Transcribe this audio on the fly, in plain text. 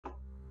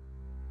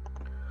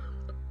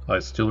I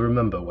still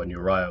remember when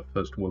Uriah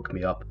first woke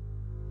me up.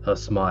 Her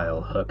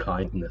smile, her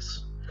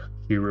kindness.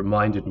 She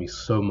reminded me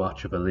so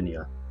much of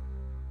Elynia.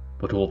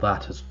 But all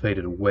that has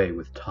faded away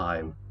with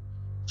time.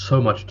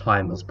 So much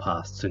time has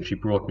passed since she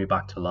brought me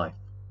back to life.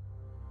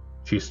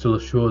 She still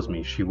assures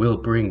me she will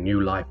bring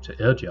new life to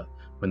Irdia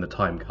when the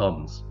time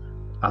comes,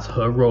 as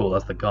her role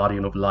as the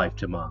Guardian of Life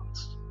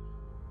demands.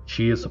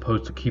 She is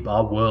supposed to keep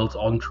our worlds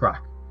on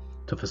track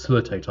to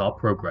facilitate our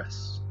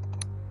progress.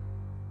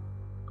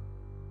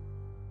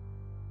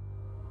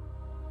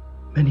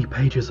 Many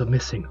pages are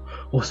missing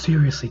or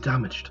seriously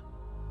damaged.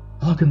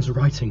 Argan's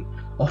writing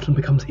often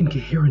becomes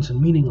incoherent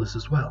and meaningless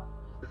as well,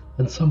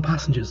 and some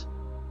passages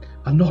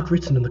are not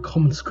written in the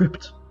common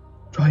script.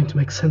 Trying to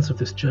make sense of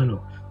this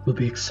journal will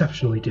be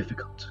exceptionally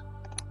difficult.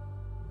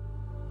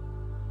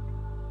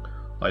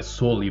 I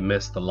sorely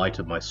miss the light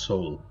of my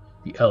soul,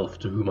 the elf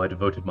to whom I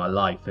devoted my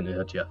life in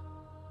Irdia.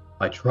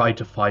 I tried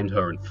to find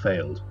her and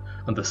failed,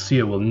 and the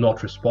seer will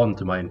not respond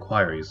to my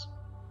inquiries.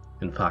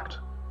 In fact,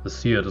 the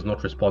seer does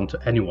not respond to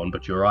anyone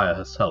but Uriah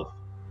herself.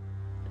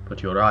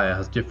 But Uriah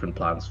has different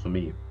plans for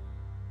me.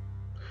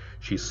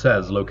 She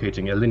says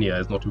locating Elynia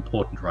is not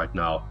important right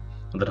now,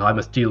 and that I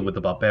must deal with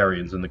the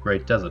barbarians in the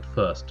Great Desert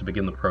first to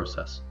begin the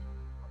process.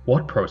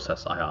 What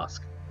process, I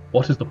ask?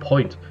 What is the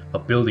point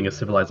of building a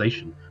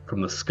civilization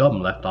from the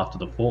scum left after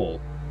the fall?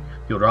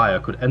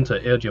 Uriah could enter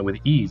Irdia with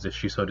ease if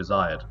she so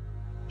desired.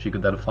 She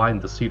could then find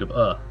the seed of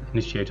Earth,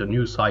 initiate a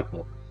new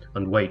cycle,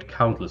 and wait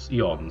countless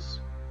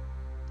eons.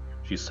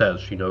 She says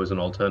she knows an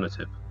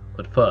alternative,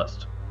 but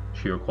first,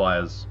 she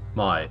requires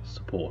my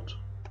support.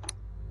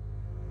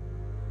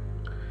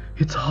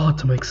 It's hard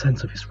to make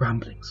sense of his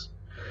ramblings.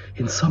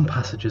 In some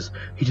passages,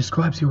 he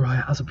describes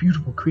Uriah as a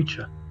beautiful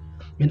creature.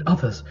 In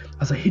others,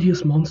 as a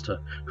hideous monster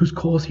whose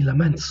cause he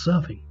laments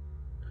serving.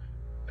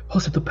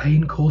 Was it the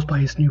pain caused by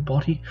his new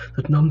body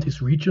that numbed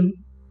his reason,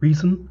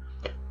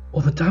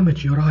 or the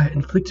damage Uriah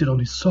inflicted on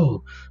his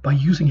soul by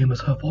using him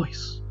as her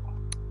voice?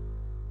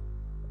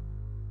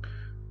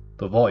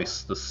 The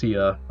voice, the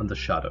seer, and the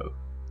shadow.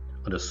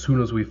 And as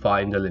soon as we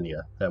find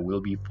Elynia, there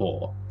will be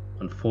 4,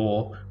 and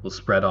 4 will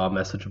spread our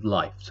message of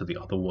life to the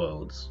other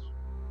worlds.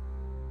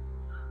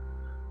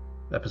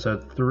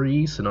 Episode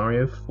 3,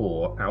 Scenario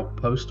 4,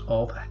 Outpost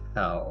of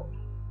Hell.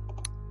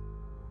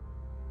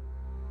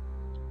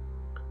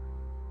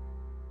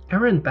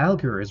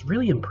 Aran-Balgur is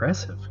really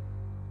impressive.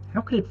 How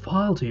could it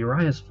fall to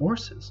Uriah's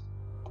forces?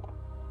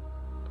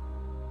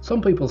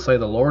 Some people say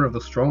the Lord of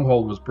the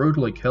Stronghold was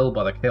brutally killed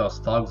by the Chaos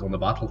Thugs on the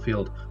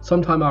battlefield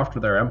sometime after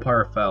their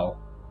empire fell.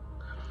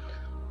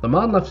 The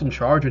man left in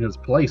charge in his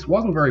place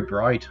wasn't very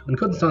bright and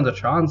couldn't stand a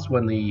chance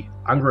when the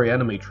angry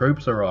enemy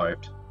troops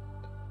arrived.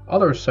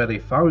 Others say they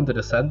found the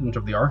descendant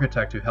of the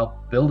architect who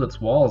helped build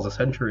its walls a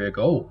century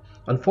ago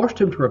and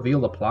forced him to reveal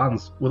the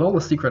plans with all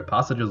the secret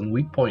passages and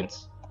weak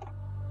points.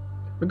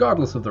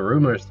 Regardless of the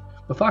rumors,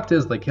 the fact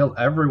is they killed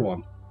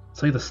everyone.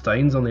 See the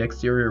stains on the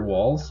exterior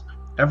walls?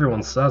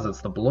 Everyone says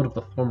it's the blood of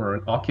the former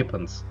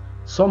occupants.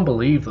 Some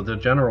believe that the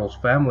general's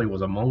family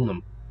was among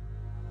them.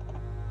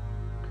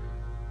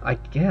 I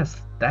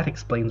guess that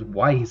explains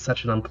why he's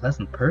such an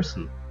unpleasant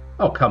person.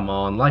 Oh come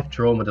on, life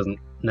trauma doesn't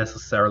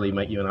necessarily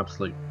make you an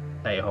absolute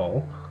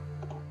a-hole.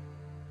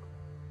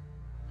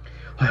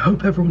 I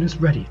hope everyone is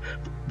ready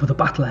for the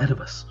battle ahead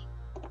of us.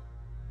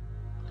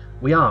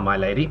 We are, my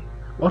lady.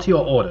 What are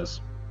your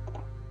orders?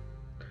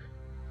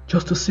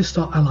 Just assist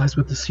our allies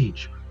with the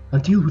siege,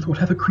 and deal with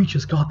whatever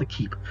creatures guard the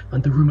keep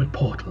and the rumoured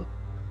portal.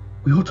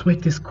 We ought to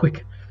make this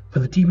quick, for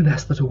the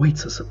demoness that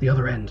awaits us at the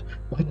other end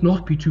might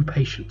not be too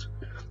patient,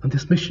 and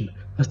this mission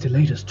has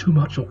delayed us too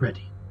much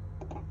already.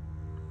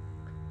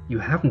 You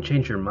haven't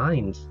changed your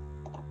mind.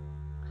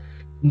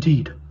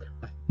 Indeed,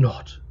 I have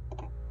not.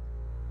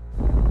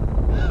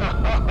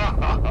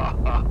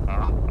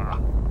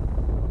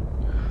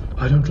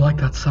 I don't like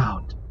that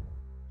sound.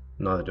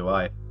 Neither do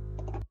I.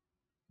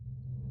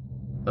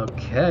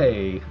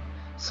 Okay,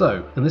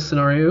 so in this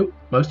scenario,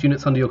 most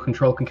units under your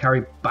control can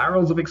carry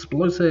barrels of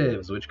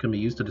explosives, which can be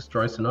used to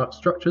destroy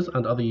structures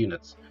and other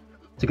units.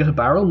 To get a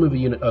barrel, move a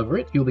unit over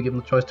it. You'll be given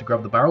the choice to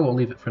grab the barrel or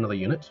leave it for another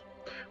unit.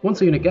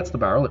 Once a unit gets the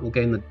barrel, it will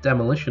gain the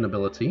demolition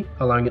ability,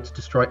 allowing it to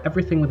destroy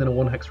everything within a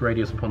 1-hex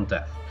radius upon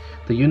death.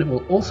 The unit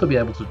will also be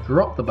able to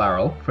drop the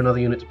barrel for another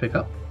unit to pick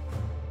up,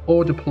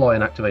 or deploy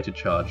an activated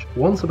charge.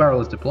 Once the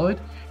barrel is deployed,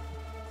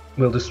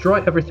 we'll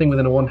destroy everything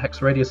within a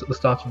 1-hex radius at the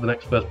start of the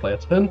next first player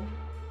turn,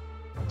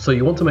 so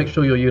you want to make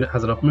sure your unit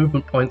has enough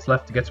movement points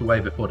left to get away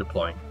before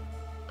deploying.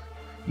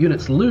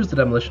 Units lose the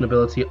demolition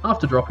ability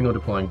after dropping or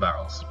deploying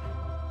barrels.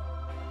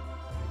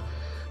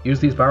 Use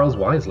these barrels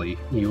wisely.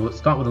 You will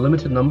start with a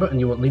limited number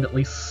and you will need at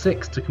least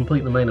 6 to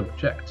complete the main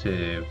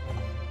objective.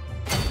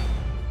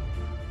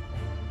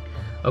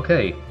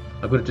 Okay,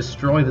 I'm going to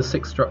destroy the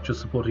 6 structures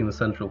supporting the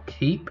central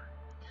keep.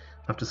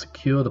 I have to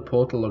secure the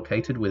portal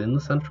located within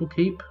the central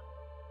keep.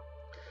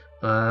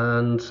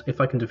 And if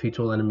I can defeat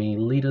all enemy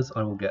leaders,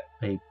 I will get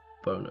a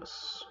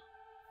bonus.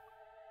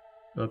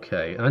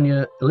 Okay,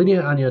 Elynia,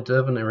 Anya,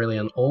 Dervan,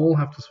 Aurelian all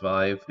have to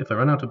survive. If I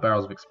run out of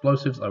barrels of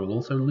explosives, I will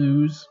also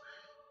lose.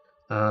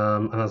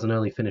 And has an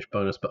early finish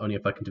bonus, but only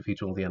if I can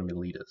defeat all the enemy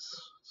leaders.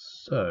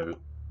 So,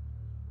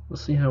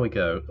 let's see how we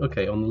go.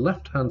 Okay, on the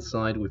left-hand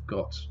side we've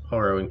got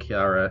Horo and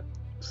Kiara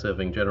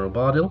serving General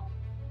Bardyl,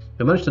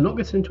 who managed to not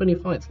get into any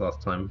fights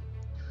last time.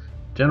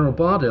 General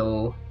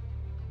Bardyl,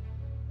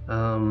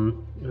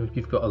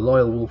 you've got a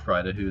loyal Wolf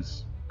Rider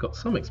who's got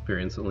some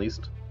experience at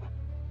least.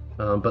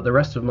 But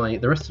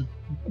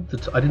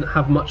I didn't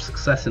have much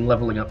success in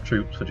leveling up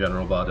troops for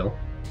General Bardyl.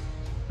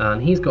 And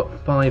he's got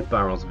 5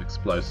 barrels of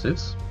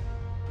explosives.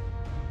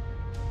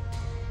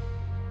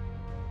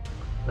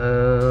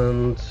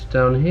 And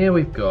down here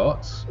we've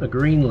got a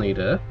green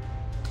leader,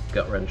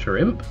 Gut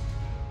Wrencher Imp.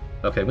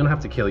 Okay, I'm gonna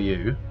have to kill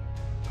you.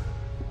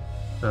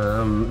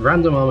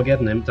 Random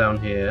Armageddon Imp down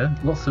here.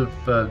 Lots of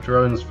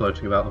drones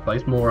floating about the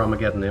place, more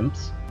Armageddon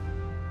Imps.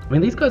 I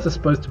mean, these guys are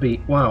supposed to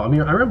be... Wow, I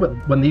mean, I remember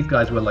when these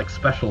guys were like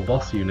special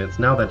boss units,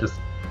 now they're just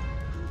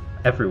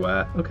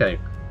everywhere. Okay.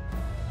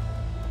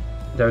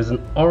 There's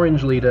an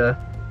orange leader.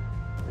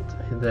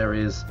 There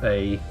is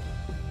a...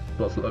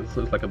 looks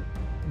like a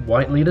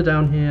white leader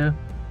down here.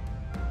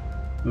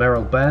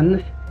 Merrill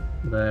Ben.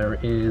 There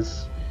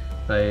is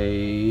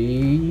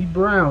a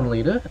brown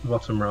leader at the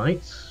bottom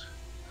right.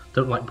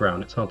 Don't like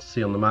brown, it's hard to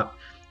see on the map.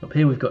 Up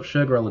here we've got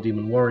Shurgarel, the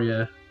Demon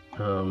Warrior.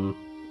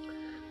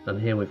 And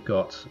here we've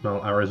got Mal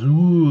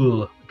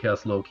Arazul, the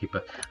Chaos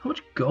Lawkeeper. How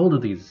much gold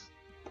have these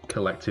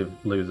collective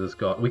losers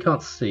got? We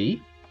can't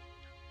see,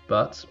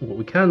 but what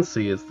we can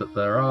see is that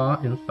there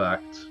are, in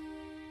fact,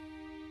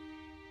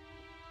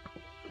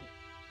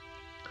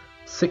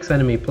 6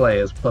 enemy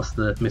players plus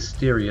the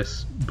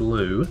mysterious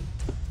blue.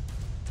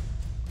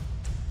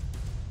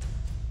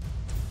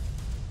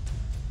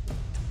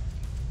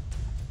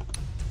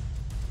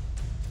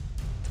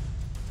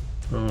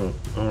 Oh,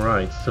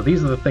 alright. So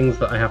these are the things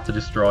that I have to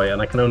destroy,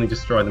 and I can only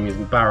destroy them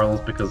using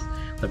barrels because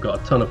they've got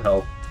a ton of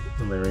health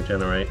and they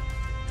regenerate.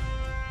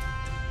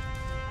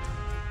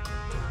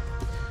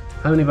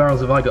 How many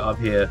barrels have I got up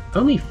here?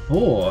 Only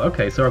 4!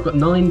 Okay, so I've got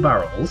 9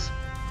 barrels.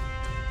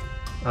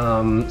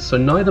 So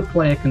neither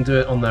player can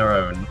do it on their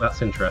own.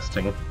 That's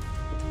interesting.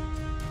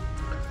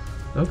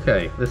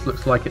 Okay, this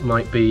looks like it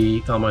might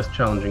be our most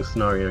challenging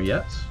scenario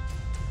yet.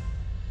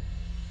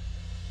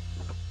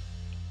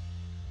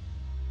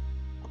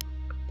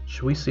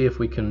 Should we see if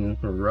we can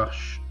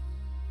rush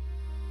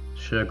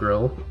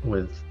Shurgarel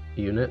with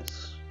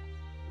units?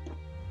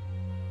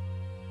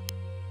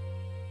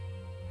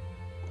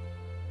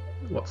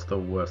 What's the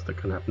worst that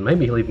can happen?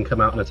 Maybe he'll even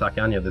come out and attack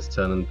Anya this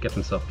turn and get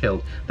himself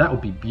killed. That would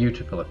be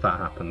beautiful if that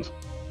happened.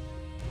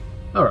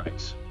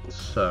 Alright,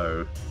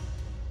 so...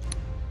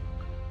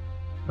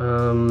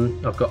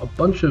 I've got a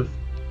bunch of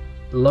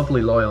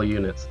lovely loyal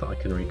units that I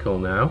can recall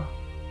now.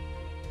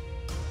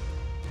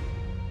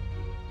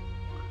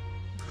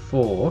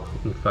 4,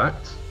 in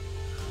fact.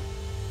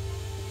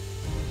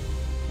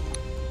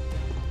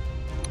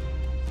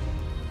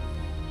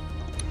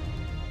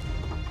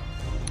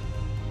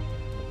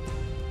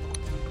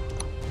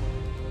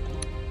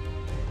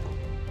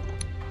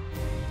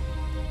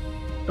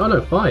 Oh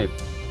no, 5.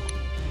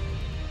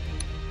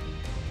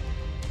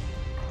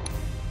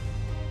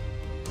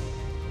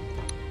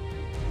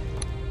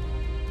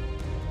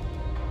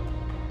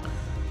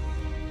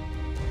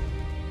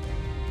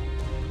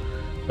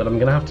 But I'm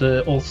going to have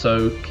to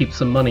also keep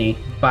some money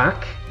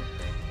back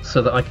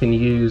so that I can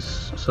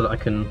use, so that I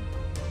can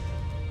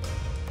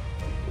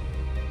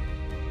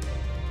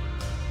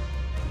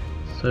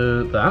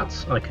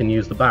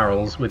use the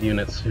barrels with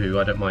units who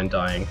I don't mind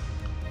dying.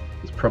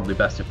 It's probably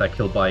best if they're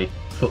killed by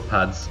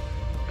footpads,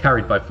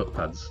 carried by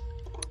footpads.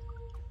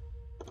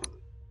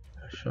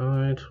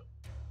 Shide.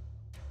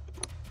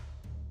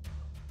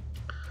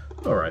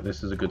 Alright,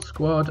 this is a good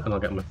squad, and I'll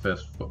get my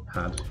first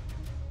footpad.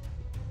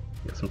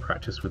 Get some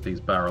practice with these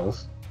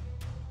barrels.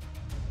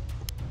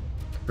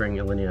 Bring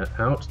Elynia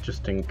out,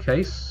 just in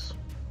case.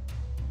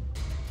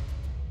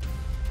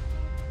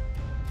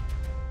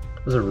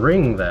 There's a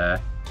ring there.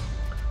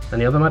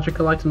 Any other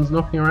magical items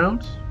knocking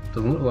around?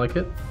 Doesn't look like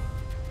it.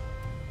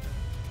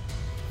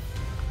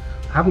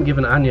 I haven't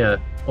given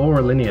Anya or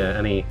Elynia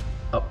any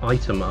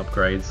item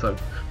upgrades.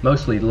 I've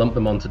mostly lumped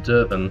them onto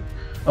Durban.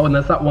 Oh, and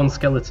there's that one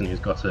skeleton who's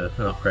got an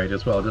upgrade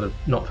as well. Did I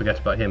not forget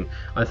about him?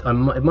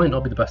 It might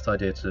not be the best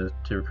idea to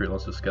recruit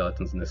lots of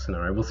skeletons in this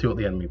scenario. We'll see what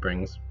the enemy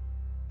brings.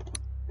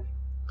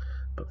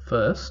 But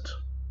first...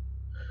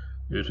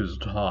 It is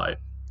time.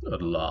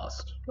 At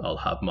last, I'll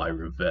have my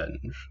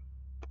revenge.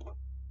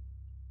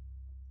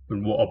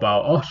 And what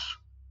about us?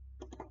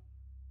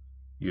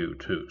 You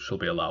too shall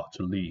be allowed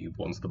to leave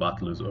once the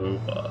battle is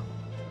over.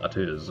 That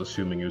is,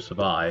 assuming you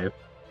survive.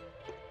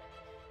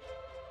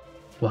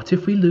 What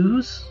if we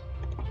lose?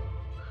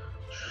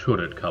 Should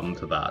it come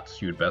to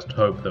that, you'd best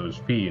hope those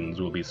fiends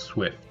will be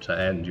swift to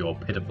end your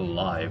pitiful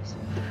lives.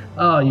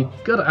 Oh,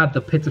 you've got to add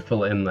the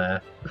pitiful in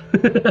there.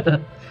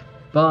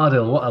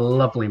 Bardyl, what a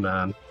lovely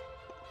man.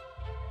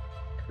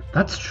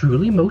 That's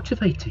truly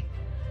motivating.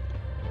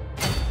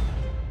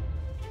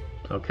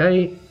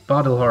 Okay,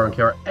 Bardyl, Horo, and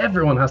Kiara,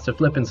 everyone has to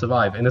flip and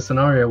survive in a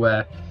scenario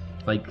where,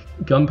 like,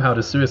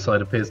 gunpowder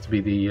suicide appears to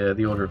be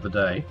the order of the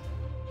day.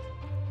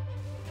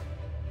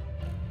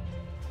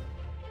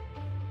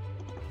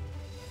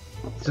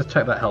 Let's just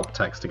check that help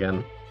text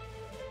again.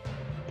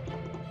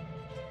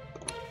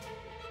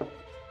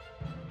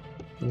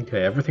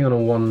 Okay, everything on a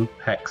 1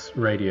 hex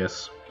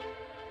radius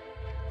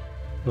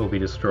will be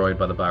destroyed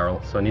by the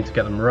barrel, so I need to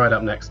get them right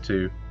up next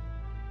to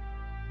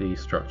the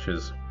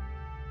structures.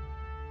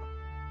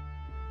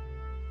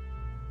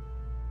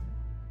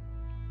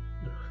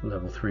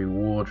 Level 3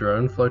 war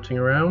drone floating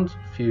around,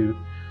 a few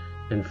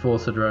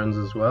enforcer drones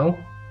as well.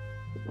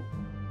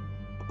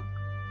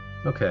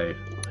 Okay,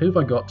 who have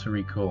I got to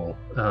recall?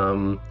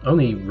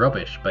 Only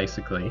rubbish,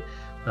 basically.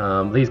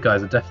 These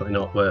guys are definitely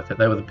not worth it.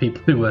 They were the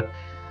people who were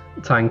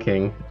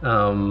tanking.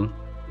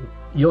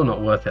 You're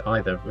not worth it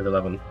either with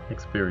 11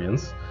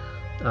 experience.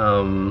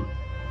 You're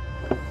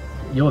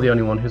the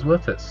only one who's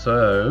worth it.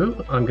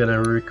 So I'm going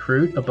to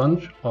recruit a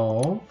bunch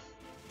of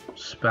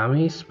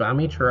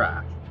spammy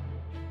trash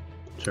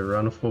to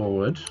run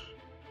forward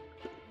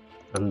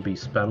and be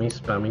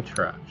spammy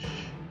trash.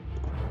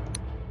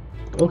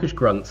 Orcish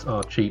grunts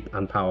are cheap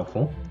and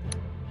powerful.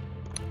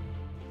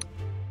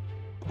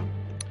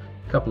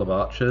 A couple of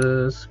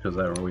archers, because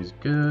they're always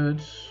good.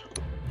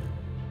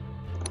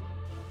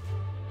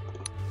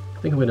 I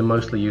think I'm going to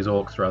mostly use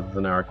orcs rather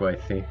than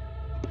Aragwaithi.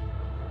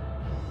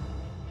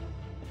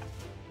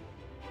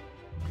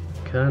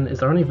 Is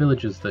there any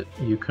villages that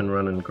you can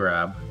run and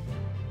grab?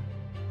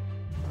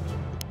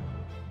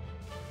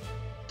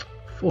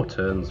 4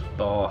 turns,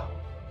 bah.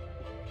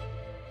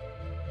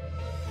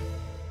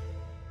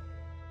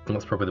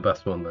 That's probably the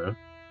best one though.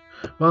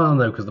 Well,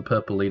 no, because the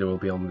purple leader will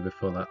be on me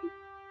before that.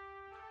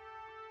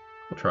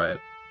 We'll try it.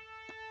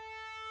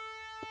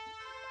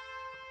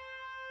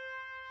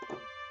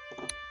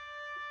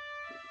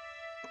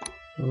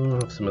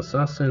 We'll have some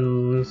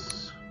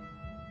assassins.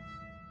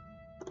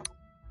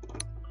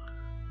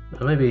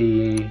 I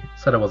maybe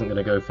said I wasn't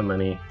going to go for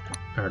many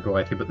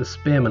Aragwaithi, but the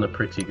spearmen are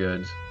pretty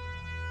good.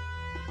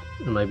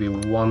 And maybe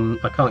one...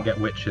 I can't get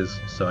witches,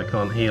 so I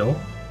can't heal.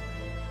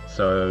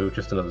 So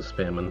just another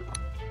spearman.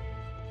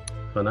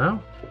 For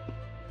now.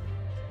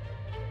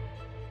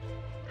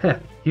 Heh,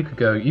 you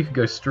could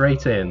go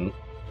straight in,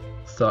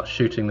 start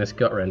shooting this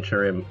gut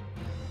wrencher in.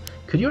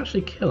 Could you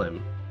actually kill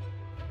him?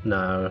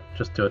 No,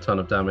 just do a ton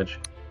of damage.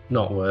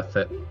 Not worth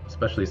it,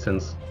 especially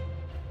since...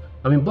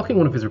 I mean, blocking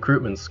one of his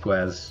recruitment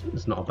squares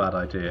is not a bad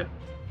idea,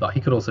 but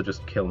he could also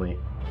just kill me.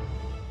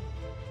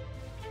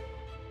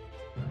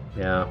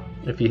 Yeah,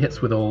 if he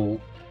hits with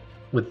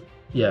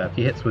if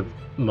he hits with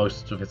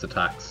most of his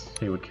attacks,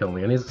 he would kill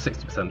me, and he's a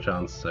 60%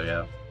 chance, so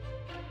yeah.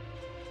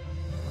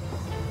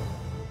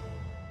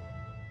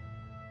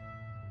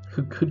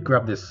 Could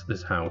grab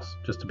this house,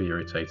 just to be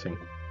irritating.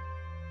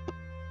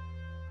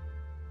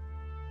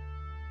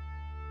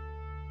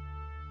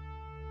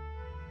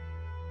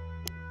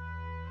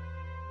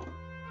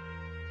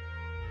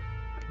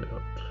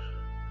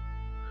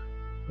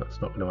 That's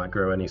not going to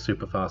aggro any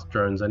super fast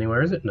drones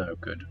anywhere, is it? No,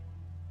 good.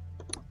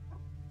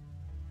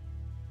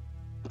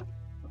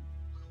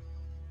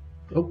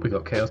 Oh, we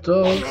got Chaos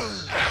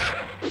Dogs.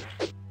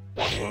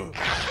 And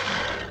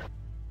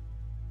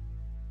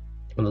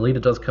the leader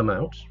does come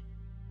out.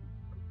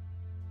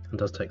 And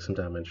does take some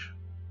damage.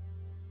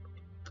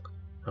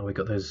 Oh, we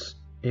got those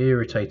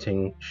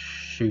irritating,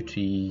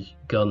 shooty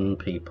gun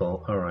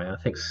people. Alright, I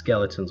think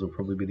skeletons will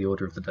probably be the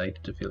order of the day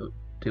to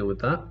deal with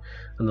that.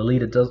 And the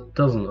leader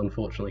doesn't,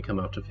 unfortunately,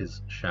 come out of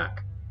his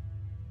shack.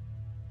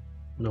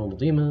 Normal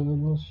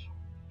demons.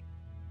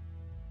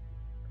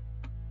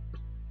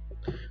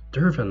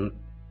 Dervin,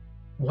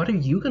 what are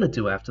you going to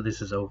do after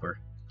this is over?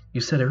 You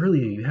said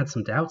earlier you had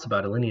some doubts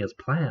about Elynia's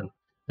plan,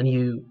 and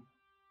you...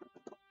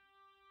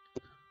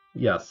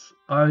 Yes,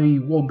 I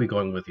won't be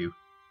going with you.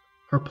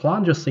 Her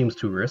plan just seems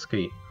too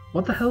risky.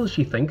 What the hell is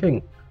she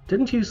thinking?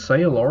 Didn't you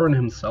say Aloran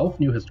himself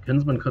knew his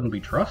kinsman couldn't be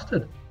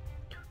trusted?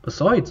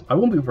 Besides, I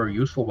won't be very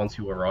useful once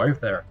you arrive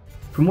there.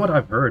 From what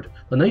I've heard,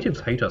 the natives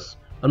hate us,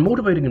 and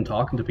motivating and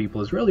talking to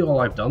people is really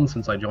all I've done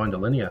since I joined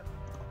Elynia.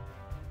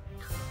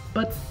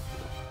 But...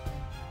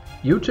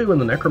 you two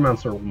and the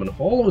necromancer woman have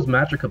all those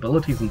magic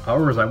abilities and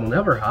powers I will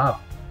never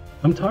have.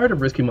 I'm tired of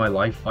risking my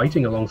life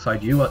fighting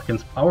alongside you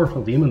against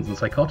powerful demons and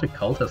psychotic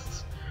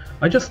cultists.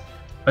 I just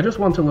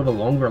want to live a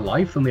longer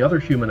life than the other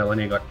human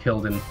Elynia got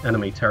killed in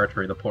enemy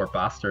territory, the poor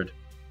bastard.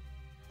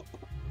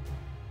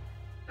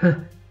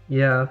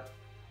 Yeah,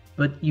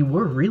 but you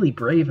were really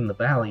brave in the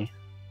valley.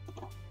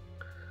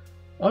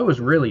 I was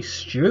really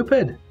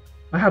stupid.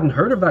 I hadn't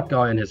heard of that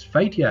guy and his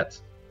fate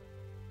yet.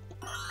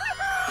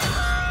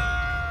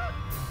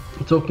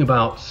 I'm talking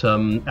about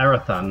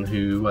Erathan,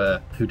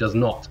 who does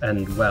not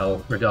end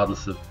well,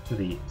 regardless of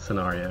the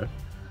scenario,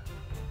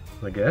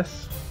 I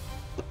guess.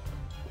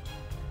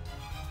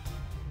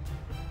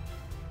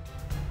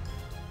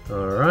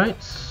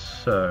 Alright,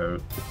 so...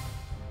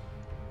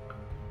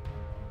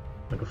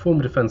 I can form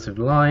a defensive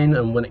line,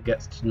 and when it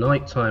gets to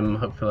night time,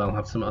 hopefully I'll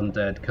have some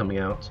undead coming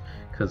out,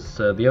 because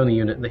the only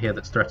unit here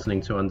that's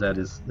threatening to undead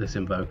is this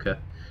invoker.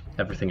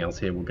 Everything else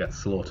here will get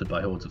slaughtered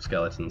by hordes of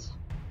skeletons.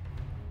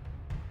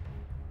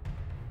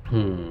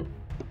 You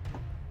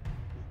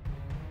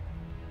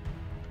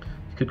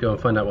could go and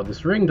find out what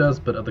this ring does,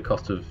 but at the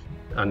cost of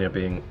Anya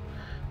being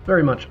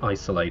very much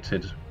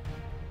isolated.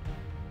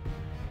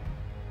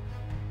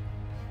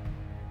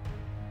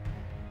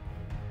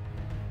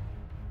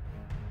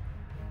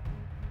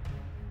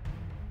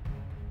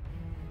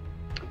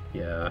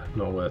 Yeah,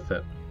 not worth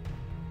it.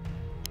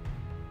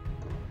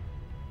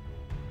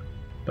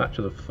 Back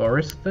to the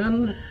forest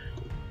then.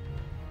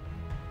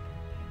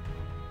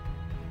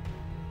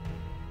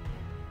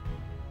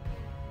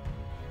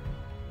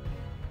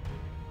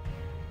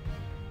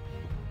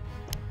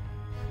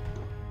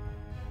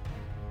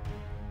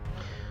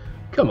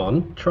 Come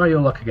on, try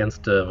your luck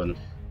against Dervan.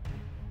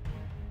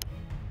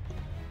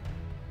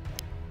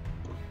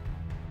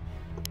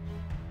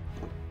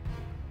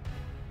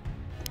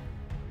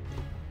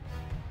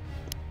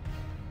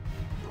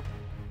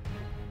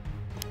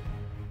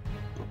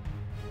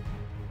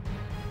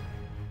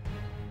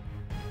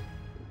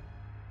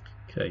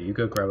 Okay, you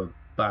go grab a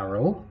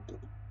barrel.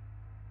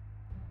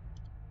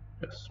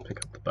 Just pick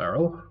up the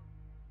barrel.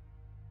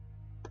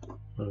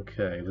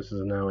 Okay, this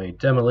is now a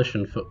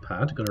demolition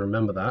footpad, gotta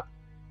remember that.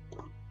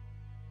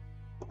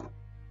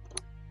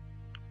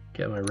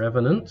 Get my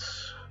Revenant.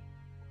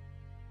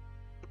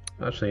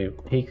 Actually,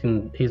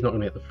 he's not gonna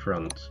be at the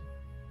front.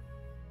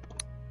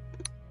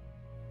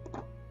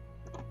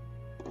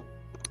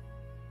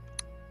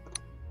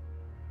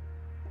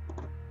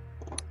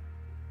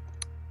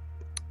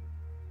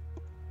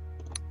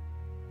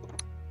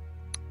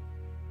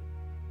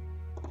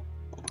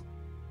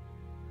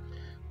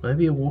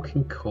 Maybe a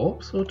walking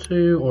corpse or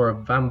two, or a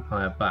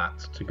vampire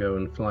bat to go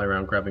and fly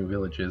around grabbing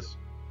villages.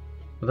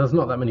 But there's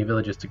not that many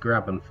villages to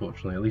grab,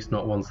 unfortunately. At least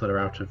not ones that are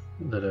out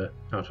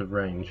of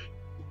range.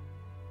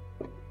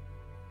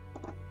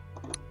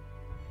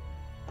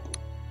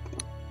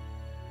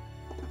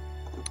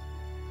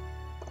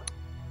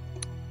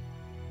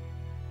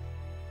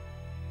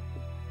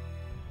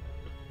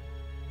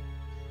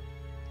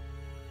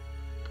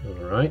 All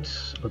right,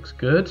 looks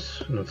good,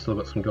 and I've still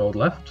got some gold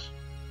left.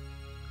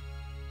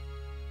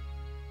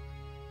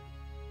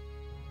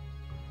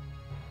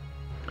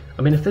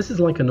 I mean, if this is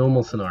like a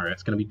normal scenario,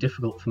 it's going to be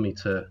difficult for me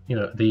to, you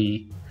know,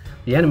 the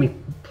enemy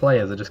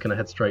players are just going to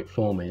head straight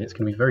for me. It's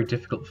going to be very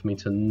difficult for me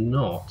to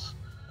not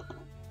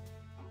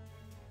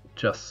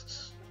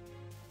just,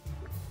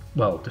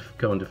 well,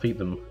 go and defeat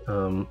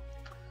them.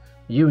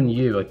 You and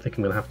you, I think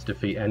I'm going to have to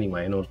defeat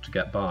anyway in order to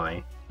get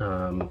by.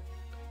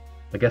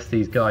 I guess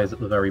these guys at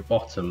the very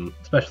bottom,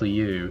 especially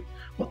you.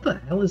 What the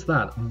hell is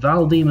that?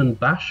 Valdemon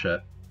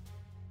Basher.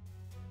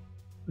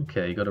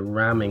 Okay, you got a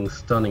ramming,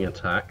 stunning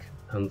attack.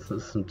 And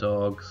there's some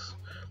dogs.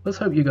 Let's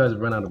hope you guys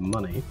run out of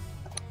money.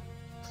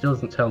 Still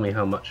doesn't tell me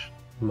how much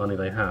money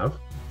they have.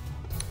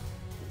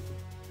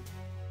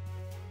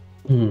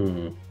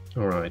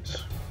 Alright.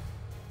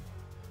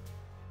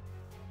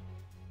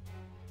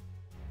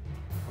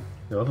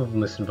 Other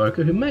than this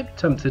Invoker, who may be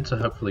tempted to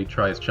hopefully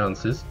try his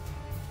chances.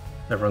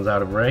 Everyone's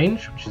out of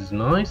range, which is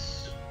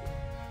nice.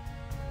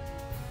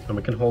 And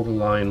we can hold a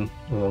line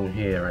along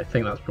here. I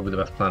think that's probably the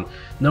best plan.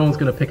 No one's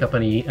going to pick up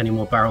any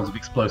more barrels of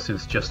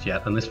explosives just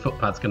yet, and this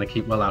footpad's going to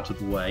keep well out of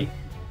the way.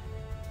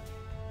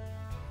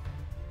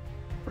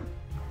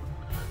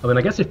 I mean,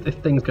 I guess if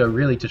things go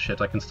really to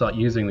shit, I can start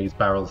using these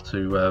barrels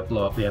to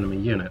blow up the enemy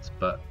units,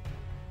 but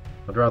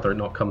I'd rather it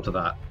not come to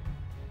that.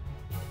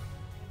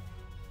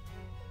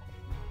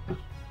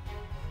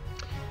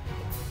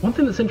 One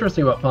thing that's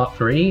interesting about Part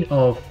 3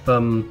 of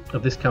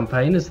this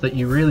campaign is that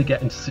you really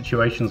get into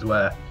situations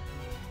where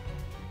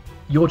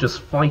you're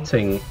just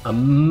fighting a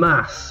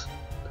mass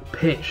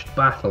pitched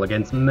battle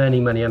against many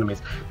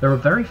enemies. There are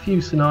very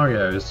few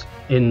scenarios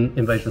in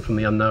Invasion from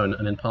the Unknown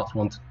and in parts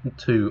 1 to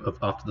 2 of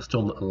After the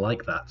Storm that are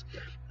like that.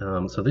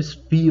 So this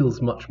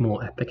feels much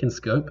more epic in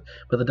scope,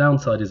 but the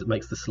downside is it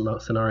makes the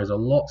scenarios a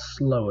lot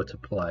slower to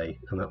play,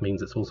 and that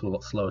means it's also a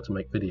lot slower to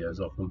make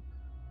videos of them.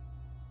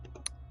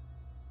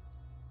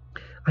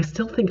 I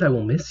still think I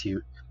will miss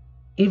you,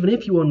 even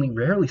if you only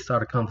rarely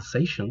start a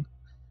conversation,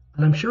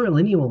 and I'm sure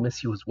Elynia will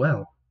miss you as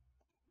well.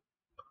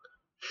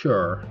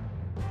 Sure.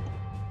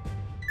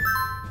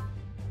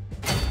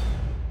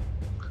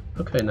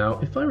 Okay, now,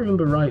 if I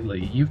remember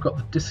rightly, you've got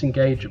the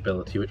disengage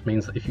ability, which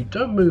means that if you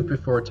don't move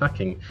before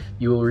attacking,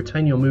 you will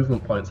retain your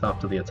movement points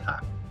after the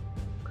attack.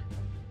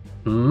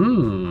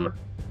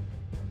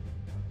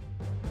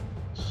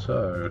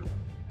 So,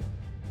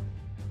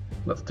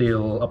 let's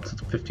deal up to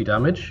 50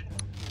 damage.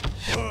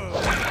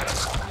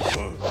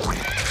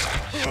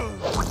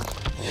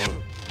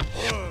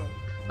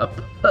 A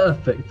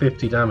perfect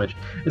 50 damage.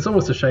 It's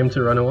almost a shame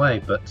to run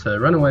away, but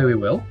run away we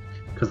will,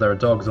 because there are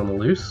dogs on the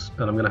loose,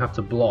 and I'm going to have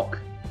to block.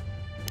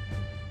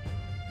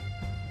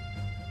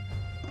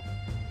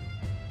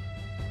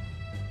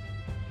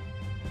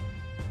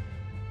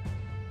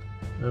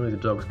 Only the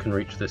dogs can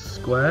reach this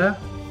square.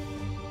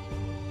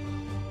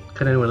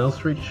 Can anyone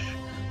else reach?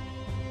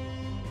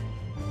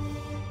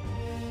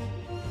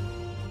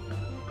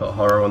 Put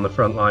Horror on the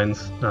front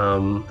lines.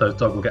 Those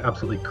dogs will get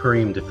absolutely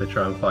creamed if they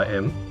try and fight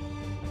him.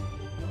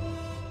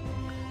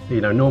 You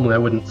know, normally I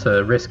wouldn't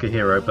risk a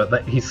hero,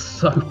 but he's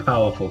so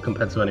powerful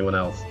compared to anyone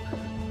else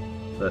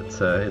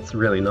that it's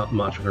really not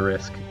much of a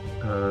risk.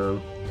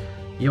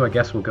 You, I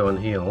guess, will go and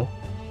heal.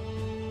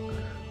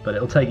 But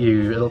it'll take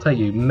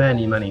you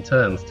many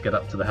turns to get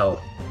up to the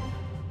health.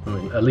 I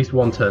mean, at least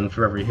one turn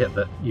for every hit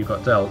that you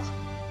got dealt.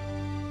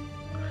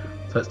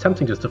 So it's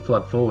tempting just to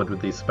flood forward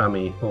with these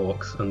spammy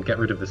orcs and get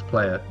rid of this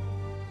player,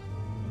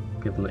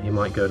 given that he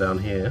might go down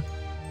here.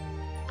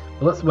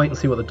 Well, let's wait and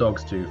see what the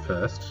dogs do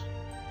first.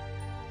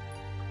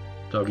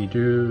 Doggy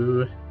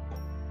do.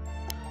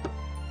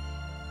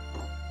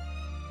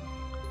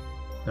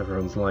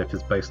 Everyone's life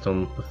is based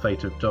on the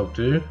fate of dog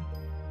do.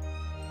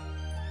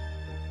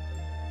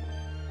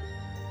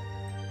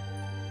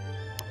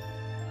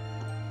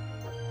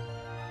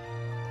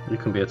 You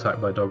can be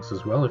attacked by dogs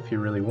as well if you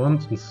really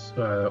want, and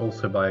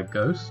also by a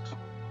ghost.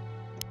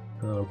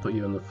 I'll put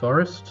you in the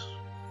forest.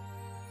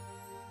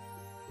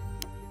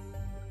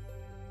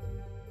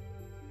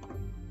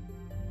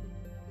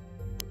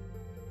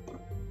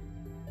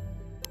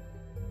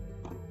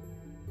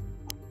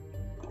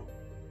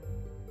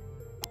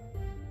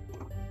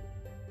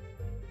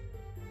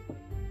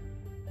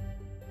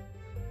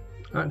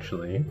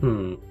 Actually,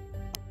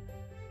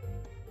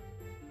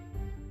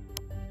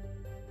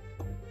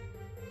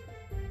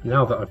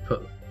 now that I've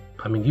put,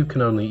 I mean, you've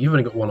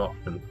only got one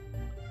option.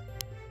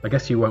 I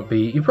guess you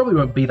probably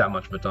won't be that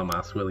much of a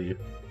dumbass, will you?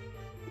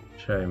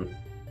 Shame.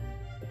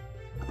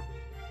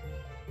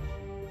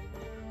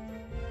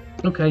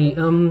 Okay,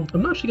 I'm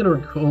not actually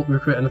going to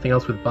recruit anything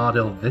else with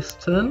Bardyl this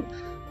turn.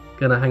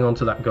 Gonna hang on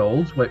to that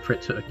gold, wait for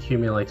it to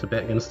accumulate a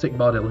bit. Gonna stick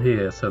Bardyl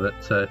here so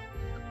that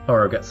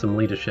Horo gets some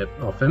leadership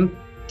off him.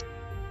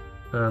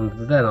 And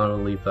then I will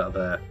leave that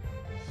there.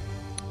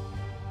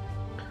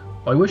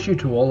 I wish you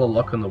two all the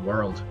luck in the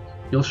world.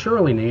 You'll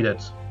surely need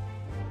it.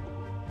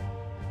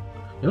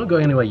 You're not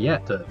going anywhere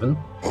yet, Dervin.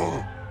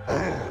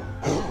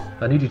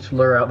 I need you to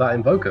lure out that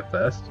invoker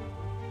first.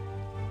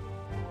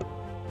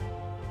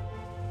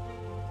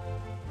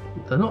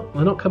 They're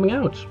not coming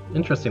out.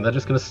 Interesting, they're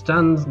just gonna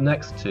stand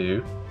next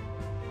to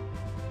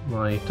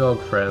my dog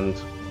friend.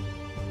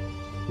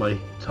 My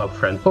dog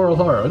friend. Poor old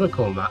Horo, I don't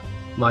call him that.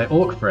 My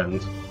orc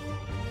friend.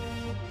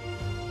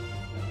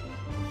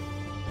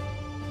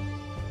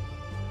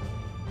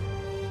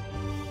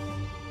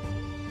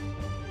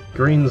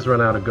 Green's run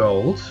out of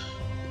gold.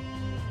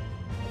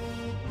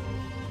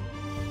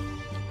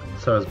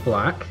 So has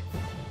black.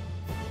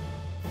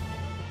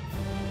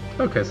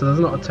 Okay, so there's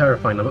not a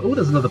terrifying number. Oh,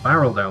 there's another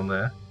barrel down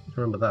there.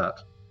 Remember that.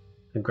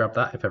 You can grab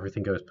that if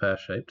everything goes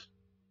pear-shaped.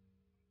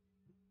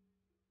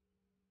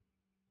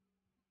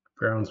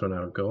 Brown's run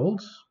out of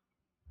gold.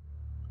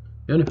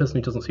 The only person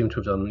who doesn't seem to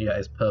have done yet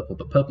is purple,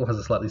 but purple has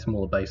a slightly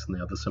smaller base than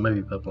the others, so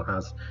maybe purple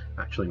has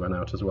actually run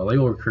out as well. They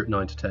all recruit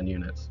 9 to 10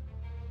 units.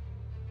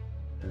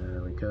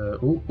 There we go.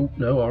 Ooh,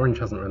 no, orange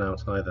hasn't run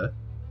out either.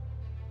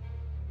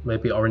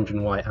 Maybe orange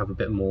and white have a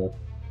bit more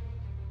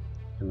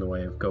in the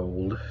way of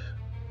gold.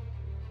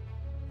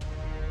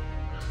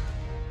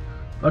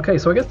 Okay,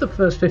 so I guess the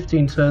first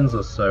 15 turns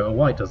or so, a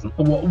white doesn't.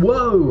 Oh,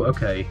 whoa!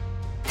 Okay.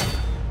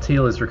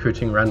 Teal is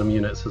recruiting random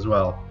units as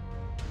well.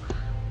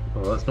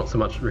 Well, that's not so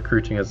much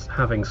recruiting as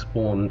having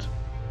spawned.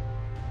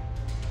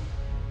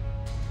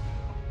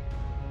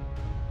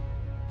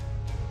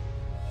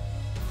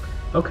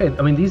 Okay,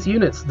 I mean these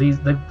units,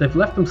 they've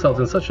left themselves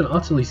in such an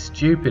utterly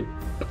stupid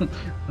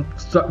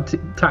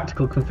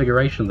tactical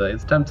configuration that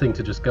it's tempting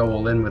to just go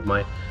all in with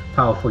my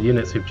powerful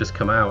units who've just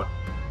come out.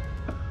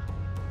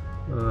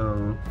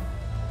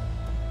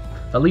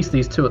 At least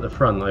these two at the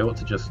front, I ought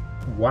to just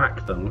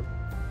whack them.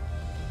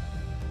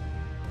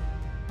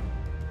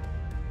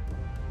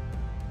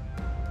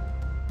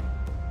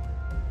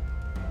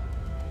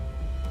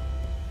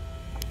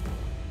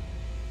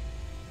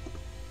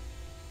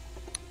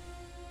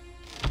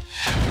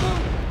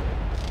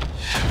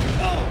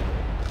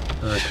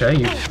 Okay,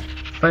 you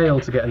fail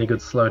to get any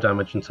good slow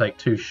damage and take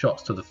 2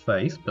 shots to the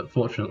face, but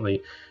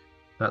fortunately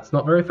that's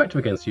not very effective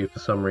against you for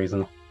some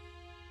reason.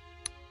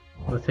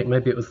 I think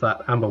maybe it was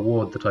that amber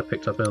ward that I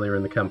picked up earlier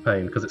in the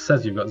campaign, because it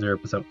says you've got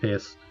 0%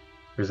 pierce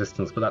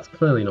resistance, but that's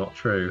clearly not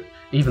true,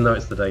 even though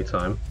it's the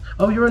daytime.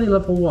 Oh, you're only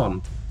level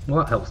 1. Well,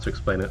 that helps to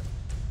explain it.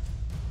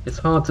 It's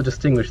hard to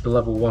distinguish the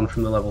level 1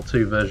 from the level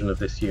 2 version of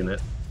this unit.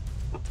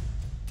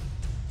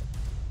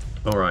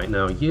 Alright,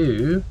 now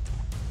you...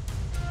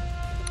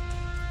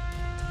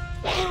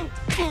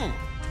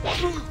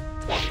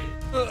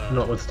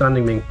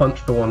 notwithstanding being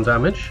punched for 1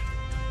 damage.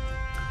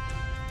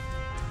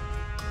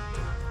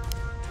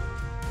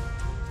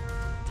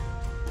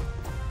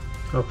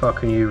 How far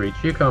can you reach?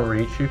 You can't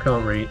reach, you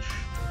can't reach,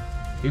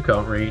 you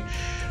can't reach.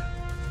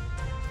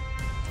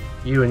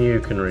 You and you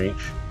can reach.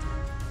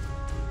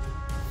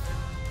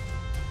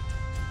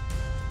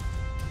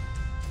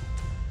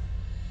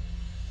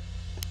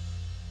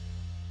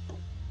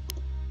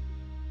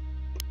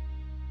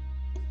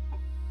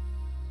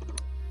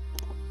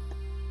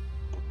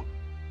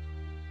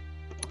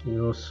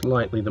 You're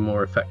slightly the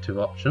more effective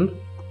option.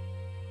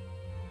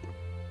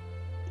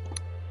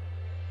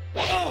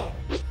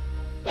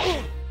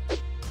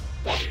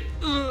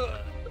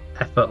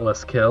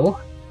 Effortless kill.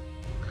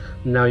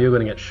 Now you're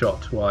going to get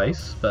shot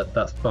twice, but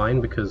that's fine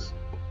because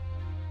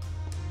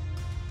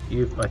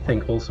You've, I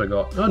think, also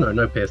got... Oh no,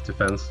 no pierce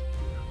defense.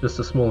 Just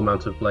a small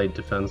amount of blade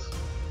defense.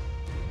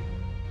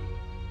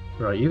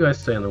 Right, you guys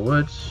stay in the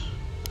woods.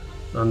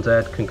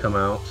 Undead can come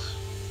out.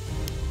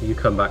 You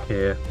come back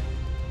here.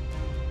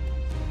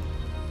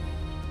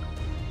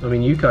 I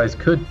mean, you guys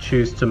could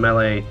choose to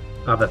melee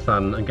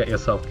Avathan and get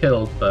yourself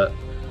killed, but...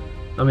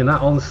 I mean,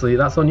 that honestly,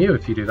 that's on you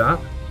if you do that.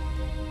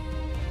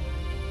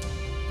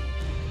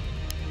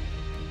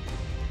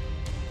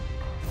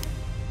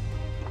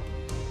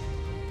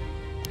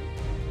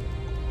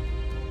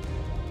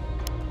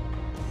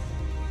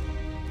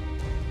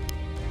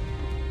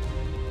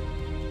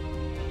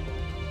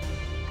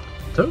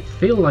 Don't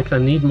feel like I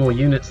need more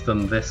units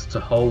than this to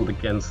hold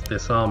against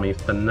this army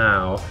for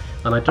now,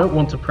 and I don't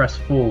want to press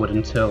forward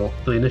until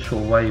the initial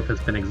wave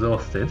has been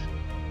exhausted.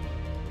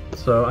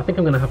 So I think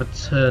I'm going to have a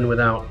turn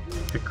without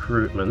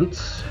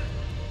recruitment.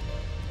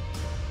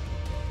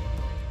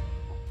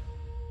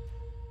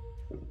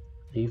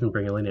 Even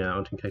bring Elynia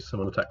out in case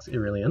someone attacks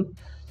Irillian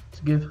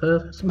to give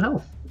her some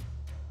health.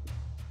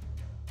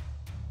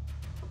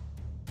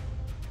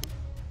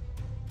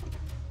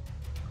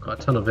 Got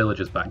a ton of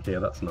villagers back here,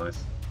 that's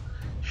nice.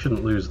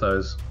 Shouldn't lose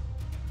those,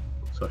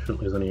 so I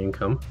shouldn't lose any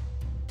income.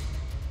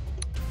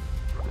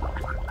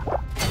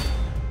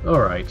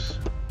 Alright.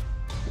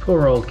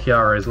 Poor old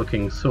Kiara is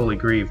looking sorely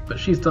grieved, but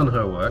she's done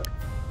her work,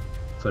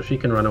 so she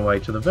can run away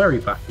to the very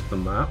back of the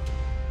map.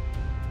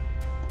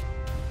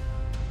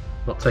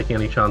 Not taking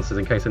any chances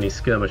in case any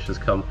skirmishers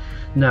come.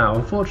 Now,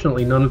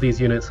 unfortunately, none of these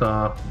units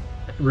are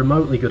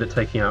remotely good at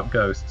taking out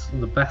ghosts.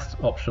 The best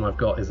option I've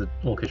got is an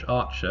Orcish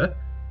archer.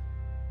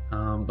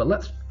 But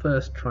let's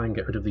first try and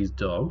get rid of these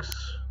dogs.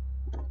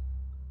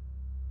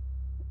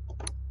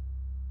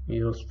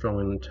 You're strong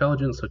in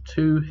intelligence, so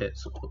 2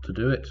 hits ought to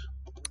do it.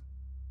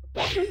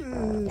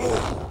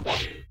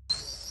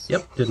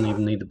 Yep, didn't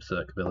even need the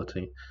berserk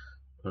ability.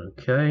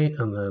 Okay,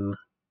 and then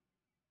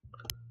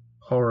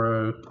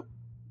Horror.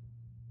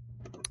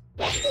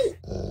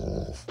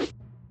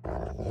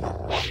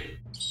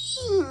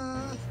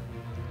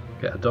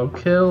 Get a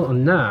dog kill,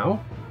 and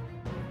now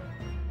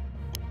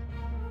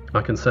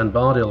I can send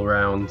Bardyl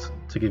around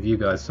to give you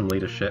guys some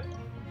leadership,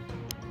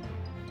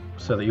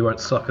 so that you won't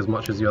suck as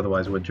much as you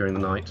otherwise would during the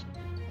night,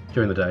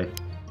 during the day.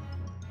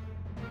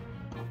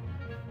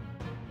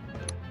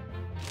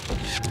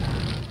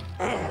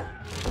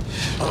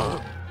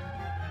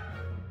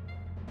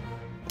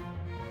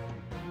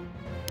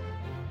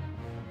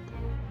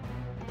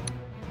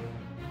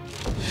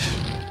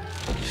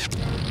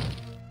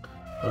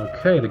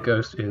 Okay, the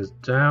ghost is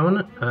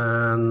down,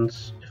 and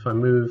if I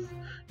move,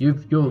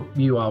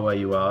 you are where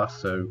you are,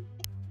 so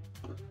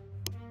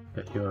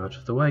get you out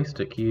of the way,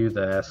 stick you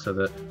there so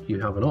that you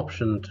have an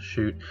option to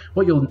shoot.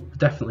 What you'll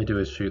definitely do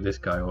is shoot this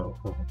guy,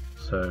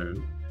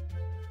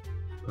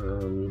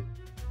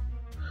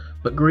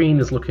 but green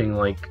is looking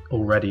like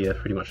already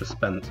pretty much a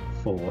spent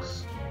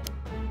force,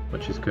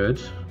 which is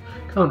good.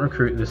 Can't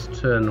recruit this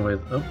turn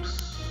with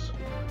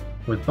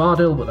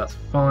Bardyl, but that's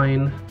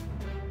fine.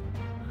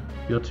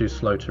 You're too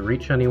slow to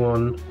reach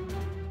anyone.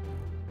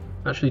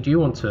 Actually, do you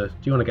want to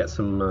get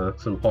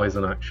some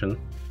poison action?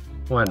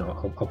 Why not?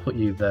 I'll put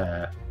you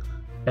there.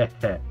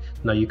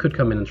 Now you could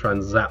come in and try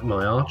and zap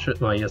my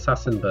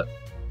assassin, but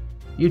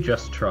you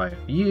just try it.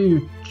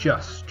 You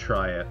just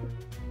try it.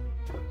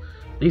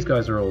 These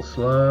guys are all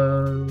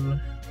slow,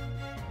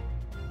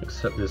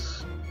 except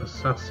this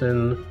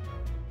assassin.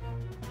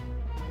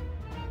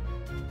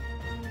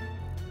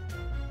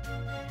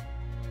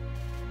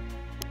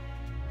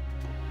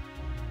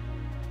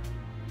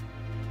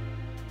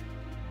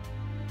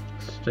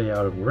 Stay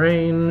out of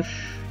range.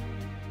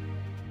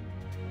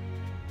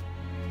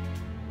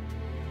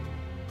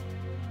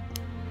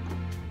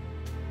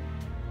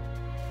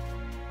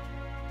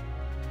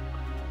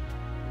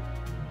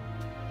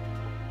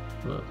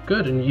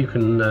 Good, and you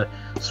can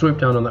swoop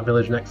down on that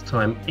village next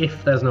time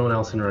if there's no one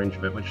else in range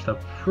of it, which there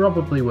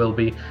probably will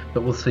be,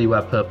 but we'll see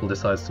where Purple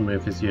decides to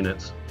move his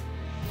units.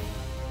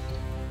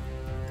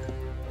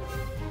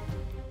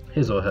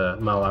 His or her,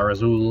 Mal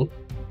Arazul.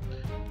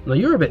 Now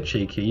you're a bit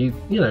cheeky,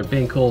 you know,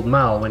 being called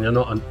Mal when you're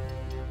not a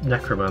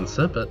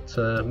necromancer, but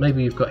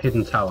maybe you've got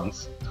hidden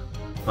talents.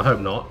 I hope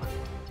not.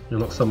 You're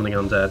not summoning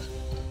undead.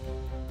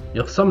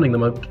 You're summoning the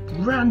most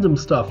random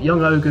stuff.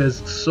 Young ogres,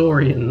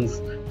 saurians,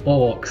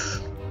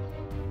 orcs.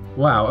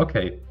 Wow,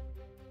 okay.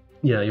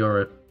 Yeah,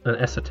 you're an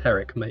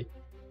esoteric mate.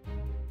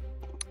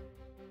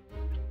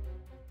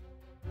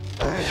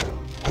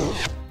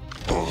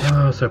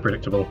 Oh, so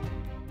predictable.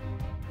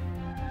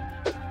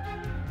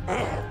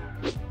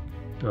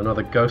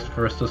 Another ghost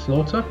for us to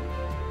slaughter.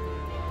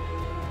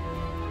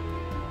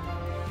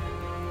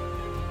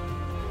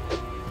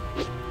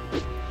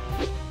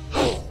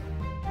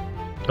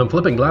 I'm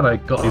flipping glad I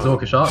got these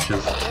Orcish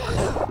archers.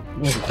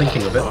 Wasn't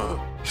thinking of it.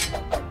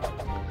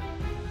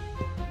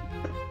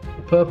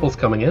 Purple's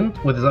coming in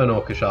with his own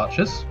Orcish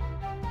archers.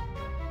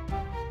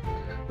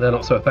 They're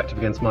not so effective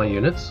against my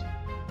units.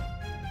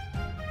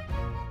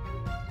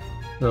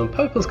 Now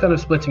Purple's kind of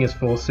splitting his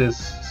forces,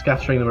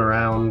 scattering them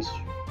around.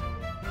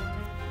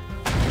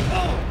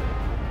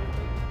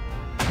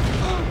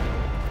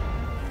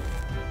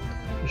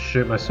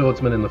 shoot my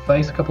swordsman in the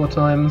face a couple of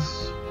times.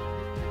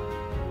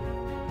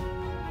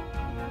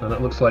 And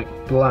it looks like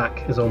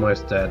black is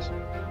almost dead.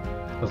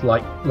 As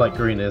light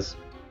green is.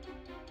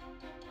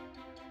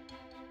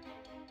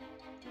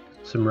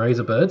 Some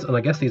razor birds, and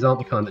I guess these aren't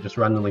the kind that just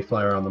randomly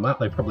fly around the map,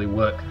 they probably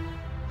work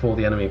for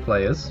the enemy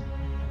players.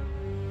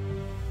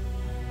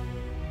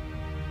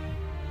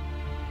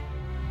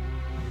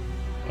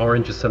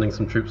 Orange is sending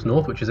some troops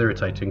north, which is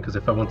irritating, because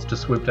if I wanted to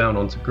swoop down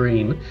onto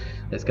green,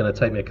 it's going to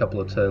take me a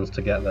couple of turns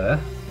to get there.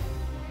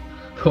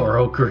 Poor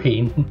old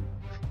green.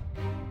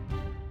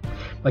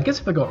 I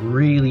guess if I got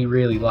really,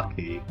 really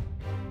lucky...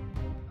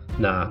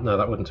 Nah, no,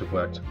 that wouldn't have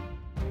worked.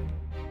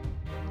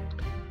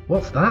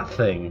 What's that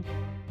thing?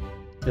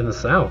 In the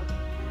south?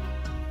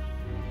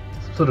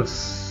 Some sort of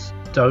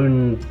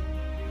stone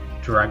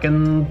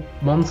dragon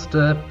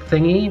monster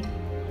thingy?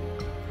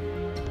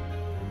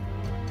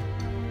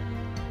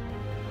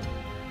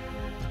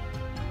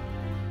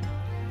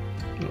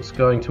 It's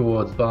going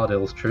towards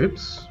Bardyl's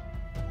troops.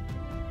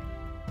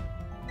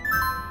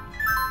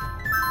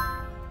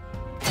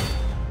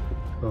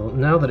 Well,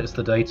 now that it's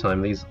the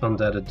daytime, these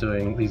undead are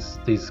doing...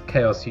 These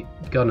chaos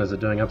gunners are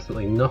doing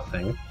absolutely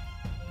nothing.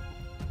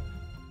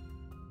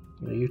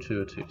 You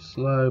two are too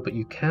slow, but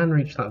you can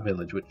reach that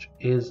village, which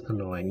is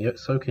annoying.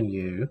 So can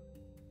you.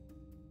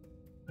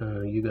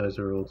 You guys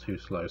are all too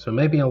slow. So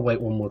maybe I'll wait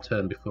one more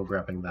turn before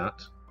grabbing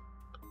that.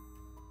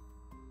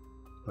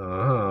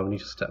 Ah, we need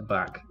to step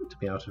back to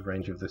be out of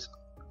range of this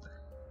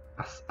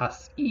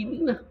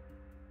assassin.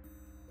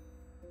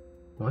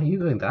 Why are you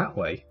going that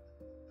way?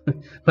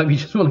 Maybe you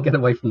just want to get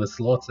away from the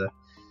slaughter.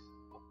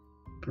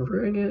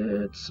 Bring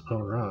it.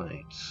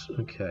 Alright.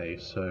 Okay,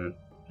 so I'm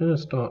going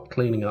to start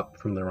cleaning up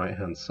from the right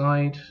hand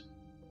side.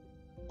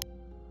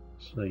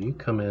 So you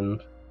come in,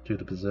 do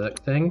the berserk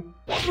thing.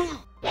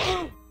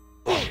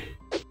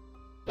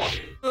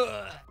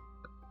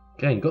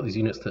 Again, you've got these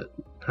units that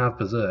have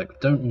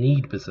berserk, don't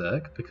need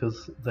berserk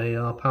because they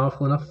are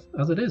powerful enough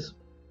as it is.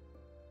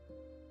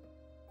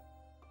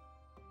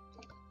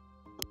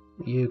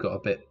 You got a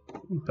bit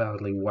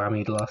badly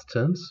whammied last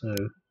turn, so...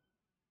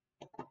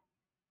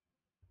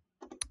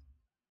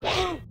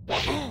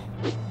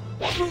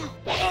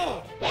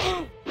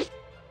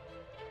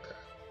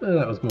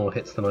 that was more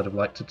hits than I'd have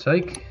liked to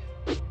take.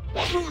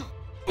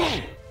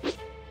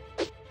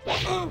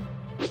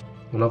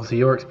 And obviously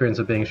your experience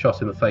of being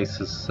shot in the face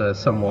has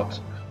somewhat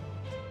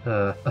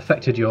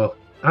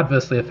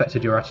adversely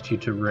affected your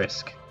attitude to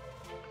risk.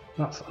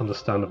 That's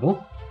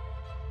understandable.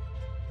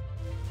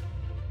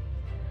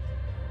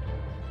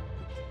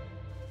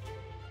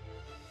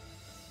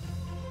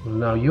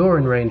 Now you're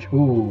in range.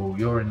 Ooh,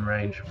 you're in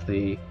range of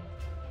the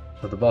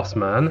boss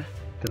man.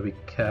 Gotta be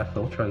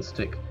careful. Try and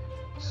stick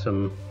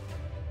some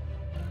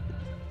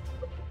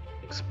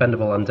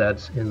expendable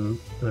undead in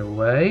their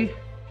way.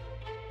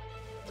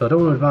 So I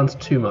don't want to advance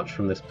too much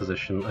from this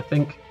position. I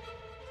think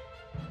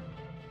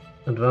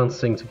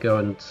advancing to go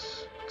and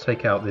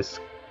take out this...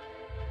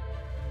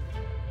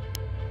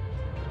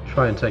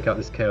 try and take out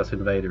this Chaos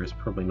Invader is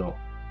probably not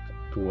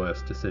the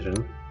worst decision.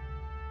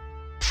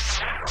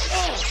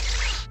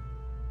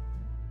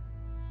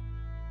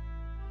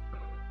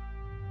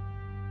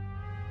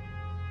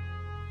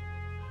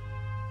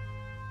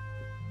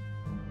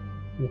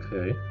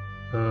 Okay.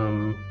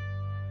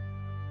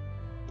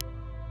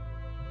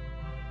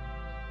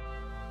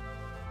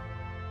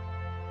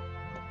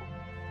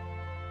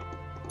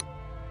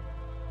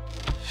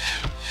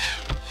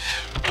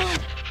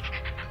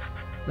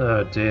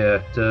 Oh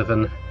dear,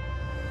 Dervin.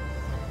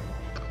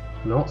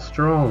 Not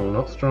strong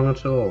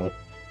at all.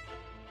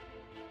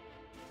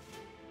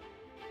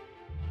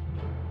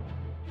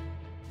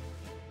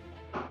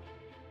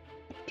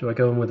 Do I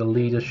go in with a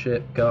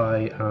leadership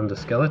guy and a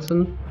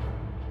skeleton?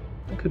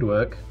 It could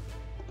work.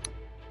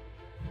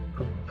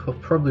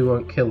 Probably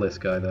won't kill this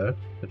guy though,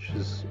 which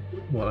is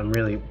what I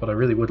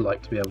really would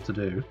like to be able to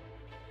do.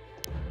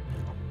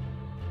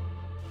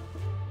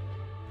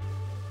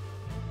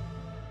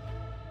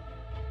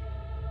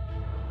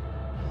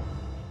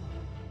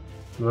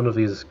 None of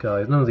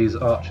these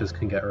archers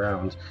can get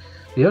around.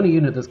 The only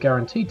unit that's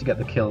guaranteed to get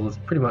the kill is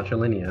pretty much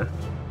Elynia.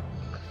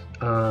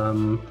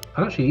 And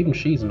actually even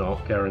she's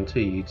not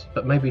guaranteed,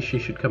 but maybe she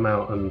should come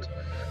out and...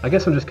 I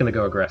guess I'm just going to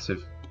go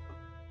aggressive.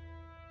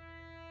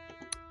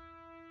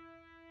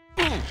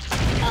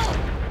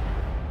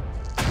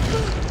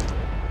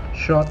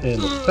 Shot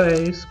in the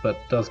face, but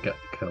does get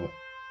the kill.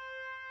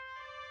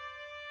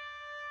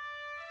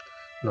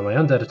 Now my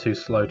undead are too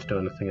slow to do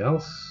anything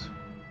else.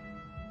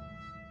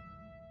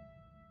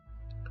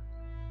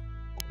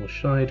 Well,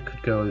 Shide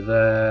could go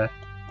there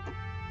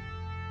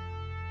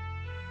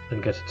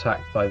and get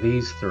attacked by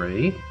these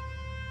three.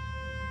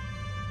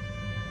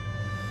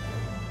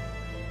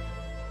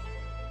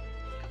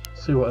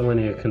 See what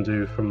Elynia can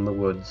do from the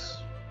woods.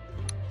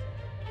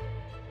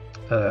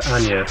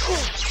 Anya.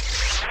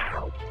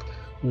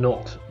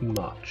 Not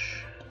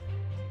much.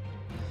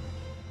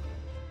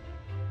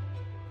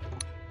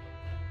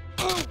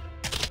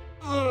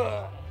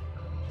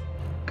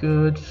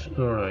 Good.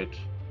 Alright.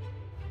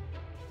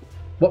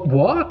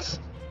 What?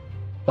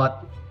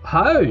 But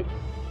how?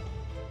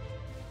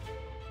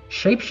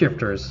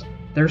 Shapeshifters.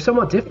 They're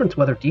somewhat different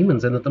to other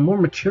demons in that the more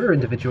mature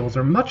individuals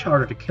are much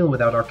harder to kill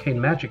without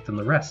arcane magic than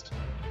the rest.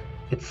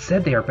 It's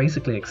said they are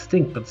basically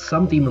extinct, but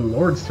some demon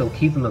lords still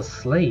keep them as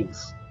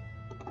slaves.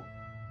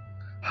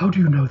 How do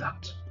you know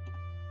that?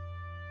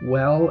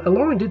 Well,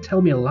 Elynia did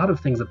tell me a lot of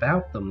things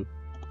about them.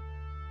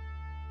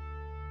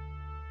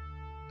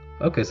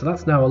 Okay, so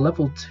that's now a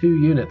level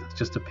 2 unit that's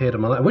just appeared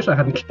on my... I wish I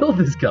hadn't killed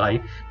this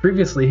guy.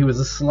 Previously he was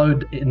a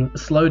slowed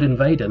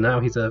invader, now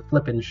he's a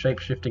flippin'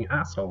 shape-shifting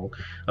asshole.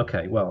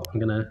 Okay, well, I'm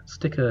gonna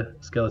stick a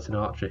skeleton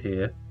archer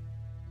here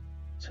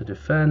to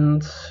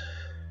defend.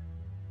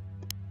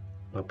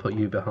 I'll put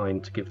you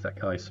behind to give that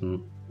guy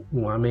some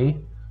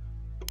whammy.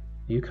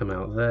 You come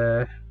out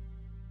there.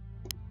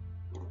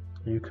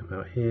 You come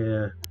out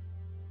here.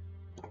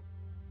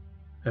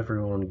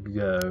 Everyone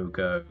go,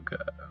 go, go.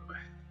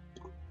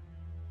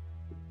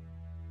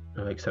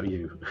 Except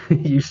you.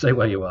 You stay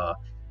where you are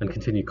and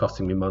continue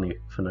costing me money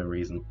for no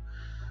reason.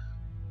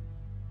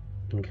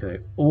 Okay,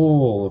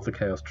 all of the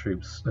Chaos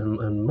troops,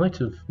 and might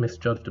have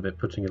misjudged a bit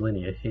putting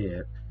Elynia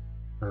here.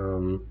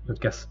 I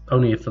guess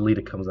only if the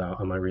leader comes out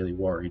am I really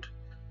worried.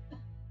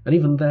 And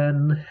even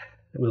then,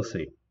 we'll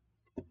see.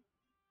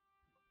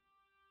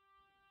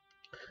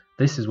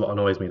 This is what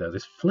annoys me though,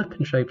 this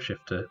flippin'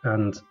 shapeshifter,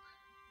 and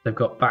they've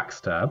got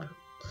backstab,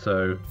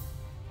 so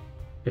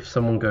if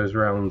someone goes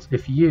round,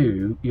 if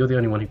you're the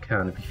only one who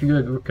can, if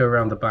you go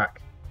around the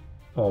back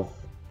of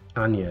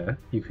Anya,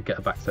 you could get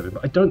a backstab,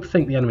 but I don't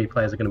think the enemy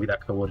players are going to be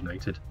that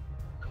coordinated.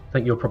 I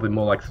think you're probably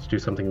more likely to do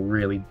something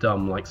really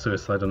dumb like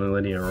suicide on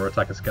Elynia or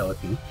attack a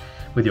skeleton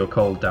with your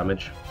cold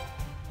damage.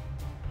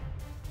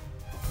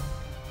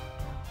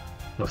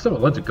 I've still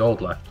got loads of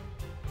gold left.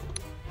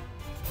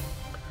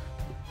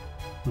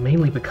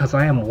 Mainly because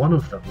I am one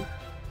of them.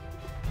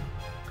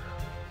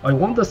 I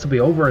want this to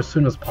be over as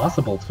soon as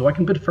possible so I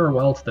can bid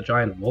farewell to the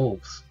giant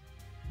wolves.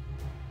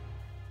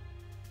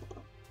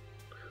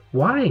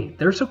 Why?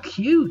 They're so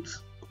cute!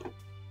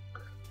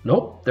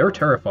 Nope, they're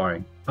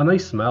terrifying. And they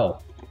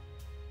smell.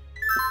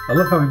 I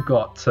love how we've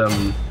got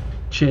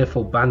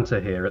cheerful banter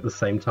here at the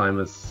same time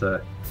as...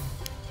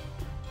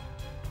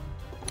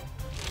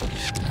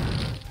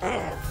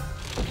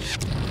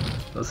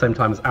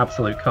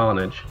 absolute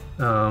carnage.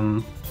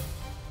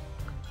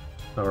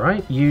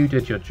 Alright, you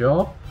did your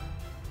job.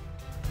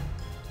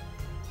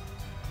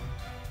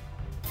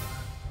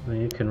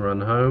 You can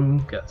run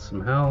home, get some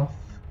health.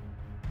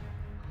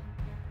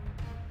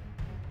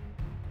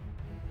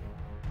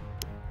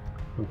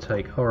 We'll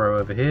take Horror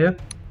over here.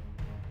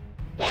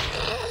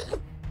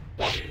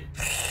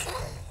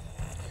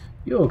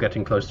 You're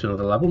getting close to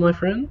another level, my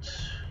friend.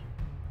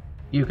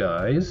 You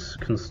guys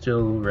can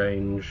still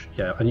range,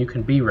 yeah, and you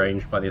can be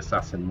ranged by the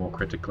assassin more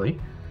critically.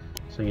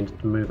 So you need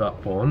to move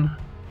up one.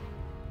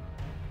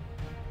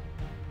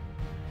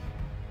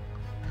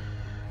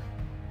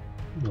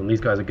 And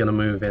these guys are going to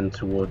move in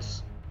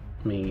towards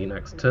me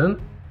next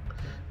turn.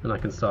 And I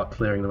can start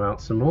clearing them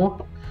out some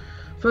more.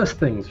 First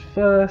things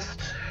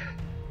first.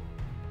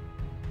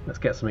 Let's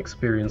get some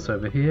experience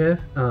over here.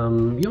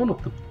 You're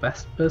not the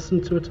best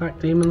person to attack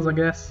demons, I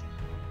guess.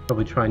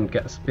 Probably try and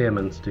get a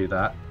spearman to do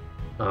that.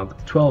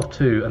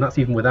 12-2, and that's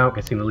even without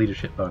getting the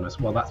leadership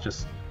bonus. Well, that's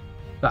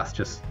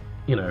just,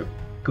 you know,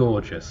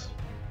 gorgeous.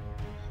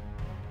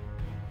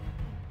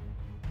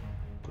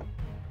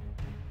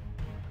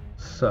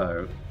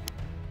 So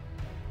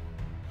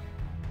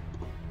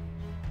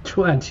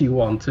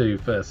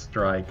 21-2 first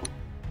strike.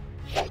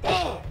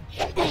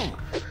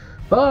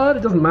 But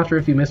it doesn't matter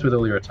if you miss with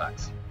all your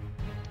attacks.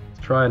 Let's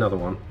try another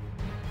one.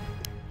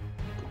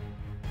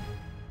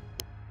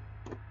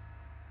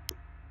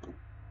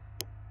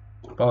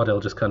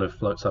 Bardyl just kind of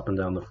floats up and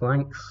down the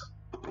flanks.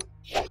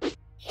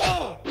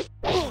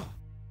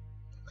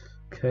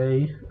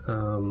 Okay,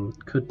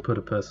 could put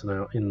a person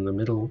out in the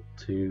middle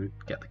to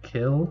get the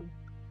kill.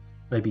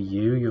 Maybe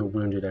you're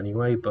wounded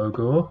anyway,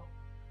 Balgur.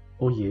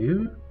 Or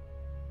you?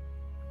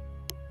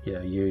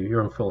 Yeah,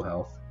 you're on full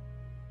health.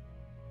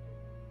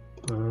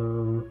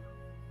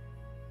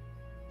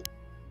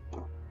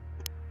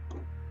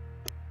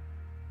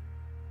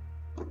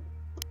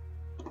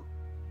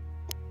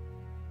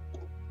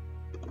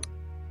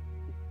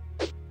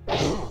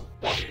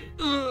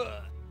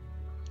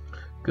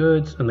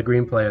 Good, and the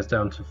green player is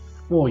down to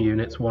 4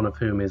 units, one of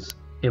whom is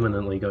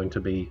imminently going to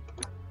be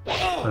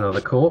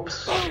another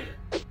corpse.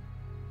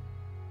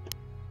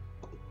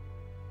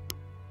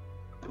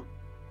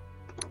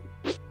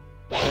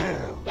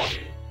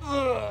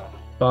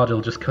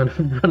 Bardyl just kind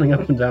of running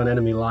up and down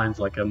enemy lines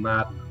like a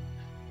madman.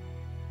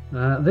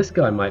 This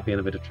guy might be in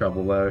a bit of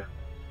trouble though.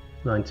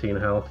 19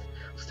 health.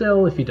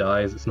 Still, if he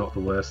dies, it's not the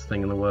worst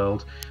thing in the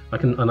world. I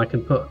can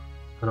put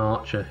an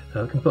archer.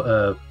 I can put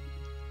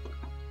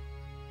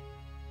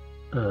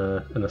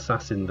an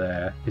assassin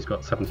there. He's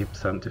got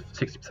 70% to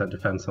 60%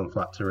 defense on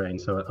flat terrain,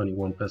 so only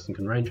one person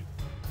can range.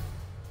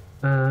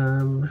 What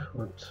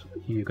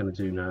are you going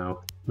to do now?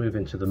 move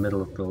into the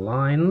middle of the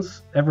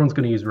lines. Everyone's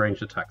going to use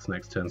ranged attacks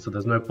next turn, so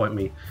there's no point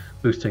me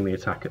boosting the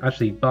attack.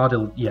 Actually,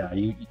 Bardyl, yeah,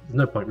 there's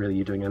no point really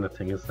you doing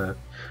anything, is there?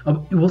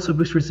 Oh, you also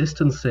boost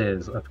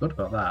resistances. I forgot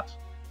about that.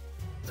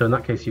 So in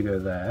that case, you go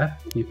there.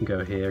 You can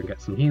go here and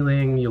get some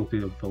healing. You'll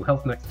be full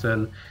health next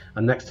turn,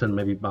 and next turn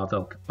maybe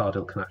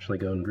Bardyl can actually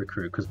go and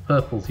recruit, because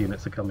purple's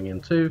units are coming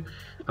in too,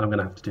 and I'm going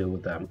to have to deal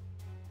with them.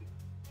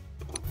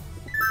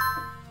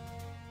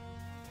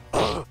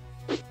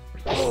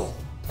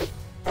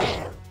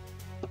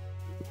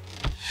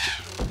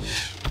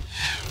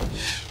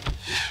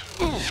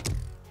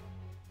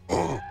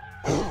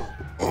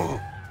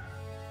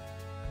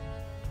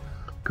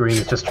 Green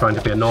is just trying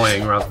to be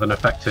annoying rather than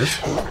effective.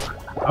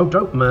 Oh,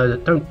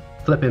 don't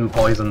flip in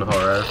poison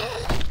horror.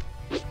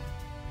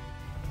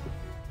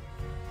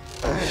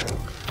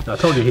 I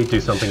told you he'd do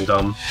something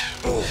dumb.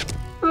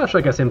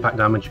 Actually, I guess impact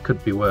damage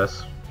could be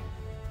worse.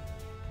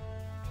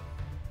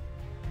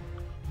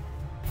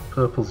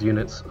 Purple's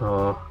units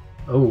are...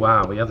 Oh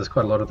wow, yeah, there's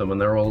quite a lot of them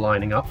and they're all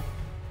lining up.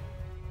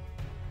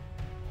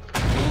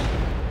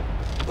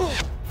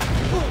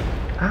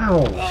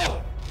 Ow!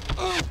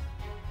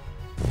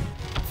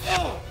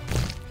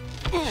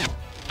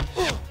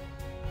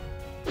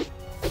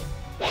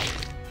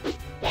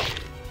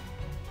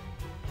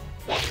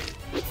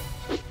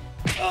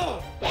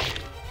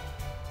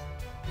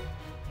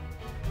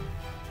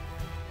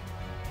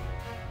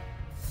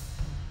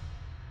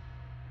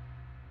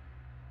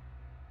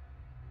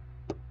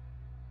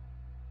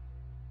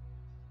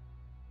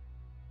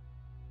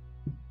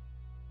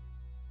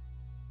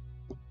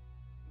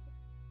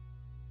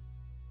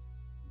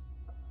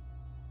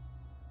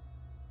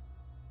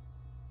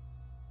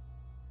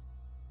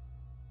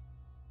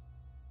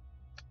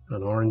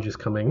 An orange is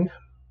coming.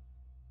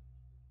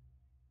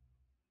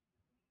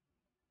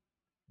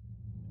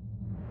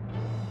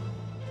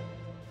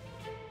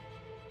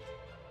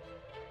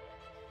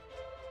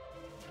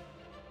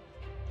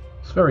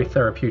 It's very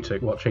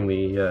therapeutic watching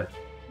the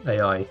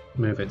AI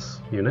move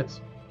its units.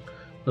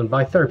 And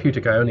by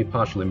therapeutic, I only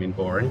partially mean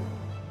boring.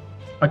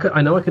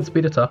 I know I could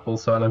speed it up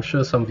also, and I'm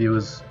sure some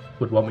viewers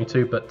would want me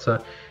to, but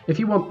if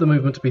you want the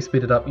movement to be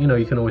speeded up, you know,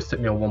 you can always stick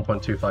me on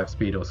 1.25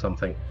 speed or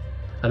something.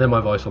 And then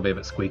my voice will be a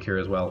bit squeakier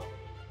as well.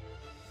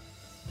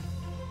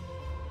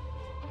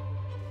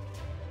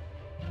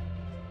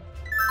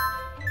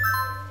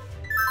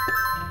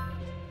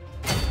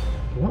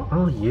 What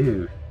are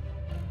you?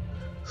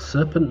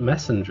 Serpent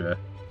Messenger.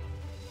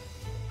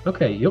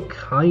 Okay, you're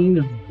kind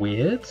of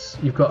weird.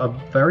 You've got a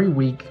very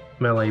weak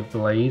melee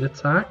blade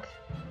attack.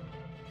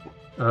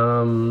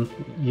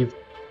 You've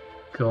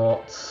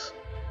got...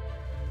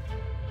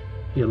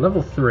 You're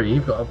level 3,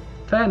 you've got a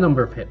fair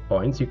number of hit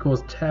points, you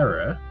cause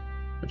terror,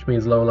 which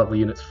means lower level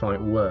units fight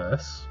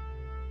worse.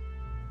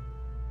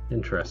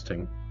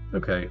 Interesting.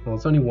 Okay, well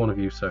there's only one of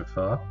you so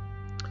far.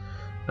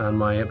 And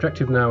my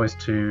objective now is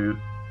to...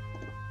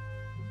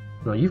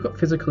 No, you've got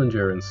physical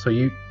endurance, so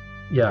you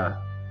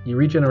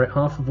regenerate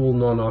half of all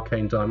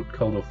non-arcane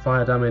cold or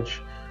fire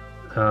damage.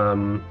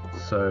 Okay.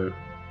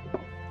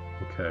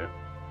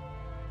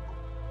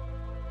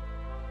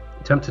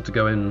 Tempted to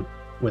go in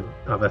with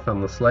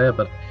Avethon the Slayer,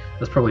 but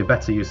there's probably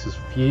better uses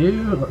for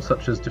you,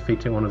 such as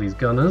defeating one of these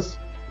gunners.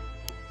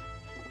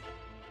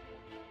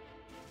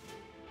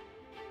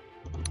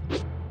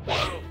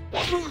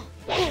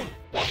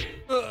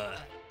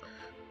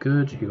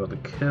 Good, you got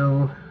the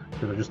kill.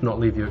 Did I just not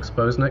leave you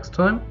exposed next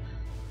time?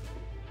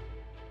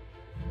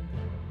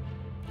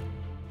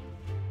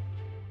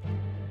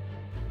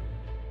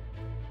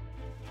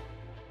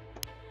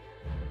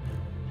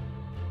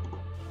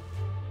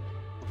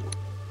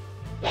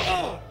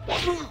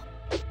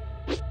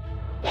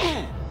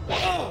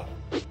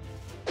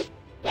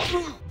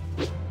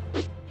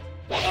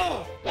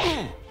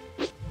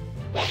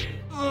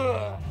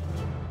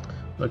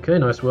 Okay,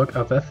 nice work,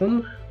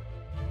 Avethon.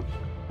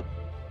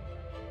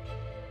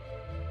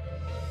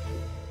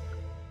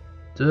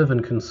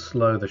 Dervin can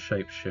slow the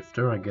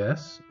shapeshifter, I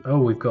guess. Oh,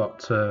 we've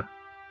got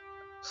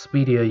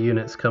speedier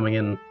units coming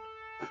in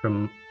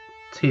from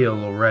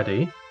Teal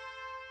already,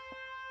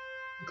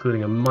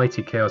 including a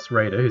mighty Chaos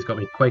Raider who's got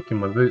me quaking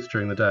my boots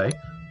during the day.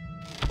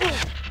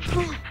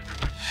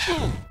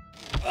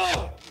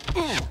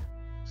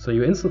 So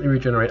you instantly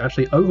regenerate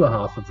actually over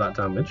half of that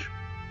damage.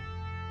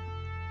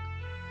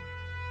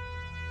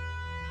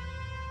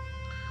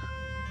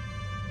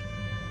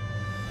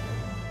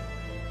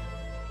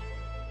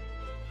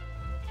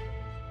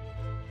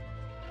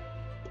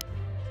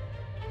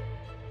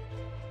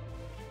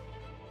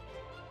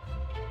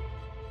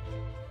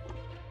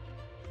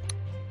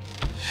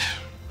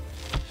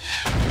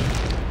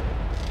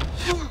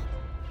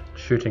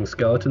 Shooting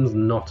skeletons,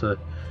 not a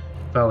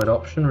valid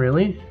option,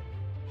 really.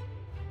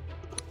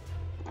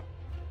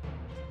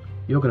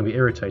 You're going to be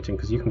irritating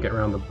because you can get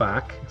around the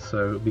back,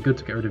 so it'd be good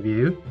to get rid of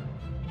you.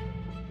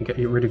 And get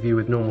rid of you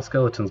with normal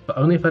skeletons, but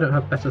only if I don't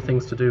have better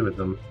things to do with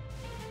them.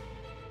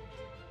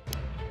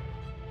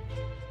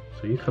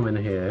 So you come in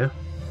here.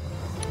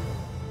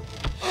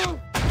 I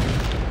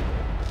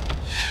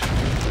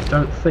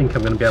don't think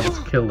I'm going to be able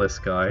to kill this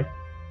guy.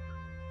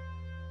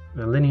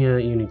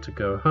 Elynia, you need to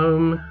go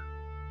home.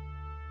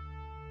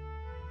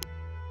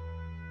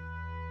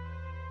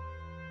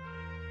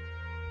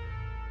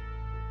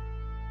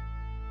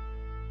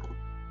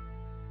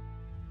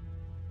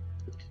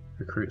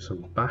 Recruit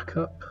some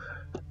backup.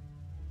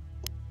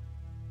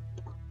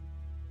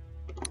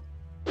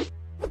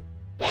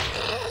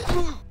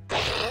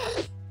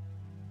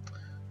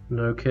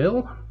 No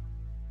kill.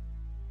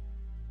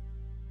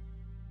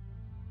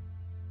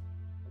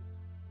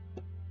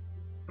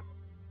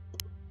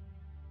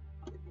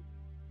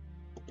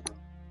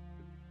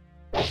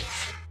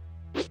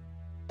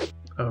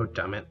 Oh,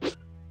 damn it.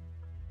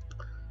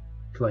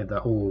 Played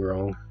that all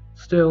wrong.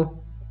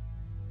 Still.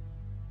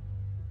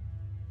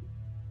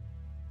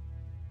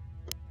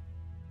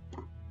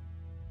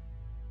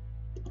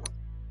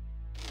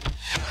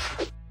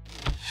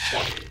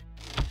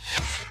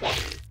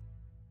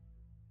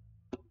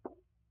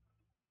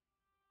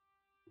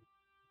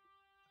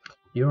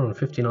 You're on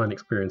 59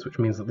 experience, which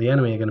means that the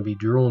enemy are going to be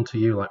drawn to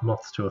you like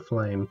moths to a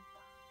flame.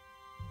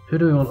 Who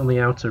do we want on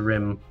the outer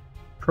rim?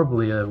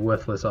 Probably a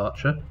worthless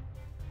archer.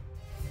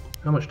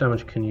 How much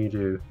damage can you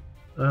do?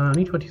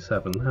 Only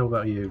 27. How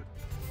about you?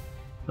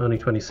 Only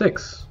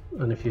 26.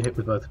 And if you hit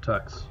with both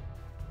attacks.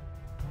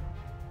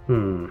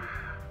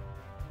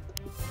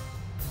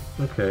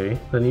 Okay,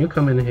 then you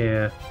come in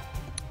here.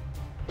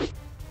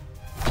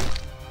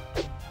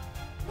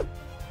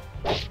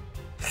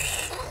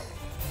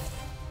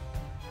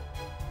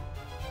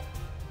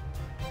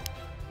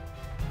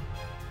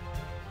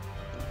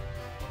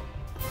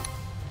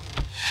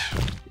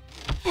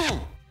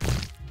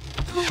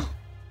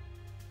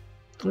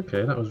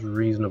 Okay, that was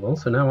reasonable.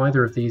 So now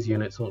either of these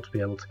units ought to be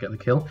able to get the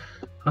kill.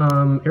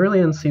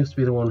 Irillian seems to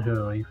be the one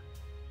who I...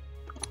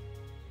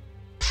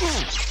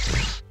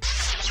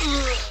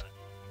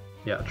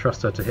 Yeah,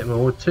 trust her to hit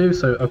more with 2,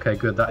 so okay,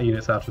 good, that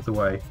unit's out of the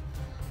way.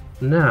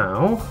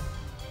 Now,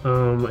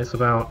 it's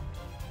about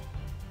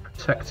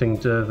protecting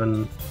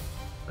Dervan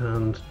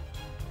and...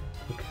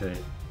 Okay.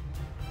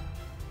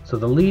 So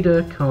the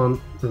leader can't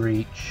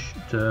reach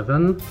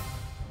Dervan.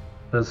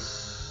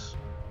 There's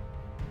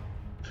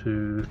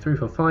 2, 3,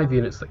 4, 5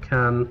 units that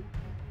can,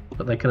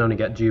 but they can only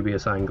get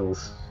dubious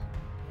angles.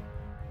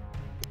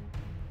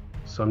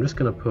 So I'm just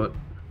going to put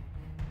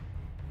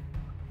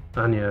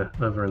Anya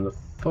over in the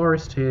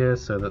forest here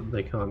so that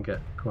they can't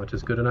get quite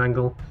as good an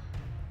angle.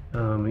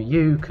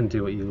 You can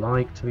do what you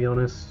like, to be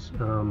honest.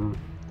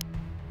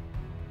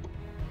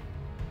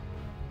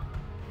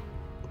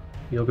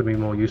 You're going to be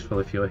more useful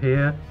if you're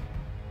here.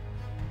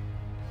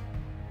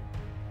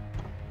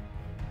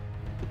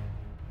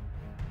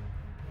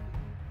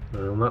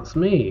 And that's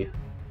me.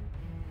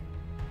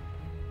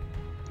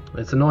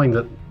 It's annoying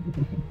that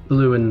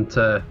blue and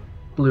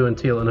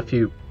teal and a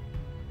few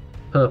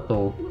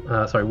purple,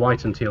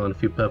 white and teal and a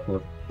few purple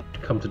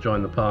have come to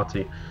join the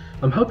party.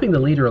 I'm hoping the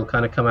leader will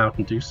kind of come out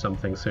and do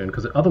something soon,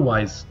 because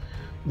otherwise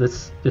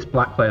this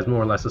black player is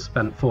more or less a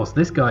spent force.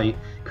 This guy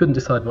couldn't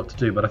decide what to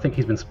do, but I think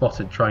he's been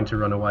spotted trying to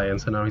run away, and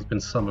so now he's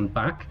been summoned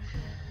back.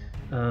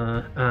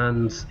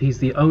 And he's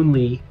the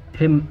only...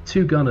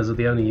 2 gunners are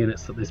the only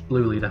units that this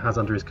blue leader has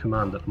under his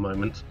command at the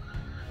moment.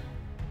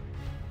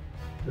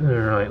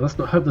 Alright, let's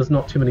not hope there's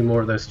not too many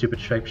more of those stupid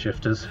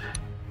shapeshifters.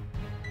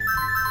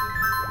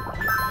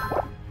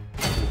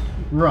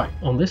 Right,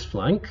 on this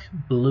flank,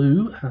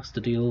 blue has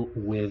to deal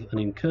with an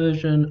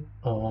incursion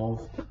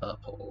of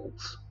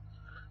purples.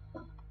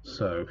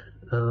 So,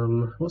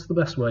 what's the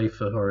best way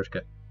for Horror to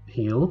get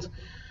healed?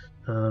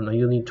 Now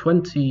you'll need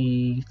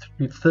 30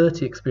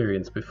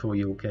 experience before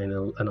you'll gain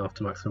an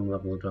after maximum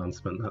level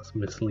advancement. That's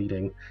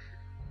misleading.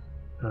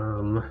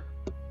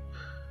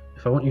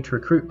 If I want you to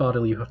recruit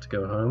Bardyl, you have to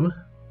go home.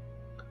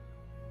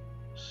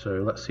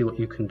 So let's see what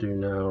you can do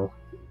now.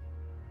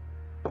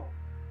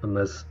 And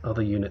there's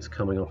other units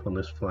coming off on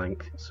this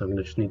flank, so I'm going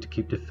to just need to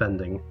keep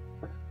defending.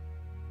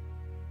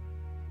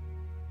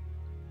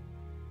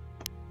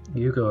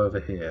 You go over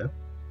here.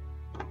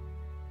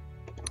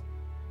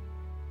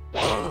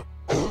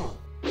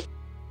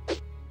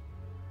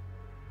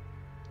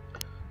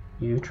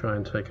 You try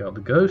and take out the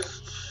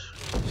ghost.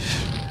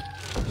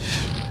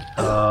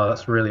 Ah,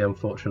 that's really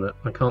unfortunate.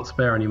 I can't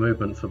spare any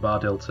movement for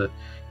Bardyl to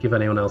give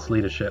anyone else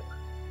leadership.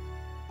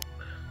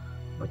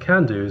 What I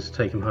can do is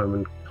take him home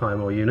and hire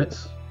more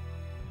units.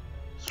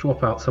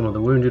 Swap out some of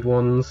the wounded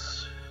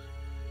ones.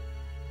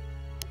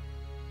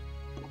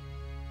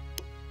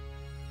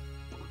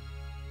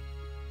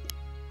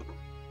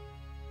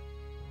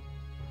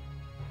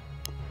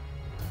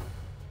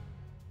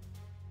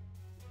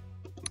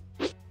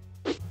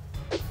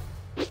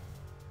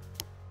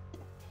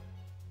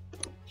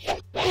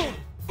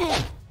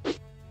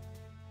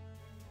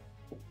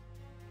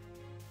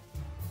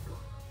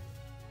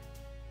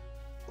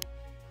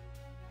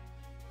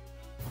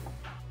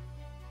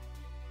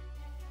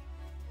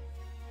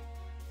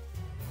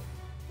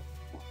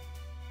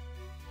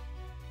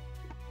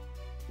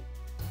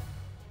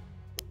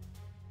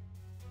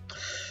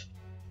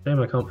 Shame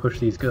I can't push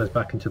these guys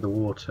back into the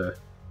water.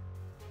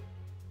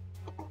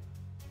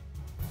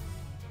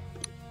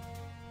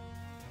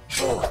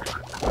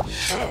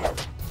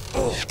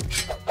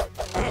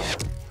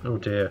 Oh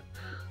dear.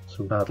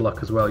 Some bad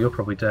luck as well. You're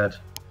probably dead.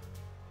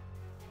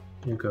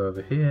 You go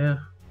over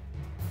here.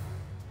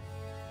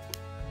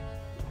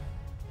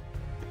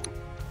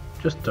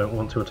 Just don't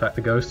want to attack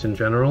the ghost in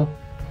general.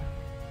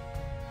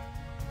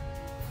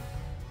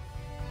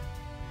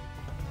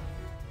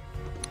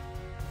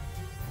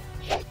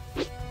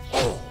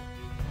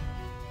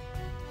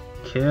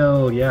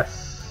 Kill,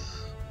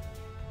 yes.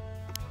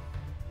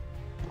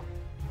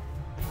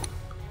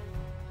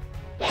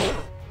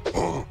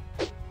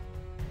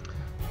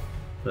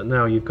 But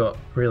now you've got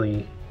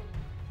really...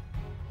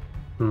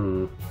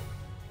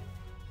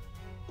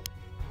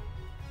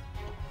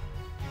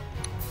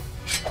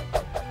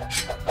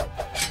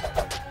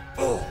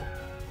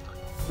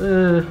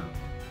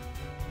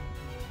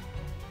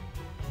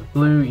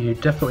 Blue, you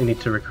definitely need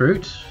to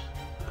recruit.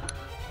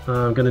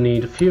 I'm going to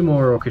need a few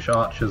more Orcish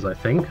archers, I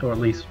think, or at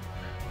least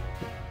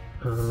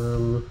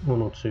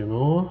one or two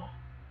more.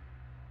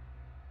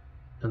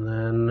 And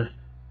then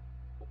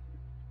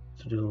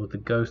to deal with the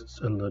ghosts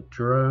and the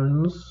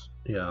drones,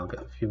 yeah, I'll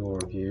get a few more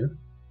of you.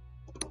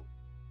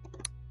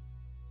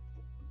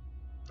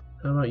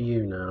 How about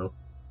you now?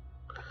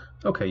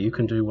 Okay, you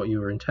can do what you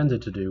were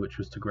intended to do, which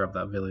was to grab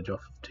that village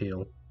off of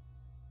Teal.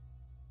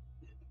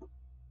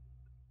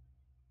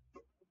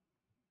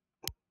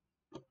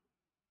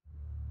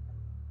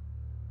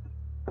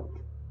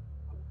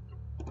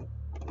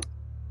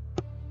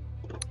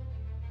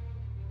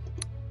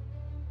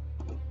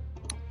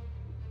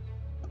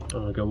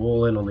 I'll go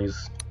all in on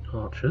these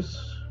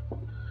archers.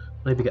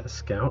 Maybe get a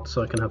scout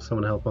so I can have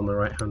someone help on the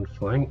right hand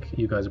flank.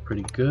 You guys are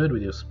pretty good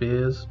with your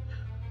spears.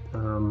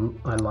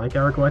 I like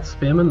Aragwite's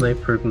spearmen, they've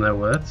proven their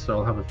worth, so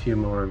I'll have a few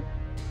more,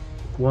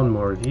 one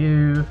more of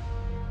you,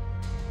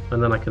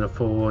 and then I can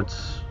afford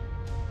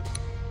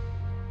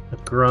a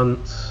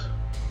grunt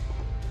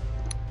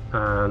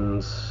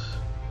and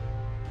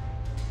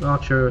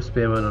archer, a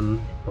spearman,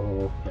 and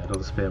yeah,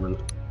 another spearman.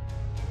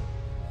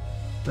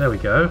 There we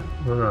go.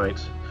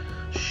 Alright.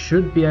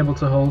 Should be able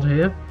to hold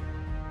here.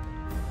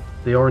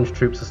 The orange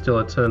troops are still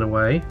a turn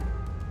away.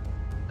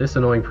 This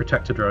annoying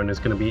protector drone is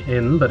going to be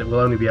in, but it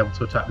will only be able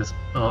to attack this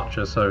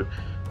archer, so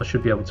I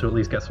should be able to at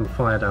least get some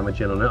fire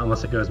damage in on it,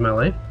 unless it goes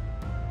melee.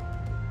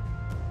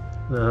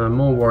 I'm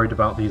more worried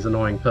about these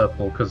annoying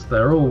purple, because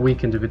they're all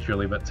weak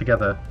individually, but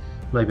together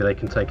maybe they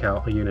can take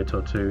out a unit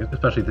or two,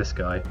 especially this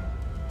guy.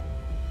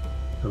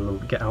 And I'll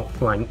get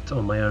outflanked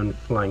on my own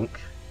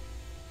flank.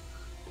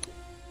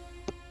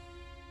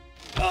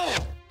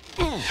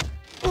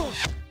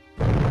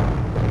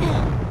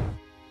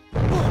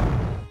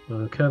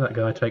 Okay, that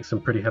guy takes some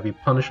pretty heavy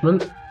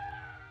punishment.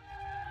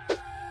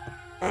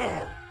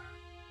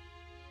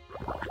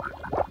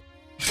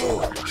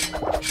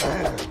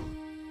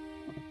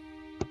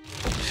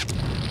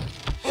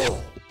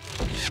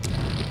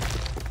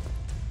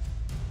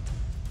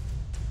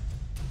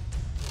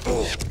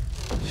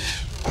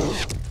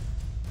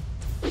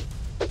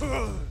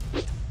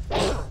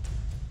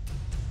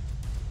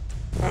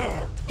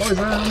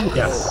 Poison!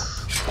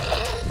 Yes!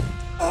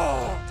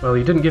 Well,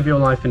 you didn't give your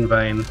life in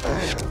vain.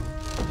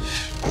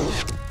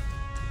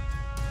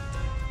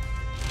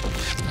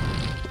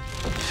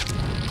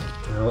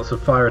 Lots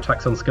of fire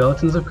attacks on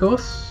skeletons, of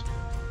course.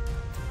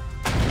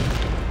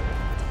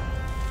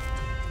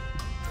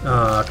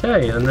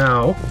 Okay, and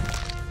now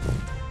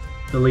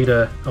the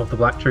leader of the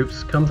black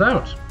troops comes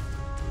out.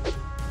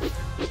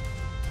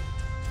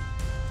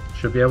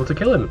 Should be able to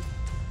kill him.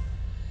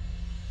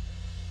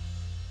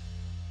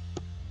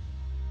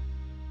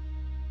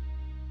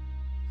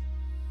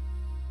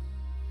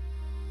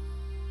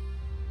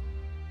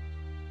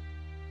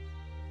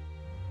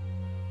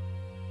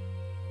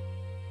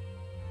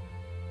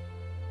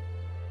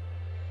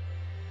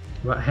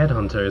 That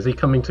headhunter, is he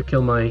coming to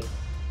kill my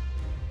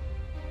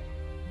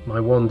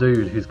one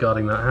dude who's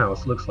guarding that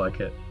house? Looks like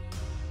it.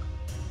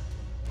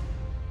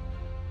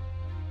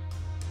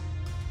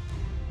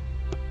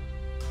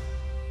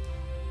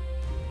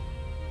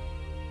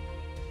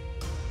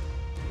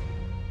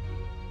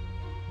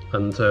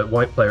 And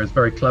white player has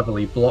very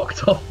cleverly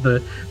blocked off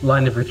the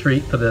line of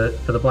retreat for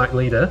the black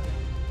leader.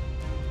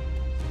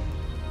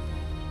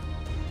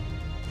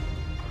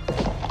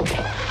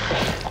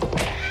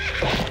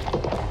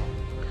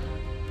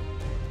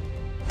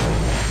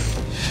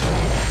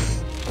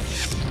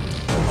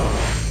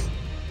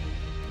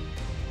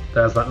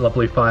 There's that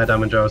lovely fire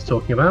damage I was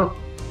talking about.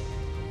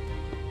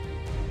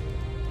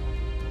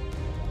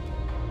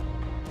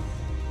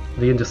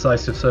 The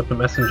indecisive Serpent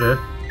Messenger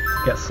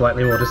gets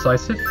slightly more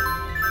decisive.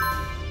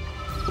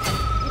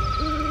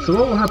 So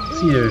what will happen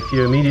to you if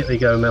you immediately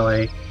go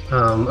melee?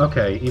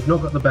 Okay, you've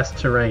not got the best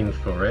terrain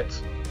for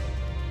it.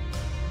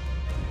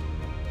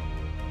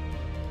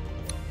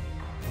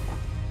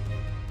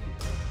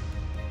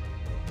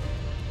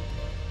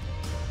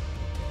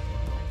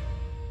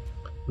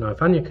 Now,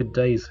 if Anya could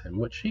daze him,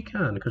 which she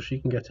can, because she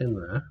can get in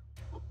there,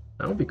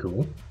 that would be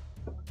cool.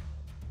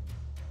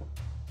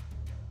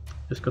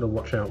 Just got to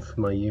watch out for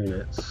my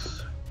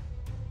units.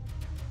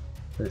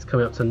 And it's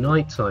coming up to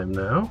night time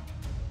now.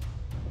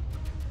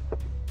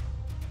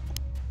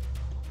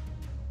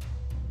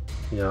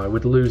 Yeah, I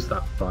would lose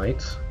that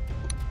fight.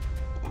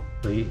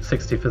 The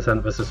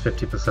 60% versus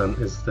 50%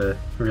 is the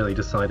really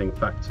deciding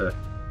factor.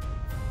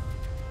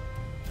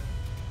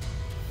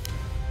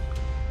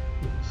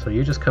 So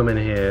you just come in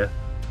here.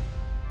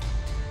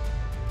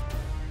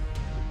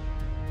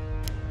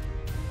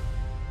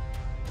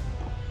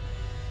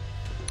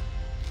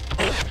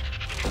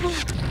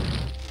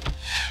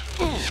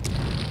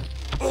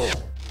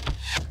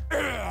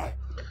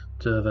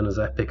 Dervan as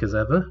epic as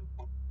ever.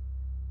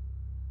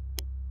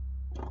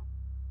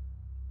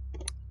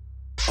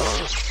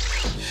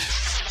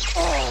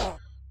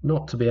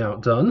 Not to be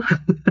outdone.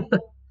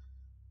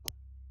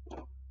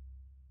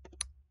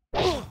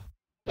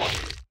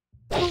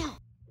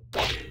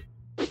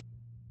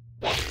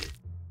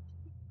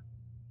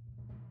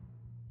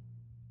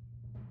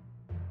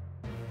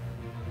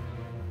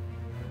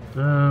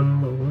 Where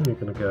are we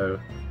gonna go?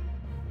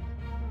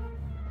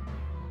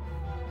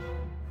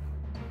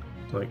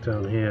 Like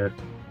down here.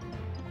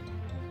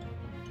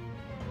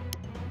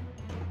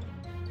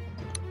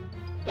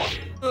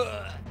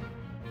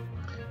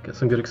 Get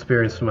some good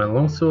experience for my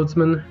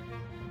longswordsman.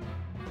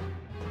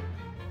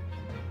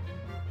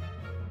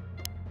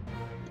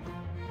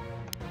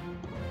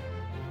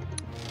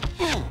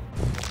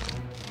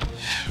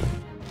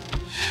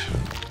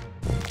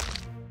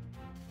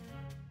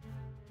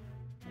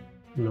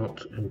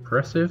 Not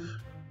impressive.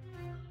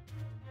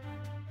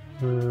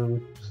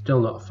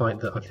 Still not a fight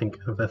that I think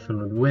Avethan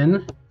would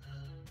win.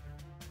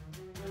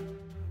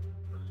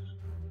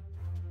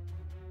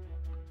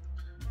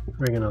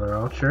 Bring another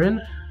archer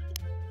in.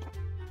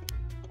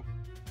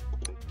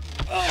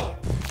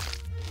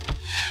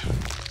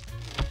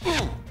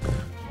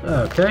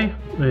 Okay,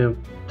 we're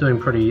doing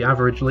pretty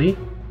averagely.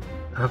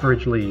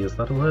 Averagely, is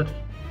that a word?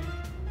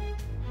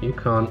 You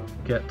can't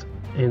get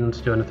in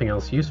to do anything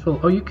else useful.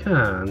 Oh, you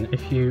can,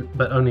 if you...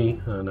 but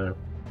only... oh no.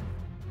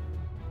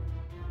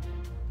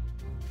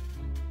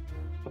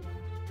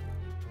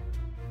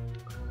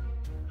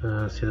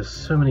 See, there's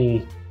so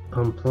many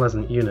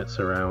unpleasant units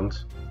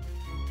around.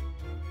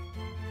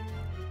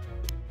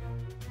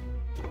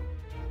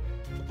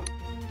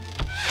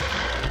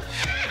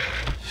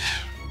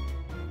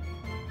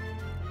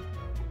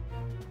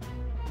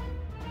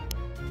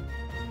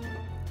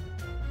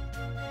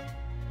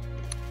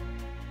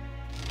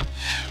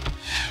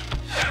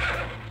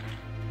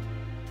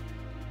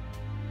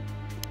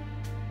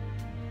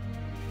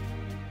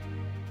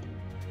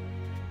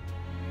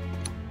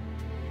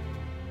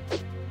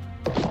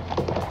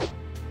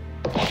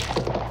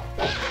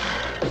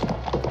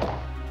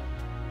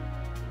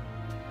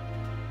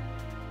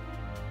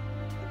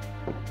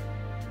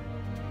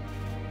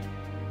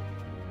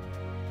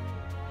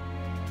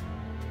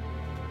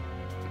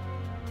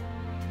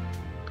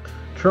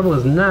 Trouble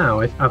is now,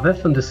 if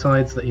Avethan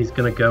decides that he's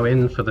going to go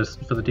in for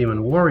the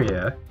Demon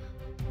Warrior,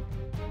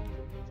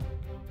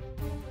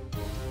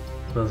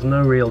 there's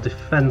no real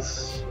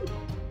defense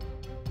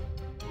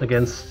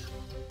against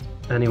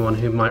anyone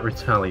who might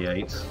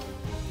retaliate.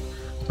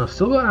 I've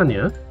still got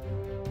Anya.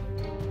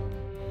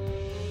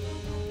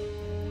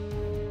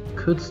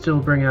 Could still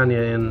bring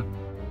Anya in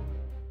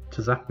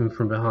to zap him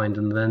from behind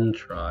and then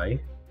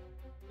try.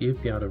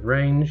 You'd be out of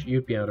range,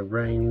 you'd be out of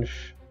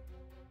range.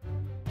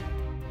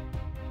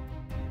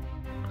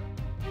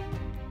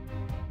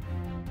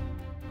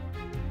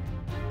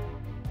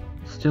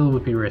 Still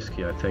would be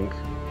risky, I think.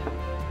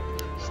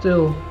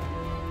 Still.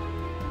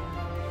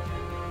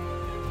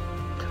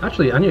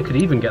 Actually, Anya could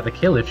even get the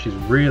kill if she's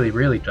really,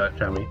 really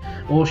jammy.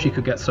 Or she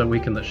could get so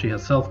weakened that she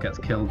herself gets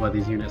killed by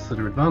these units that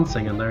are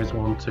advancing, and there's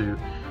one, two...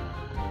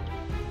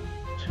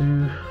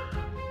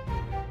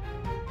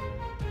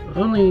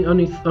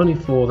 Only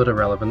four that are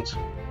relevant.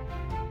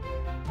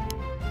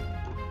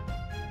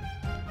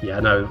 Yeah,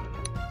 no.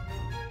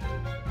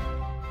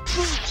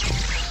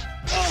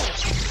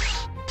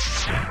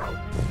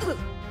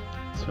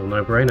 Still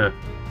no brainer.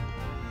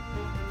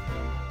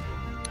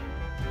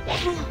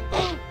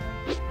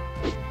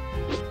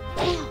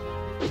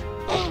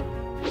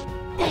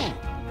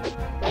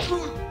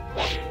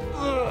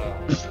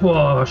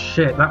 Whoa,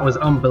 shit, that was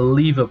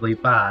unbelievably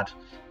bad.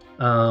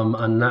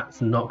 And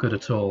that's not good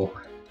at all.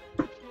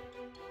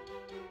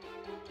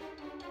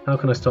 How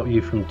can I stop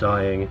you from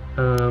dying?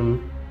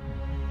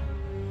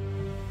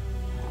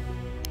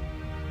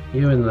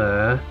 You in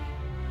there.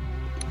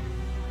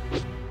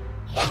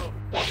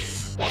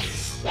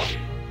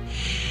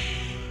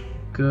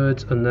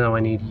 Good, and now I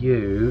need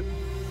you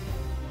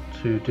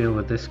to deal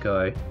with this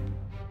guy.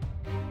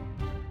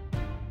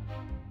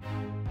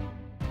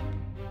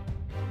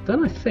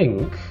 Then I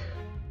think...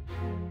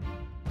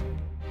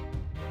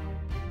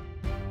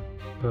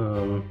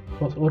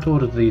 what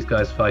order do these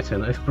guys fight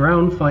in? If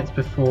Brown fights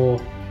before...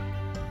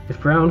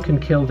 If Brown can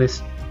kill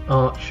this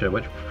archer,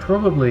 which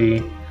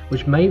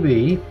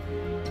maybe...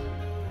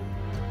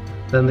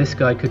 Then this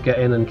guy could get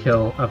in and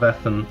kill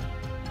Avethan.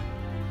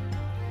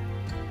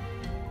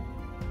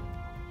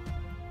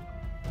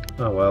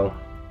 Oh well.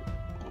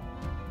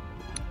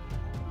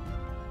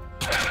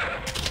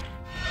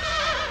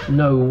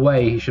 No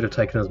way he should have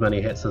taken as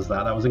many hits as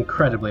that. That was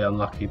incredibly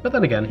unlucky. But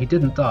then again, he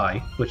didn't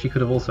die, which he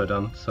could have also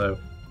done, so...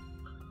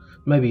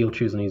 Maybe you'll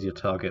choose an easier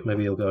target.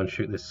 Maybe you'll go and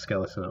shoot this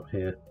skeleton up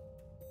here.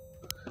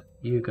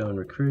 You go and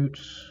recruit.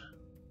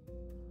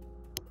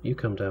 You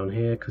come down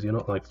here, because you're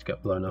not likely to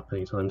get blown up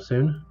anytime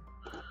soon.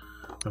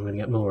 I'm going to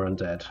get more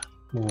undead.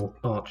 More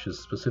archers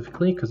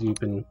specifically, because you've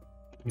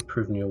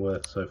proven your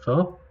worth so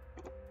far.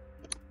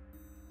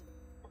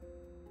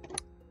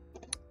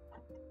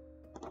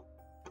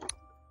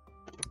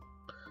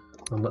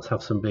 And let's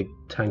have some big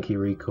tanky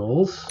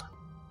recalls.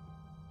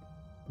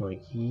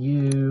 Like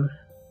you.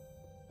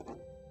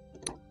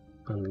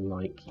 And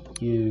like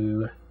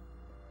you.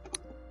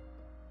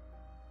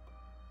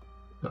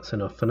 That's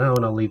enough for now,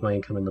 and I'll leave my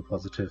income in the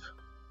positive.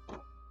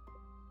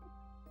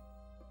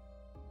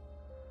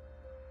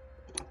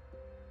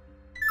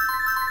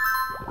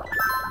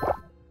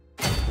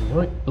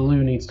 Right,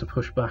 blue needs to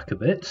push back a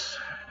bit.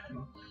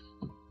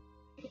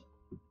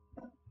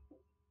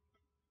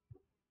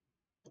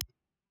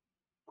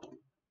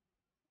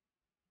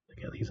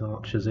 Get these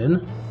archers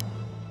in.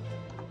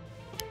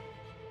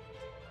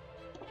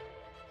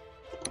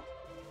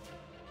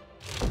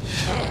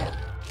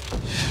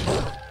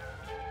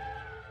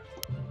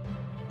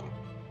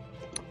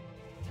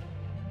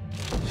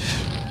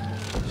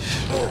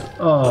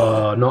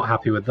 Oh, not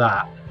happy with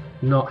that.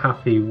 Not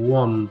happy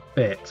one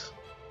bit.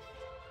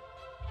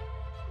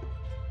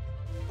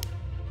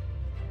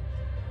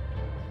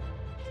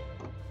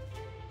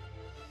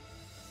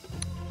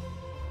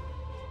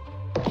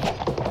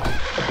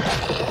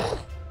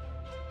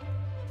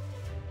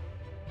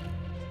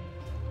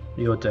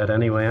 You're dead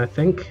anyway, I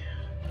think.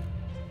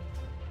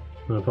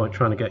 No point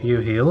trying to get you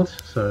healed,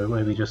 so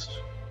maybe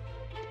just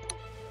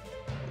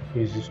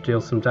use you to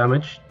deal some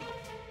damage.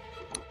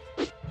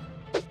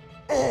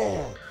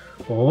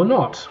 Or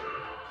not.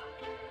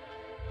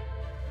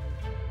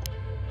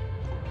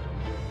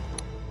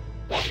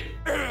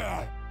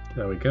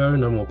 There we go,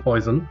 no more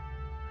poison.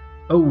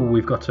 Oh,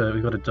 we've got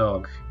a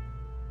dog.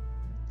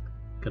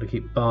 Got to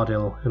keep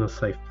Bardyl in a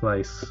safe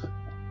place.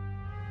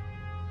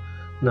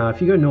 Now,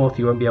 if you go north,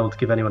 you won't be able to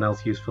give anyone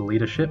else useful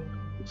leadership,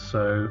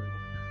 so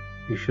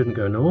you shouldn't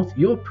go north.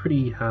 You're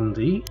pretty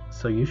handy,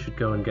 so you should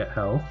go and get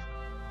health.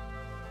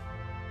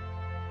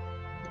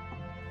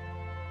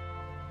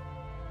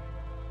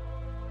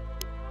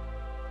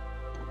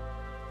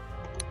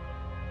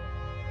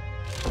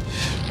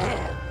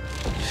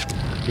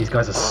 These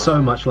guys are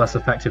so much less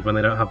effective when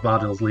they don't have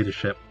Bardyl's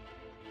leadership.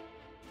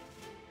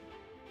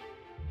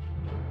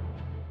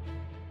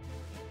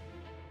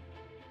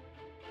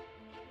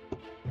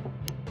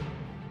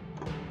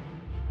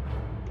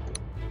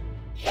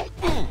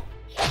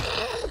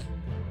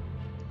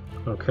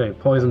 Okay,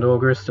 Poisoned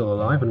Augur is still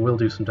alive and will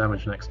do some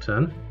damage next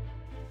turn.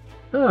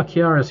 Ah,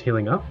 Kiara's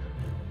healing up.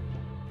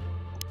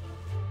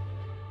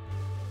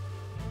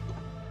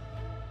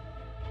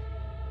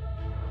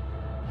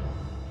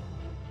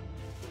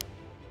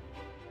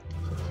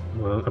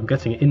 Well, I'm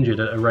getting injured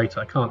at a rate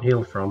I can't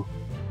heal from.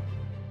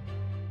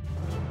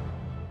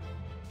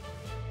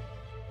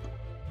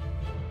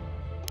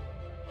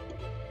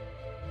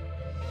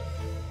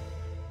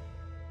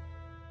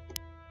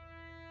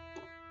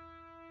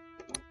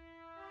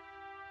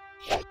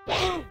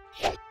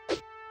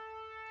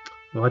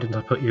 Why didn't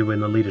I put you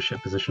in a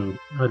leadership position?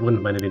 It wouldn't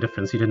have made any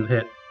difference, you didn't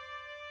hit.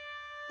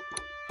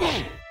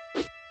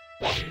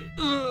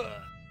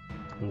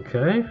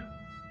 Okay.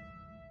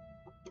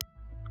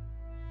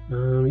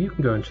 You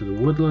can go into the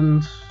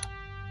woodland.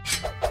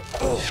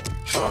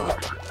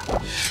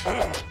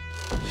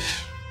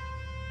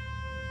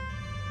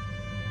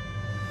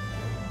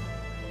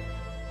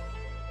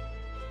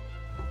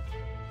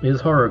 Is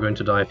Horror going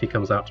to die if he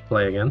comes out to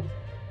play again?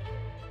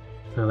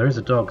 Now there is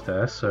a dog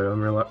there, so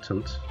I'm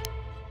reluctant.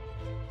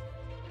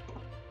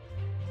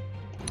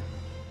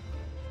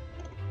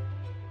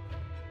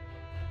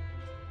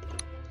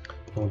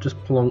 I'll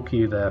just plonk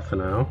you there for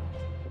now.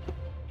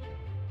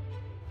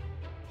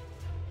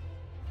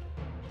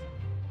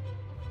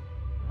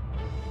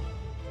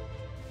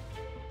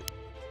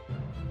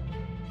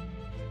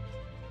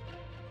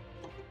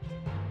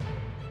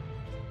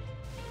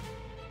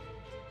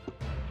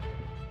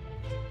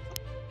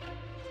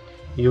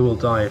 You will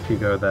die if you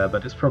go there,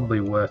 but it's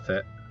probably worth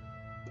it.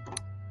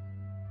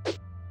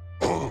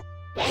 To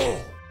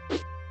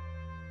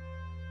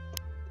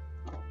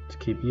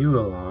keep you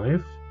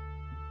alive.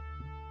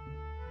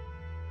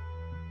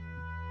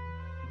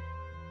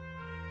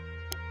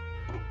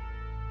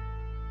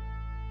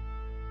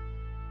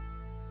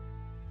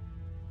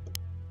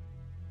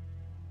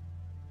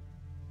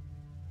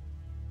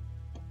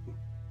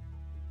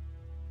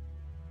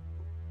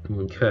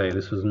 Okay,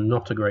 this was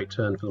not a great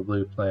turn for the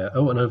blue player.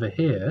 Oh, and over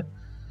here,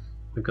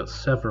 we've got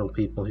several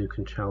people who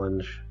can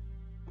challenge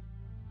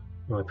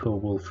my poor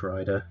Wolf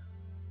Rider.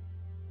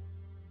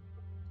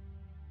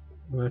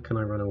 Where can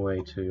I run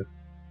away to?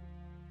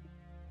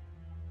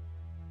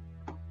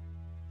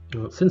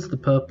 Well, since the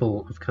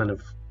purple have kind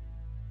of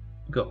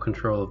got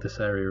control of this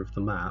area of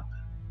the map...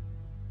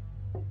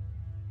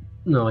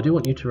 No, I do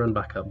want you to run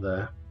back up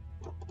there.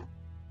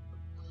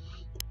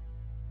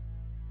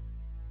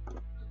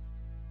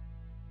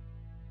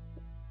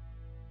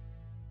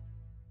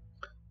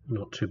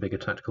 Not too big a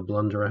tactical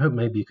blunder. I hope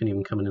maybe you can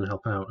even come in and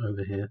help out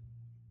over here.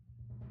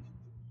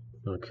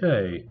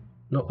 Okay,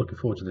 not looking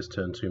forward to this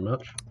turn too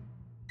much.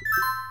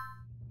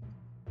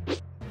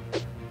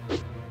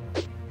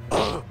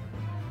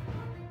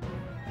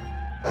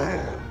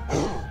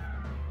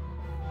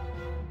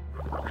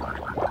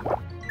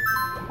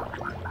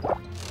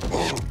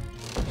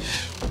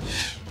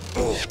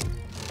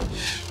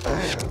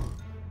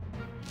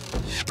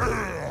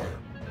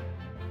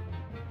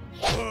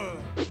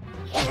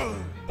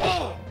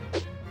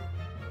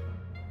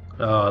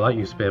 Oh, I like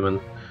you, Spearman.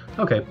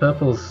 Okay,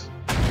 purple's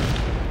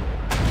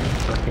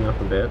backing up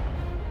a bit.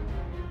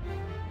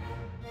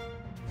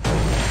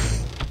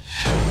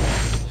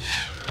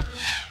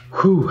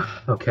 Whew,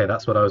 okay,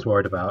 that's what I was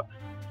worried about.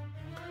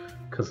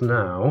 Because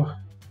now...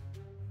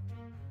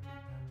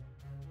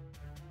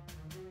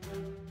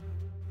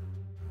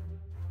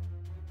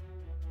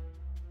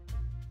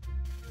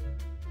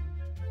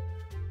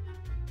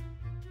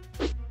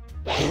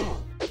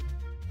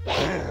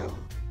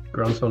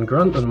 Grunt on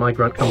grunt, and my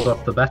grunt comes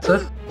off the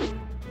better.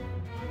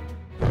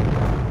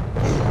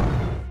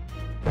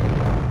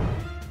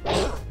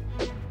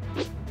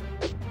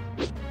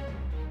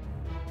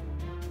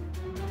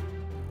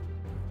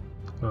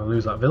 I'll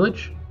lose that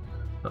village.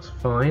 That's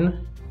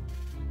fine.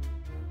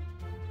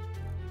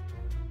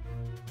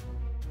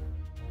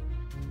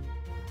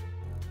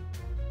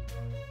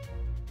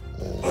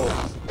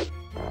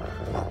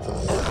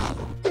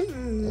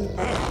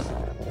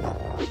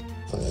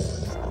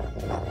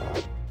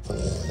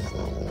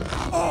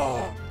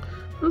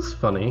 That's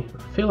funny.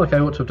 I feel like I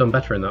ought to have done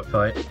better in that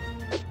fight.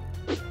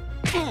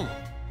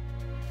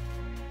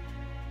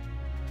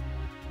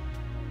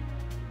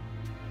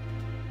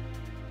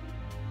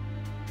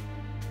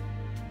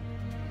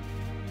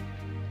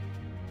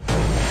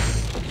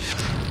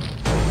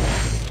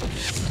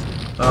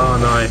 Oh,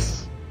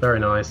 nice. Very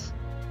nice.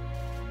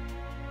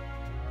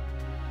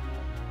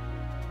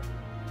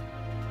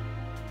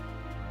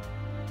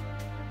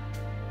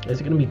 Is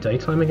it going to be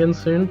daytime again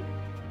soon?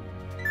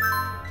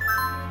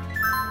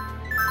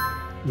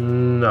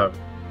 No.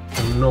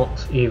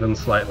 Not even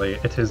slightly.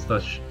 It is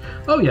the...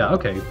 oh yeah,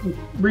 okay.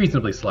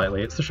 Reasonably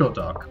slightly. It's the short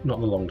dark, not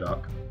the long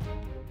dark.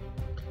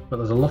 But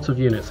there's a lot of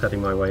units heading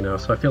my way now,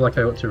 so I feel like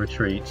I ought to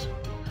retreat.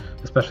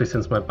 Especially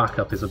since my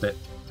backup is a bit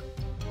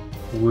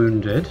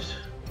wounded.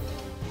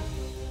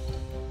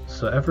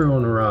 So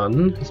everyone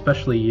run,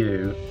 especially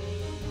you.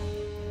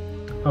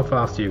 How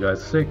fast are you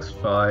guys? 6,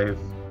 5,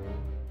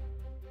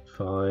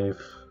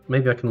 5.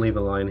 Maybe I can leave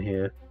a line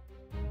here.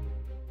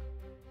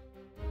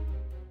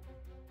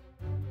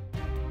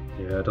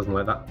 Yeah, it doesn't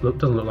look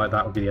like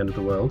that would be the end of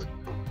the world.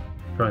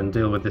 Try and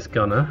deal with this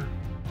gunner.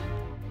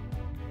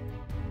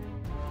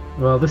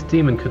 Well, this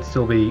demon could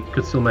still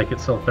make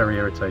itself very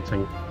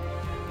irritating.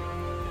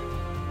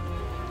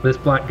 This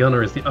black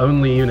gunner is the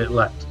only unit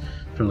left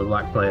from the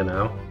black player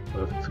now.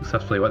 I've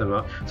successfully wiped them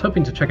out. I was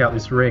hoping to check out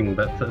this ring,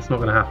 but that's not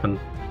going to happen.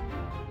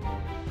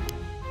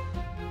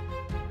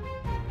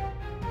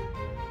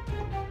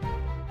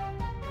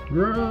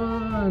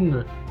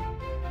 Run!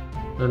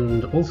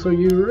 And also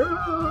you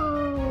run!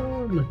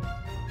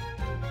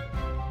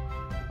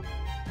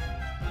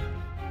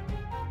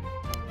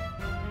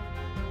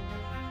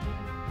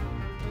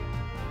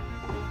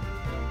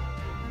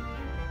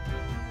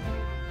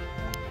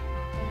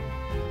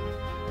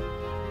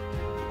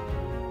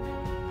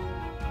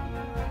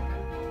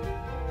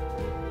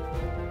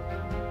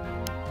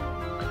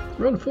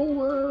 Run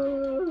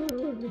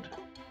forward!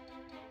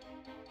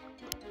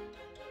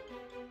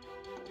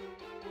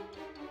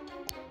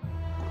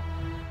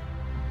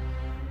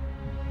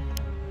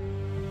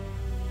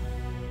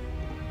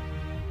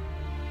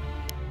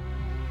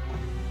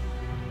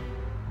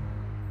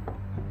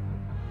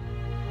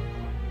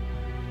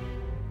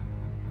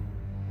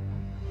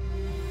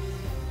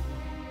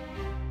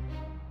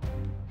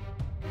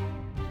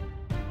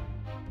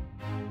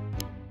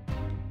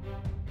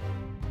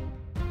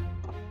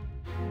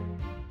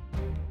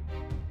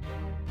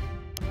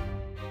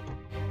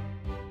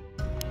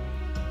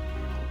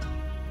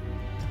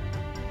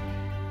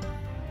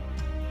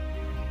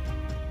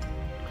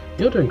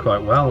 You're doing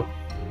quite well.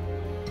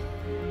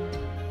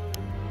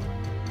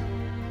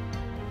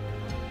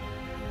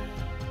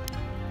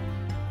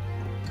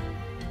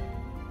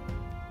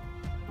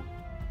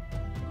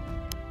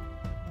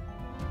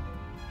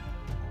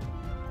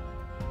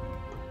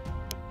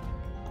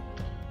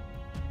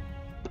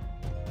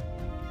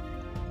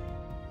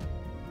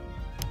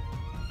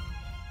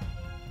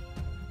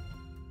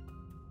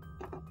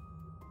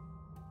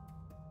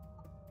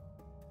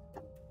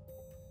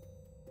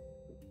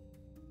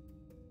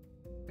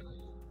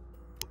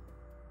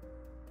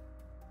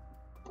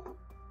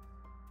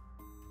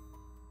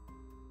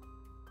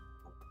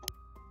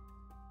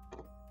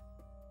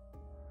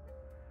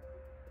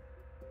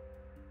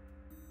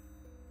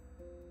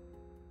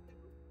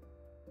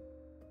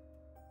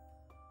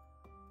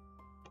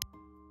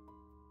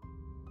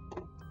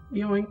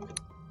 Yoink.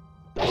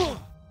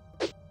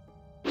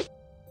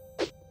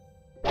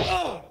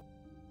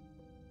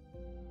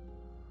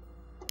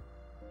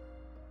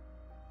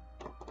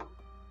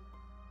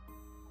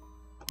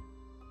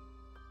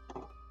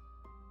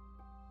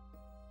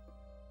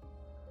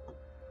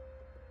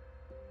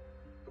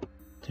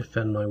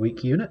 Defend my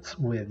weak units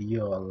with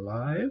your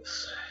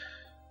lives.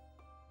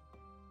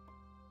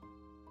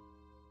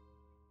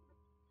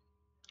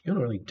 You're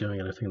not really doing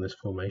anything in this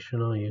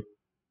formation, are you?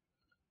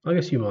 I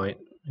guess you might.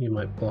 You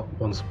might block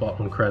one spot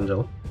on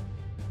Crendel.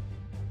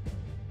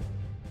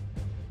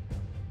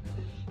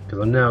 Because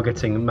I'm now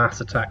getting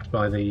mass attacked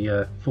by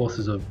the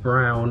forces of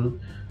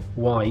brown,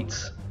 white,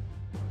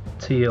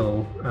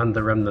 teal, and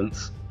the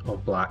remnants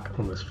of black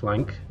on this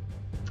flank.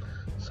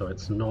 So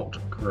it's not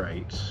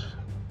great.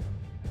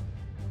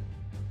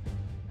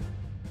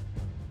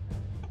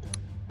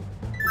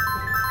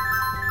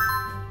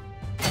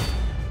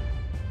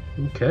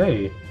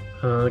 Okay,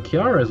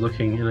 Kiara is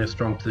looking in a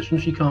strong position.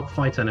 She can't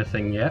fight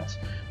anything yet,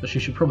 but she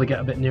should probably get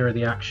a bit nearer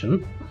the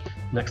action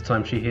next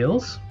time she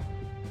heals.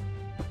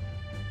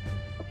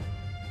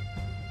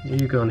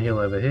 You go and heal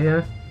over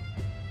here.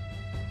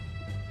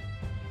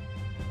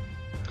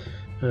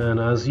 And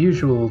as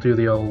usual, we'll do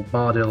the old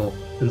Bardyl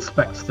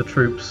inspects the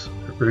troops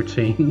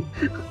routine.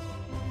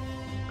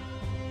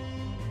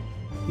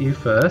 You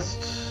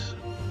first.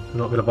 I'm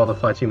not going to bother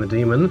fighting the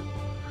demon.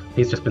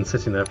 He's just been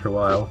sitting there for a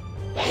while.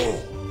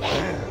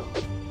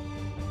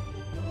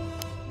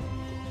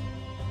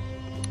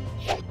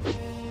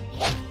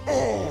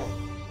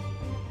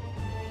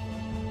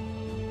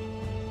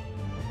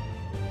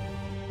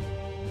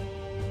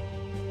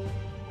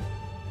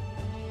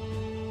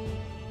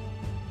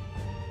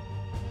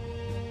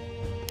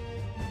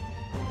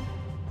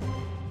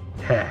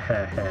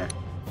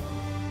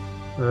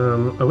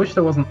 I wish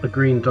there wasn't a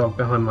green dog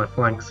behind my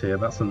flanks here,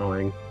 that's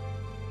annoying.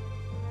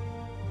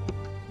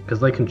 Because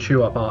they can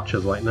chew up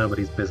archers like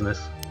nobody's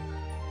business.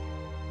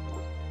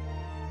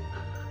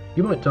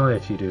 You might die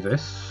if you do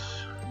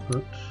this.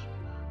 But...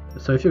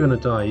 so if you're going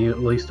to die, you at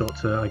least ought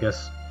to, I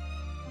guess,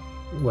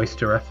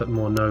 waste your effort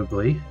more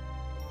nobly.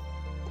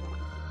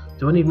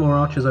 Do I need more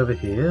archers over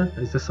here?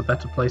 Is this a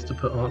better place to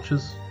put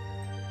archers?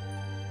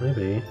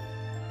 Maybe.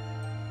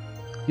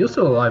 You're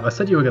still alive. I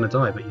said you were going to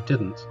die, but you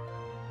didn't.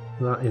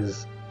 That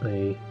is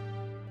a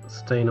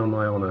stain on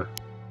my honour.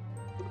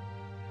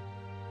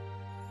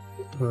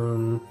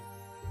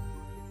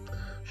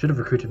 Should have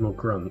recruited more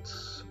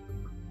grunts.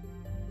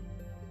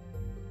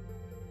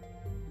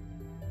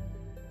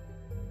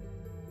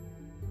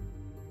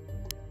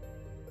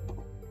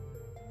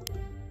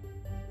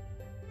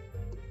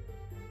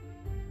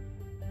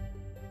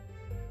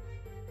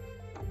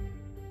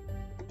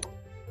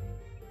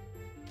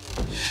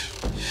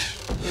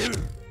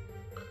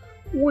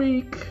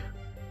 Weak.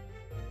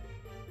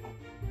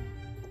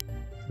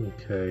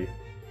 Okay.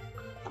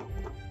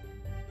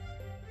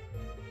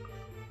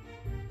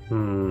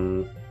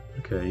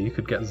 Okay, you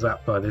could get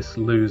zapped by this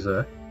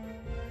loser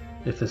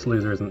if this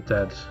loser isn't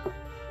dead.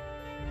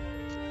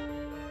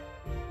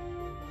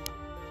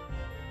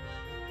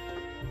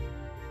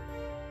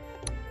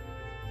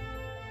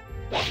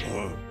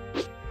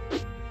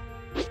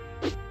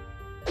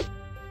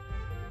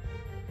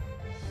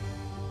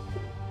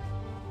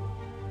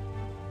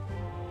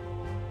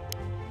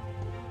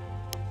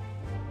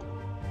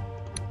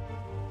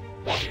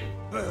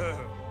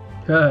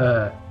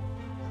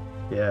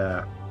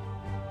 Yeah.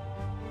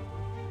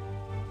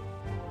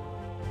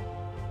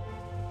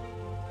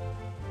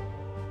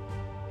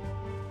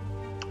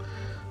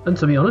 And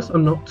to be honest,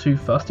 I'm not too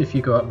fussed if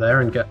you go up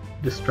there and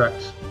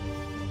distract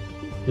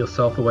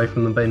yourself away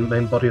from the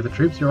main body of the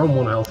troops. You're on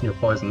 1 health and you're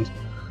poisoned.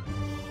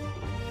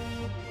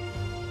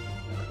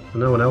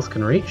 No one else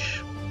can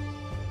reach.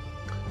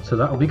 So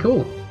that'll be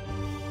cool.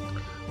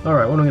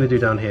 Alright, what am I going to do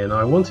down here? Now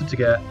I wanted to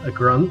get a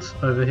grunt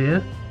over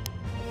here.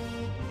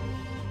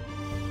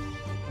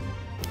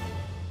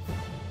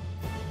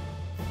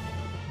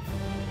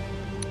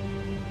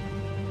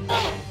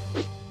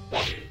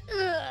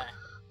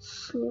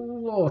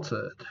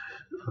 Slaughtered.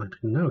 I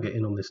can now get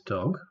in on this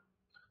dog,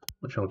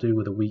 which I'll do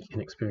with a weak,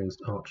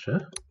 inexperienced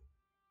archer.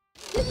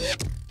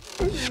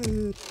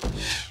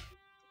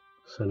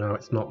 So now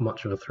it's not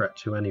much of a threat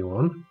to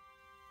anyone.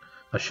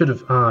 I should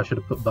have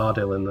put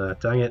Bardyl in there.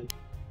 Dang it!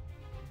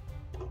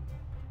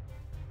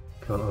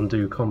 Can't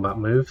undo combat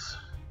moves.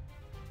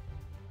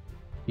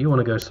 You want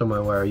to go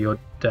somewhere where your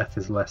death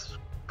is less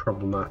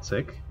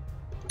problematic,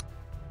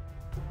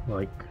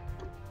 like.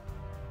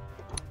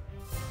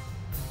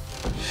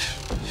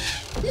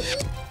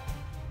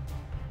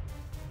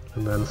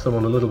 And then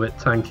someone a little bit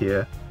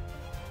tankier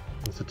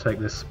wants to take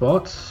this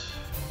spot.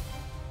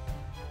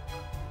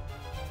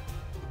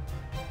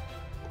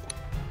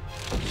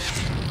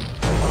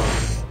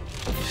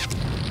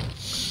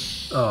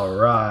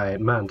 Alright,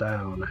 man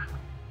down.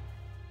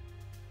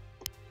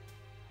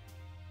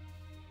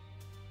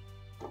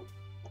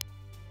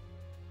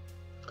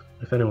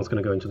 If anyone's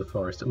going to go into the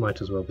forest, it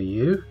might as well be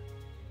you.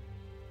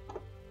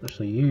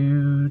 Actually,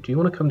 do you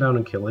want to come down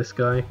and kill this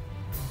guy?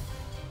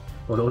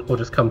 Or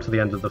just come to the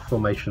end of the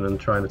formation and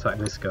try and attack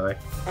this guy.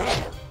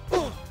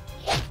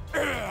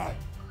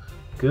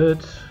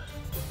 Good.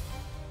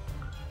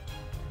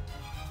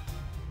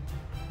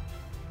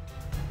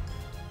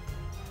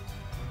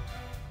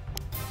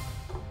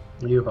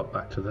 You hop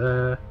back to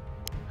there.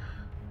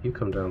 You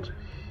come down to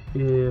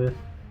here.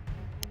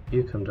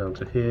 You come down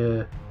to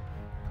here.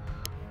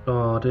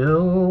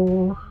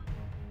 Bardyl,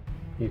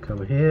 you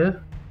come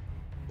here.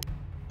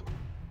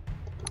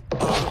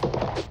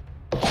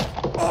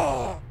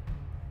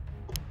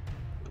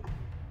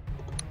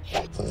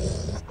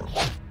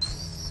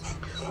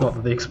 Not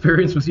that the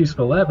experience was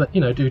useful there, but,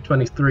 you know, do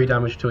 23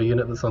 damage to a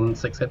unit that's on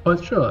 6 hit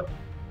points, sure.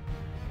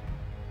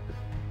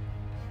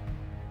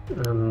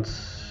 And...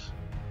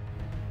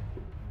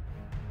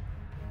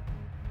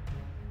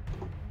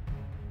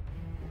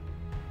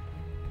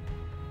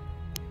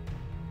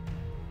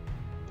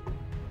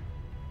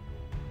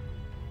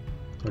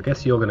 I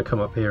guess you're going to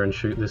come up here and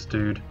shoot this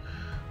dude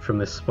from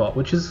this spot,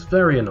 which is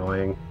very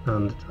annoying,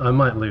 and I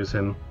might lose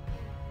him.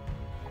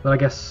 But I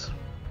guess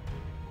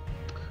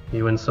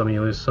you win some,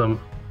 you lose some.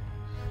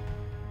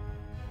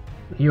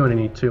 You only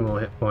need 2 more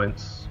hit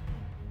points,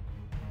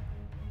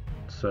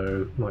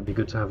 so it might be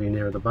good to have you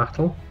nearer the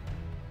battle.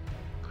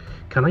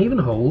 Can I even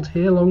hold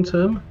here long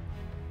term?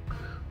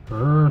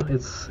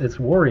 It's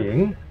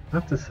worrying, I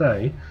have to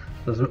say.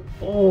 There's an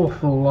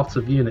awful lot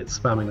of units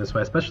spamming this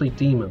way, especially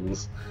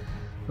demons.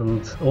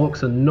 And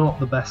orcs are not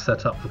the best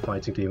set up for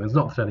fighting demons.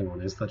 Not that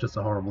anyone is; they're just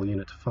a horrible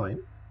unit to fight.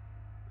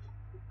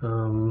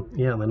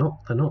 Yeah, they're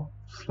not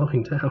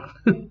slowing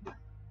down.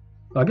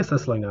 I guess they're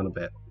slowing down a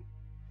bit.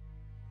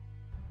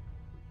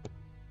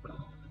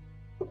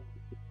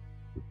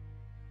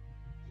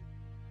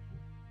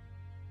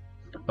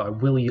 But I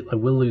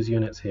will lose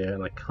units here,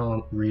 and I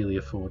can't really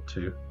afford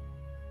to.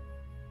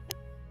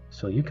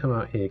 So you come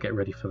out here, get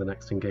ready for the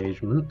next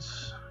engagement.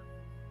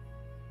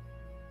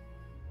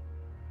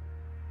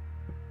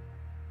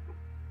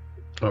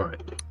 All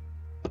right.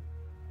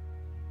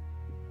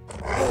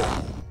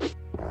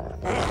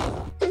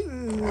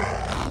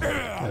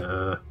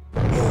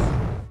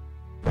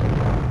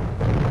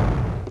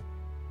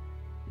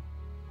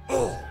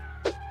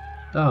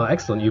 Oh,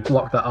 excellent! You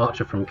blocked that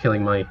archer from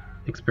killing my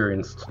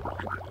experienced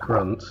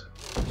grunt.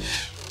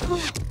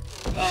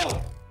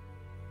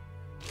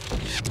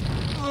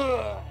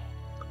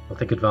 I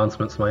think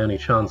advancement's my only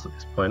chance at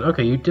this point.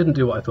 Okay, you didn't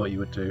do what I thought you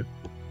would do.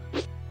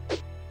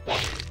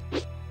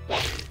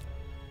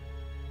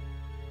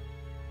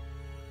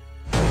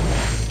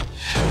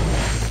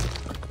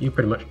 You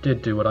pretty much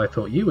did do what I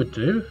thought you would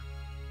do.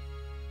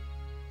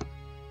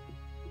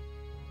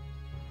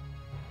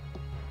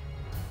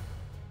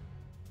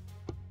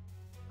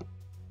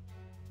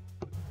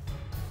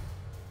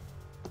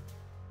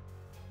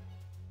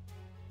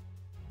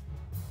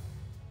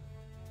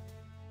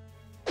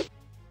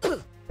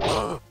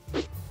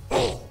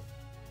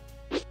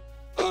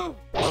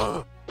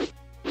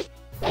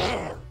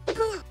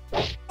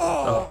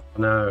 Oh,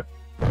 no.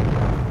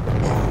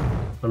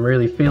 I'm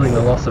really feeling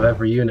the loss of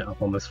every unit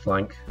up on this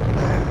flank.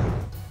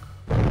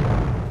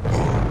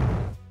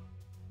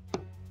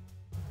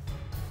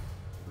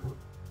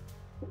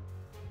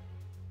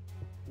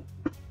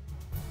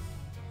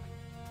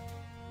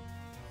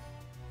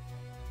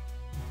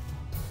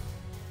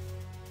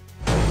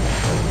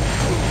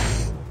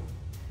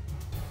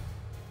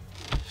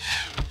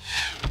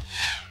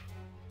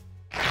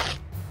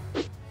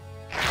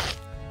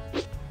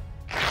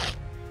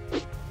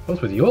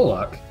 What's with your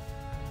luck?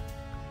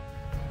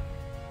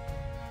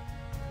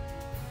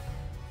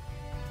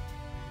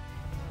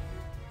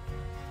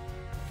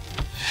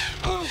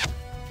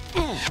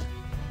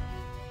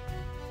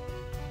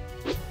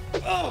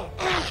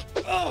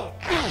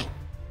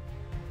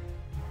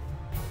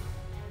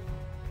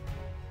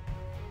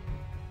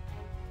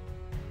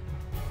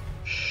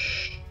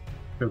 Shh.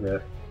 Okay.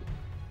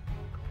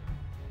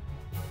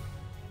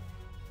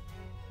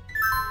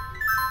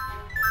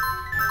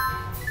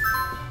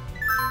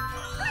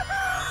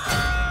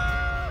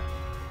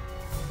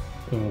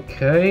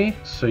 Okay,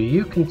 so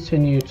you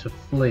continue to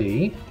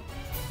flee.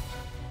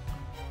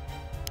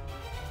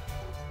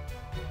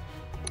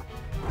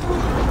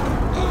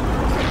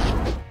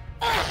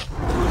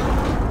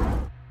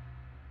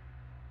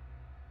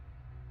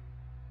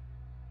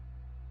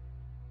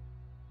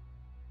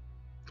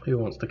 Who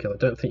wants to kill? I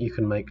don't think you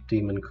can make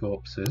demon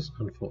corpses,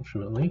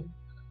 unfortunately.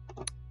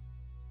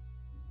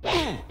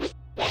 Okay,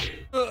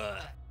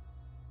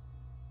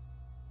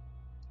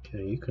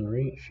 you can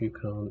reach, you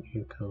can't,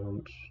 you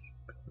can't.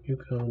 You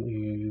can't,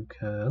 you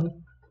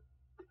can.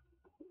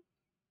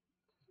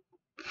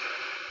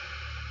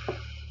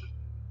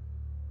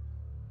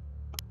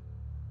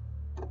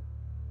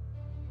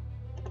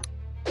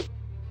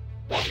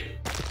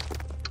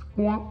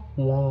 Wah,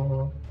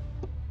 wah.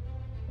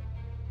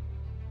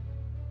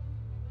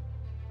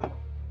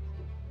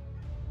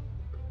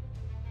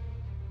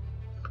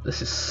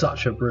 This is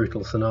such a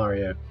brutal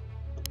scenario.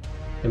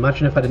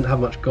 Imagine if I didn't have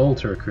much gold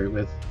to recruit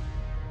with.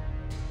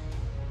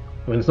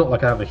 I mean, it's not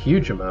like I have a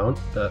huge amount,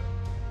 but...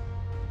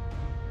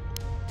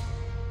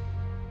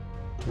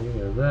 You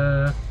go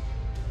there.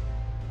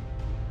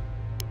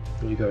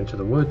 You go into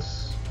the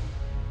woods.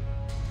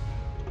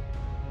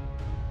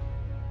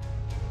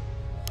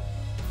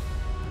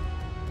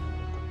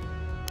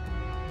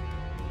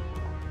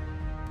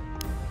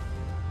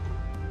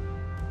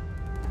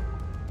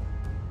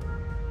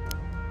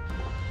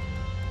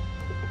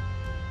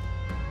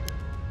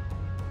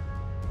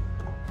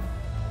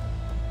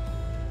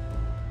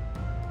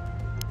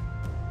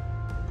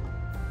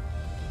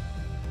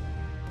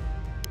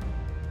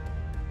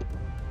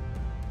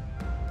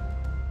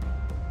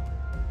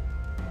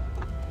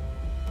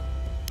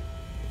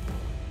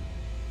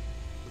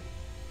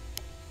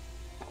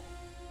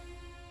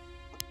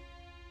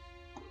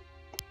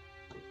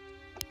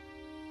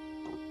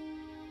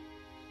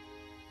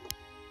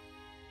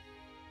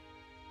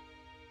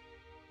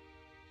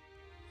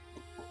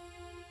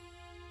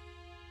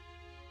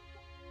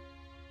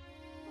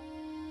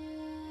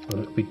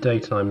 And it'll be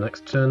daytime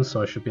next turn,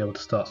 so I should be able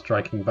to start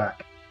striking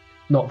back.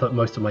 Not that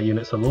most of my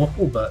units are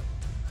lawful, but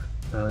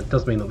it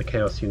does mean that the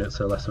Chaos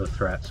units are less of a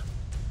threat.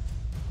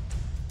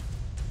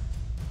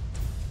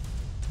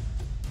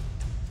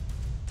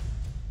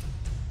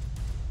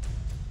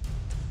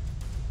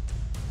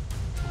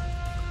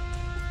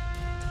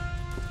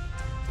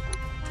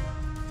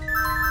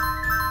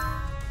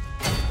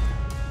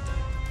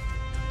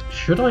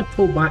 Should I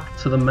pull back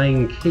to the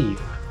main keep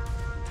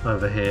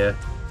over here?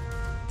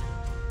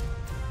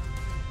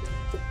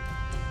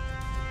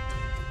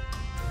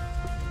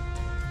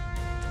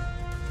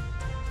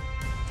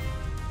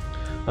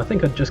 I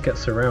think I'd just get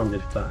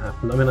surrounded if that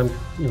happened. I mean,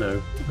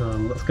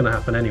 that's going to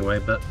happen anyway,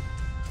 but...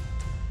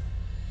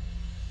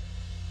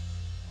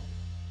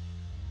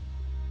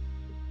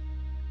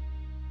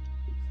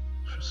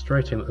 It's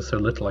frustrating that there's so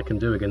little I can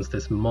do against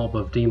this mob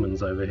of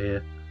demons over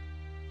here.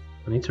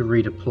 I need to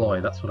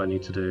redeploy, that's what I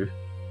need to do.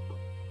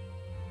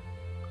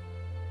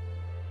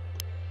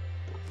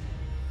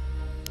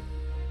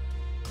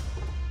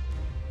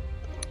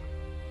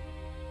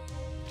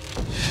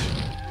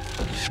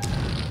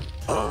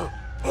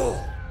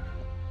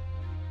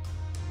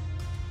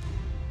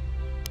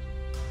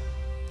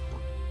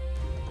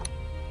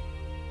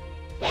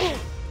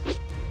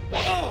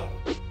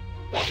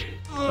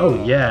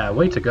 Oh yeah,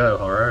 way to go,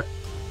 Horror.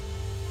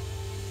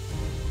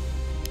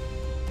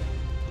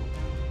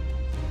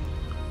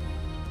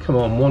 Come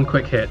on, one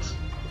quick hit.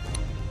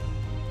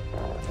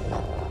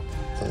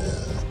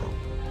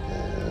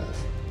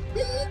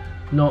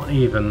 Not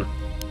even.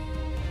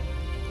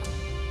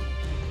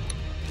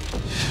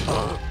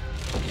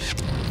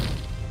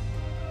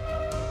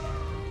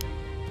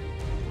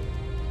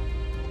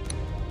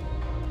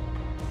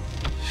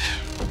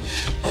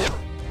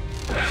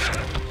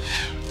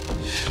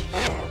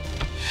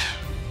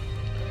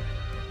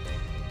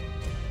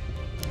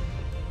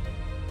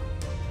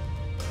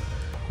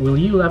 Will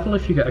you level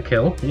if you get a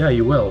kill? Yeah,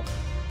 you will.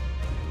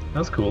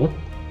 That's cool.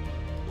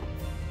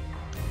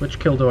 Which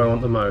kill do I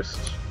want the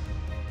most?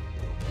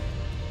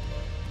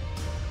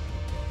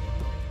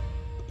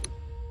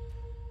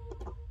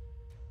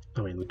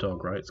 I mean the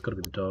dog, right? It's got to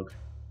be the dog.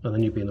 And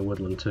then you'd be in the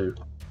woodland too.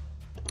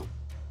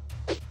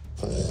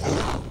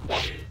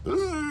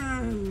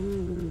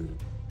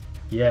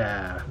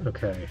 Yeah,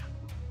 okay.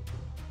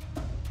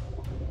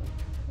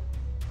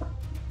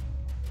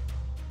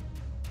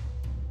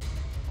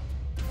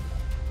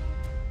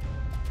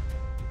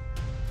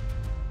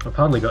 I've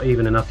hardly got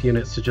even enough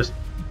units to just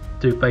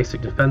do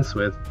basic defense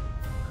with,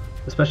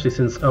 especially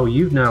since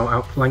you've now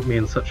outflanked me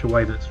in such a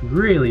way that's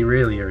really,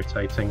 really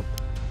irritating.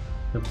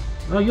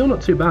 Oh, you're not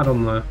too bad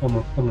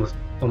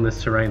on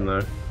this terrain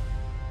though.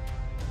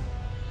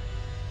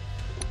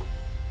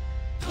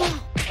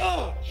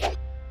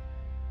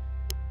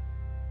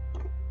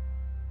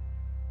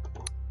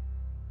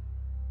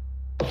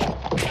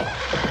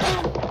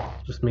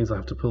 Just means I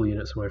have to pull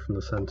units away from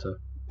the center.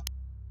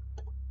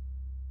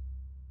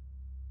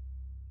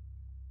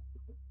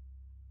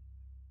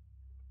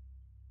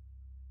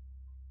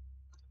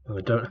 I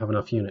don't have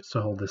enough units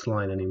to hold this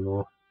line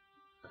anymore.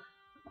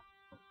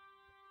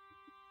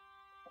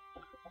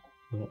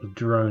 I've got the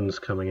drones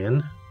coming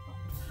in.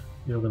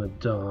 You're going to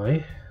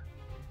die.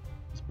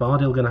 Is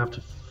Bardyl going to have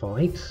to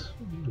fight?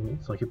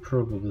 Looks like it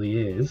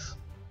probably is.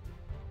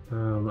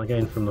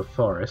 Again from the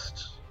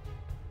forest.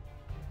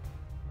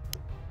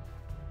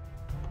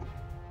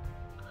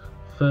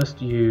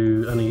 First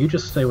you... no, you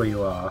just stay where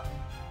you are.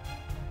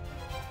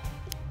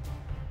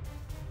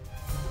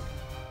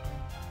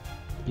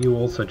 You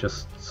also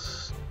just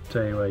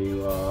stay where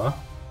you are.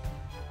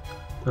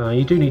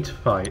 You do need to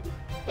fight.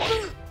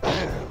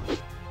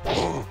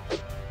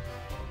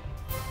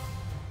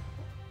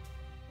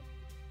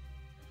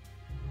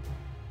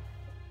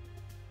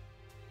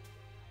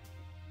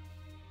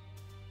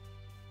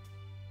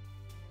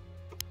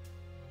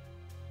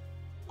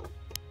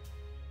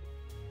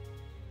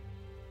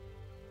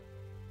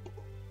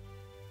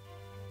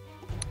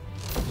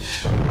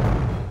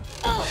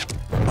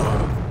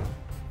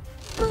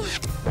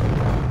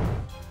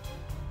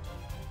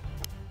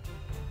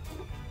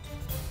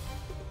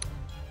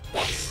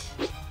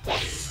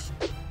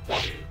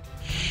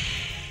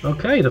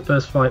 Okay, the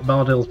first fight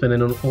Bardyl's been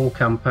in an all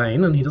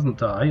campaign and he doesn't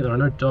die. There are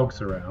no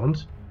dogs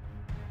around.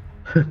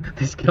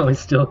 This guy's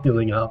still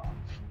healing up.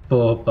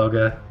 Poor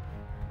bugger.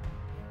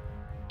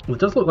 Well, it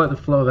does look like the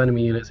flow of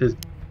enemy units is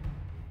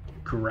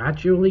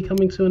gradually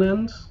coming to an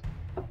end.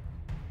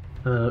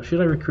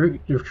 Should I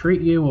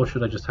retreat you or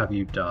should I just have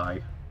you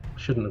die?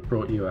 Shouldn't have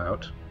brought you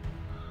out.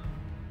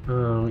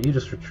 You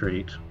just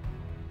retreat.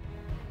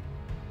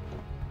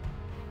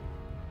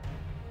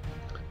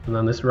 And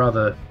then this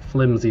rather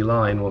flimsy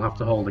line will have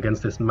to hold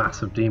against this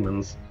mass of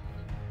demons.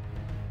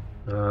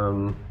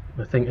 I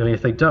think, and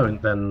if they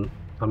don't, then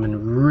I'm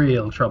in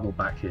real trouble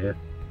back here.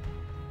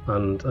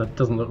 And it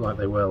doesn't look like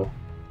they will.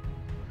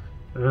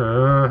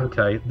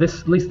 Okay, at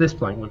least this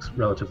flank looks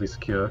relatively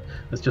secure.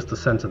 It's just the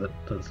centre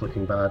that's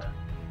looking bad.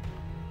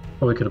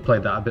 Probably could have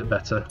played that a bit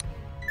better.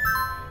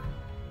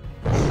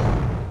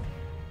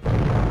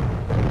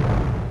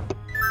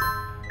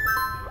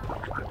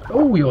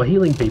 Oh, you're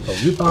healing people,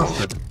 you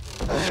bastard!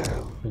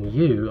 And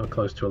you are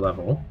close to a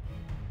level.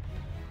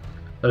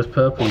 Those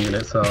purple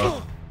units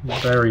are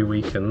very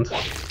weakened.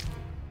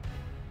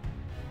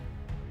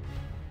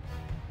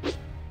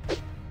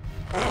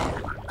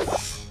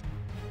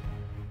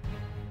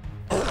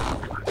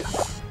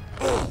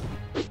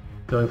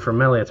 Going for a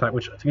melee attack,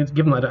 which,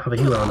 given that I don't have a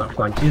healer on that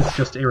flank, is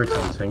just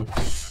irritating.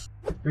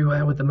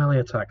 Everywhere with the melee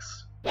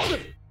attacks. At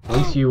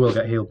least you will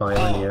get healed by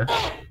Elynia.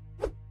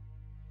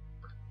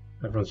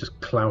 Everyone's just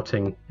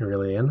clouting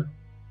Elynia.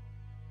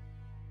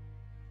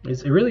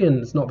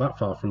 Elynia's not that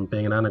far from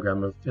being an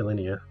anagram of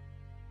Elynia.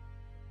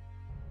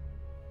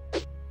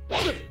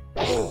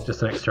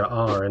 Just an extra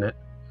R in it.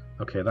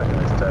 Okay, that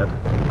guy's dead.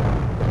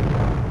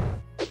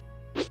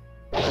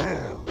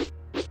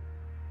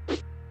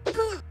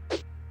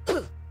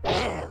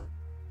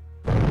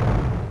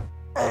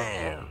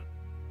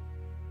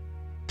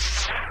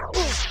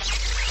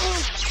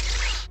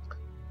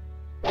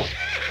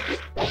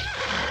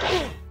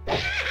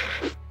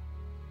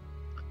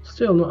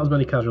 Still not as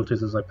many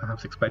casualties as I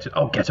perhaps expected.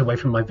 Oh, get away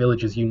from my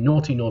villagers, you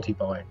naughty, naughty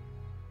boy.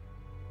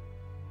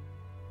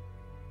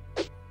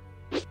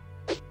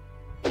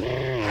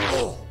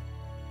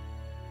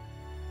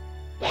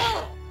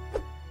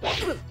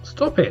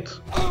 Stop it!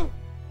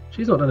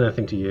 She's not done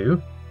anything to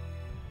you.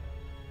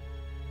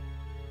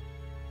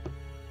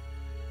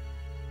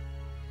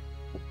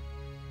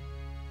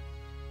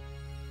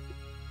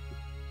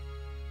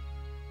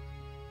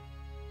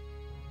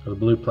 The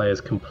blue player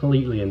is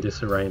completely in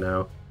disarray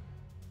now.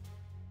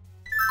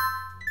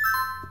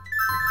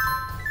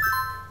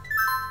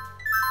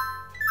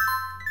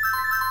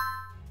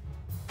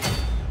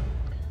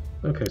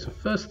 Okay, so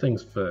first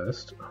things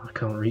first. Oh, I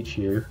can't reach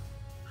you.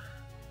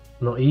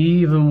 Not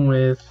even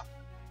with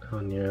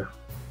Anya.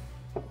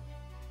 I'm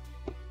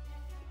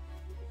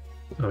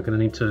going to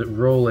need to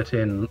roll it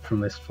in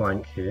from this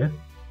flank here.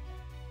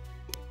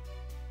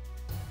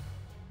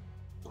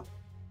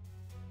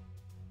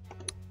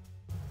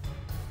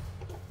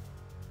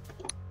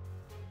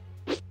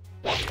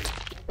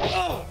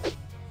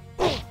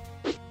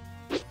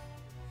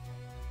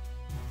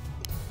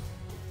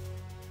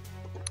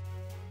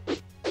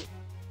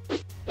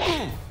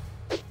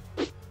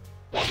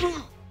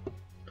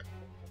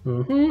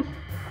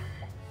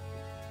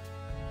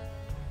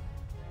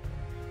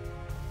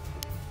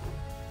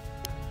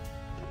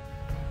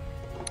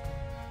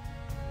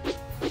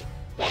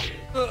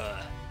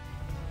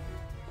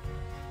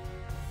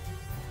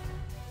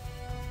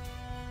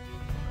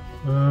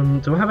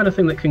 Do I have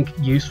anything that can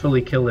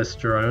usefully kill this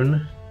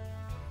drone?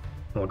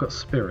 Well, I've got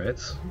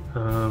spirits.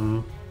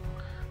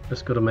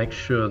 Just got to make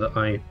sure that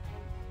I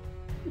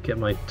get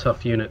my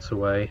tough units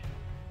away.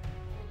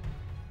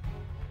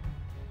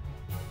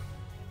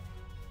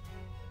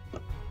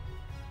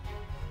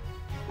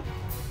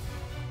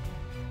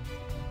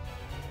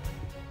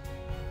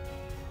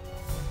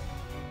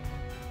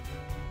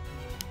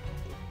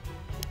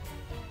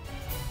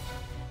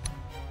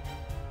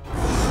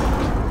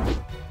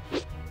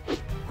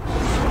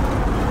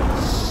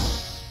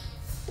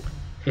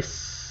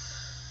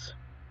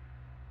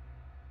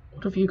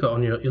 What have you got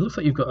on your... It looks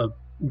like you've got a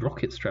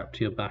rocket strapped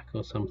to your back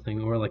or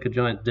something, or like a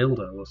giant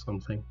dildo or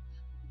something.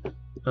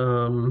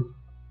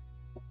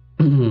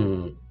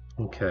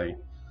 Okay.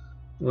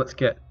 Let's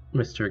get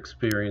Mr.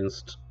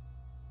 Experienced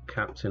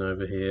Captain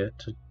over here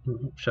to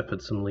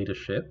shepherd some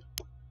leadership.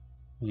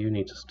 You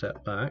need to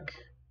step back.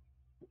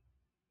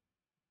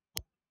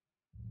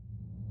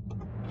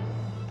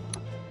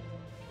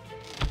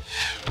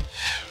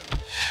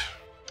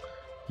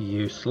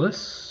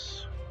 Useless.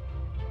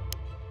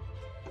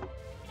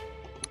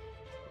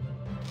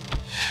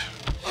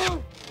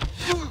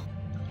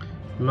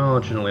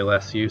 Marginally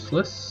less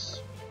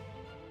useless.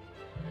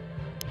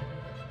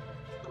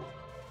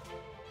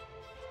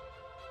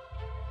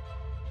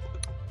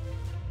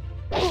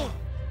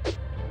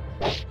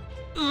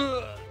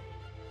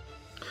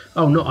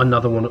 Oh, not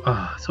another one.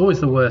 Ah, it's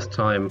always the worst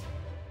time.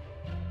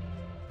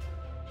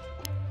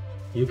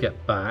 You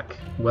get back,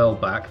 well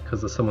back,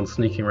 because there's someone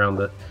sneaking around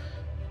the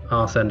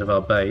arse end of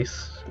our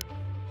base.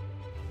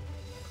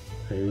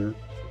 Who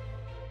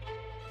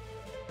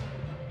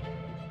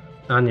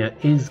Anya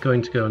is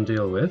going to go and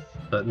deal with,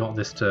 but not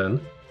this turn.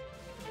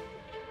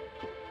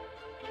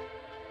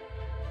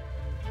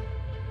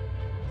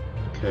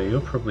 Okay,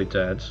 you're probably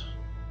dead.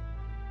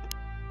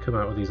 Come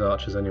out with these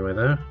archers anyway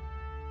there.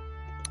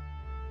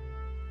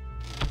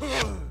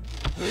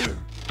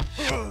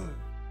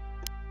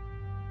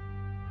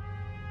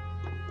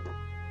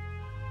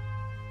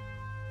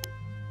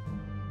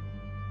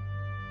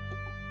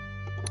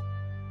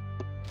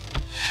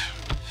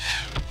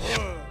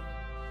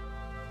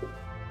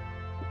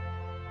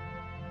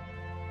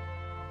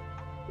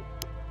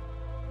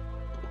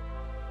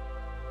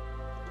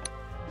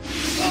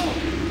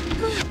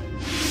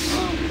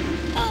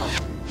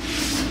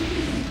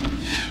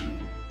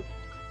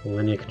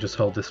 Elynia can just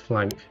hold this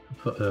flank,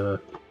 put a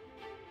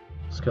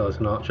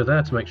skeleton archer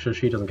there to make sure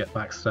she doesn't get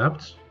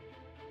backstabbed.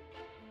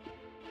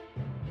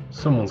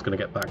 Someone's going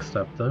to get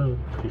backstabbed though,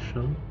 I'm pretty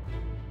sure.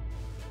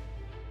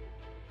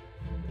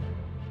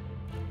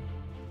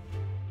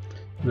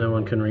 No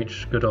one can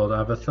reach good old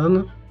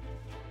Avathan.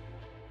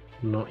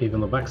 Not even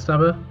the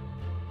backstabber.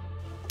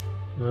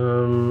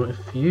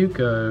 If you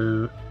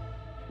go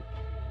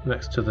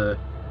next to the...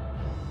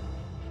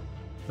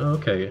 Oh,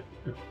 okay.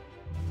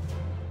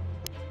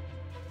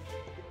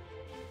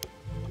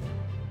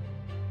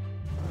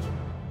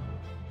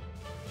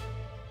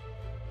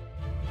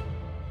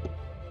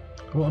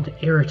 What an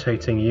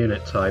irritating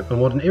unit type,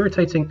 and what an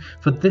irritating,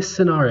 for this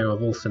scenario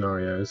of all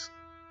scenarios,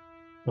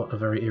 what a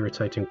very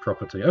irritating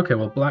property. Okay,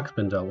 well, black's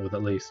been dealt with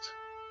at least.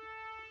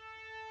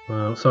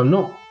 So I'm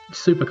not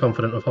super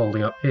confident of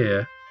holding up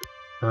here,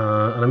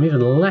 and I'm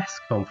even less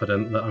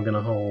confident that I'm going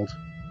to hold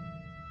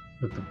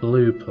with the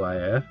blue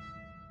player.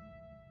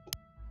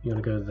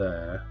 You're going to go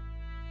there.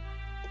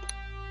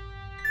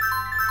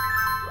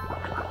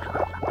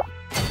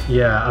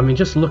 Yeah, I mean,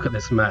 just look at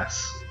this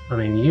mess. I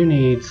mean,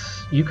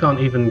 you can't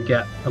even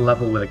get a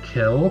level with a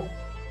kill.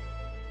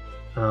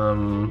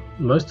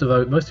 Most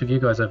of you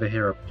guys over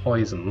here are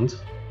poisoned.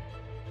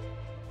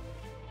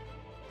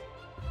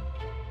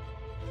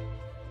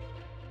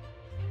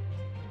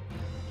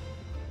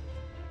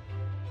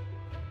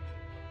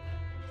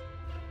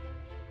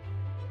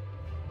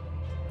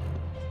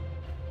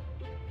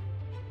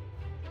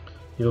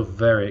 You're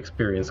very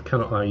experienced,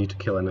 cannot allow you to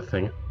kill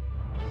anything.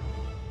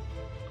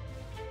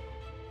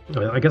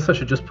 I guess I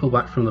should just pull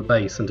back from the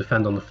base and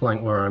defend on the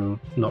flank where I'm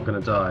not going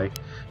to die.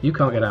 You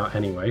can't get out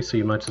anyway, so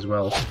you might as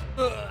well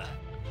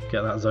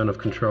get that zone of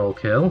control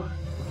kill.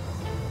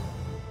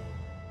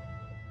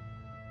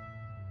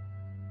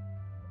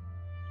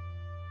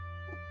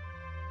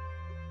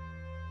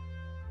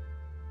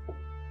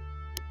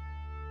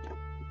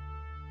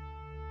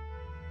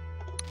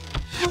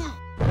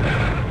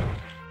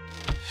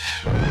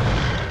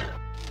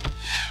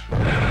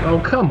 Oh,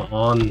 come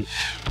on!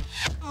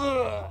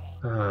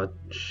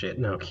 Shit,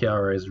 no,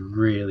 Kiara is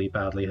really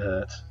badly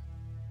hurt.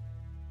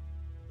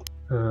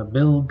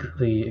 Bilg,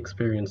 the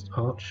experienced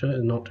archer,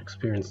 is not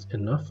experienced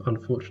enough,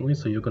 unfortunately,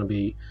 so you're going to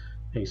be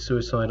a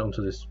suicide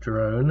onto this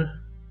drone.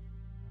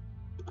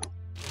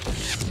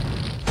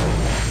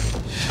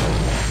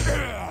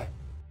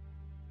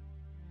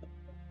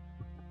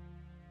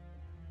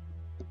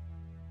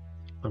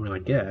 I mean, I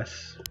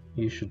guess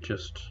you should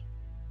just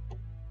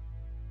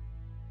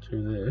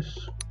do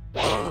this.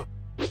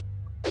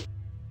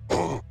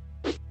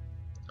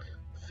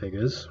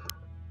 Figures.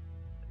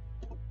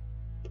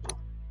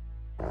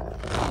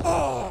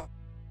 A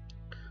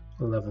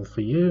level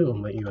for you, I'll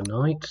make you a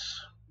knight.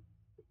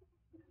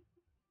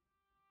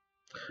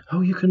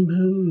 Oh, you can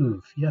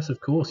move! Yes, of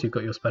course, you've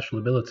got your special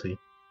ability.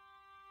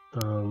 I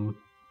don't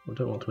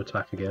want to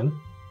attack again,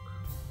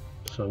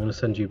 so I'm going to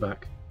send you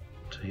back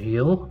to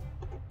heal.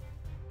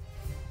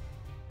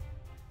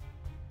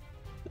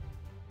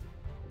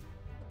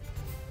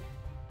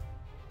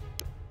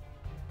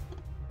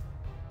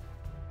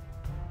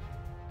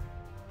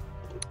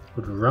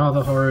 Would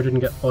rather Horror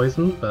didn't get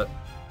poisoned, but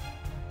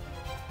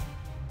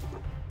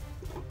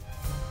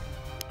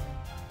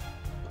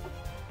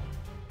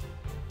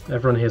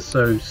everyone here is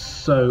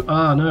so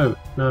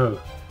no.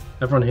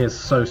 Everyone here is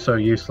so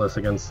useless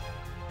against.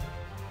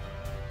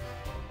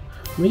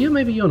 Well,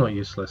 maybe you're not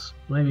useless.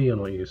 Maybe you're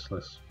not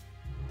useless.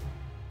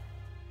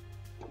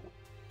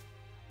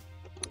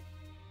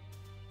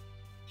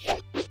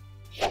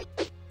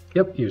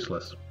 Yep,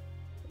 useless.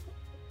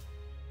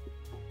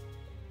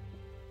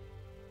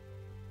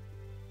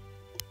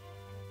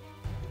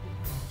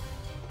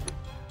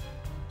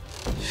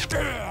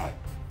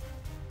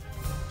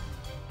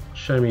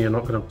 Show me you're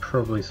not going to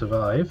probably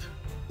survive.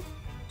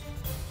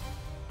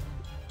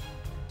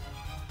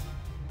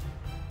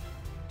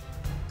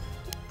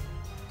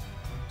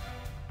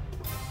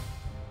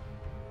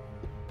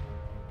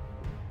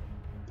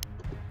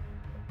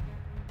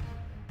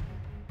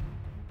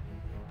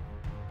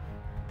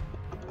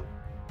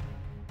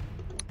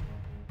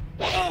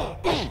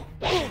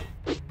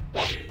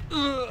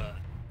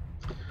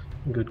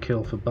 Good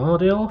kill for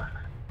Bardyl.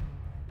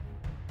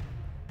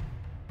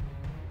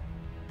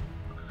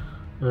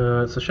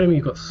 It's a shame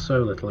you've got so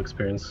little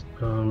experience.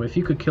 If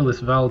you could kill this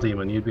Val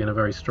Demon, you'd be in a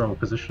very strong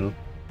position.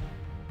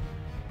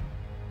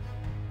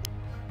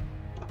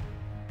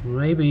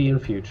 Maybe in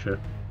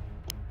future.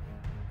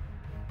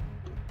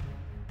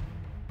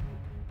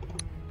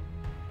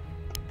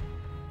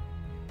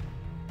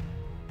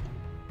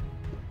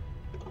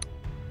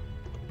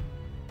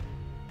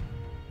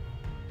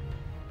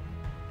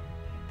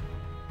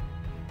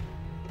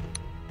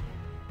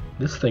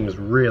 This thing's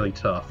really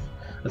tough.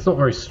 It's not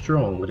very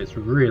strong, but it's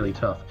really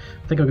tough.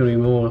 I think I'm going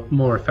to be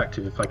more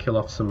effective if I kill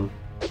off some...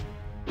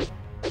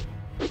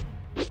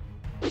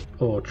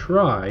 or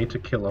try to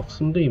kill off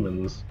some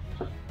demons.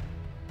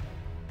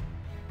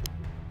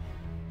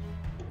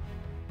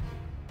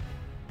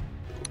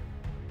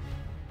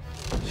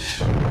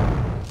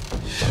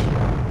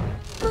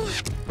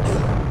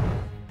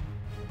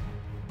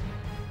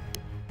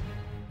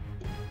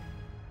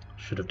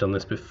 Should have done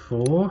this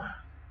before.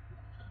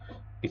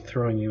 Be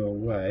throwing you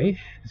away.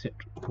 Is it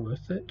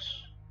worth it?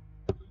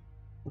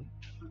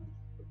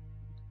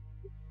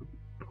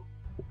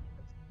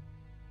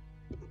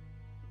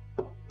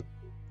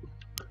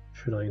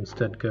 Should I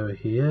instead go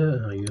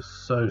here? Oh, you're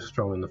so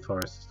strong in the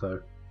forests,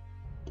 though.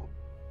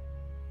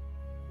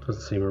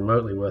 Doesn't seem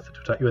remotely worth it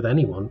to attack you with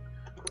anyone.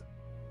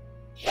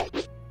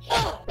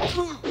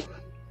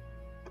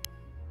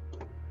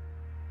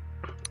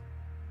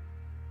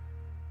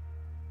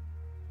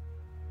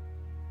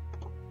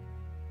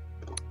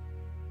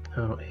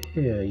 Out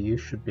here, you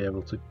should be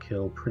able to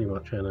kill pretty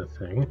much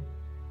anything.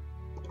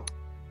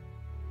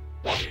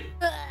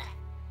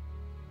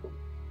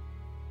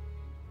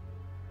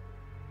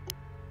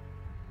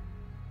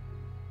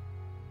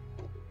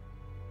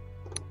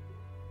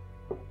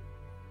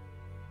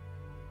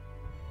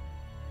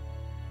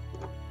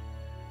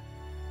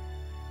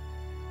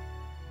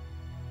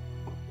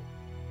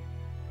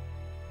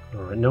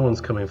 Alright, no one's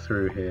coming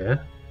through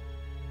here.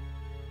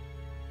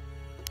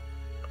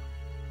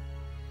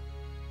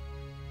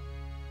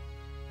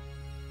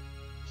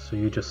 So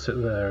you just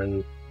sit there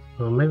and...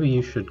 Well, maybe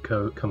you should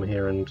come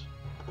here and...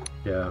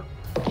 Yeah.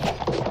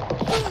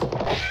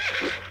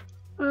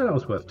 That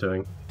was worth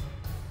doing.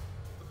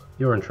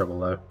 You're in trouble,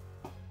 though.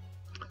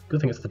 Good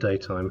thing it's the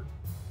daytime.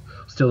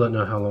 Still don't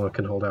know how long I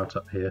can hold out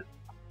up here.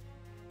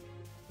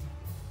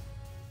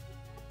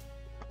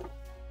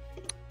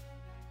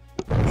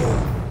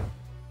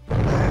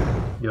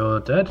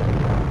 You're dead?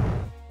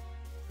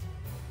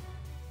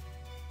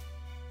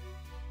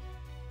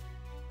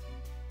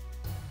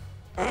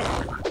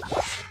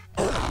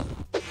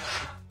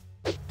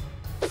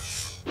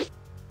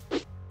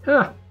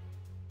 Ah!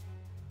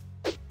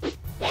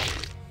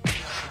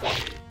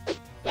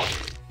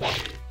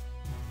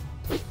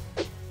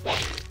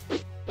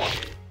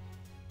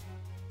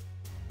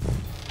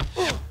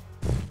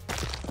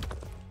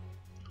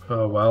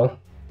 Oh well.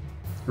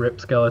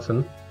 Rip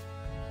skeleton.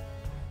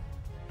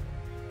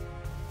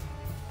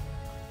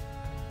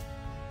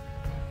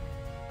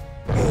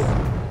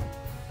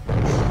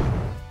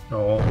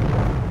 Oh.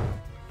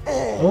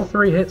 All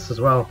 3 hits as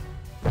well.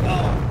 You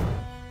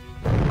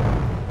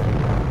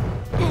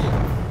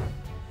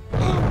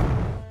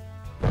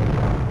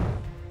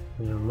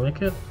don't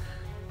like it?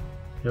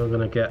 You're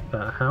gonna get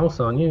that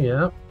house, aren't you?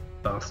 Yeah,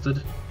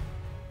 bastard.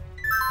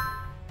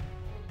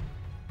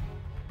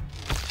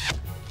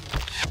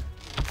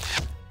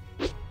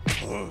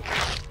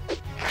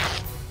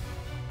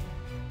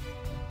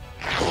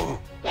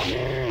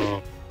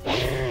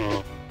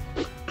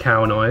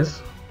 Cow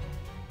noise.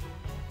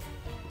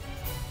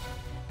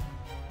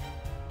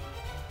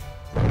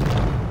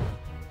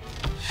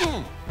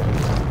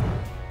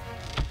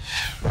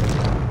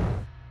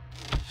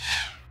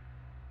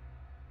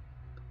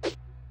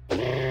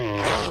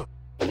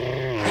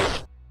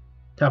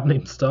 Haven't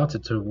even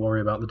started to worry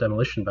about the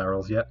demolition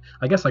barrels yet.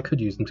 I guess I could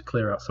use them to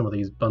clear out some of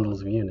these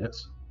bundles of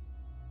units.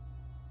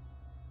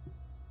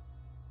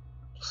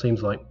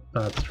 Seems like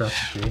bad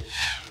strategy.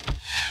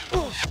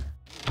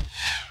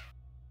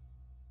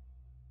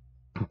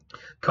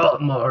 Call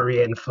more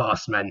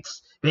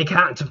reinforcements. We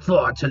can't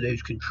afford to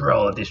lose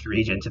control of this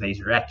region to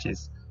these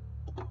wretches.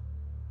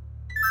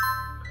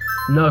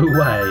 No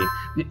way.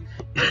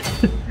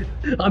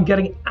 I'm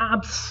getting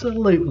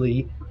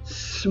absolutely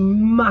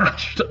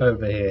smashed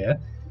over here.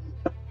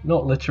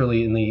 Not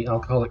literally in the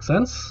alcoholic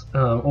sense,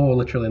 or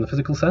literally in the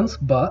physical sense,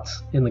 but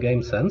in the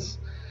game sense.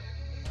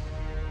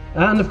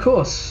 And of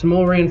course,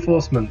 more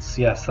reinforcements.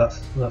 Yes, that's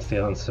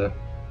the answer.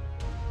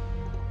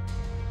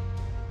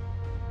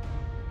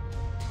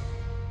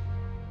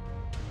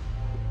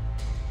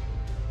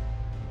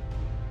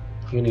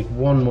 You need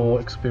 1 more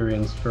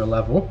experience for a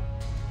level.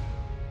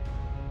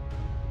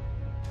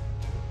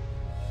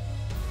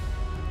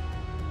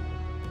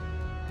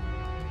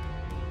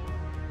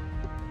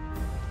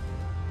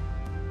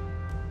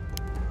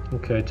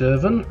 Okay,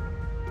 Dervin.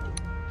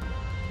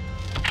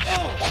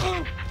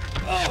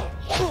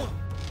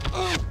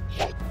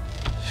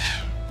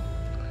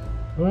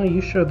 Well,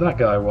 you showed that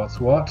guy what's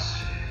what.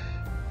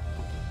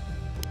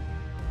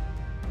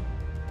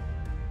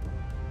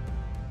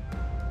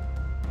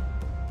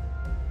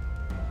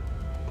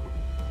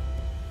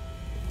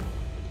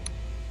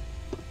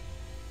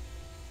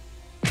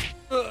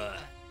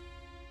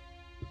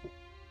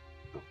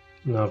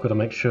 Now I've got to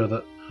make sure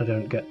that I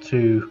don't get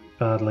too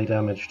badly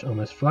damaged on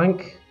this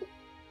flank.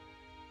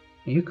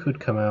 You could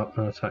come out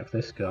and attack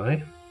this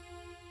guy.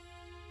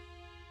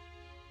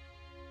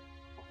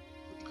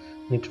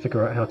 Need to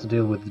figure out how to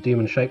deal with the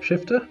demon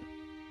shapeshifter.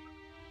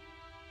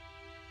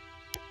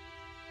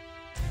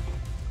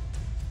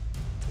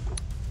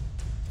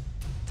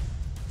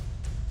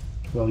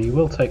 Well, you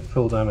will take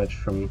full damage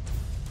from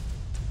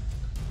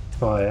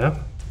fire.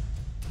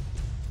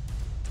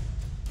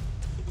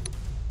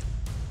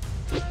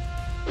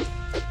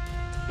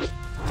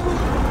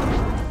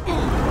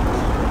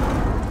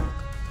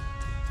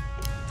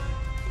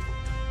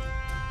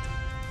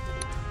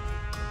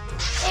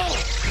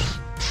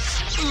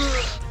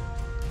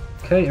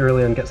 Okay,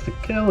 Elynia gets the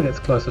kill, gets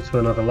closer to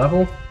another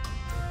level.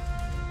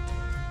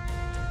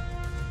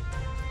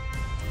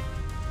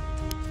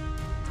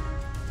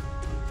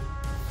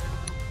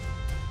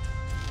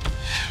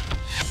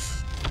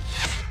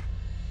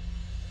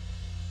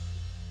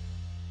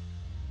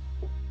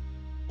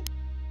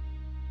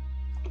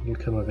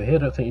 come over here. I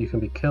don't think you can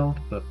be killed,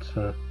 but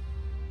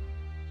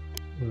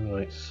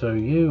right. So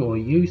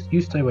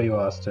you stay where you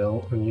are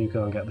still, and you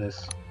go and get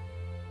this.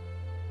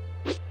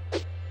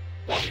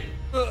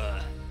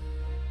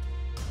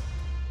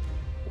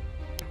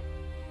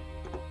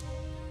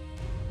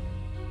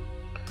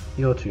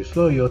 You're too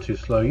slow. You're too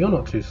slow. You're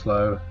not too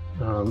slow.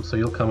 So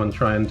you'll come and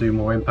try and do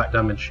more impact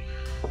damage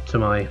to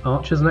my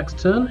archers next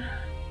turn.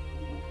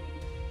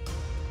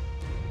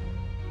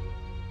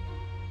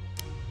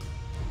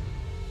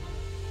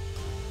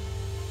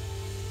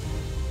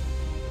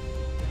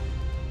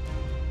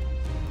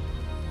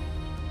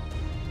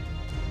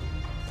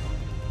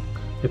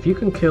 If you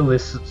can kill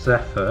this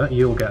Zephyr,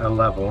 you'll get a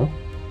level.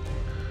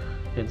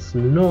 It's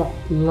not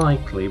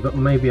likely, but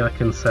maybe I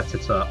can set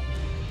it up.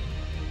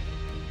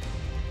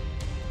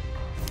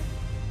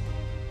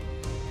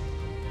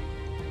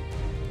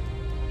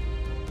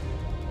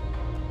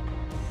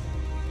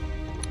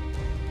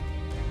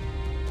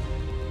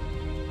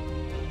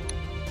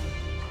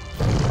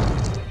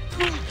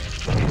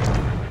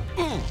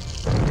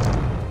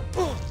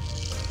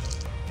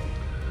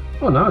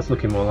 Oh, now it's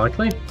looking more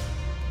likely.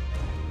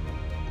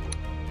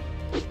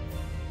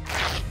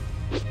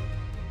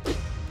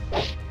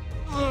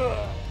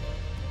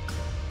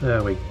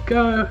 There we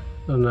go.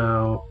 And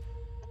now,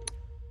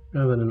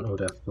 Revenant or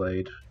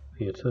Deathblade?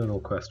 The eternal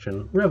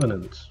question.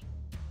 Revenant.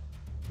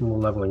 More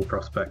leveling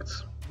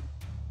prospects.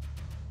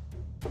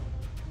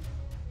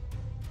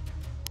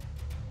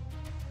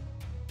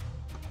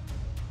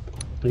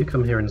 You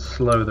come here and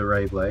slow the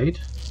Ray Blade.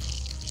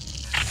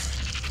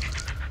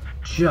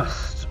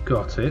 Just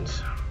got it.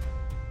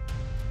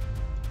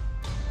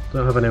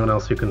 Don't have anyone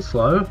else who can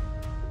slow.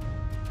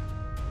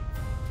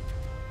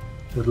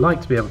 Would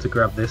like to be able to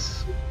grab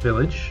this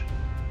village.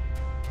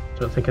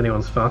 Don't think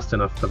anyone's fast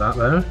enough for that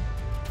though.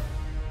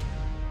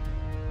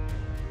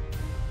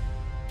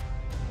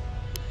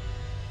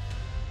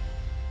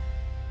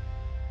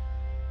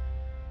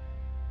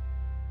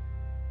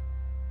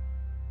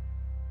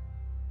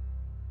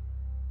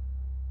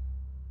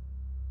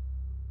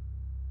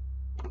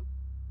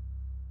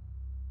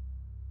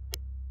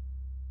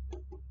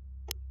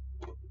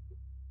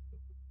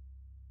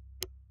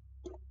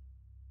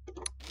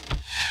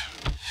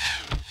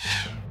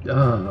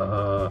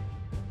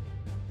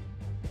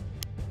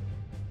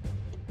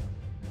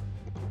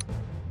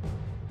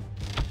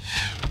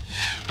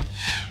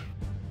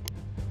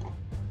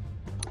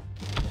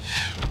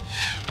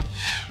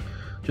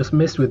 Just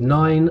missed with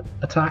 9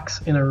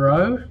 attacks in a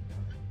row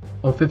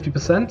on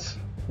 50%.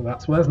 Well,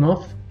 that's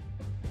Wesnoth.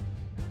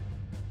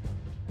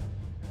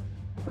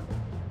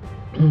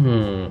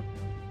 And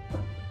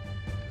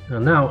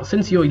now,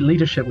 since your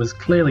leadership was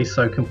clearly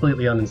so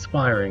completely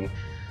uninspiring,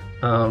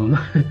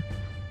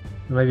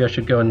 maybe I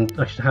should go and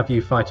I should have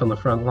you fight on the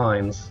front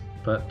lines,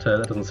 but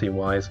that doesn't seem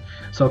wise.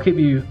 So I'll keep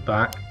you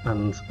back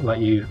and let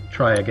you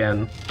try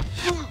again.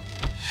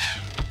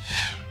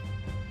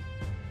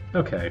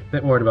 Okay,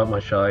 bit worried about my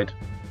Shide.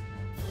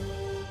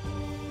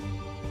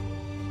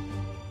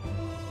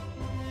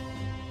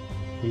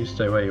 You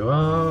stay where you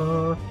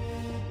are.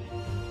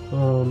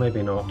 Or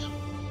maybe not.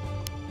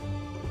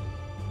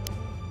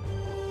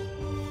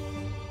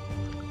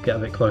 Get a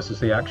bit closer to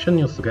the action,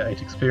 you'll still get 8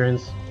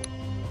 experience.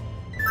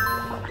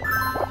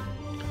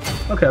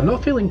 Okay, I'm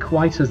not feeling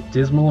quite as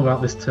dismal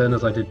about this turn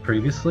as I did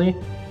previously.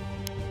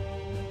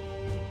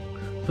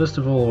 First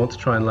of all, I want to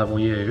try and level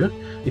you.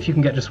 If you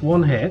can get just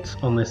 1 hit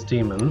on this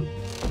demon,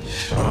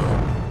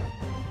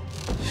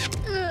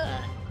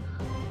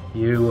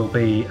 you will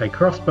be a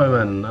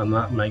crossbowman, and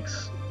that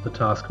makes the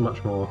task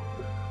much more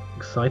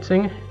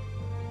exciting.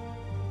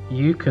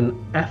 You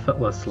can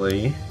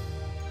effortlessly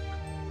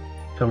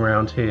come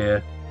around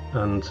here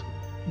and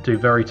do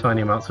very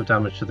tiny amounts of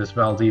damage to this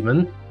Val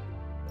demon.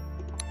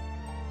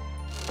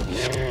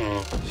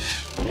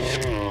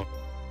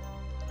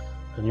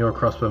 And you're a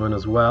crossbowman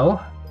as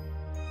well.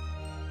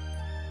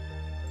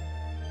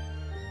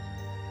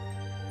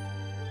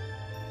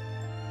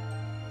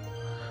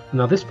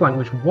 Now this flank,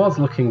 which was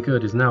looking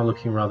good, is now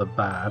looking rather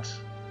bad.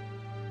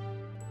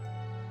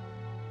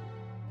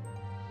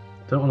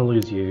 Don't want to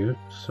lose you,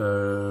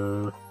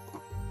 so...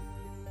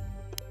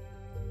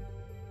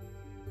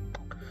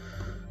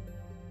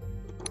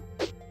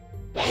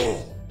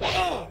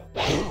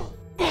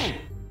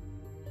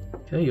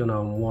 Okay, you're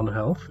now on 1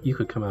 health. You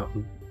could come out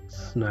and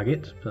snag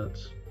it, but...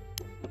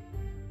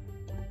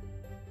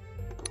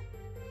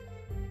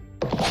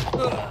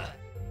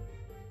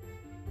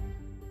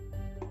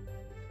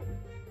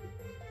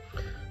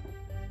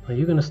 Are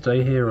you going to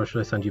stay here, or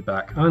should I send you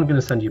back? I'm going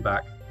to send you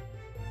back.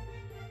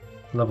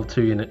 Level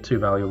 2 unit, too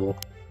valuable.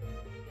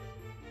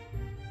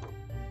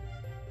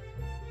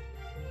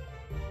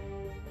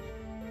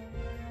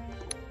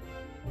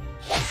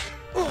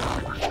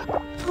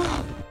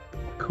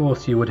 Of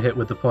course you would hit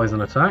with the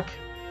poison attack.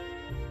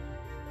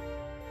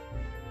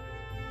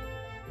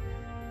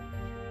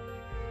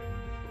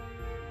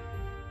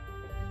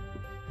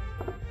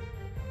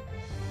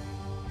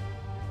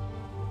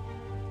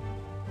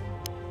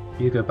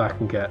 You go back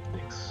and get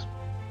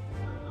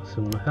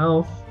some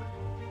health.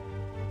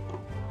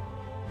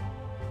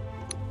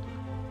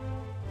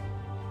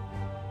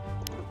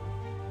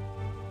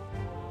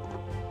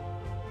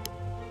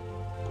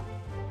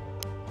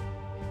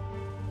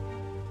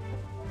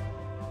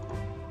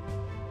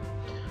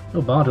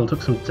 Oh, Bardyl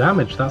took some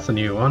damage, that's a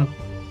new one.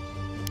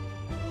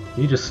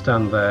 You just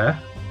stand there.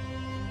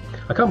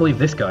 I can't believe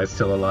this guy's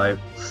still alive.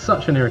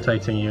 Such an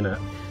irritating unit.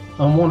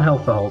 On 1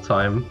 health the whole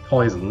time,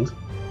 poisoned.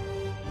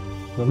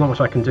 There's not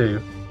much I can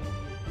do.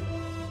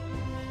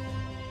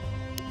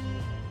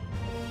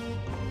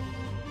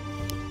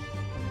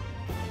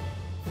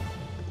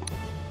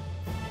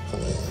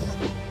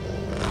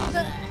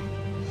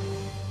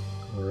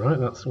 Alright,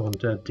 that's one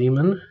dead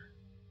demon.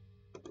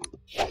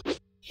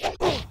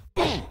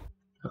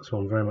 That's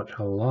one very much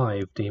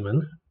alive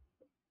demon.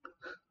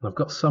 I've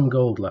got some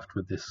gold left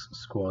with this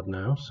squad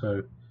now,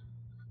 so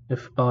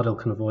if Bardyl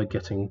can avoid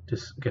getting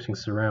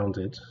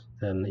surrounded,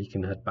 then he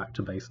can head back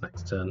to base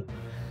next turn.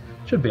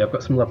 Should be. I've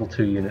got some level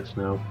 2 units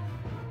now.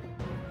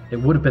 This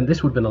would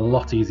have been a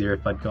lot easier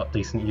if I'd got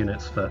decent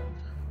units for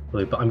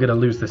blue, but I'm going to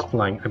lose this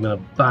flank. I'm going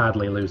to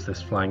badly lose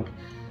this flank.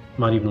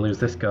 Might even lose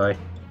this guy.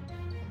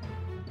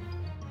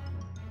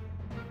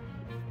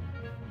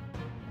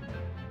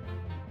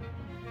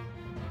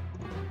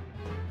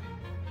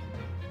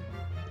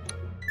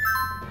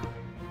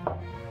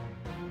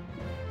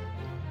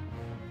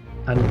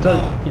 And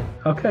yeah,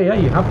 okay, yeah,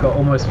 you have got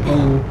almost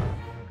full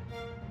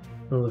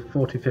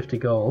 40-50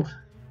 gold.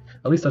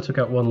 At least I took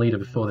out one leader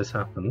before this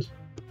happened.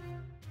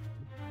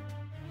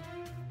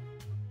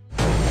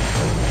 I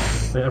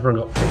think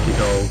everyone got 50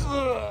 gold.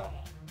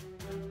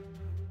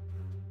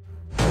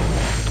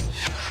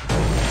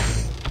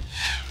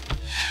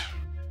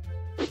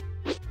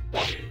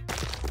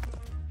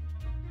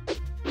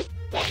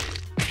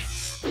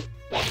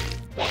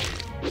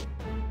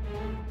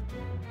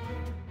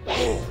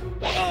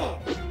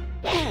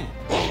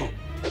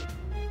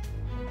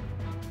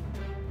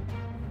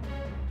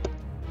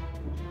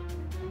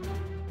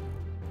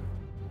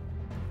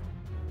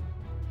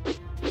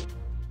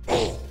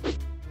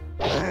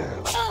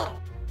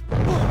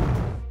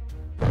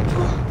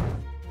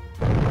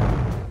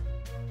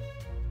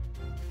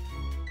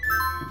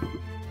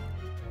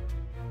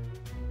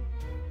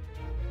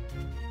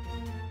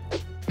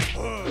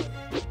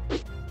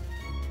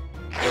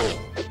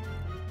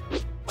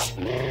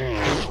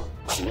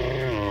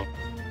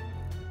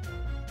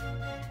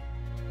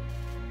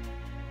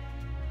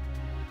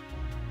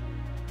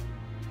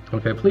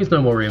 Okay, please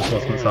no more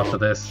reinforcements after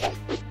this.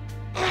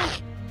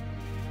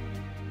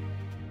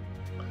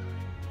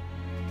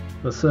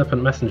 The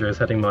Serpent Messenger is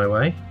heading my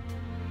way.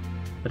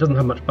 It doesn't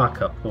have much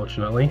backup,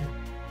 fortunately.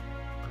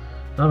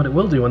 Oh, but it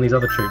will do when these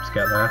other troops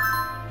get there.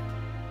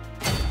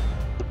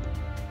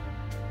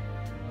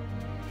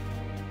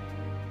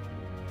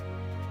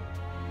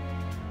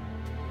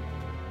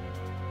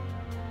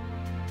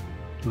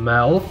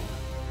 Mel.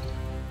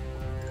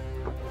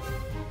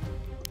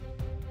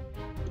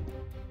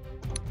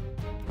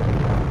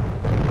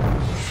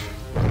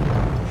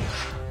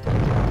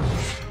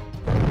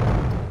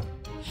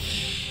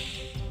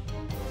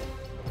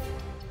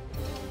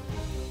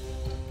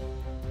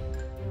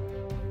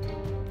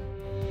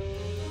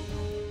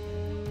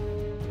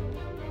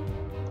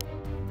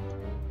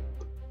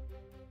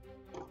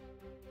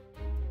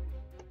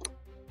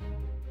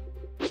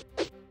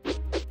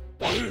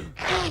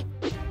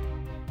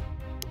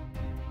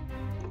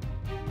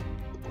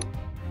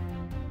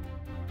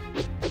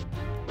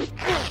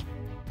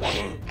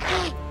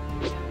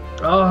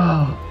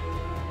 Oh,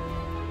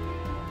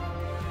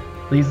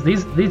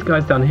 these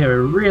guys down here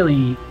are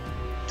really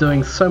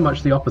doing so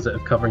much the opposite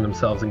of covering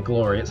themselves in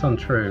glory. It's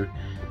untrue.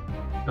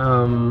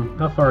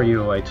 How far are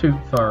you away? Too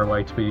far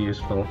away to be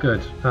useful.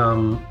 Good.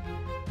 Gonna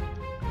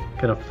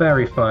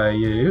fairy fire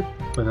you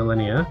with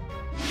Elynia.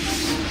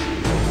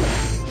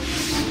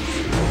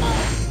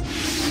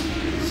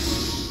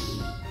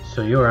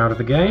 So you're out of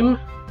the game.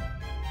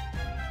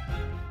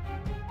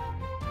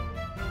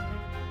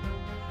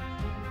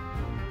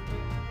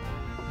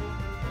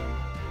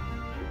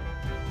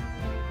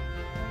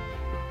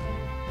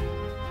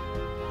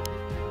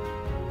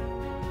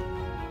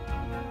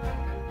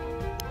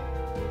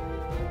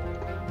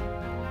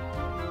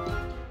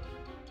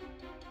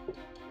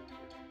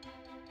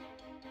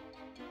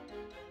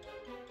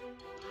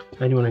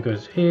 Anyone who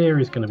goes here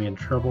is going to be in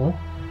trouble.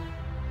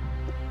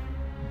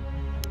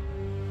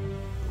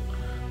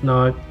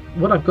 Now,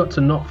 what I've got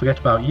to not forget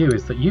about you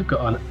is that you've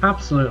got an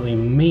absolutely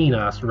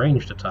mean-ass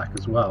ranged attack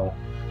as well,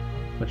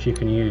 which you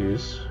can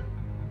use.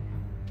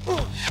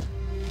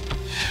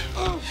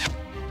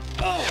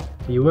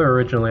 You were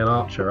originally an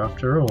archer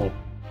after all.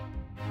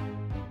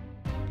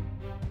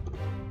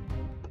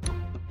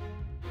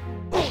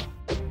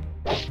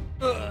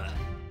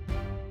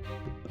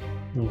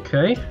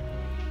 Okay.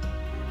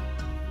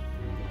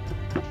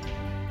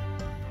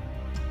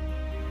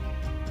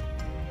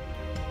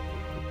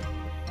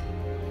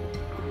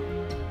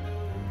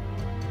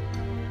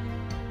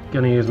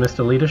 Gonna use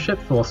Mr. Leadership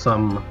for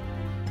some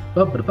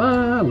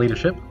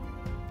leadership.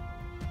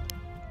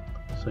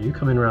 So you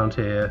come in around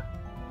here.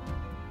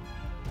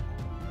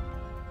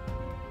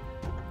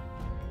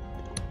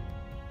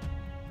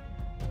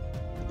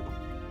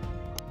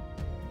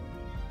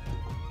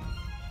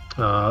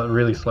 It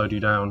really slowed you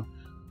down.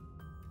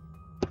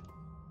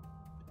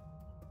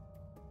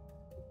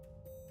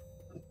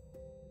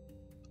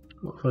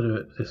 If I do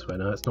it this way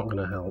now, it's not going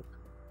to help.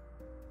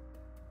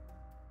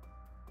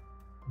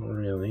 Not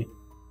really.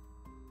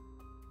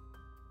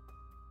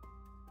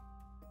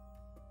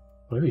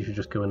 Maybe you should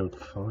just go in and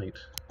fight.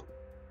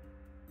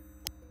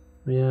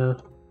 Yeah.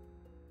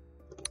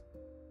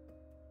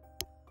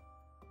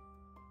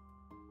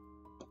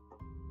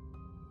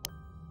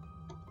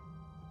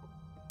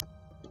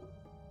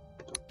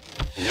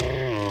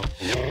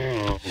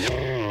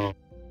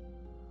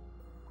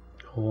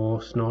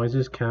 Horse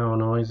noises, cow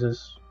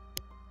noises.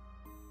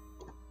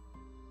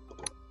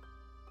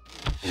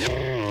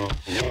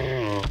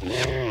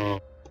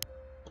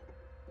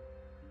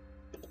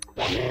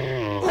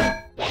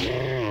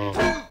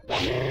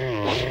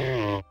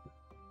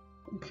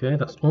 Okay,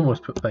 that's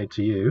almost put paid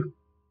to you.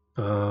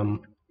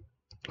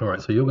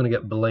 Alright, so you're going to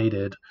get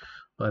bladed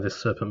by this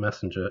serpent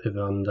messenger,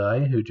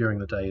 Ivandai, who during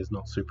the day is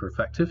not super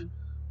effective.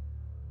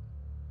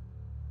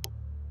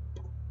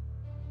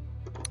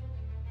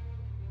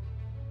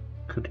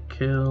 Could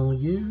kill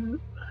you.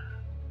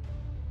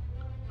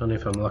 Only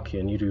if I'm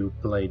lucky and you do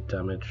blade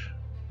damage.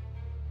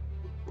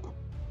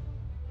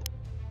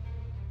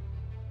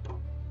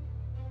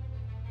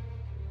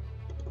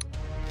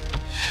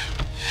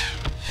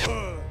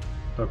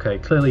 Okay,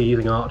 clearly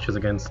using archers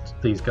against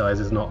these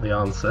guys is not the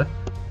answer.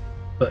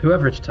 But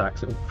whoever it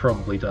attacks, it will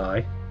probably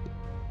die.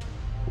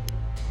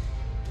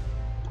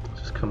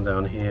 Just come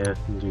down here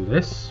and do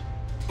this.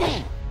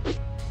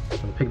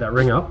 And pick that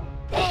ring up.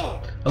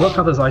 I love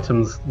how those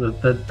items,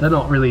 they're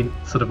not really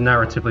sort of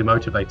narratively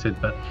motivated,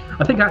 but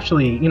I think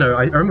actually, you know,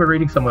 I remember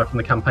reading somewhere from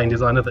the campaign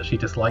designer that she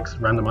dislikes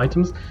random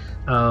items,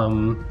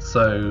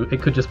 so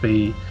it could just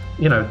be,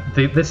 you know,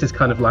 this is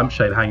kind of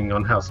lampshade hanging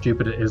on how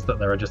stupid it is that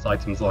there are just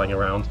items lying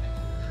around.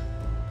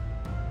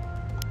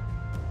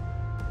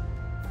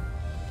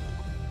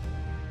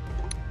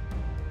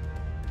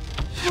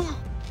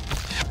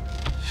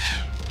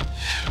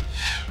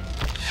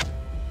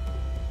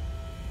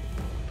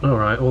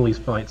 Alright, all these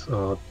fights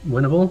are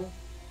winnable.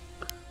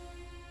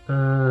 Who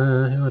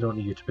I don't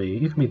need you to be.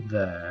 You can be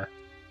there.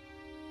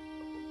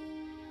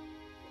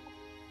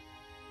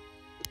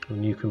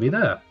 And you can be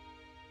there.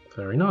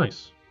 Very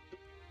nice.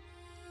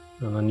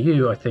 And then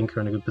you, I think,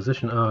 are in a good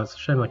position. Ah, it's a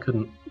shame I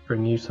couldn't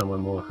bring you somewhere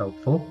more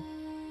helpful.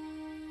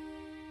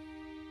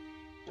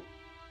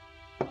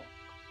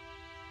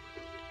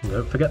 And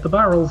don't forget the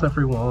barrels,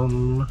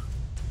 everyone!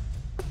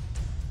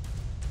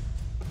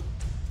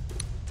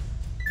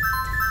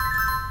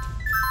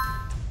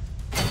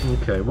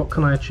 Okay, what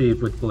can I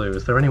achieve with blue?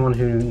 Is there anyone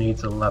who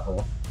needs a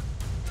level?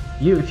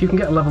 You, if you can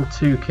get a level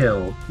 2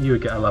 kill, you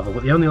would get a level,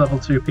 but the only level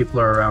 2 people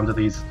are around are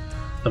these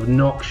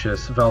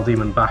obnoxious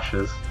Valdemon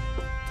bashers.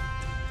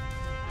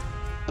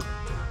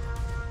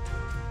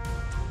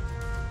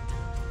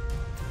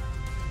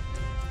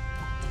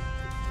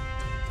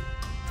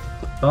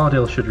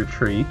 Bardyl should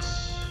retreat.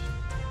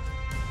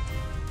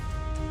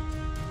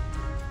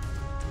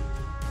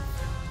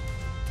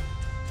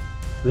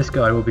 This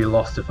guy will be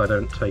lost if I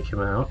don't take him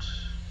out.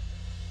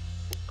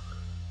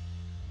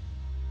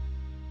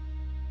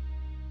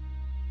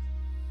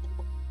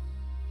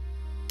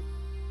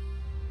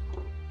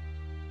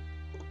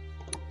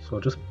 So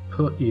I'll just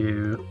put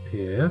you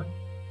here.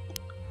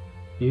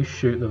 You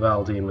shoot the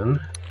Valdemon.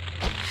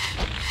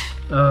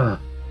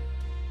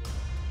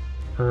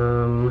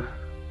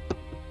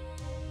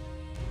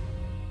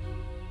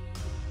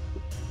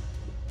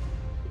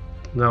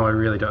 Now I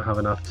really don't have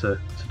enough to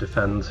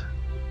defend.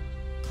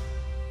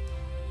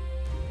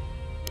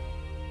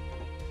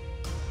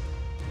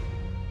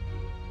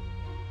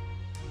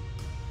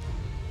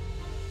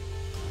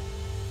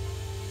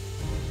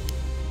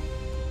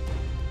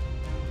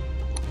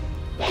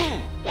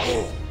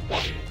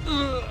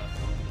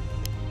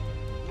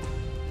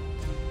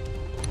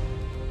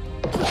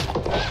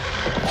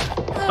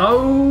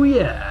 Oh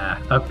yeah!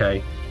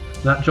 Okay.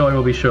 That joy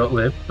will be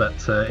short-lived, but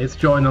it's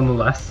joy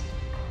nonetheless.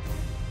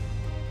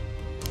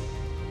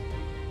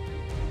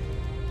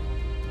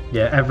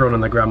 Yeah, everyone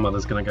and their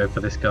grandmother's gonna go for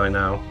this guy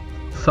now.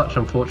 Such,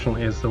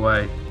 unfortunately, is the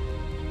way.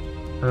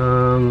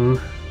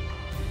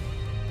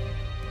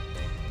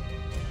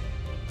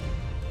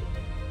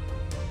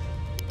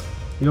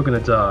 You're gonna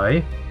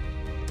die.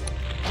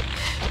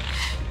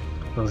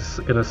 I was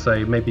gonna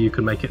say maybe you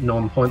could make it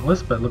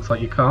non-pointless, but it looks like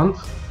you can't.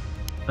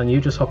 And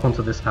you just hop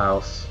onto this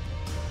house.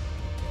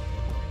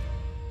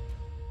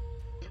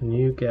 Can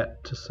you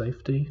get to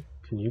safety?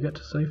 Can you get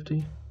to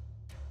safety?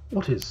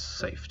 What is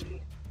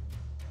safety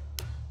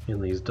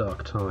in these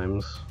dark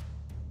times?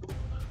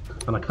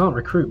 And I can't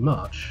recruit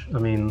much. I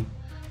mean,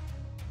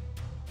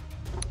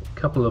 a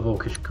couple of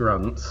orcish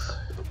grunts.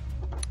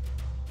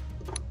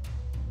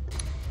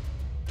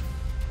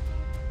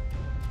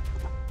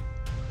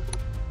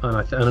 And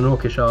an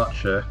orcish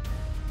archer.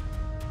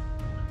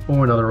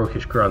 Or another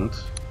orcish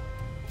grunt.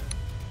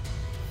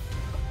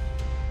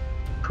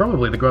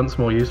 Probably the grunt's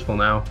more useful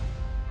now.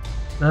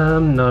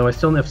 No, I've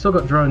still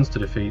got drones to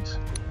defeat.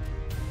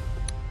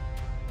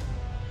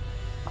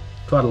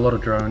 Quite a lot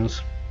of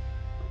drones.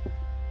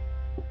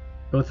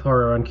 Both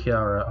Horror and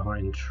Kiara are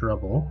in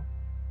trouble.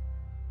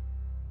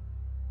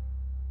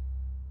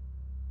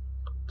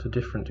 to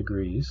different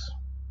degrees.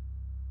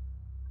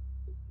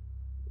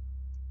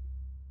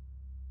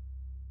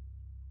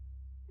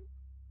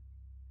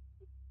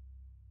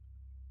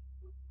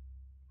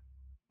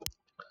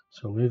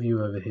 So I'll move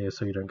you over here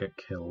so you don't get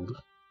killed.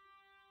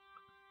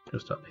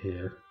 Just up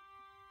here.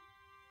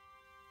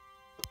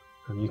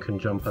 And you can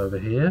jump over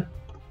here.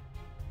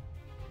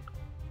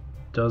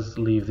 Does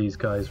leave these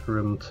guys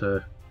room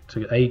to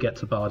A, get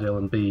to Bardyl,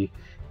 and B,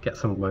 get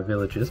some of my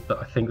villages, but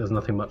I think there's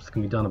nothing much that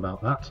can be done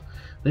about that.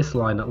 This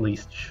line at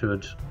least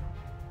should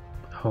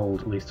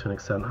hold, at least to an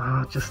extent.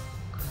 Just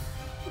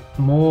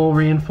more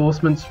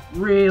reinforcements,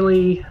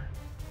 really?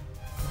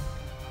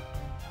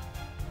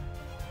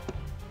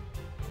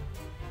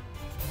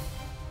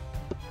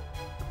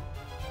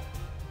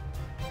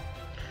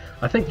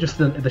 I think just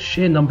the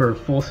sheer number of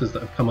forces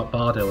that have come up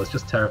Bardyl is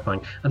just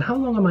terrifying. And how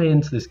long am I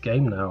into this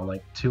game now?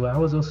 Like 2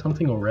 hours or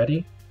something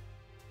already?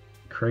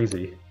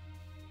 Crazy.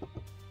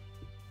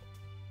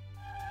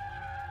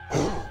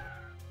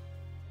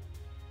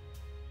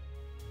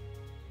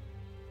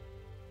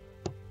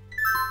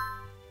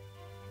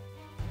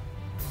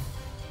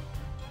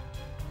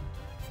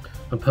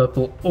 And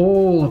purple,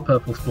 all of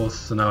purple's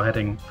forces are now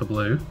heading for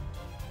blue.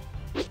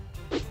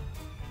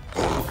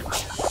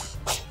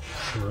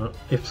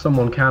 If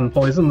someone can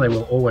poison, they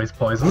will always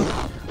poison.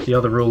 The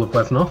other rule of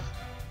Wesnoth.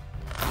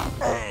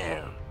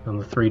 And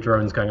the 3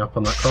 drones going up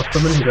on that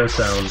crossbowman, he goes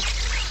down.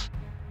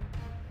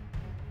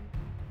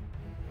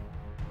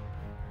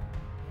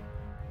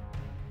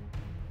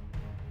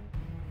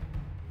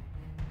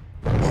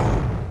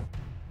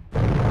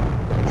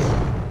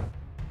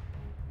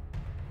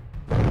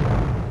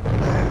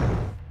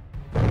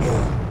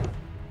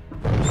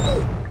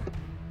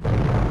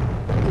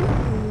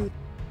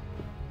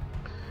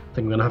 I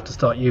think I'm going to have to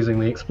start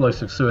using the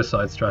explosive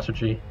suicide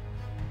strategy.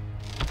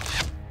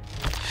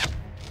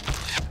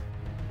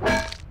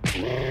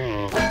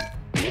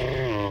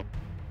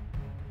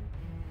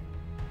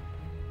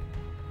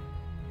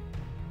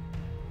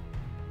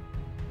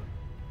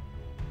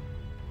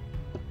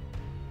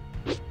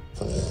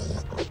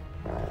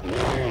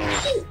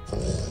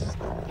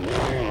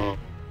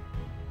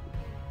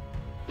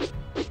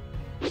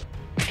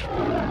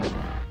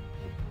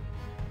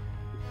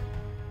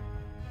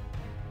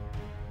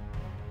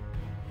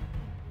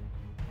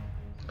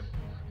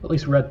 At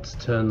least red's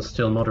turn's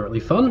still moderately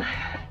fun.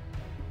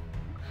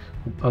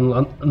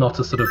 Not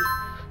a sort of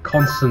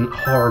constant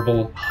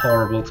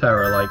horrible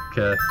terror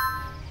like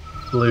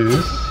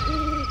blues.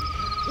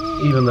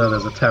 Even though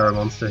there's a terror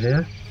monster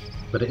here.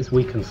 But it is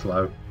weak and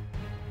slow.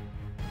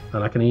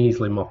 And I can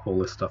easily mop all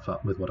this stuff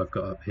up with what I've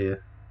got up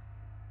here.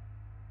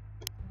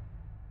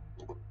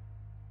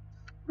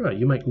 Right,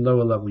 you make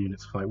lower level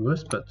units fight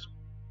worse, but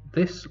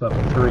this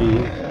level 3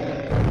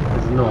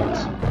 is not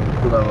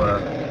lower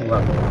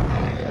level.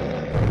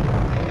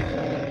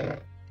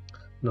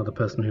 Another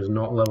person who's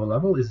not lower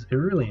level is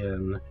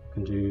Elynia.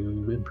 Can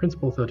do, in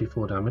principle,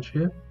 34 damage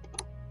here.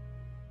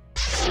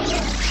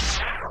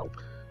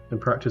 In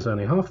practice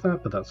only half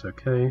that, but that's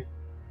okay.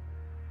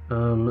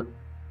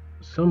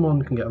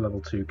 Someone can get a level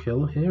 2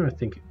 kill here. I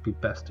think it'd be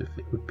best if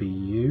it would be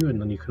you,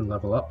 and then you can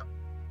level up.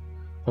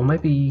 Or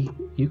maybe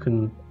you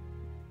can...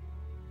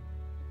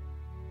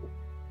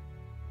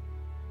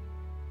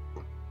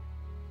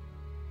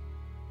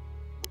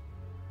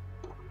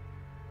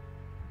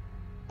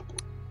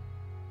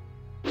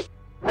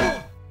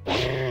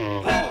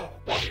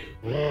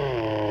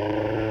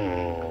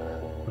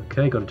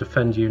 Okay, got to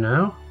defend you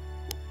now.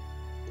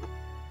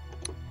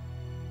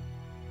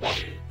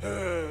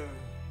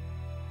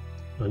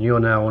 And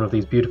you're now one of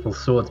these beautiful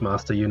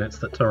Swordsmaster units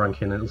that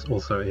Tarankin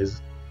also is.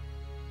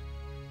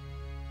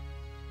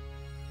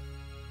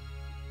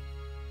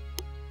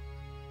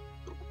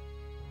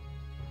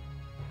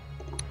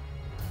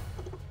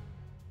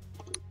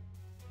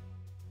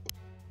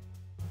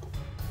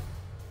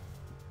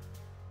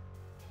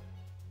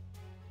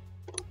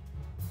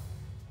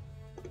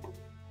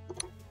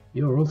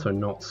 You're also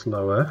not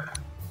slower.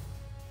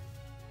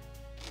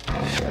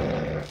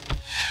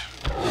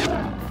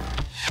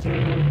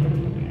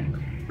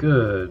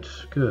 Good,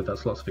 good,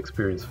 that's lots of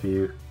experience for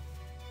you.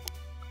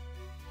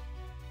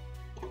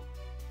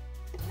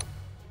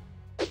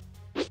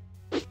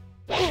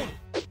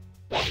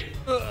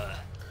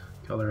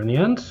 Got there in the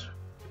end.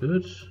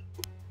 Good.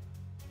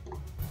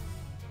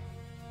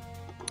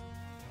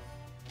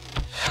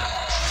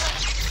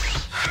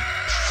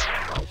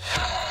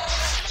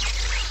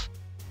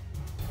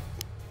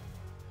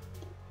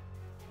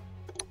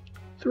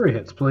 Three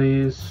hits,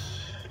 please.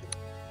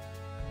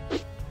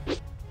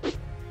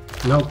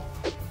 Nope.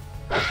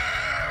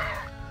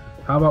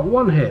 How about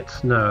one hit?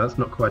 No, that's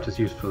not quite as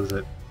useful, is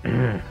it?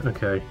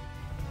 Okay.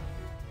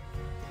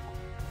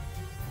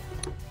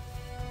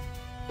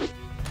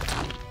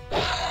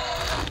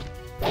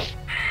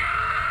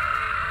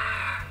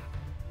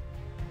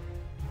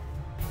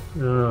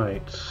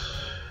 Right.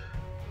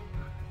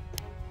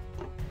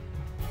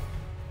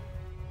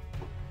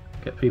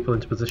 Get people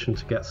into position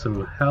to get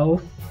some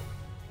health.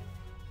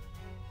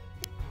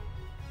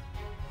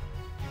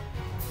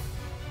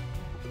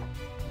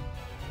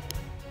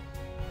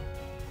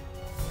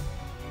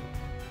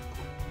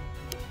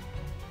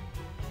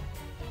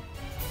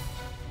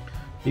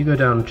 You go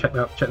down and check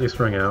this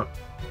ring out.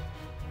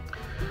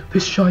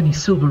 This shiny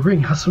silver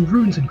ring has some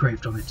runes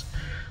engraved on it.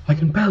 I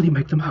can barely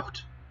make them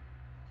out.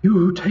 You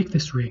who take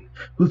this ring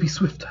will be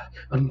swifter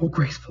and more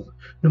graceful,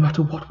 no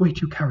matter what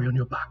weight you carry on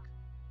your back.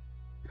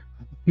 I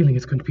have a feeling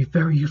it's going to be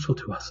very useful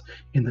to us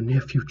in the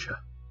near future.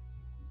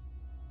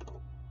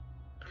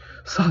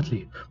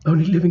 Sadly,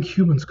 only living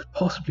humans could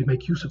possibly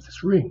make use of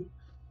this ring,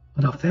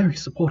 and our fairy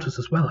supporters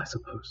as well, I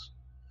suppose.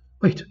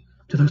 Wait,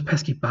 do those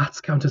pesky bats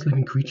count as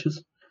living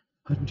creatures?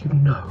 I don't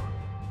even know.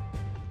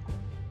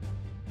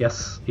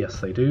 Yes,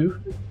 they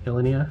do,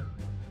 Elynia.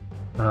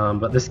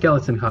 But this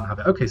skeleton can't have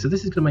it. Okay, so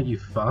this is going to make you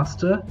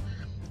faster.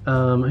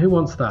 Who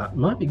wants that?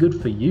 Might be good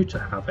for you to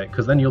have it,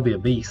 because then you'll be a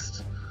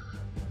beast.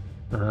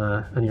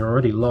 And you're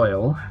already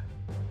loyal.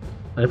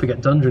 And if we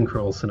get dungeon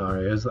crawl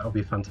scenarios, that'll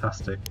be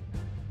fantastic.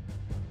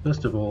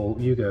 First of all,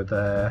 you go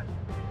there.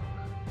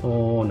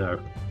 Oh no.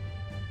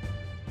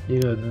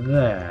 You go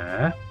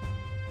there.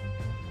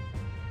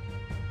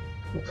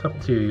 What's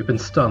happened to you? You've been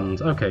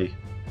stunned. Okay.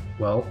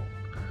 Well,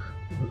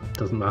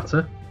 doesn't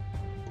matter.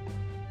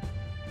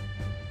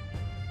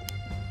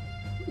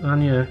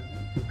 And you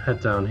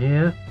head down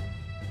here.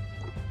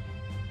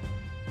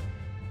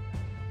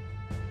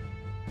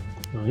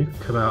 Oh, you can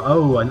come out.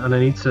 Oh, and I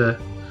need to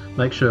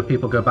make sure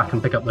people go back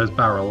and pick up those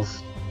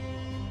barrels.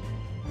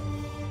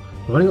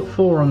 I've only got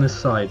 4 on this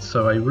side,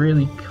 so I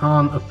really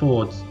can't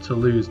afford to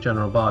lose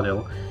General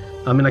Bardyl.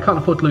 I mean, I can't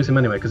afford to lose him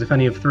anyway, because if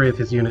any of 3 of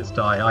his units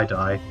die, I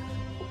die.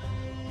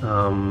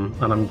 And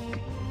I'm,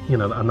 you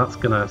know, and that's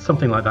gonna,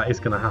 something like that is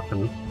gonna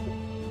happen.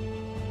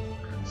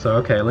 So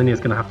okay,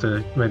 Elynia's gonna have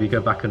to maybe go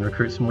back and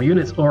recruit some more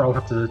units, or I'll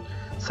have to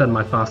send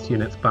my fast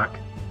units back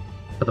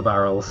for the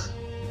barrels.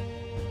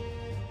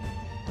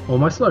 Or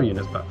my slow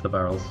units back for the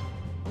barrels.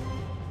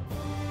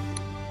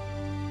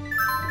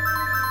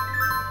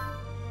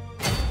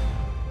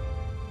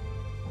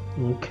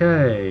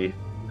 Okay,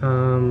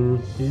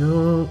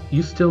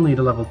 you still need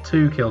a level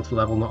 2 kill to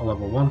level, not a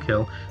level 1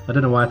 kill. I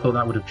don't know why I thought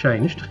that would have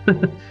changed.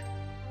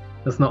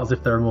 It's not as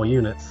if there are more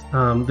units.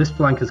 This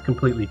flank has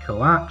completely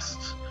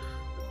collapsed.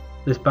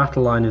 This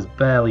battle line is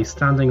barely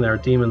standing. There are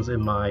demons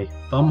in my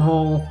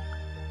bumhole.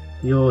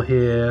 You're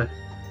here.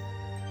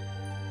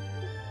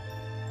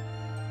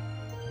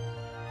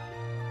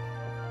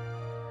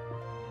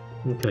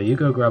 Okay, you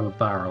go grab a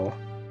barrel.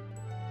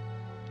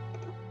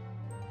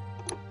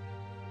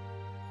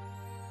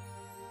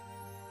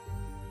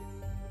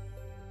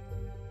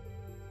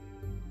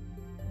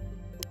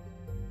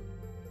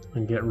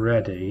 And get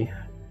ready.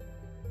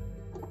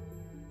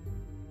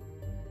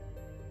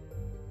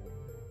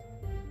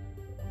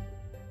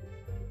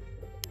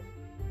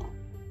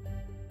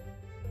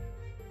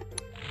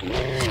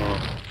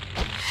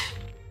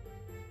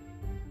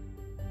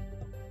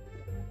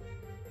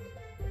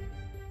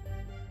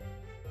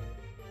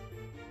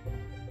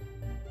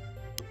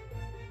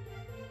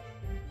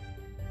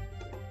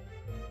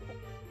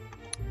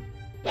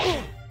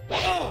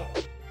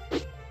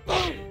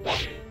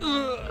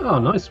 Oh,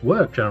 nice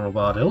work, General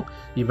Bardyl.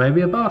 You may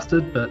be a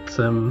bastard, but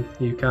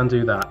you can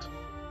do that.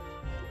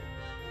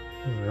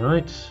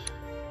 Alright.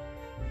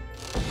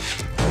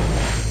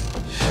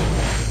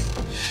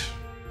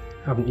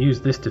 Haven't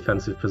used this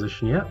defensive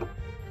position yet.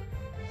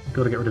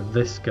 Got to get rid of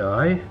this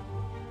guy.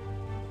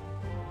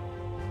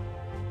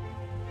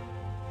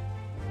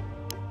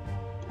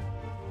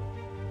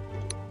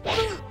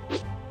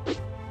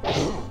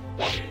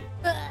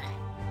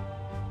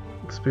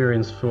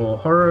 Experience for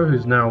Horror,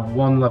 who's now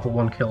 1 level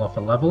 1 kill off a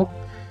level.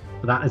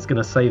 That is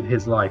going to save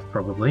his life,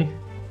 probably.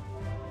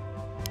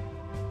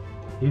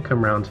 You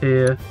come round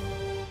here.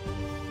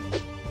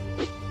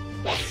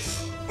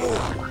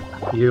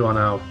 You are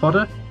now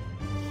fodder.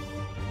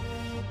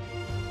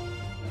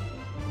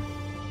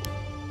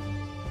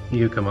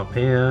 You come up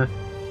here.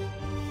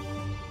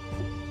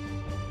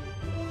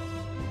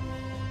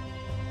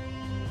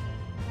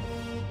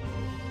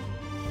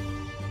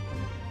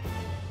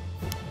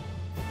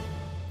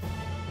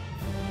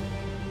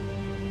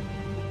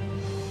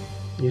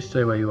 You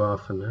stay where you are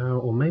for now,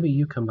 or maybe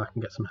you come back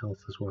and get some health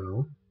as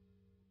well.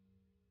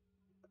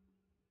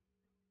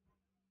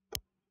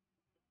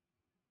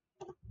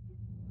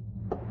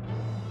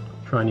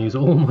 Try and use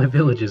all my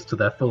villages to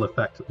their full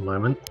effect at the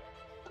moment.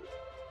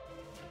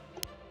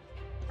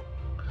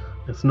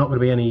 It's not going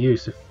to be any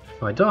use if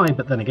I die,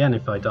 but then again,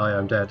 if I die,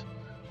 I'm dead.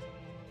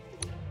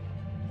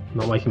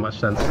 Not making much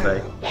sense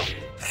today.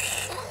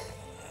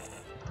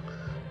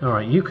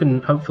 Alright, you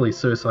can hopefully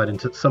suicide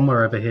into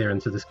somewhere over here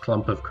into this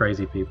clump of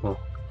crazy people.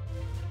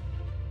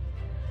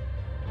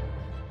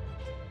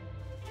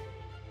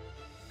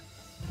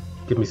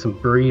 Give me some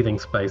breathing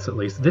space at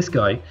least. This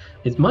guy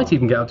might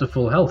even get up to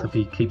full health if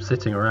he keeps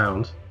sitting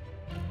around.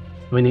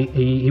 I mean,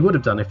 he would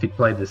have done if he'd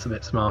played this a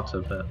bit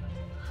smarter, but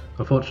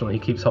unfortunately he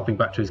keeps hopping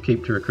back to his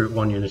keep to recruit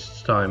 1 unit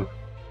at a time.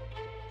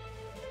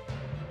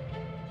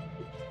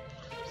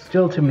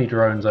 Still too many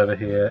drones over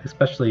here,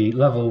 especially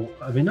level...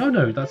 I mean,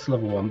 no, that's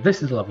level 1.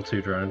 This is a level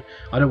 2 drone.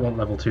 I don't want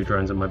level 2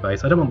 drones in my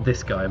base. I don't want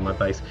this guy in my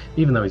base.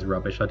 Even though he's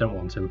rubbish, I don't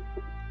want him.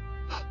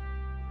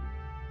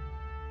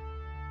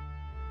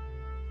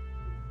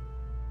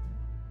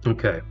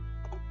 Okay.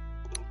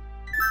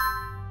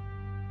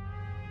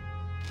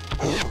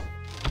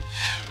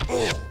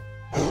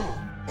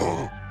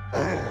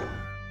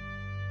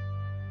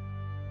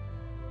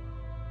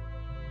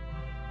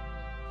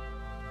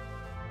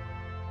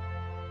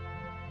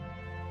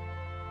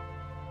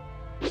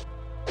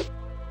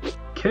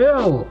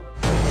 Kill!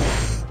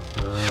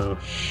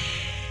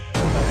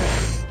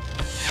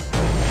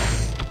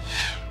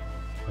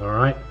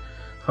 Alright,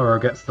 Horror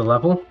gets the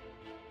level.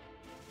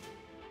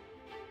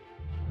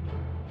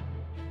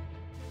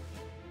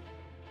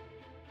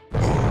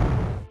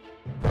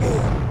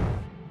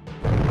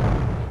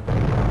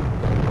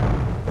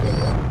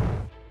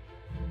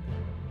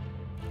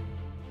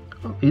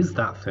 What is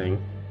that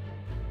thing?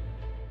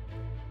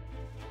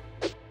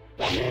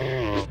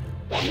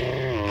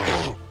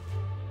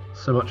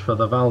 So much for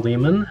the Val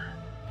Demon.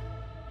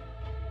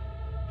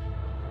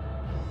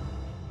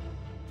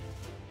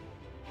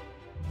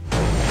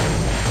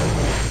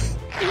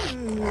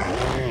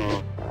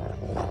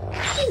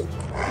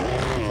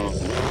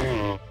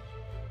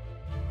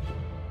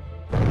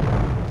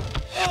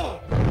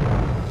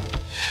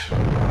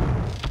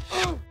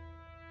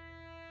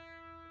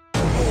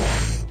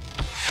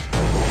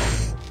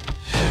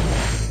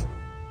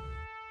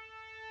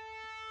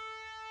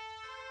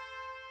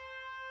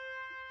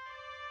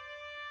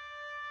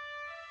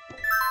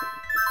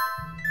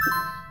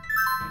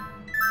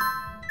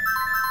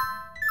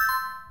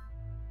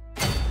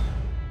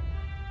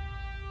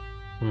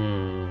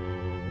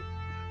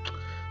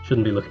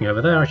 Shouldn't be looking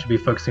over there, I should be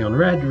focusing on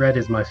red. Red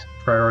is my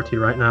priority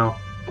right now.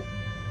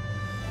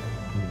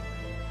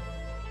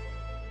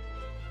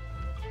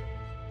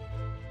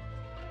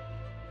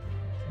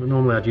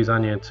 Normally I'd use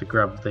Anya to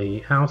grab the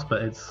house,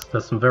 but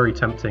there's some very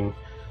tempting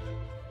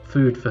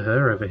food for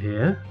her over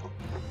here.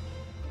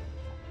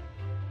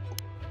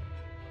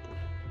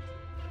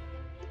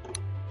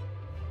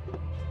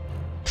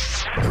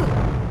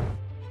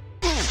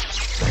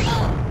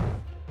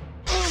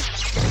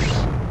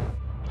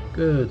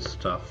 Good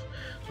stuff.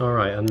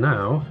 Alright, and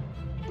now...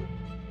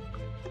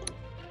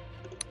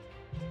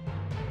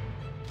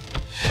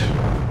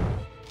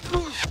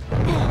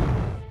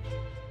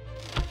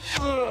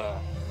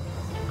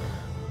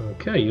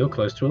 Okay, you're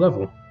close to a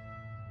level.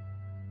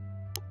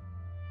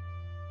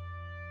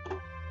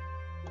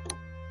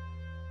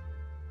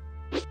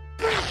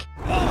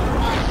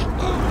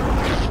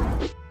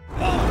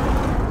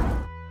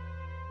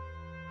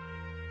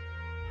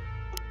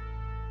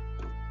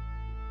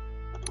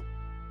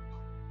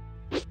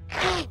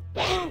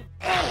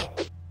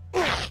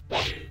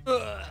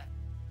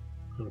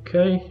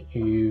 Okay,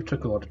 you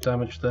took a lot of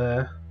damage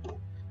there.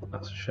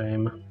 That's a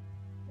shame.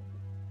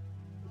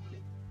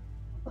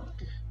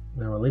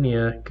 Now,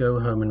 Elynia, go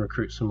home and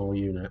recruit some more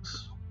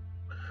units.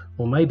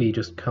 Or maybe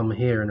just come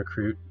here and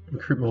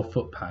recruit more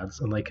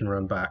footpads and they can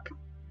run back.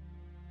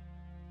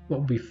 What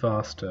would be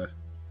faster?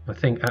 I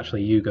think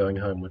actually you going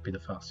home would be the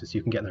fastest.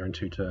 You can get there in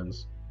 2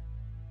 turns.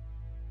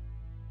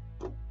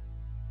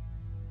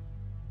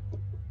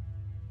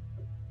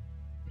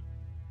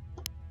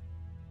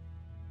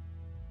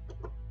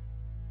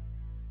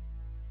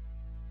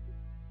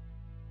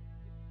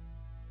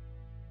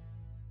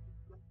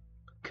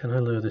 Can I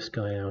lure this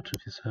guy out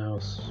of his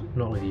house?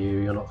 Not with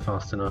you, you're not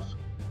fast enough.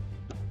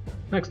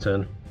 Next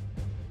turn.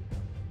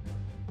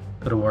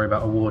 Gotta worry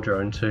about a war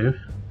drone too.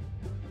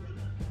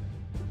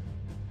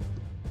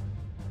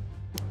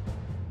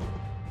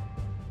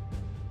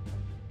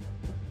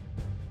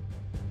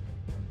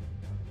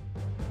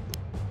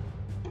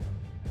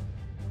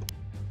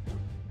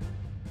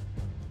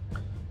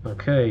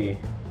 Okay.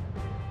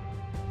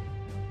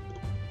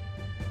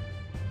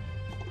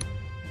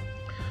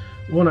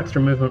 One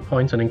extra movement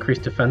point and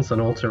increased defense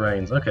on all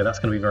terrains. Okay, that's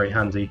going to be very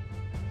handy.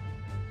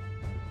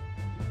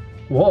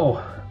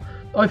 Whoa!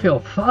 I feel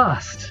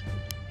fast!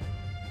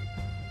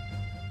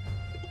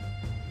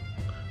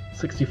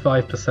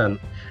 65%.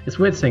 It's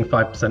weird seeing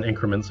 5%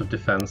 increments of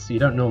defense. You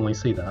don't normally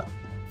see that.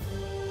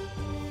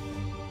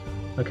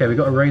 Okay, we've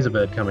got a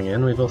Razorbird coming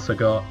in. We've also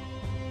got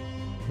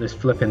this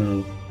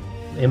flippin'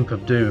 Imp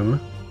of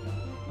Doom.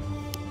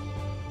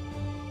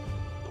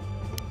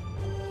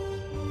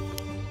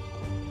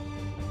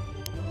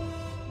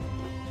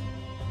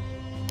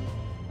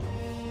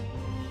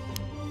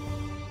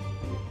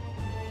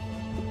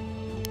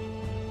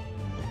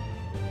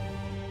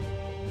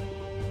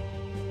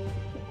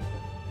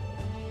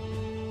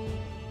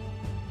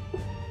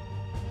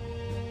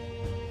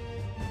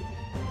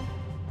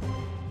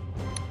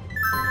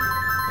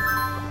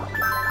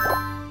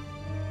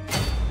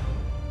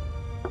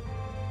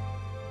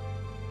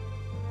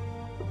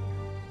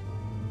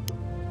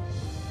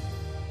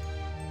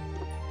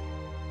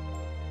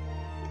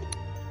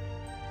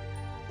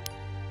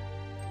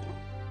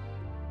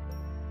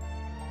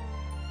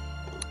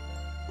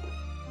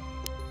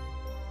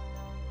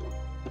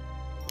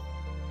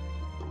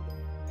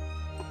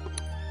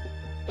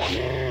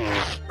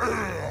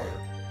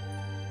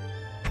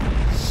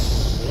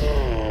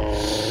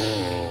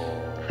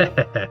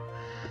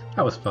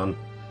 That was fun.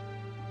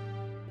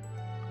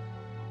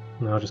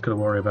 Now I just got to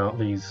worry about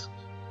these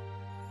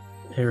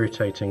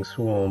irritating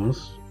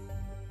swarms,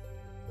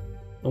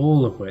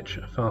 all of which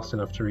are fast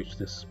enough to reach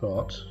this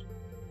spot.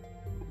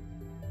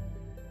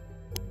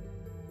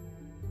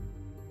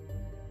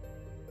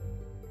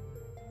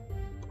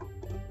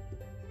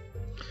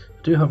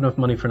 I do have enough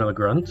money for another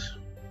grunt.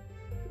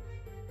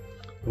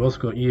 I've also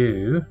got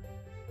you.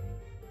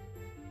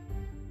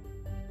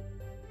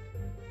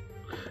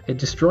 It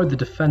destroyed the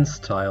defense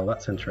tile,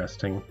 that's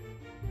interesting.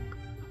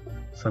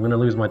 So I'm going to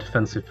lose my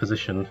defensive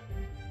position.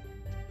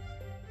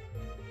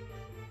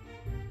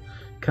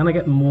 Can I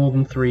get more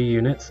than 3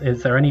 units?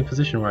 Is there any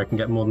position where I can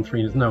get more than 3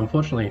 units? No,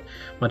 unfortunately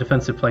my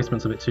defensive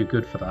placement's a bit too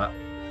good for that.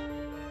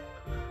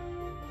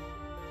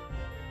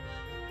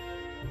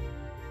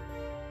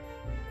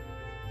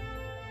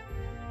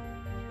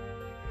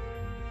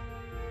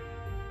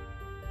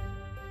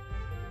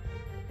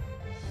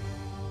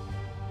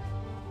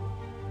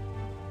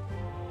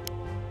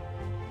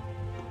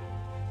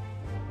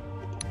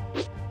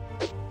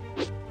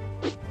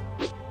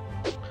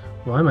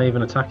 Why am I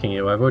even attacking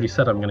you? I've already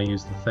said I'm going to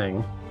use the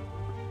thing.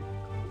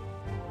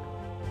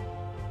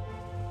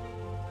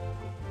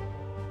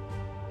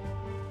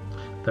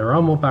 There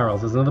are more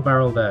barrels. There's another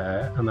barrel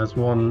there, and there's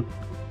one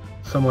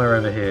somewhere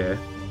over here.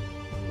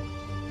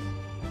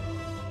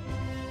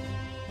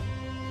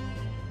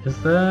 Is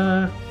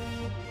there?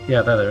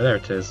 Yeah, there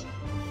it is.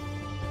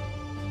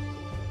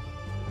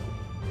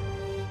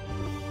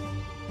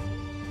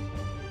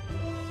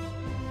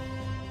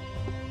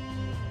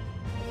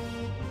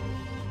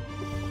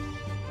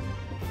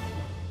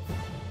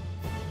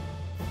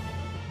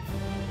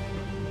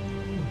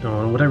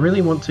 Oh, would I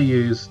really want to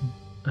use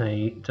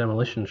a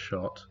demolition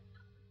shot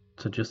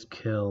to just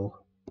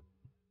kill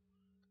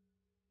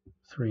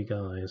 3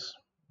 guys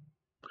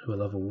who are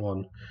level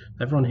 1?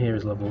 Everyone here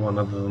is level 1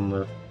 other than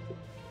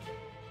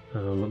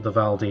the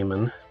Val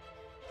Demon.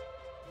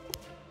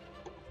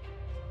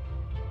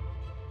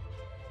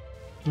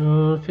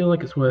 I feel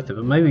like it's worth it,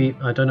 but maybe,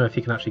 I don't know if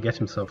he can actually get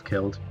himself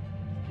killed.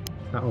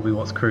 That will be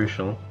what's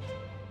crucial.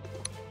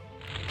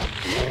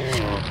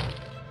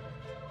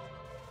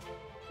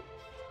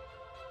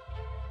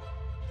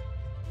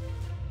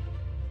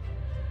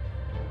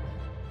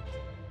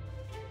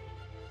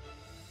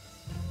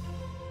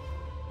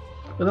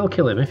 But they'll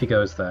kill him if he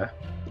goes there.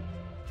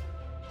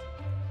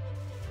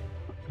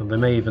 And they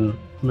may even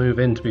move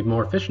in to be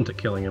more efficient at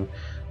killing him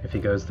if he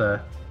goes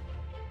there.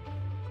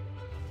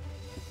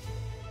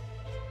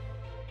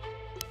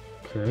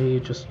 Okay,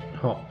 just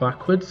hop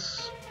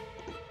backwards.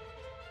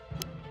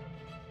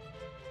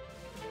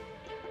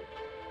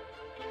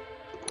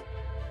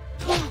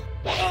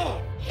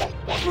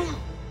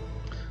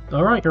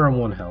 Alright, you're on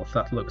 1 health.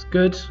 That looks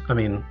good. I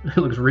mean, it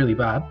looks really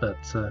bad, but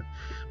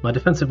my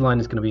defensive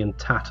line is going to be in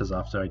tatters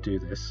after I do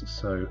this,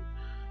 so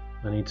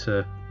I need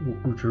to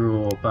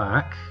draw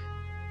back.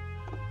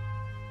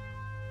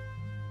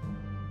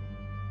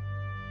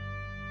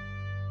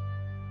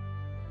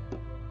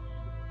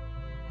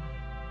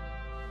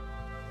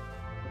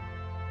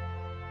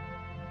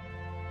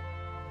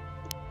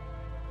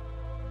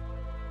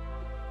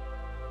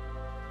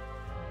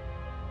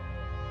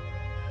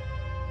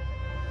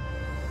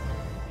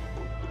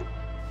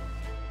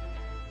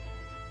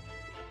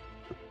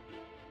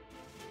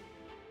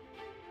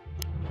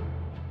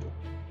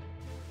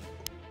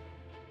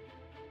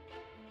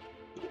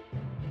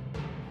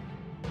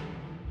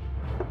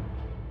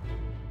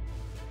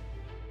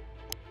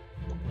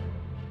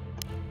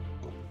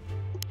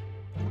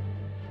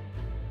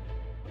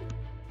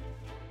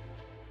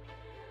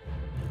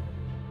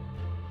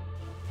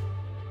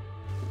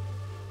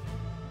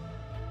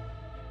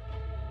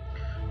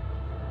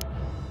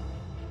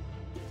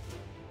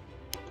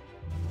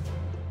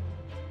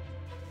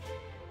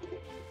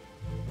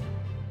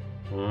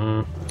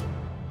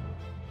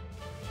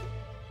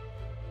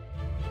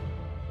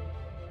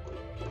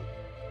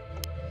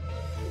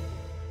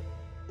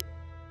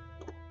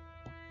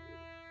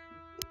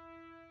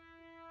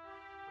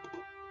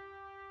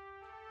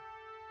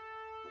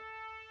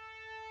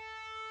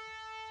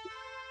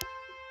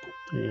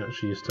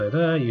 You stay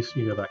there, you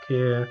go back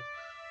here.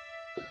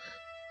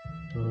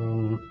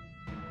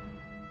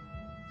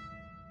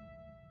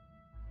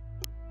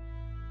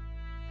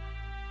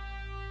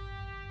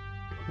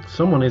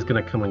 Someone is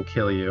going to come and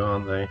kill you,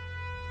 aren't they?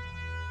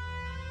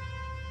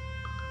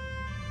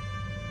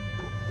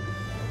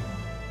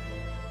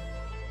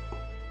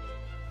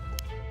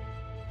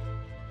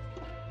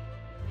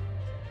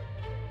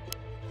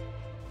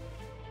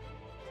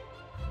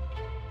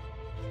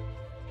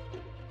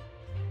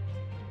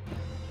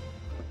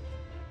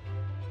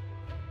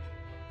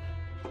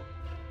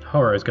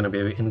 Horror is going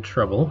to be in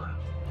trouble.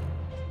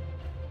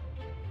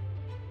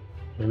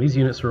 I mean, these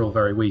units are all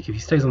very weak. If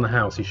he stays on the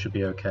house, he should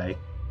be okay.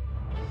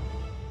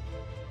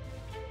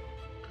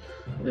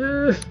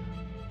 There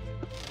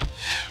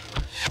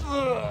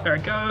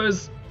it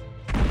goes!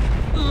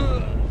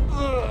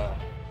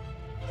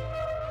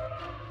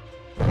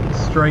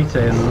 Straight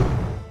in.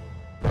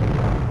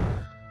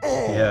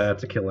 Yeah,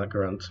 to kill that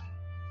grunt.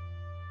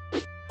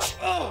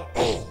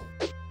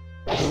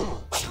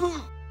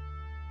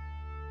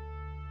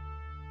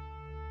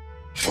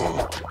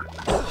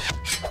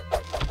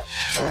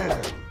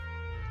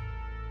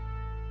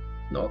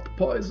 Not the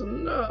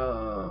poison,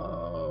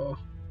 no!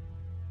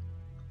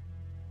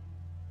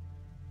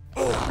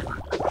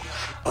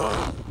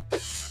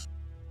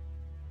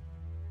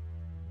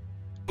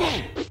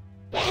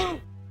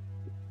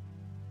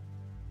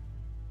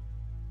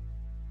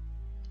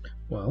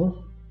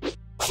 Well...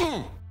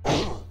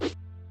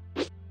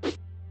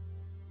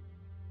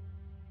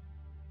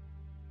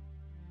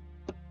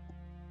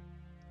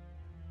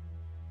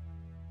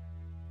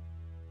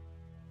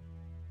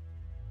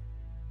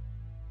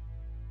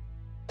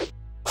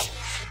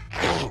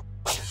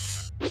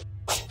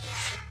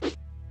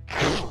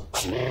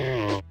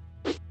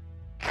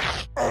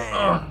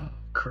 Oh,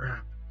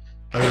 crap.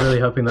 I was really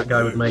hoping that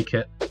guy would make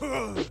it.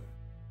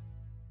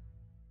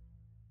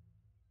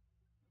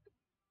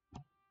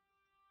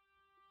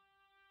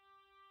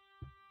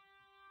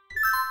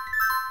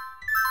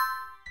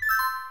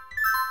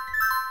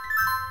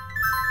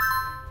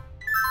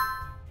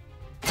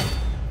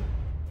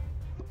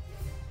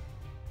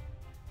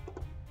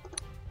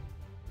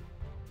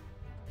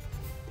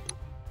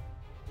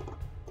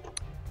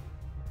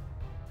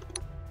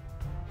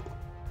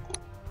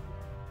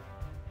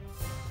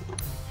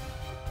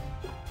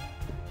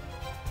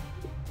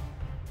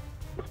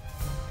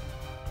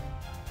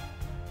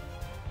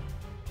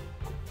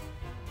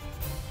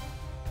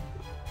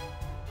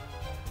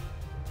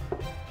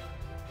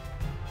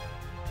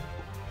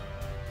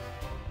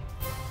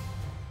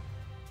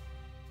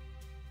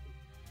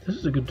 This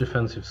is a good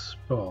defensive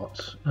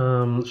spot.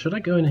 Should I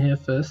go in here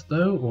first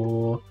though,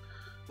 or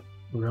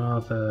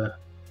rather...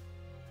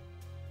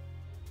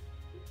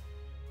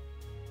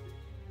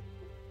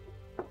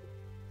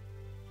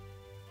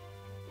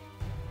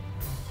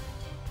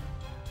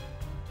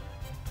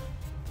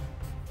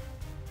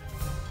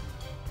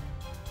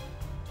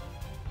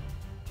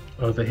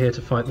 over here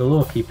to fight the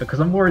Lawkeeper, because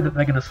I'm worried that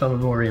they're going to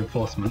summon more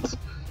reinforcements.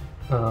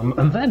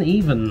 And then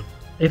even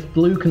if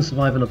blue can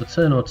survive another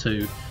turn or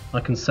two, I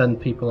can send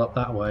people up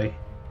that way.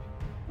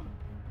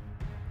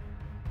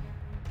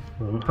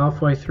 I'm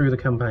halfway through the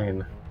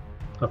campaign.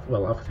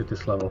 Well, halfway through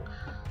this level.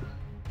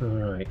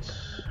 Alright.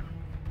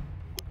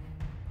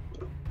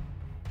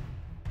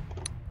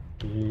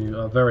 You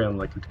are very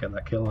unlikely to get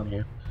that kill, aren't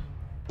you?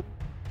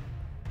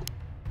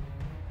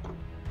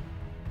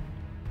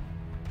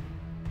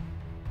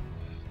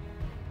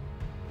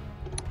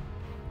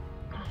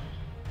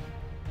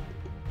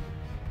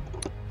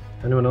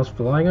 Anyone else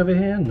flying over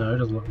here? No,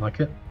 doesn't look like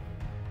it.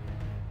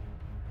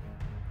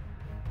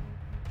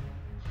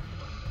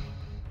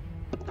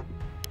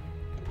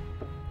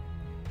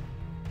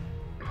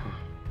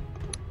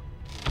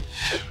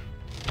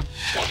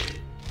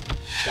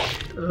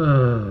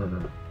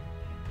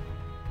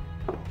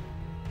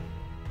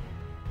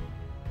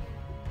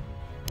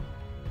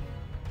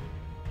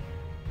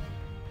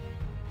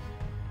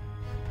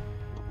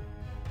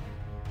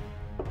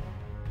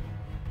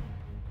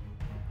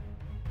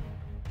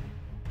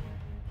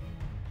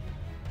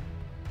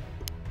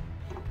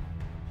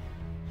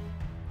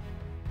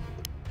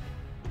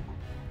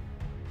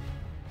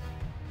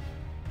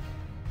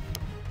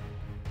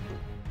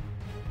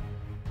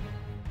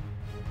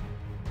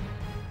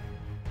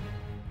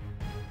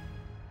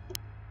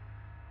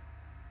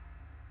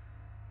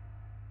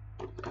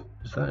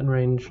 Is that in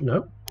range?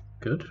 No.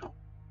 Good.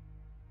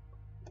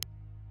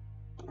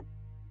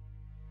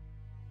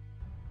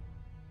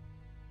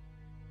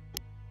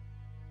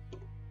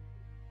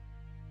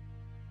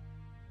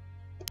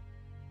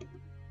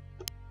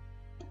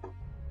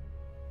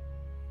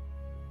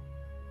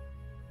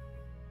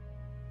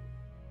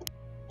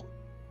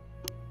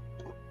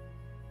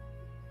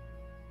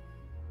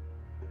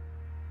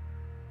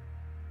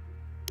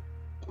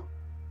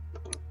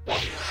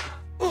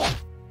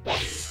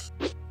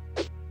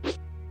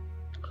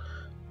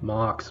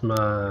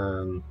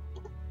 Marksman.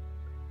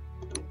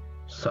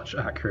 Such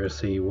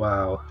accuracy,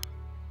 wow.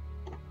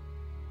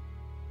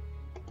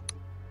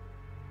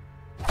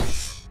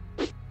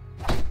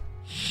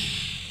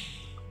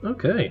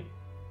 Okay.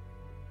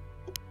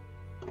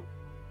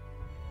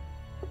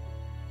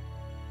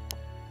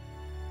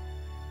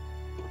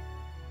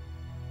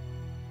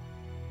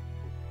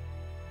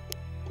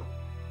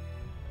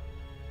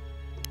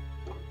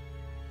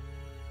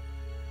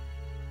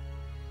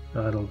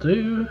 That'll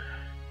do.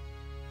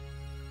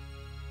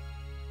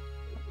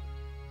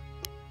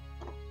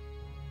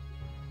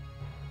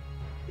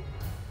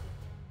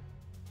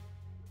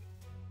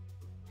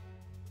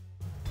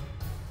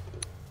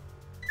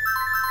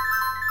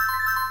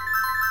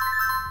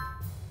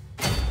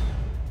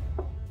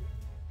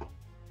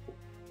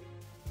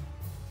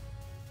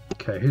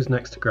 Okay, who's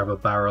next to grab a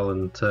barrel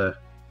and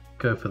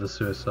go for the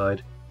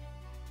suicide?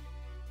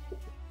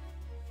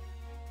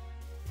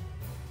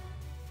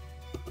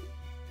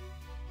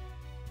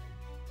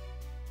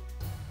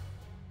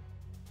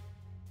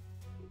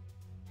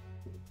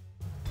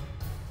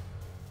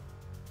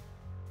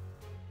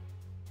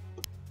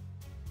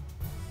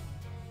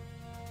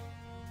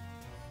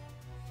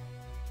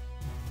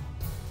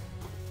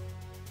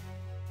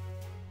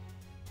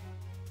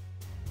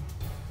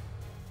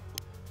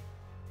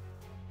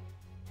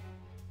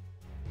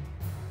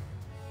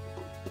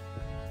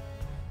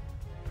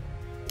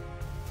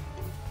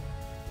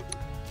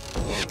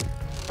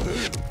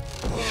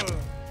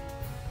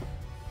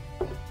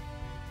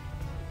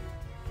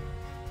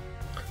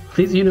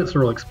 These units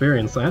are all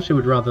experienced. I actually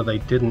would rather they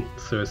didn't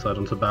suicide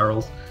onto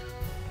barrels.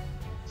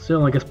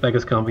 Still, I guess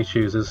beggars can't be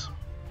choosers.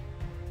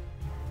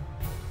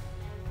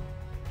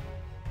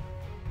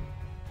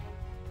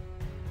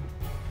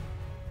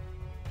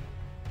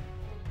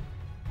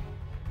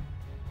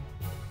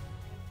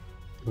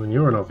 I mean,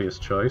 you're an obvious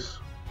choice.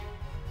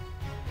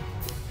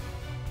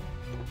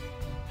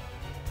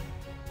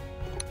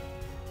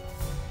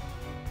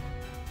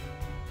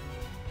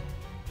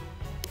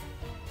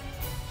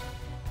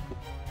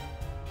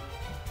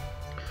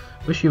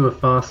 Wish you were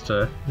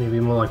faster, you'd be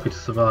more likely to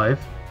survive.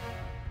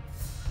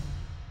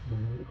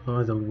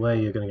 Either way,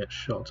 you're going to get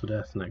shot to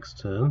death next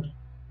turn.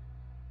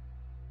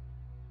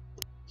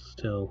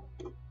 Still.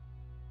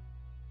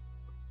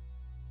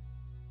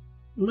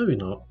 Maybe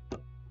not.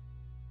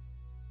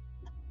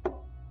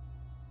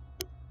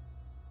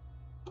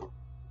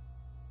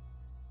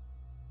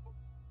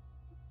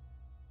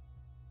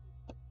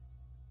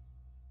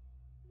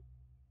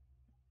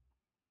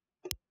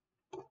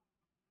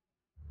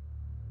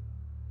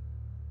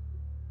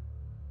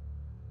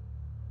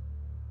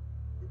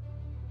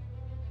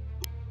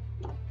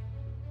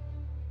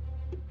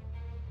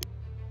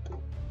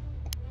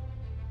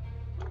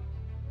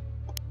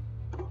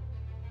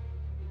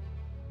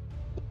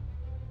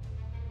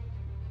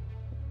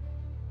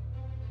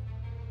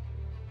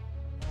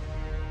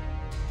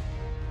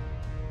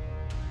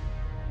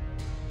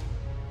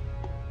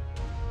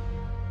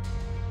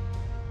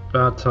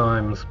 Bad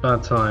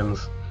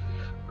times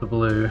for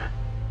blue.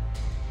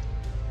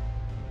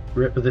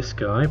 Rip this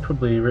guy,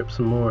 probably rip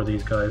some more of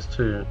these guys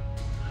too.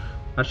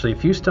 Actually,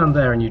 if you stand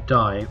there and you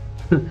die,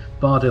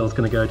 Bardyl's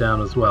going to go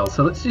down as well.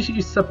 So let's just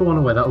use separate one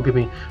away. That'll give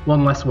me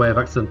one less way of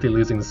accidentally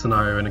losing the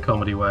scenario in a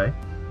comedy way.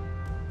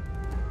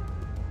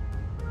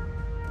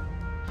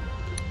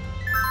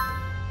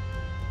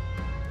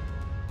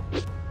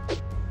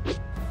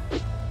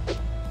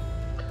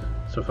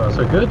 So far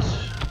so good.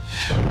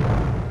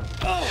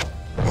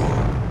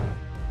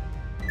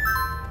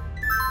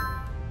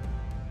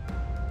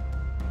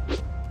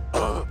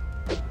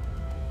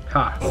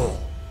 Ha!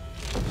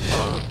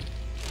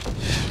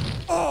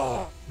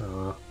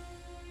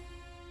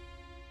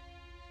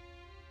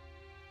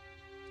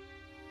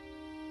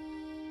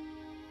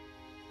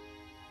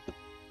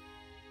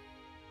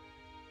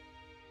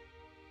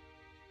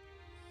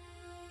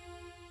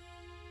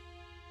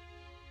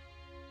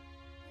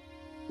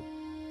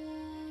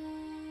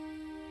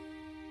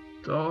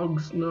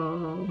 Dogs,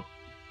 no.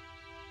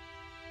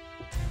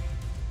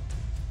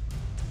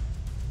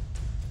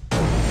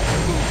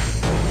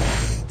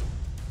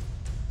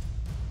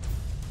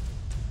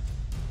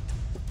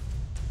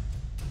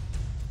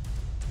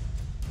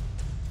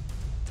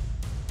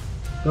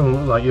 Doesn't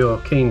look like you're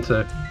keen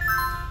to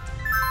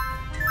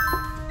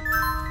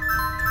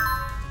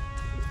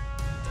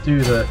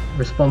do the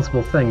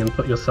responsible thing and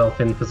put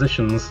yourself in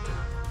positions.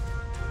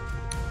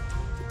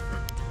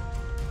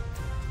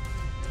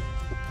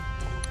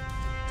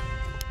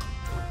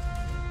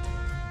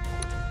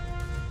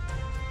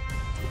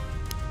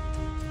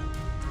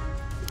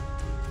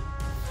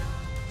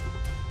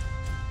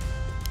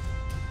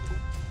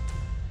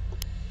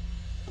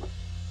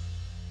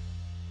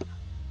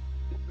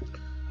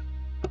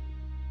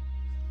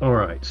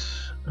 Alright,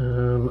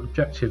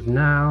 objective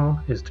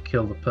now is to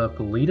kill the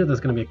purple leader. There's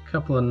going to be a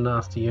couple of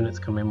nasty units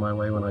coming my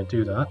way when I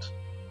do that.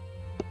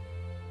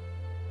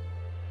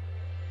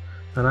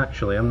 And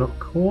actually, I'm not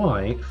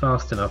quite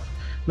fast enough.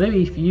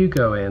 Maybe if you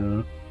go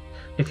in,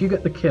 if you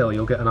get the kill,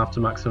 you'll get an after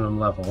maximum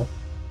level.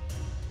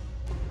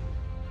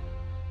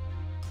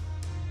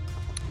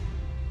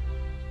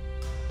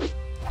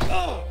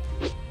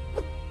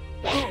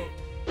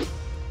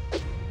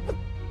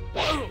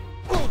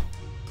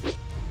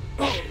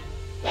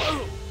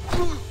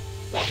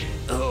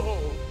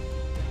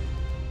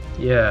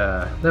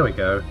 Yeah, there we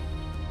go.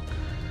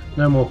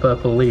 No more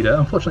purple leader.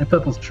 Unfortunately,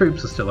 purple's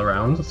troops are still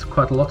around. There's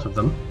quite a lot of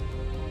them.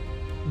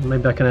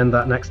 Maybe I can end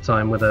that next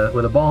time with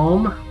a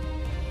bomb.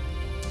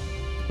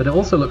 But it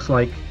also looks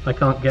like I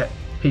can't get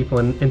people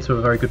into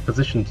a very good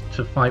position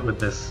to fight with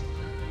this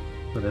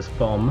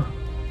bomb.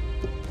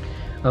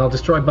 And I'll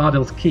destroy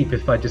Bardyl's keep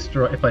if I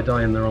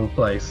die in the wrong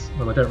place,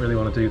 and I don't really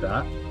want to do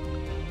that.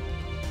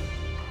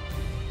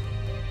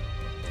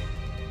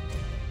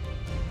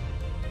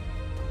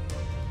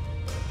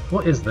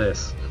 What is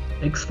this?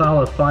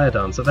 Ixthala Fire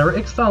Dancer. There are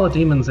Ixthala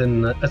demons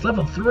in... it's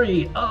level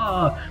 3!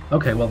 Ah!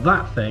 Okay, well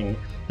that thing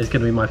is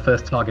going to be my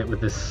first target with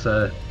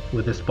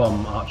this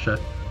bomb archer.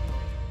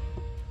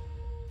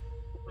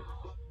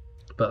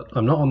 But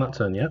I'm not on that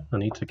turn yet. I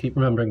need to keep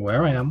remembering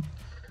where I am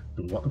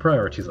and what the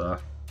priorities are.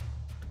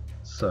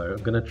 So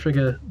I'm going to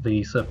trigger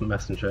the Serpent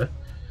Messenger.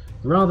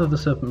 Rather the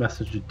Serpent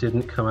Messenger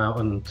didn't come out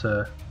and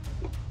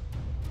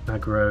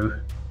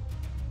aggro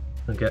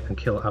and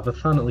kill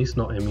Avathan, at least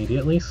not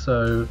immediately,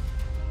 so...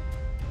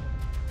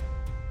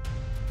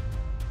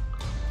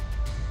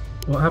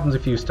 What happens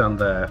if you stand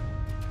there?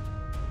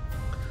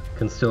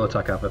 Can still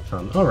attack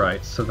Avathan.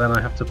 Alright, so then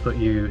I have to put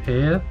you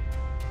here.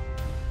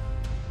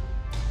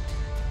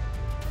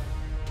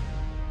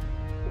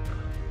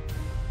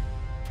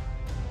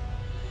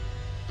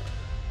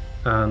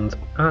 And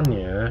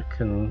Anya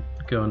can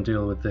go and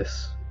deal with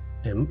this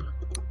imp.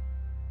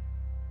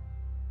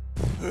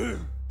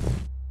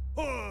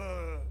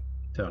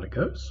 Down it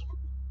goes.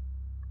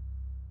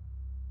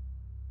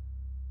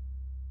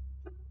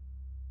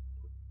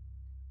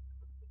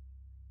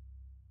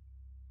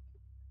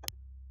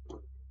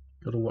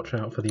 Got to watch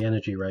out for the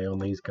energy ray on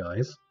these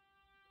guys.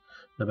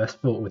 They're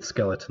best fought with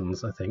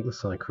skeletons, I think, the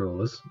Psy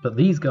Crawlers. But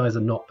these guys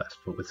are not best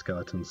fought with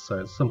skeletons, so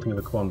it's something of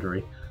a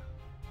quandary.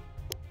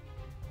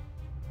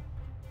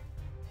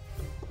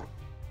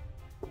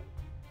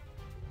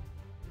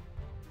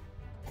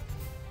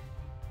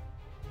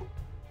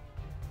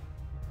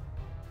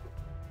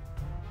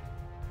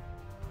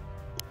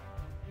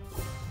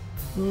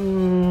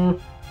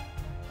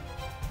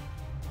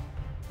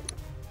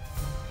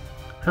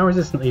 How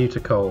resistant are you to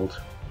cold?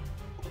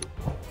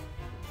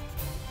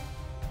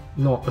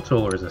 Not at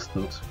all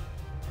resistant.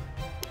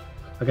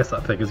 I guess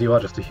that figures, you are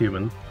just a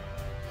human.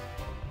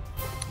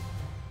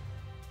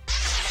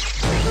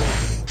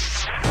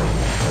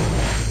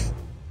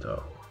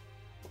 Oh.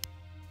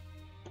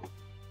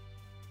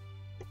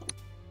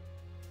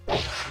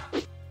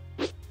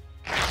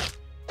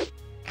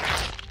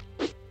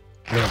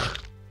 Ugh.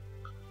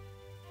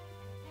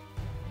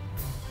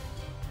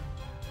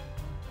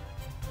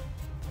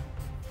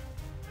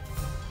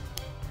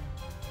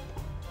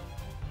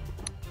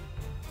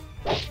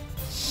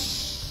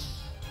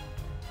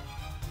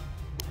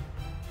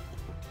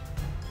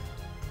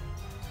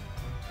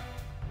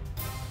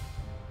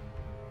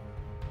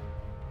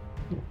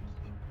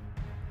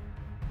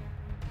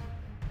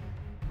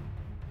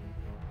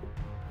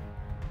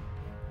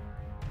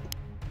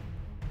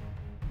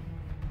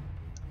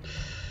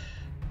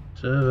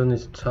 Jervin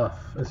is tough.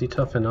 Is he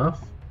tough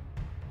enough?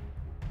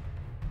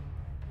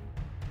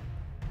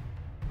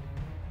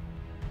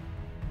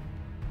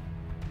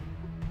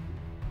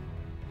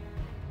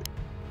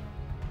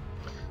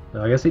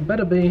 No, I guess he'd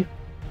better be.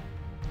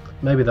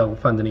 Maybe they'll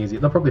find an easier.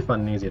 They'll probably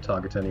find an easier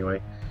target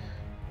anyway.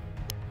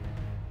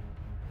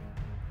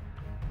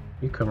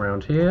 You come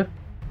around here.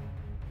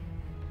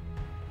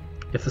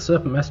 If the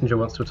Serpent Messenger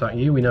wants to attack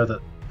you, we know that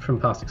from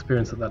past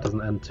experience that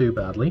doesn't end too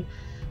badly.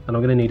 And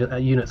I'm going to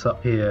need units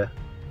up here.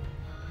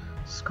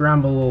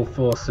 Scramble all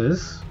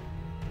forces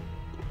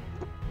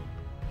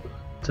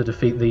to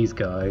defeat these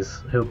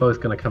guys, who are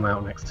both going to come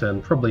out next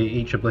turn. Probably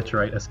each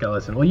obliterate a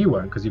skeleton. Well, you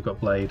won't, because you've got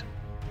Blade.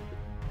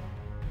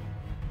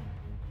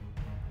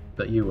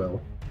 But you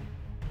will.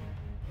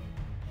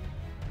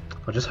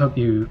 I just hope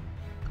you...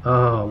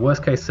 Ah,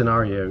 worst case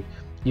scenario.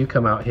 You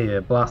come out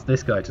here, blast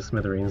this guy to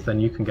smithereens, then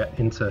you can get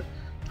into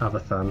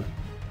Avathan.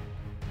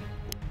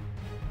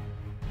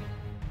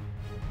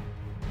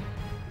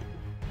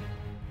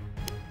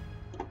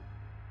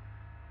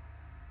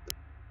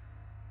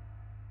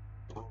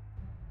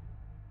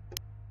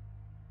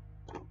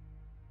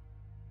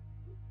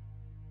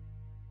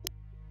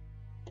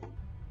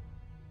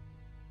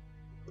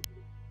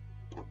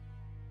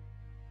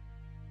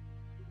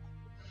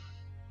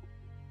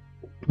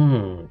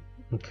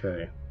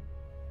 Okay.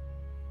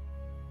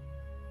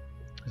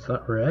 Is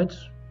that red?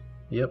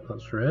 Yep,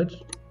 that's red.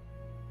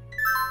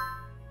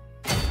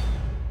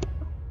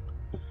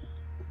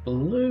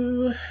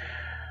 Blue.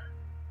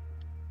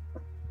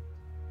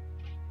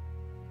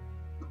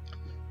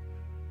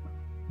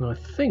 Now I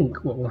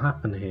think what will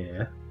happen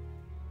here...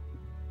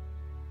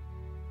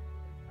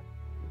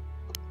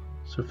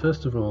 So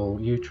first of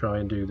all, you try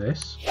and do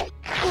this.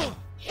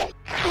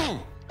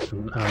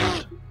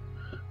 And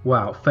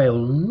wow,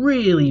 fail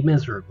really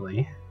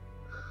miserably.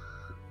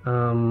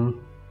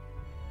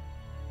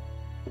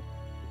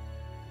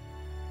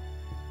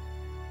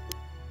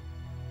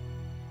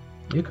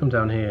 You come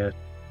down here,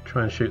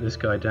 try and shoot this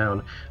guy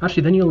down.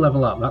 Actually, then you'll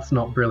level up. That's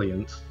not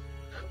brilliant.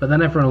 But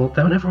then everyone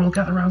will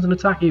gather around and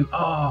attack you.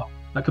 Oh,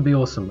 that could be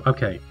awesome.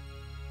 Okay,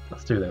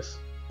 let's do this.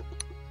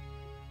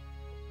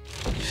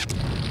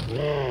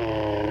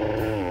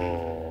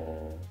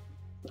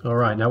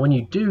 Alright, now when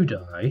you do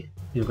die,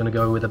 you're going to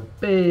go with a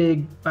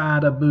big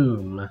bada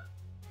boom.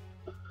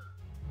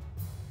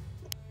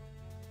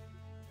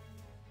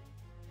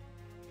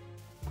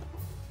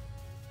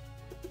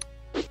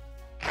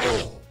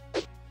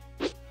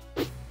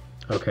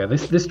 Okay,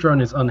 this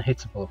drone is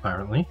unhittable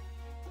apparently.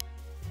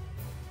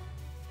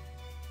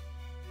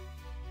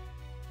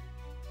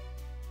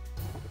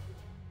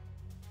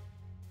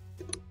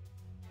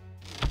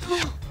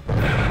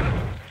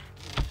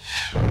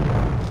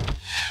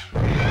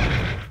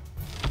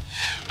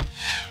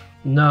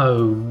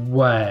 No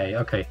way.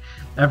 Okay,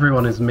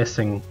 everyone is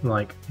missing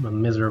like a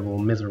miserable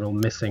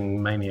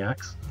missing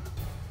maniacs.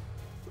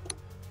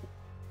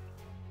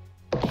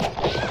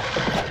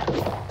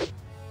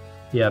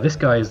 Yeah, this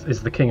guy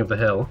is the king of the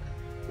hill.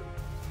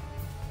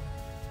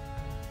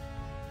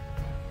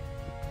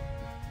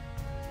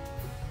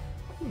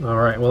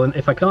 Alright, well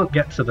if I can't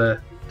get to the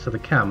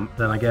camp,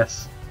 then I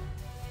guess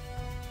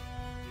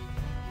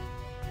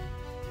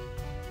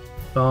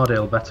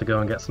Bardyl better go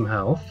and get some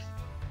health.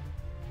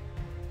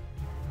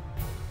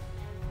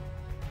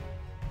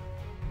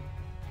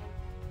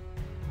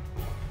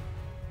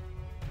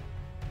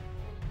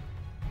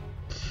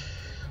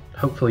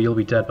 hopefully you'll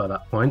be dead by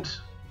that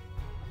point.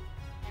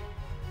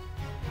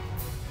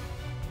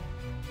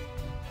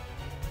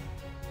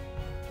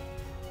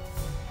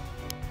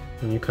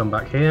 And you come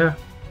back here.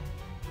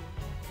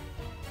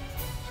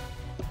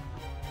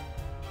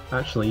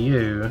 Actually,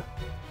 you...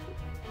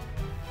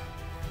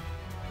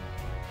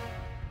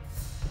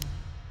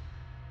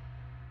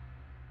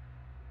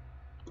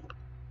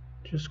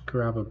 just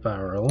grab a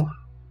barrel.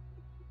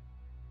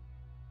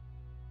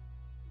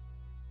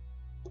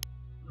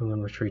 And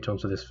then retreat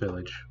onto this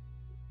village.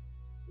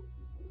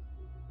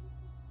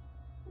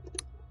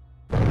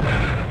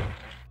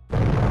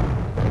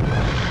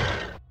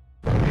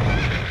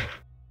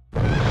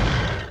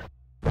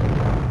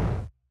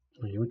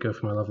 You would go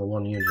for my level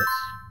 1 units.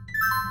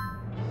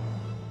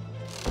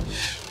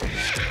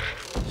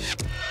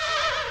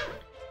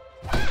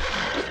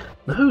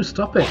 No,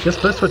 stop it! You're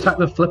supposed to attack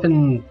the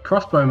flippin'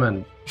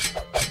 crossbowmen!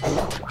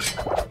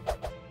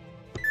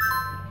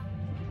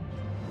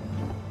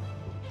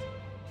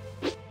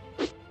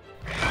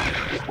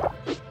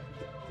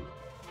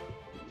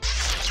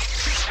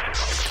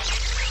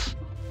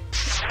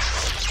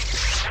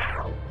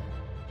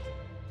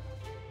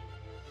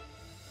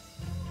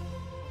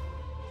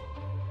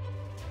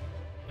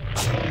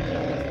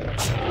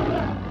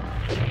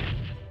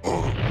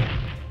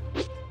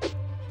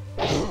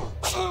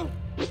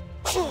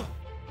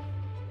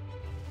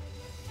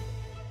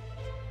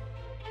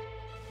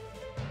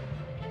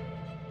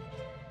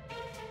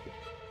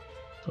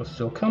 They're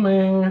still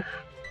coming.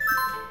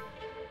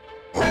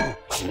 There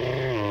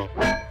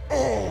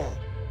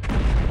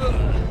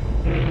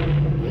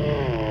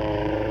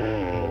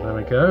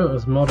we go, it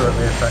was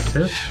moderately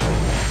effective.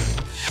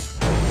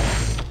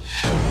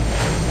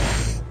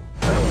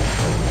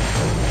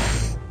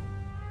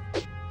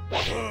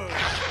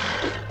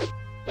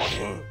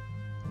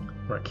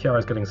 Right,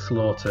 Kiara's getting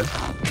slaughtered.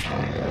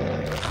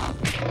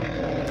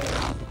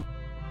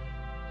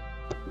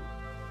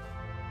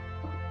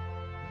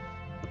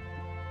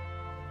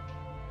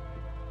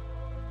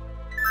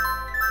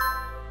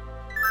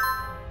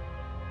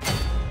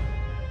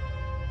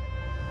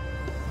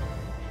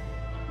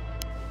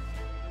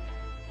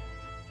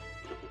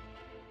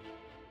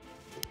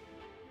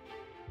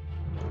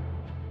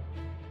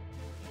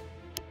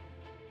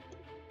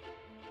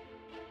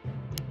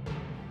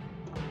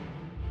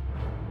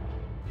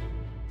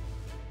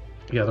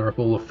 Gather up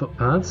all the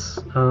footpaths.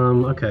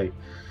 Okay.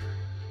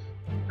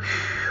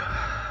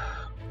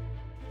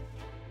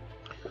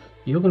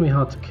 You're going to be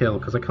hard to kill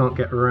because I can't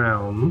get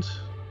around.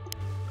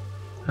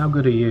 How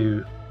good are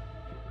you?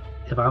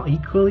 About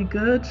equally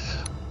good?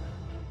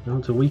 I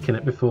want to weaken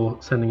it before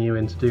sending you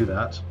in to do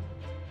that.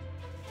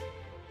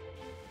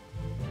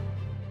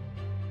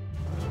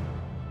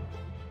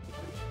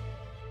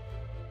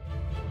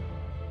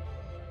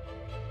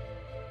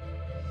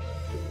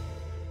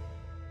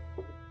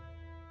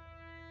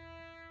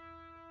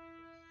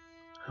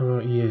 How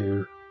about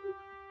you?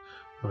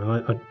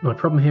 Well, my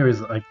problem here is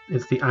that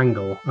it's the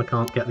angle. I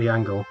can't get the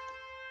angle.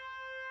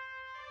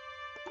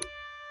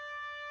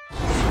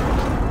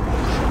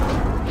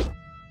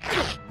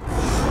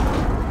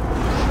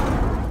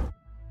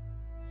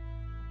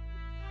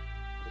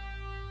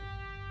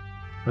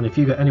 And if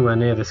you get anywhere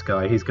near this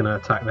guy, he's going to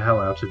attack the hell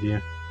out of you.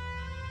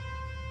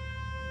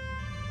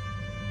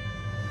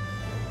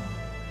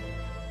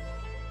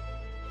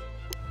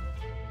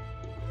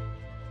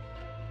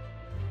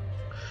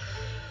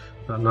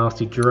 That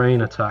nasty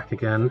drain attack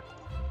again.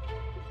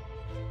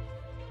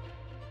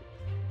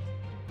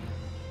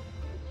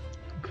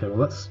 Okay, well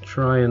let's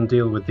try and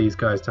deal with these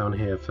guys down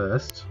here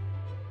first.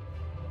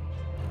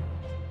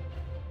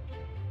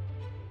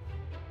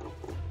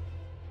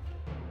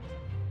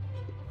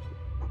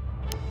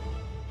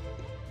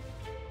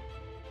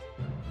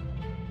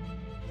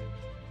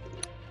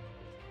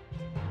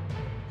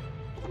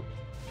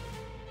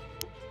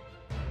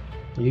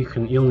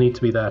 You'll need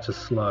to be there to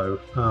slow.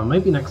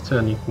 Maybe next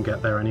turn you can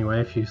get there anyway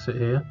if you sit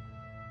here.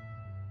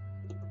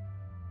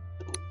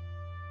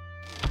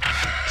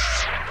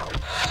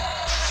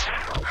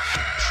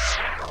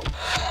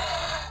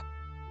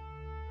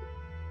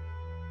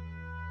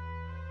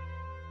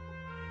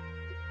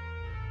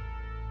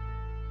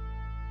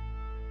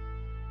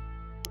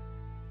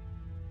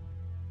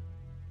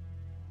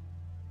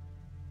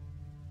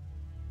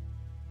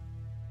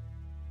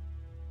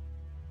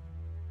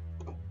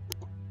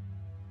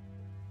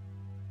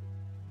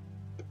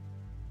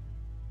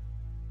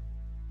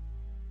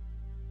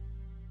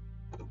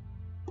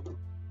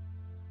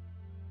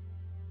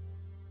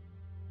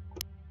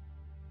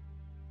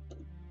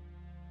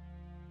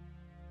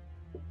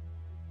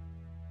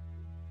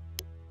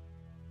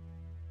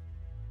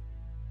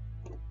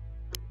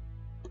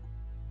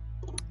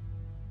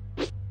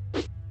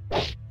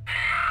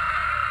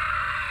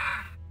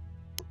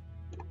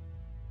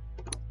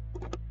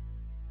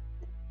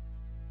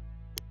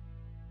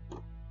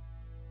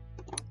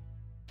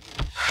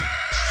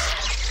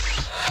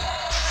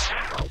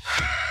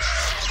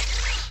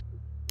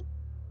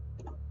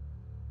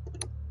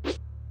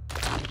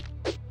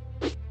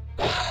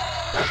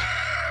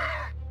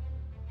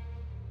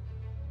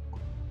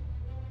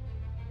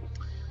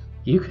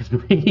 You can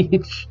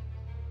reach.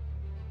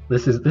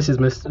 This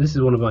is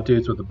one of my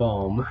dudes with the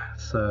bomb,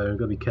 so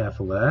gotta be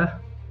careful there.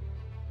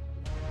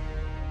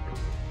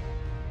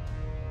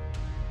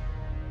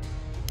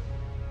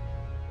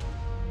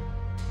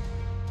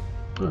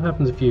 What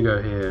happens if you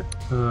go here?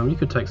 You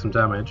could take some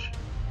damage.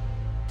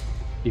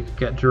 You could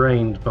get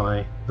drained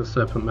by the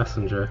Serpent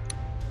Messenger.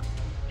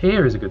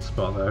 Here is a good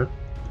spot though.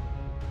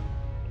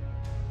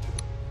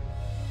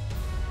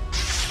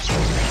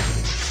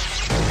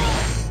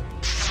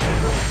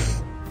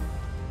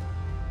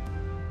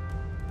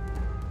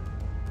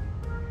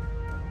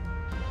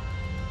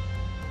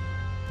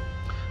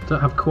 Don't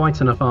have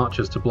quite enough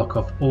archers to block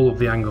off all of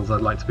the angles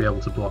I'd like to be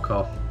able to block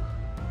off.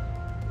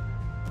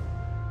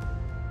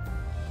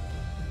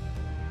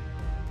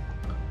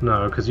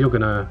 No, because you're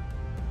gonna...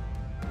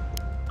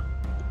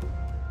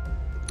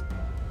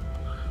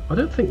 I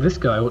don't think this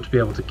guy ought to be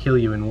able to kill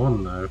you in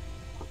one though.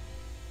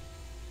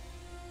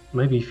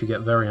 Maybe if you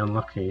get very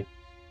unlucky.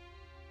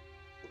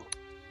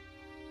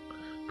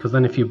 Because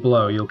then if you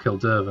blow, you'll kill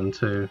Dervan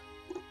too.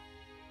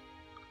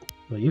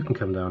 Well, you can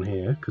come down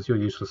here, because you're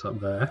useless up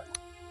there.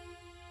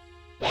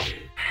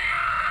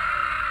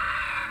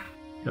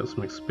 Got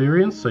some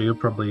experience, so you'll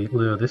probably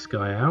lure this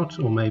guy out,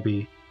 or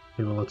maybe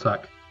he will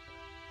attack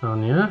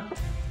Anya.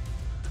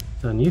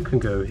 Then you can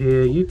go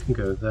here, you can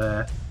go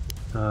there.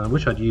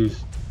 Wish I'd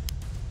used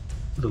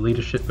the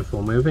leadership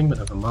before moving, but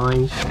never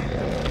mind.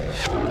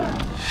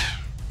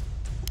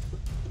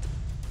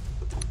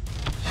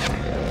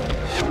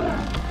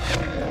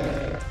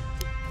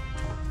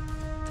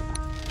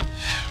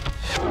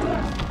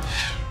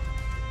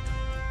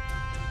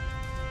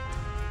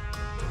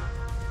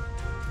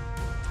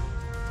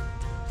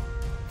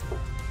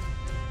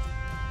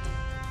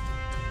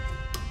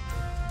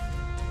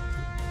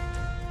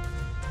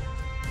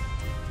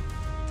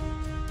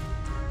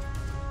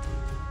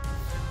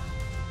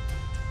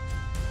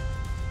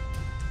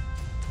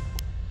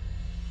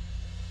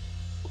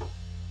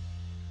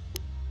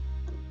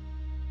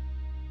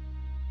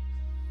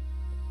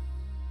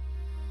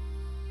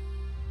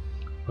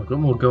 I've got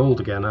more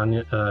gold again, and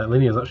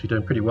Elynia's actually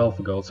doing pretty well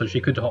for gold, so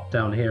she could hop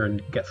down here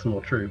and get some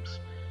more troops.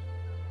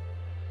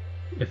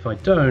 If I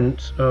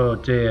don't, oh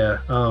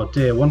dear,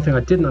 one thing I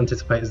didn't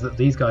anticipate is that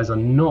these guys are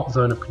not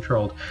zone of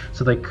controlled,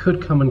 so they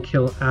could come and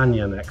kill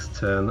Anya next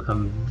turn,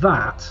 and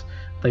that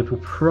they will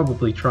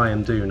probably try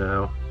and do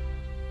now.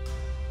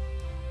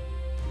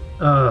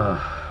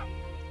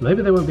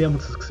 Maybe they won't be able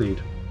to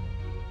succeed.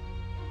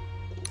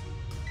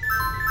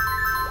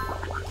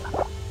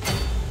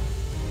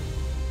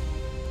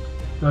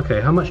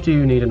 Okay, how much do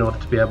you need in order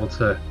to be able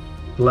to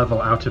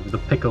level out of the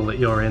pickle that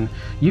you're in?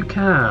 You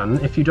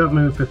can, if you don't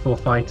move before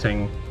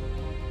fighting,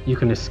 you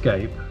can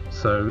escape.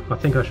 So I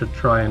think I should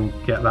try and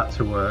get that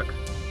to work.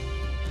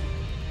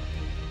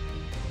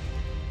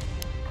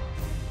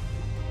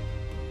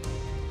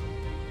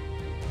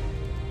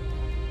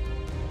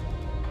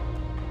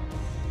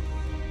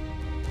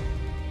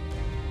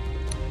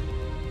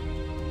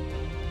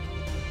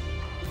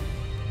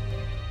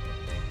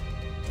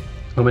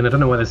 I mean, I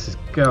don't know where this is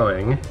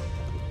going.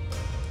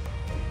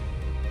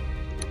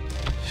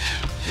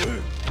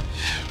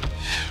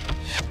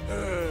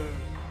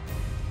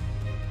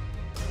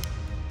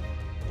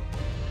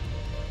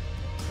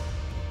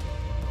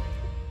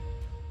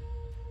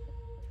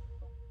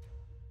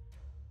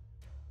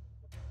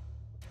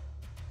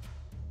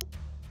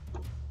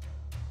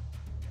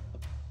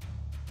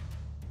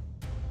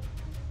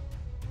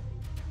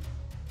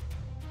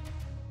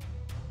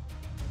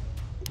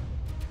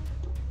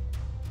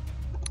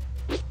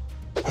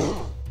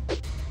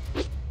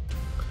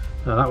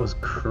 Oh, that was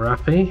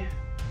crappy.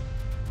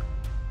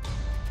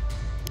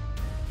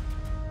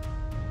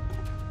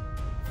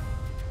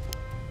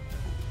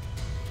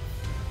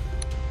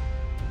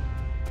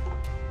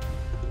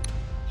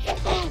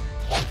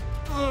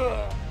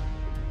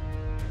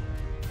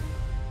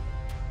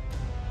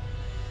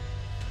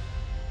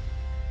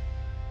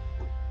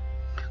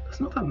 There's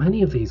not that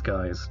many of these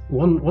guys.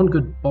 One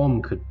good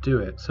bomb could do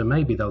it, so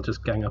maybe they'll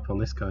just gang up on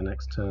this guy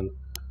next turn.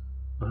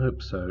 I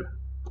hope so.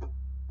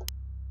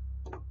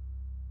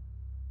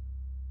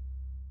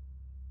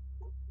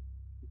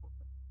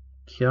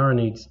 Kiara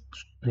needs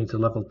a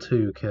level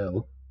 2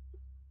 kill,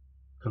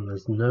 and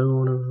there's no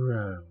one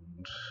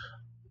around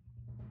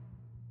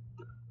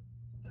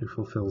who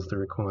fulfills the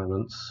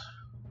requirements.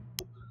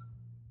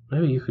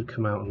 Maybe you could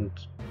come out and...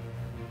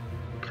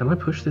 Can I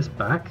push this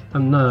back? Oh,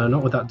 no,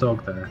 not with that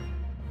dog there.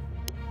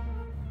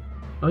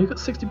 Oh, you've got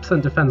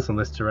 60% defense on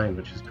this terrain,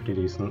 which is pretty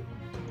decent.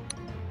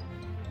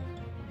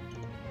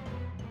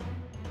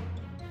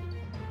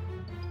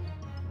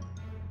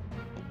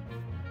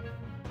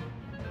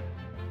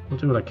 I'll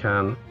do what I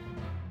can.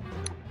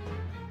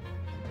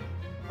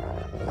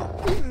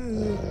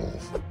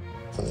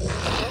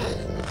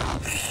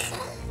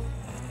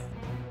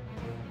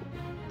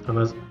 And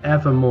there's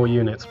ever more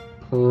units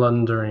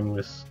plundering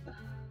this,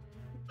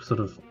 sort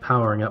of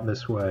powering up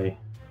this way,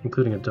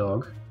 including a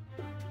dog.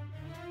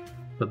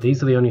 But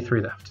these are the only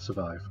 3 that have to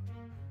survive.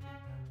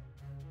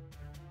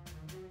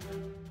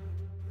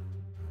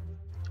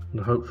 And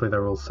hopefully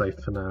they're all safe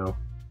for now.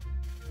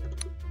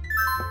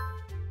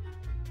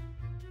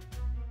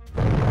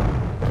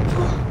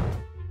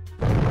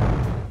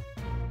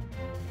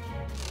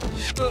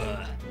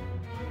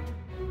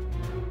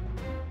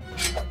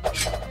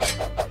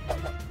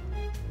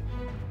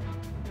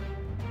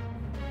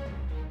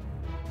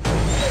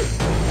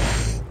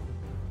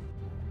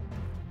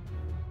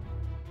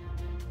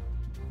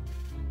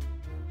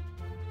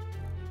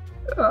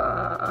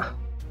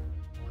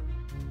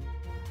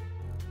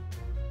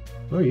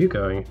 Where are you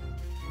going?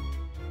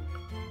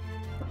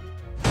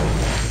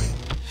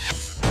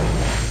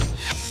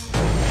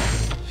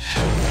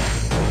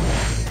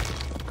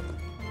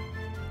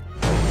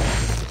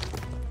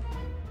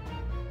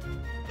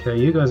 Okay,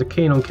 you guys are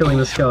keen on killing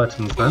the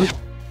skeletons then.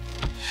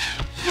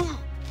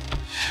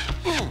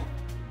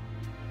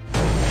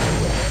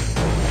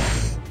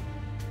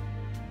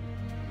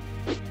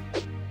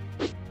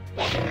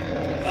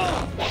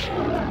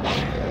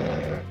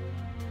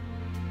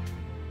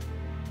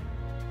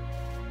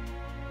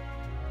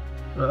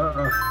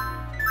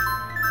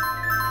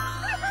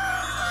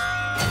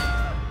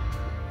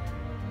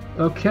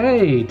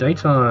 Okay,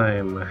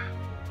 daytime.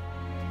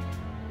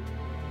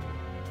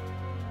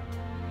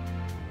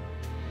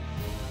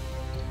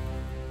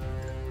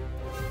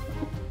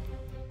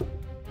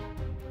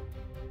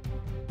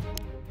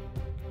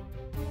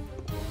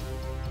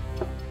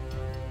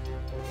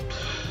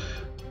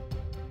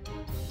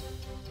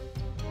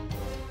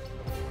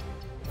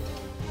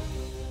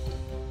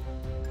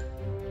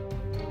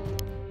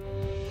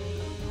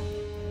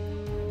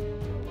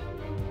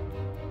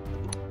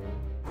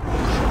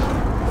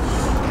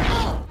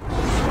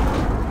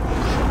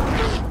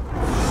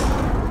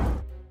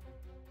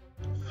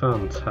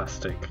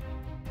 Fantastic.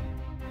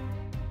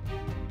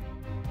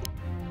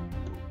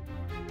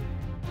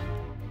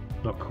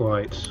 Not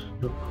quite,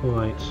 not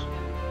quite.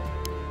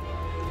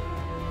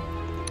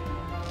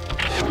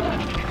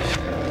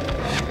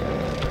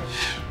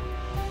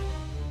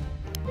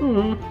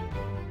 Oh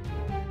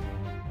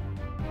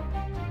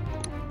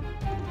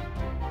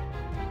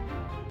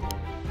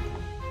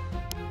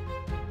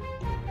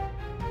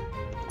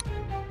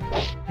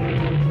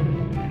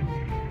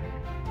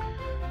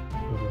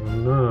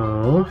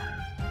no.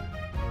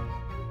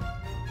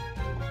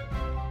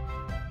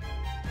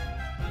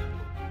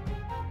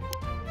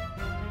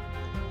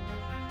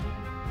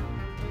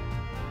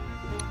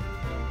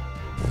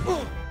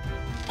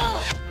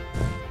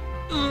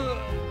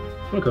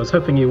 Look, I was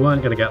hoping you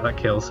weren't going to get that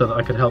kill so that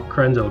I could help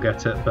Krendil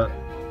get it, but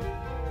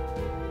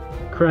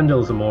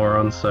Krendil's a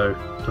moron, so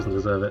doesn't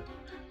deserve it.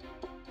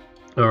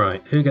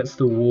 Alright, who gets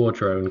the war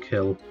drone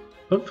kill?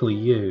 Hopefully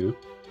you.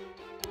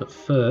 But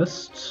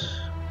first...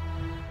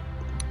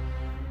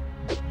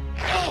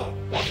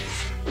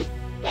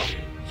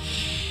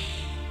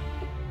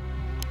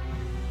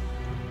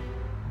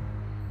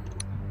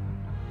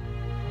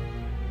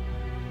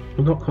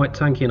 I'm not quite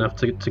tanky enough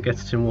to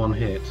get it in one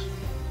hit.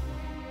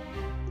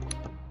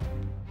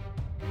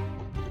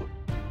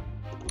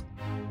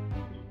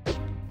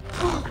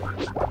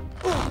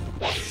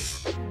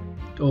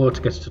 Or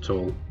to get it at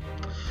all.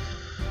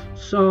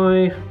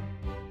 Sigh.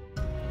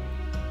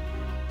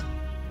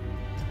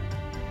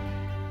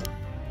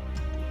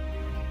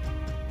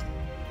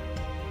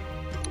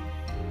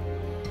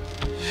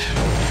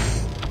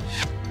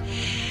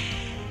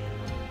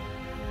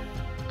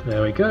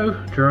 There we go,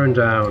 drone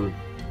down.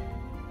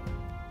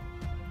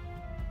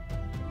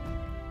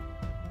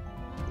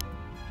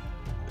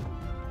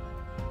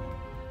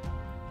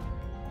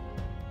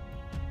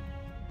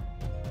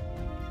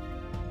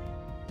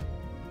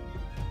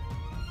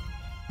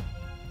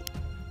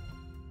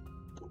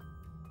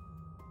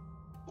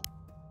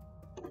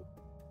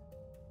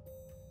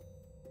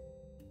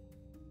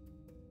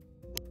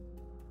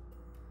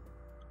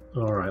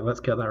 Alright, let's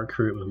get that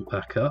recruitment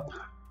back up.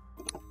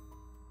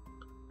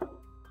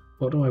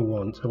 What do I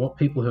want? I want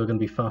people who are going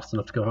to be fast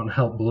enough to go out and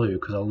help Blue,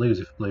 because I'll lose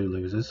if Blue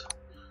loses.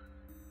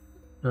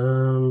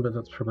 But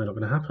that's probably not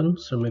going to happen,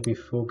 so maybe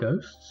 4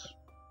 ghosts.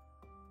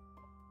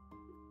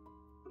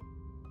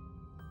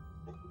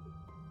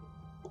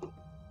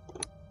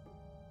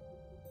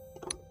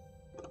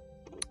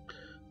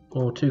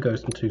 Or 2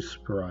 ghosts and 2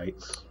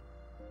 sprites.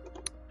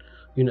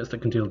 Units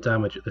that can deal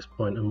damage at this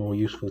point are more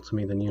useful to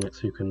me than units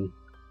who can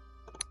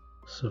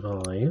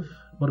survive.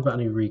 What about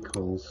any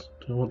recalls?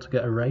 Do I want to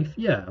get a Wraith?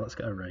 Yeah, let's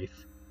get a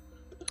Wraith.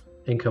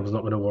 Income's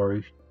not going to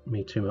worry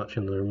me too much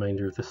in the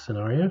remainder of this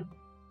scenario.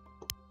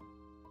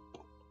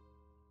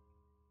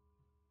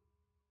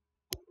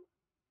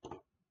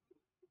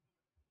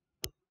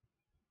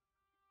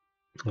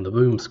 And the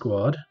boom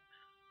squad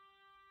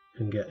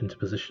can get into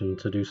position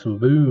to do some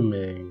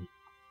booming.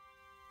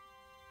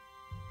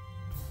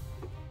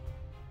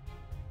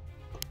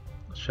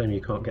 Shame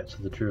you can't get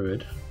to the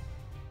druid.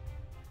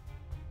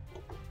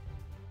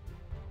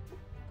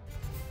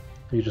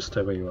 You just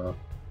stay where you are.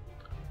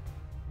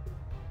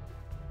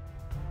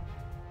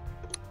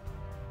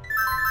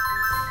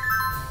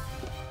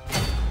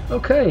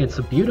 Okay, it's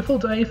a beautiful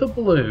day for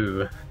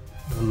Blue.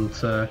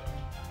 And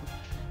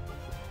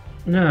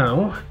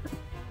now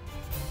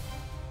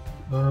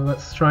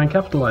Let's try and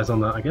capitalize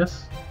on that, I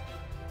guess.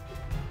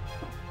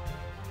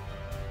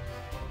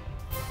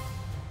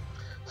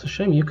 It's a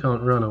shame you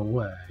can't run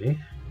away.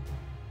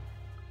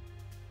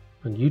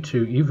 And you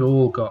two, you've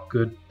all got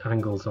good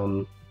angles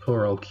on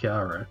poor old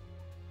Kiara.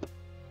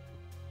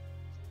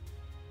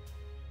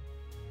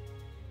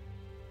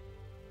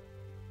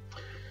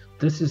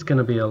 This is going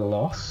to be a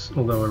loss,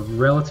 although a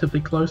relatively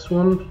close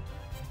one.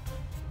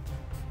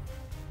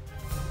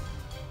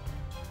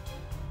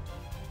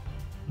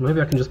 Maybe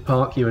I can just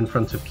park you in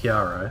front of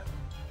Kiara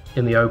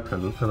in the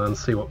open and then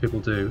see what people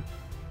do.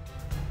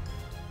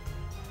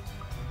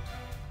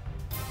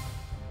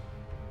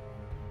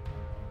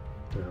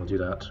 Yeah, I'll do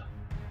that.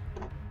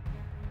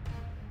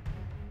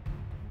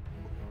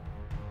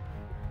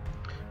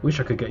 Wish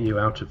I could get you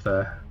out of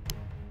there.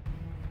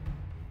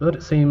 But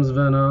it seems,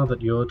 Vernar, that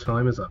your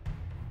time is up.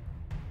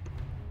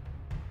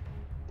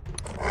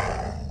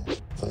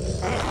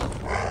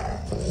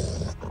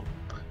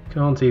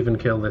 Can't even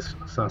kill this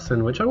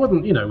assassin, which I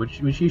wouldn't, you know, which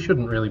you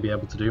shouldn't really be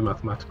able to do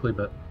mathematically,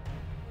 but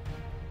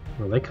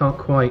well, they can't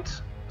quite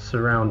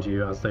surround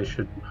you as they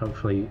should,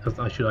 hopefully, as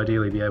I should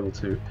ideally be able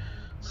to.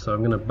 So I'm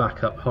going to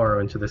back up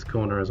Horror into this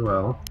corner as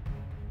well.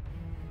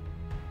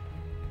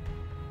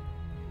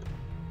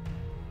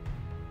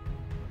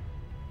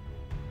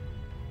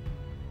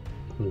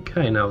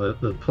 Okay, now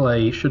the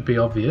play should be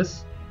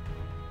obvious.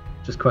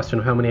 Just a question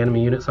of how many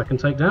enemy units I can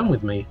take down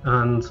with me,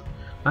 and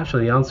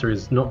actually the answer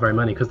is not very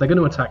many, because they're going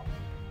to attack...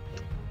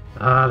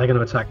 Ah, they're going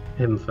to attack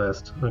him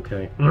first.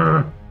 Okay.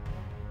 Oh,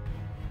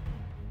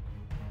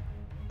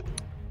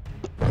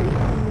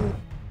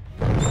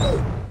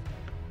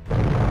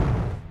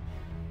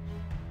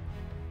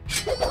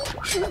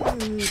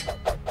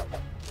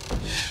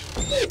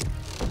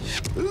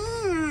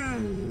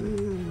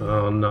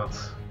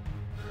 nuts.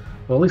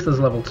 Well, at least there's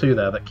level 2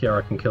 there that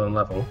Kiara can kill and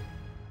level.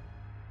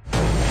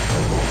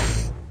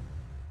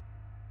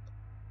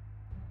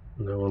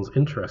 No one's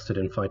interested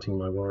in fighting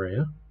my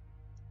warrior.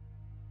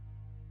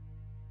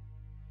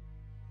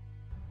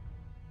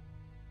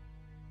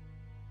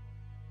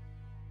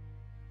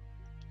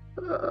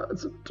 Ah,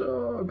 it's a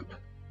dog.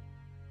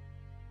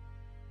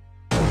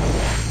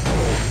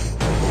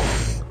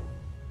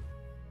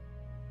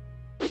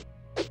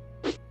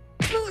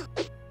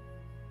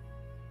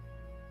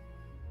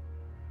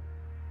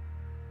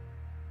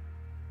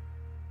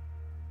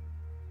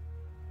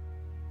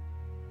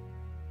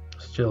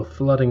 Still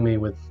flooding me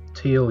with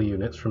teal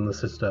units from the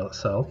Citadel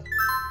itself.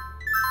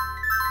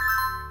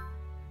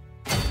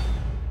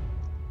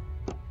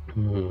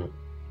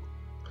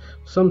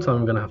 Sometime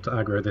I'm going to have to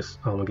aggro this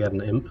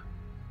Armageddon imp.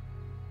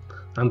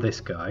 And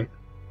this guy.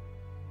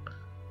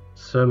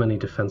 So many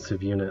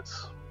defensive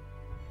units.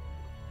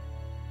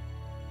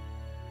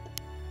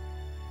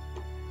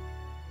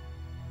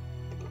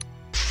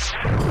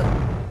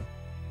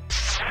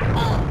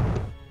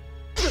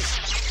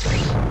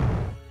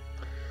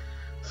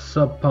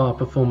 Subpar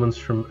performance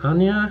from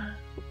Anya.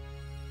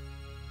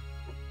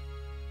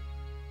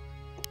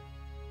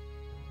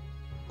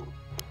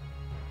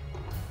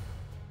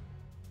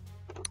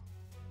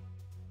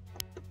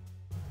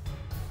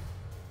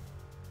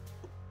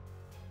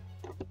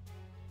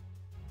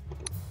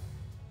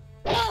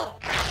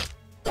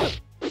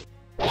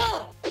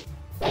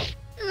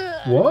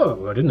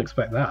 Whoa, I didn't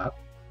expect that.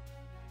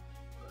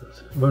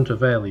 It won't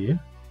avail you.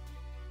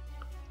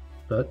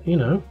 But, you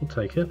know, we'll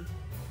take it.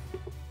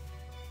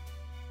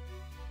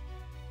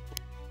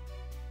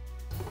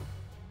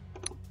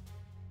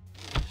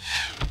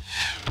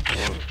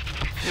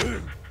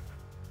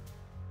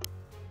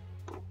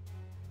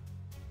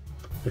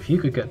 If you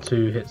could get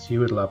 2 hits, you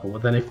would level.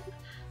 But then if,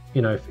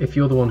 you know, if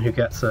you're the one who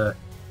gets who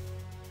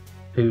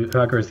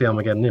aggroes the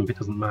Armageddon imp, it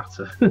doesn't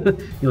matter.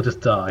 You'll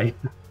just die.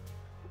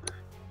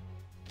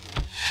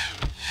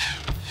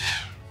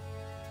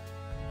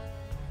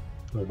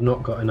 I've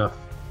not got enough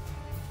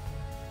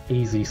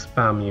easy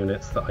spam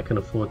units that I can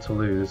afford to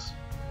lose.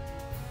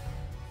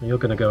 You're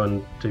going to go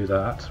and do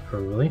that,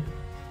 probably.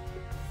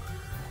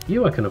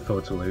 You I can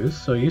afford to lose,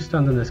 so you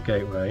stand in this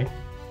gateway.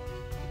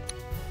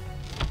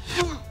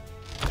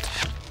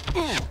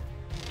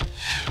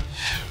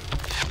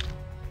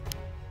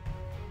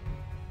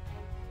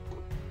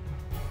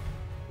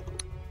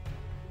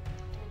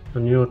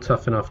 And you're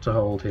tough enough to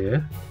hold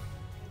here.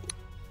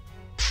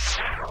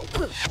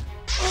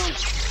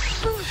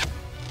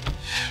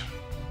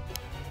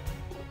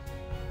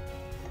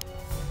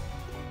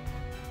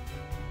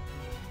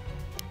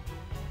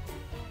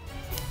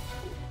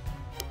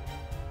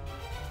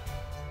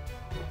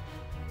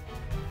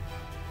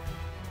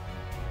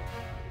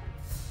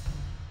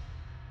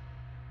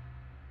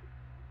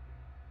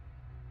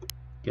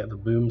 Get the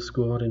boom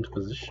squad into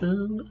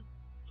position.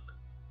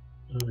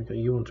 And get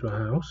you onto a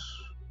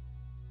house.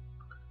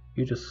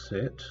 You just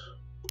sit.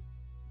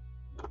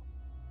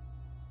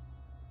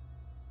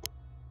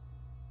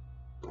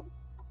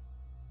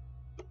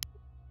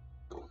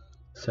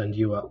 Send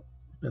you up,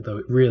 although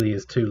it really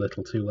is too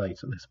little too late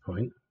at this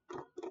point.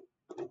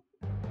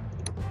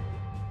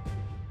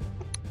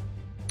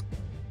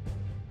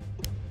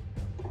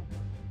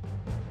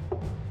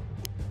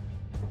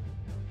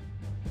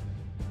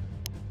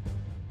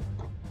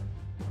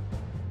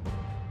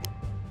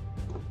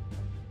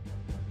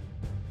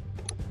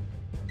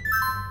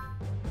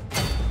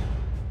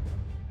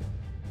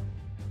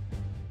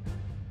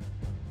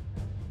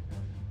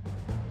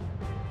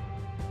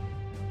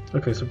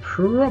 Okay, so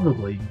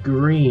probably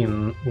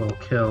green will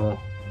kill...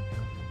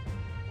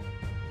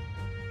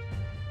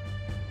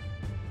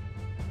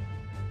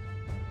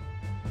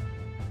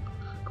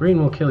 Green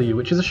will kill you,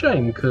 which is a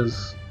shame,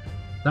 because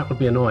that would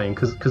be annoying,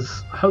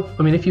 because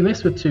I mean, if you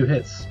miss with 2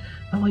 hits...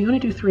 Oh, well, you only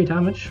do 3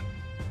 damage.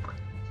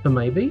 So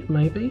maybe?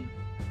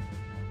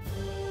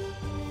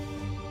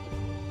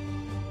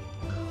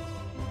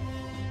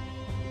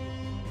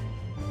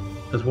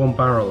 There's 1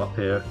 barrel up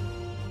here.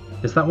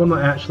 Is that one that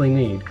I actually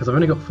need? Because I've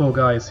only got 4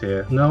 guys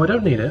here. No, I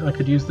don't need it. I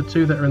could use the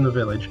 2 that are in the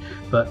village,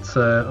 but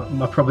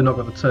I've probably not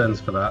got the turns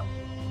for that.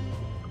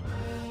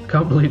 I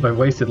can't believe I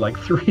wasted like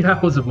 3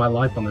 hours of my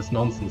life on this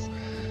nonsense.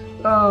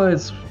 Oh,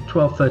 it's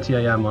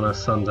 12:30 AM on a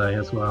Sunday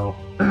as well.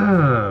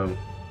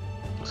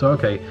 So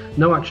okay,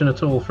 no action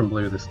at all from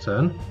blue this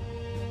turn.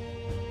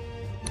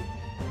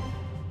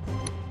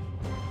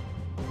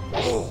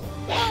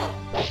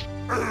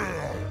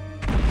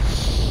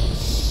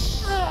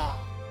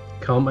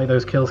 Can't make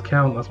those kills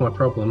count, that's my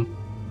problem.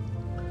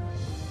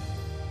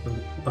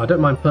 I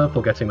don't mind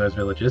purple getting those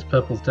villages,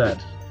 purple's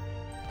dead.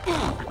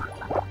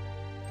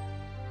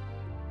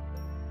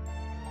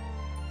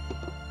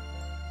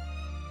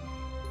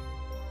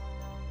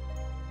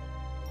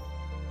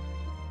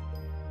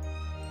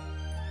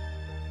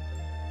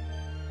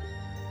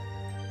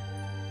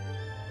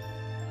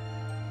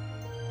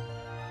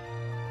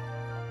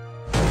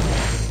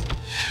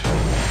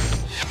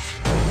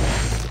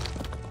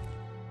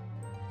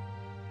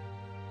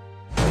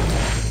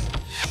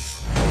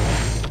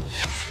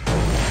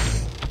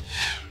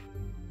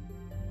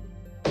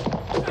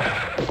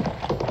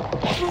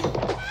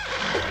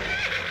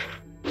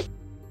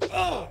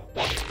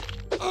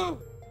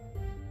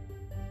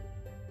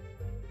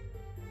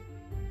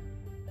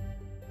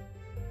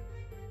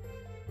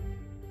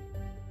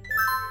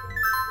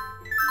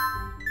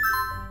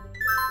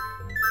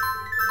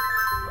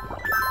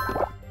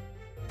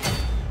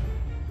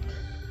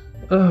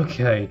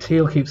 Okay,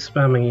 teal keeps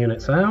spamming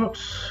units out.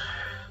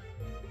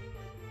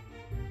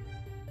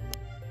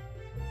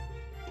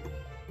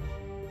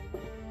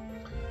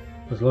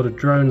 There's a lot of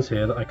drones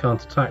here that I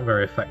can't attack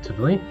very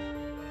effectively.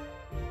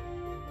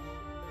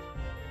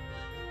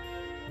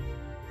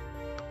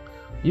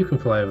 You can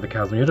fly over the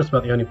chasm, you're just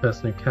about the only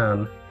person who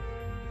can.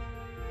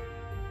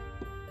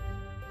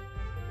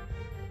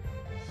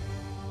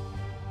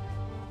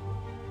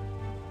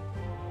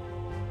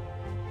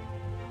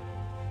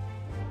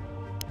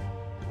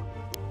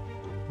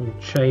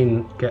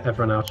 Chain get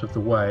everyone out of the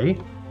way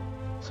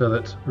so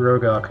that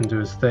Rogar can do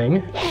his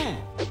thing.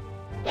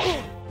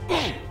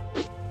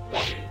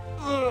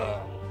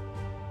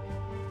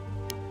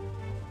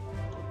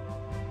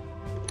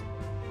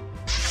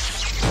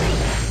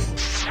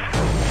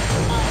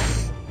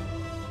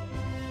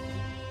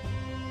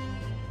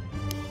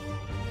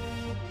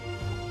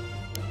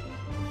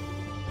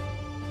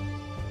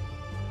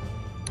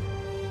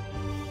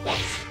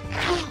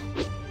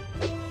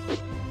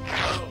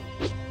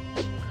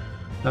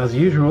 As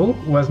usual,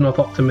 Wesnoth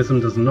optimism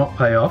does not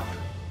pay off.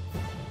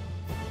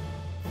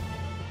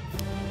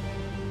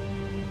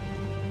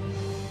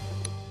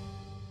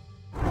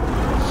 I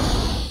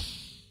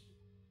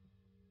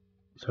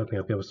was hoping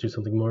I'd be able to do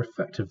something more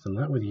effective than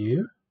that with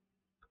you.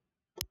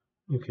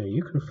 Okay,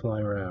 you can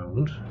fly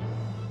around.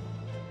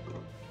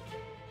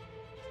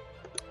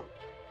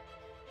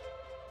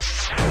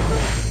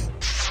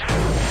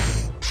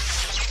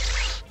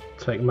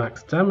 Take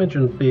max damage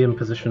and be in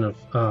position of...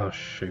 Ah,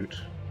 shoot.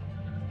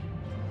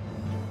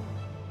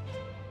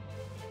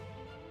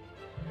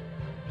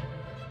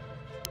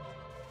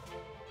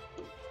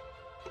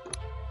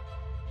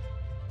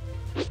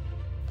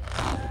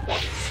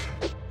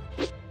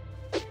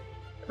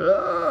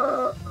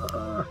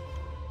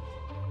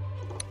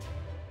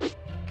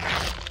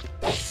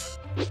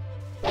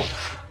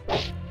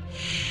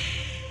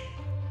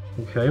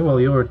 Okay, well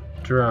you're a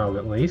drow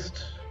at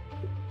least.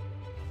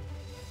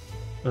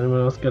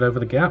 Anyone else get over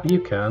the gap? You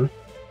can.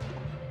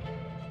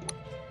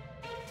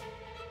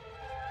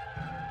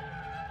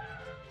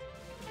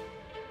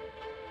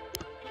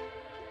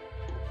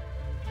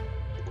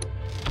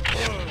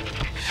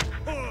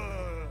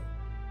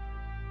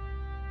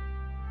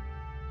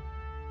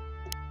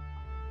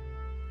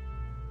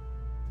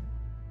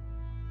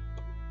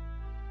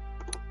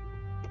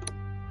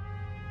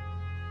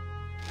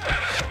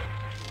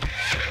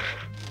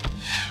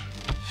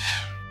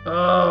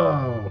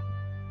 Oh!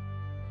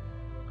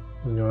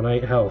 And you're on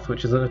 8 health,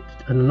 which is an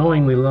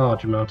annoyingly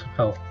large amount of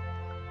health.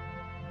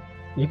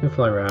 You can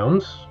fly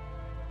around.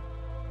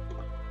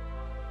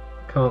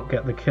 Can't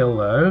get the kill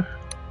though.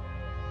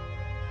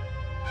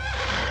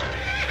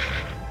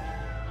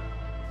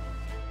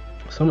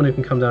 Someone who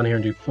can come down here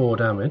and do 4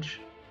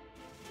 damage.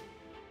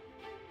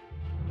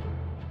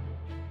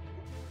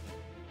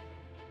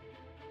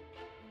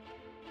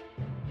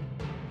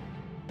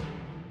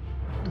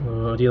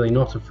 Ideally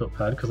not a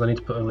footpad, because I need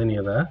to put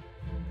Elynia there.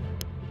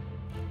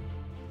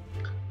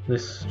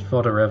 This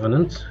fodder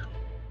revenant.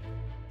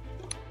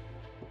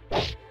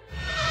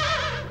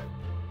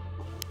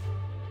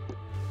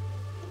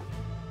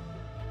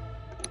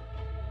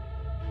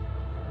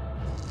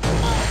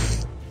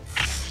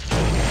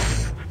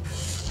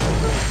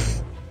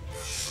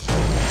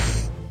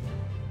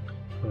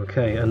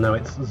 Okay, and now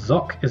it's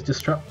Zoc is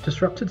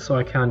disrupted, so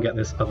I can get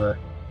this other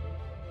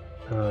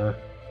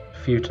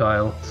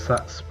futile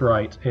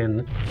sprite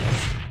in.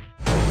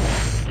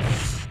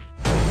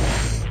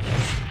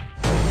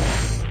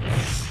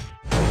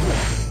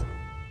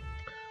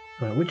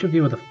 Right, which of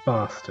you are the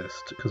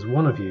fastest? Because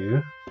one of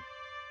you...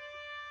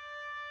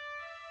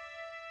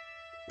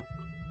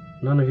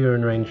 None of you are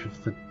in range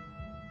of the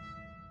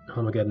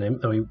Armageddon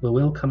Imp, though he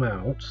will come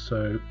out,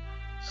 so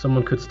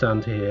someone could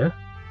stand here.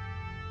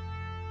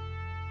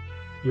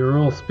 You're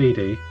all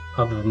speedy,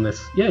 other than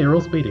this. Yeah, you're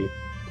all speedy.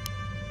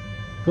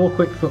 4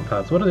 quick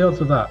footpads. What are the odds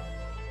of that?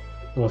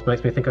 Almost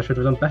makes me think I should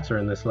have done better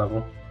in this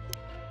level.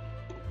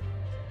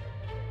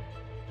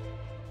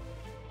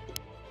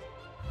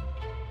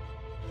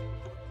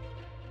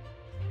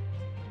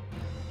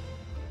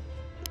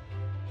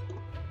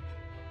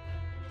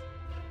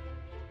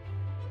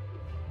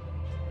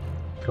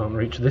 Can't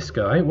reach this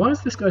guy. Why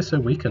is this guy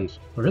so weakened?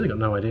 I really got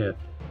no idea.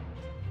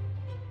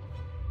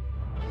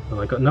 Well,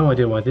 I got no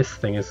idea why this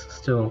thing is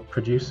still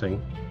producing.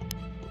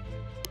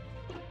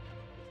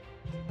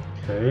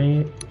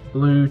 Okay,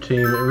 blue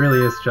team, it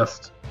really is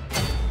just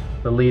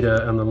the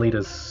leader and the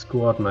leader's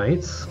squad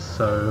mates,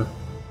 so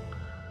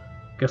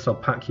I guess I'll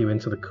pack you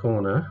into the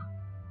corner.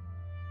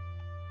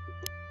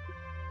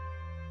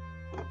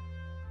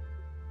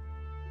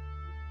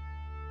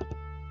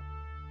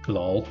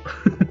 Lol.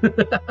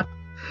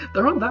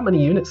 There aren't that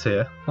many units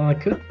here. I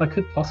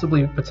could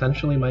possibly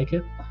potentially make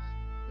it.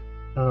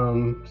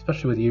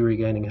 Especially with you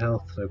regaining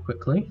health so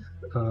quickly.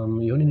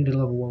 You only need a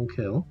level 1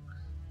 kill.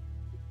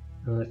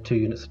 If 2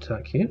 units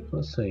attack you,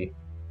 let's see.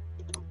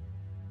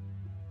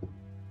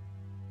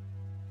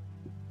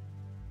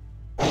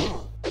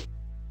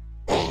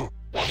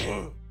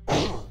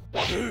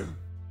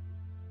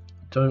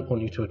 Don't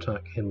want you to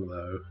attack him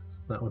though.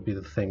 That would be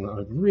the thing that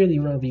I'd really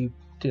rather you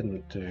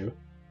didn't do.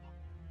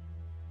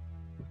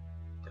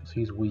 Because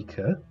he's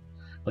weaker.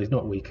 Well, he's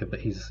not weaker, but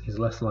he's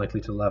less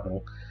likely to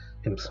level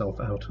himself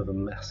out of the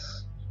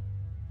mess.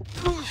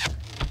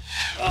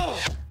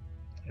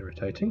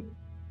 Irritating.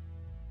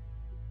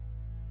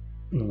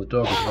 And the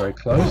dog is very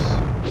close.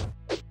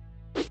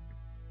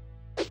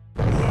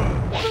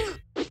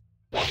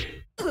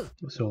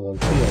 It's all on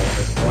field at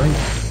this point.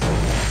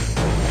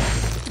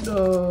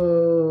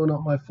 No,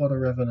 not my fodder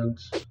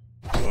revenant.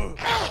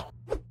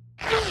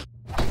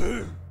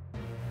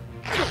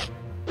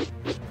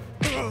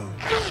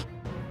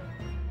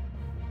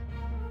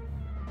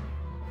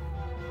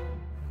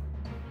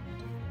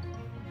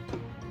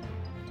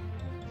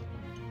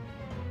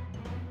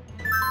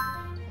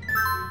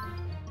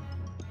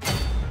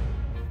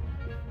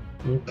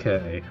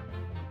 Okay.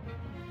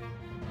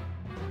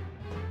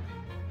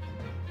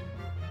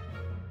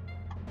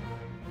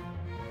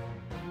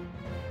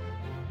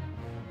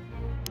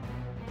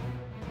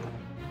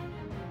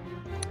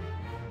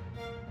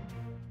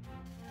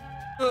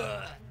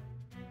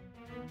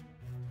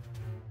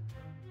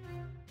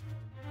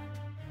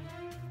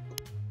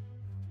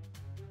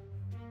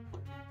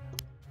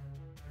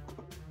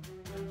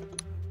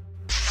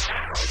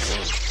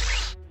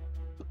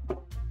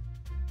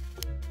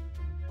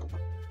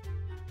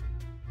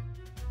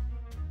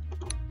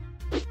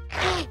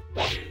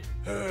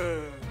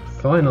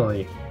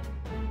 Finally.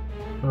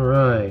 All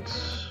right.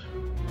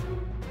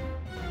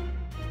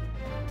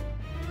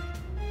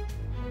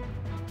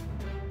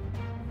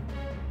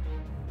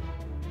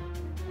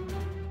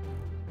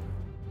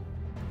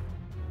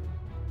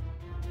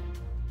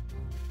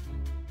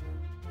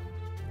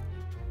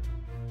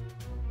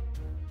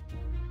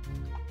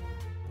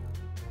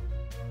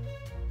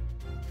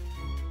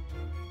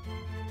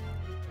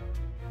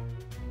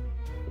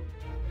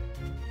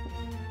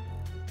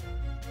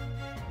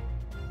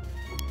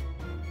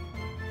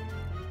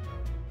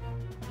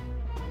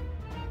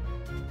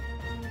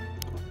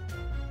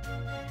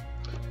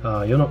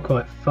 Ah, you're not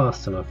quite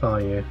fast enough, are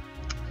you?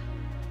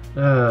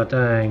 Ah,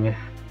 dang.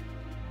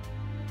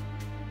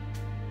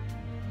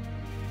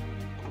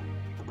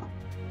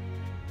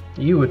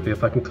 You would be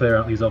if I can clear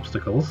out these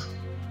obstacles.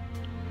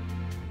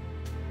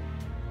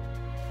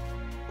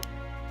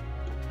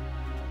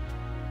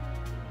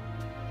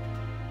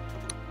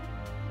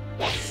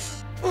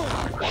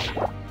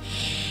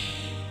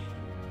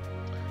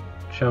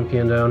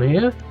 Champion down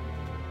here.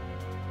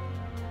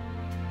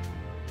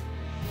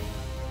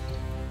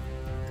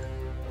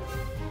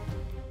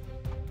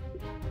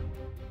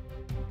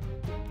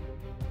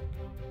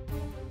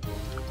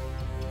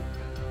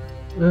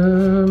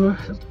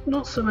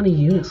 Not so many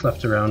units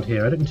left around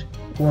here. I don't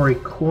worry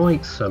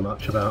quite so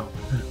much about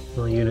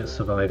my units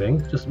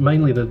surviving. Just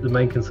mainly the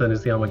main concern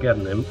is the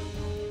Armageddon Imp.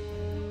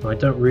 I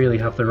don't really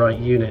have the right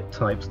unit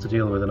types to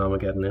deal with an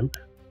Armageddon Imp.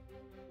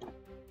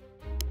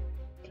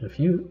 If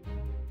you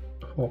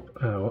hop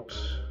out...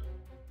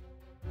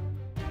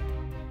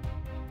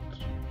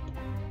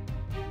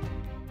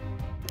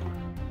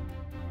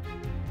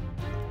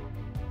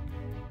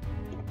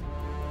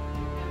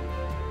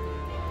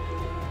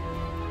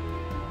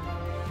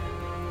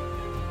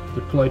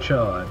 Deploy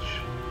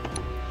charge.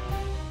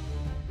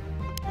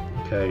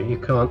 Okay, you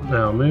can't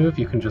now move,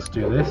 you can just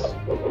do this.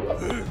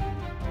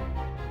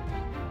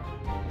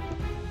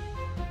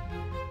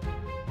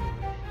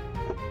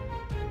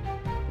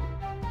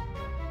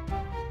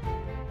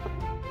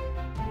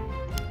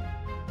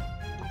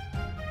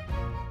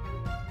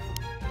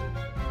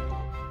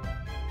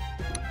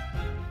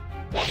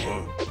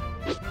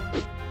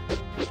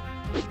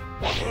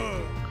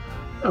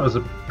 That was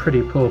a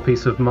pretty poor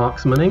piece of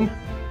marksmaning.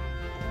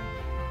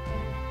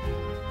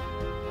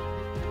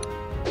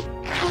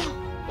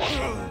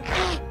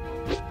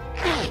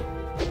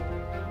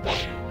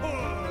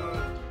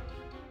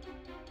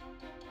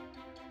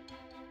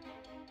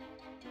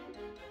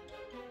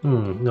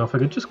 Now if I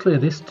could just clear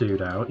this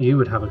dude out, you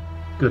would have a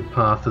good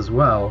path as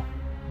well.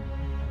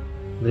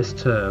 This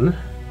turn.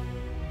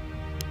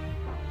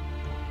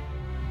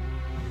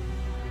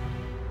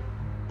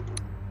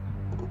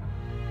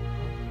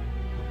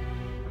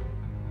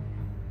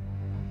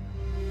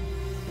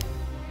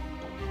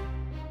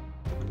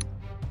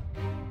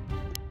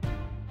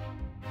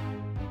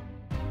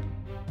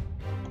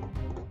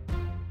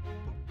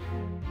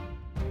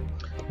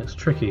 It's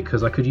tricky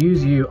because I could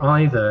use you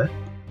either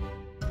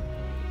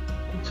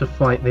to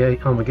fight the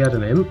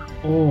Armageddon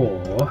Imp, or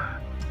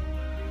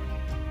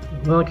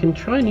well, I can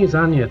try and use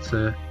Anya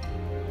to.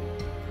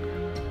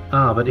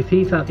 But if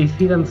he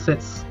then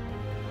sits,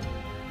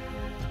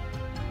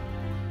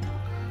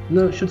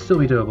 no, it should still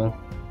be doable.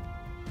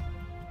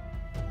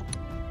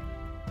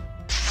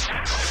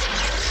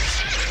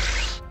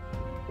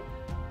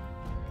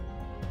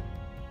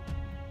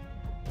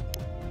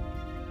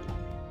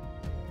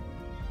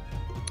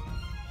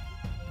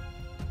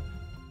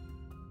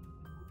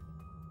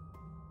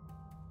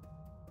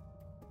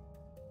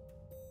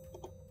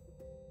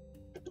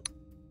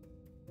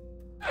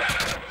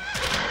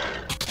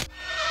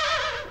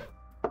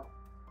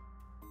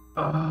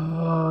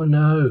 Oh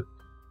no!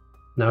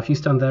 Now if you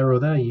stand there or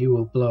there, you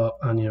will blow up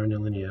Anya and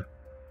Elynia.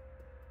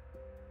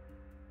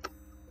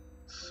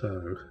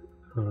 So,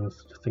 I'll have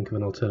to think of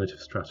an alternative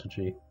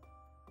strategy.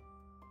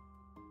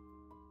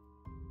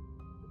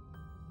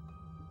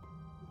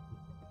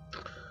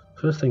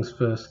 First things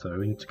first though,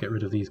 we need to get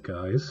rid of these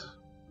guys.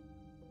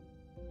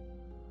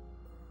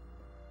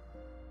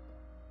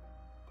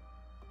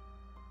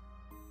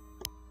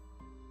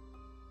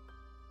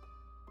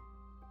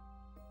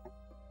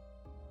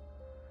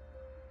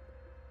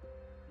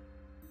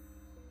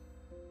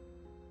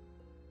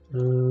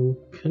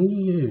 Can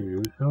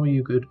you? How are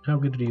you good? How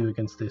good are you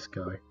against this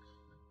guy?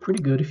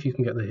 Pretty good if you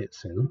can get the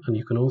hits in, and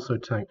you can also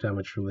tank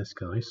damage from this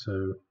guy.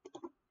 So.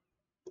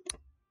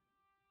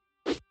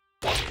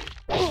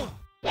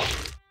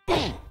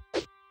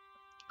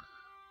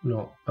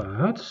 Not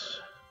bad.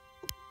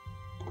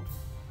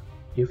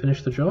 You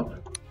finished the job?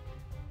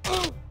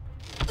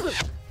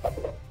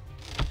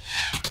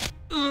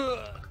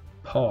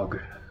 Pog,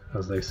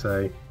 as they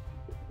say.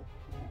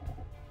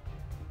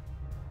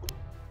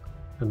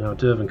 And now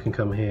Dervin can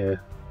come here.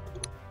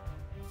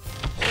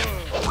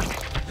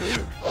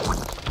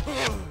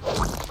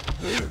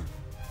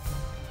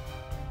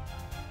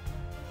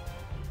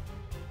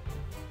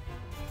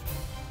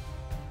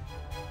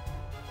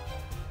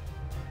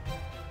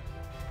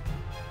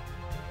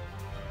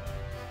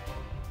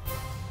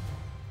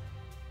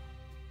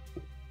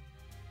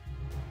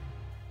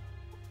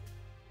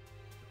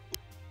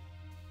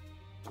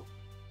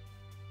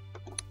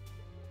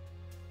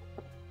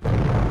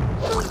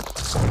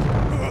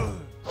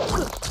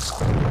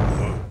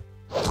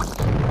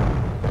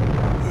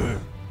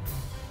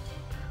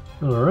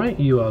 Alright,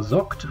 you are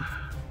zocked.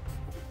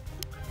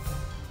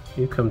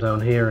 You come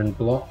down here and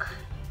block.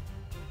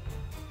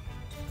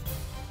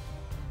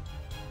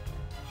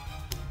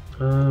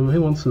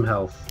 Who wants some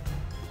health?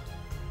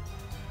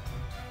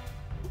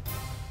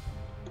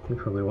 You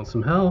probably want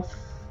some health.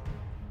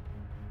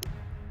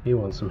 You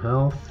want some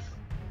health.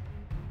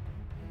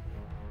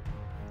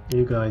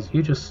 You guys,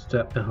 you just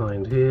step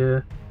behind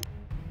here.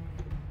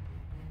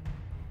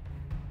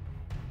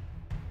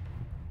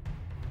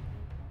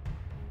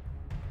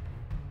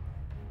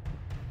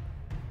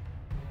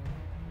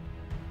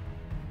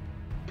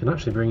 Can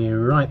actually bring you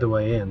right the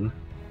way in,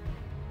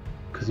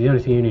 because the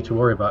only thing you need to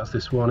worry about is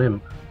this one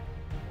imp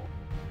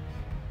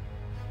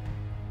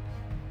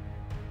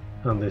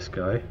and this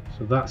guy,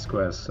 so that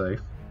square's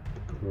safe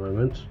at the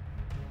moment,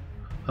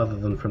 other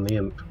than from the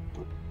imp.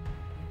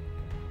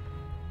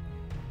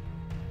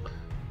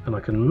 And I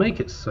can make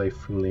it safe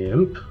from the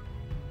imp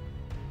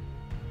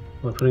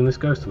by putting this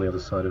ghost on the other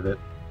side of it.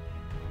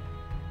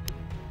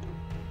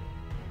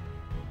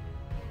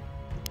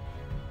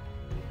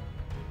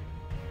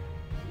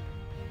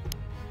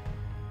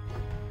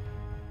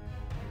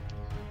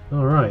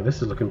 Alright,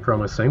 this is looking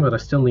promising, but I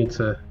still need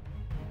to...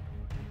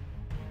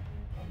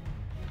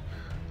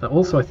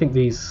 also, I think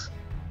these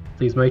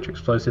matrix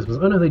explosives...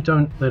 oh no, they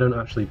don't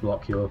actually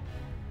block your...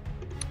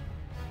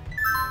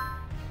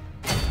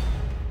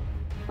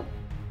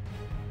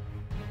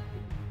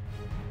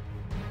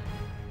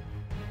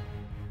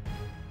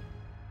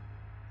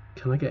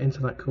 Can I get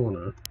into that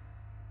corner?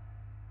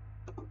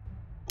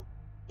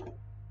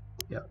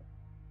 Yeah.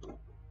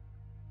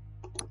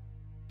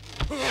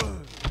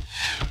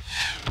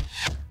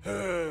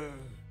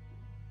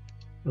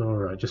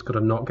 Alright, just gotta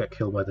not get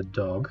killed by the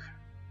dog.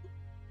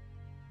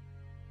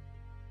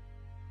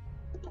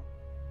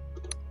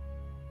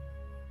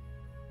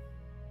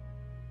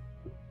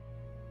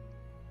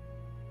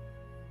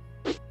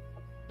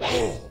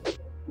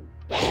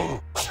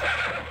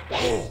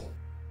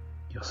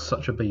 You're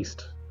such a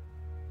beast,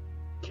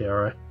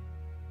 Kiara.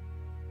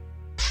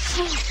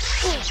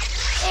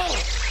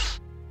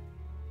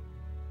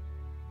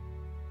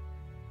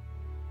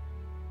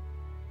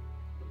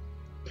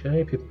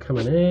 Okay, people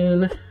coming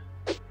in.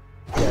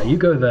 Yeah, you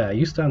go there.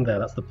 You stand there.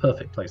 That's the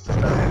perfect place to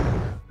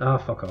stand. Ah,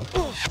 fuck off.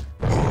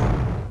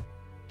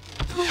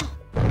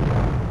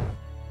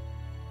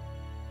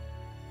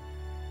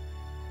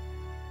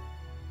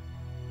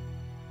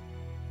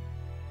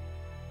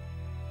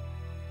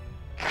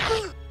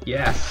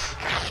 Yes!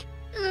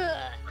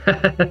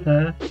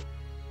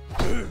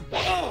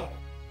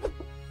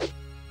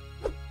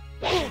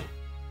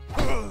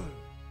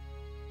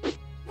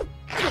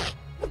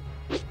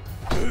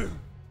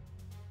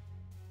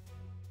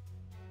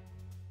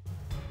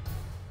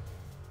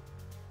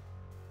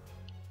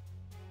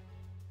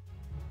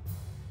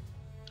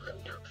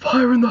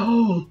 Fire in the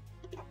hole!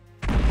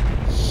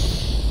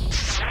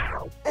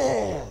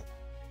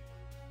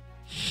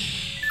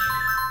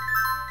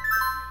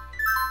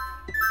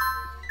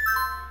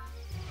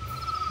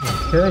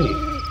 Okay,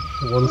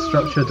 one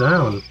structure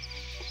down.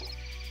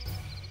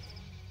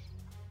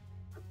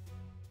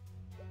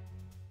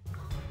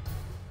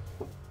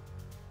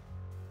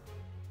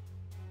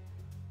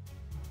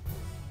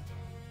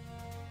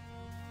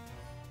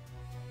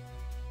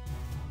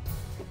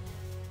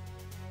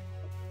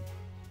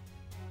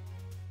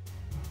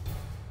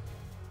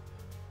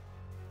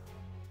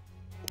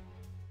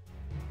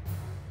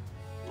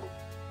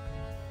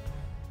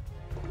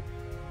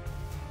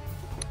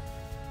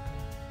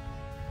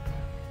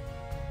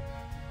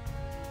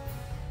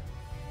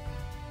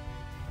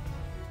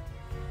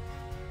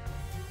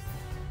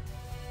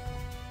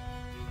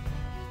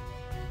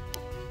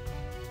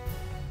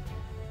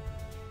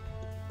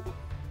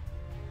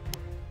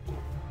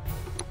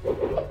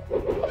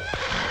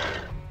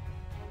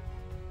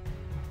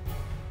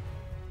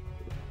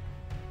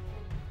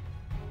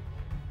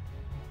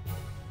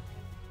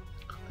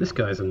 This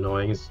guy's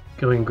annoying, he's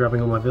going and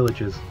grabbing all my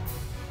villagers.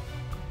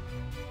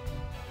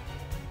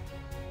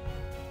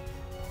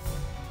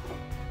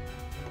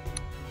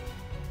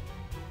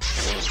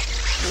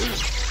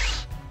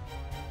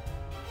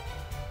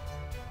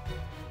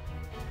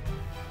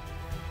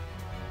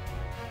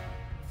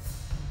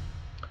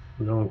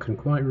 No one can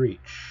quite reach.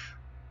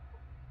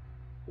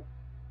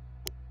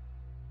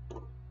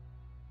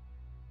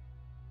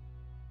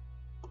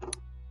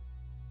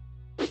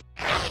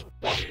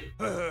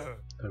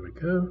 There we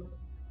go.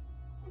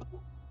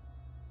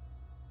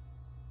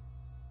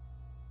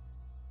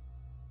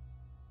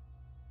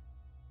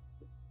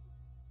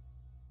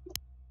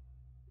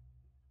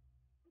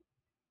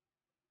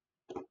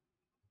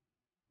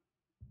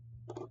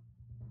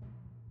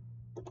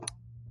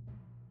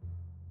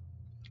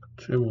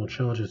 Two more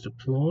charges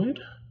deployed.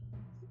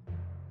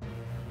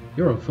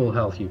 You're on full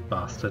health, you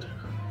bastard.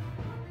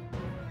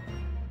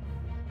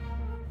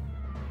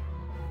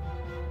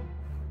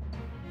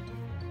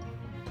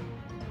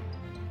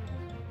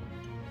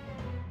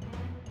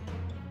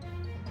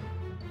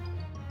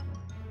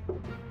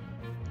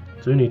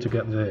 Do need to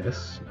get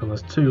this, and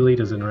there's two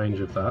leaders in range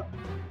of that.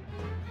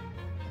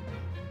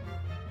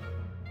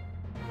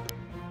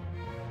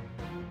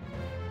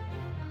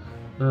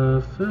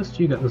 First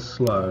you get the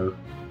slow.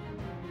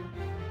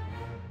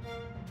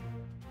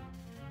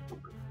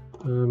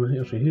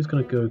 Actually, who's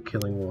going to go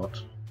killing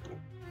what?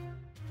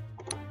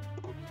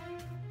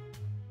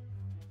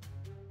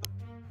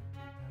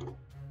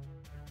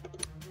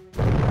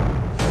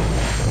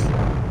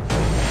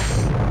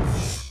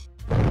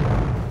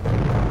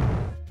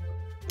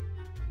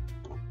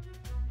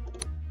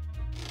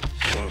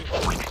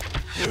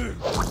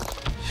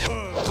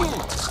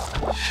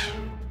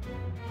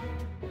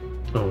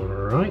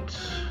 Alright.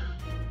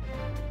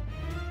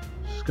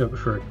 Scope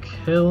for a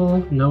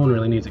kill. No one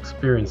really needs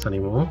experience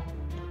anymore.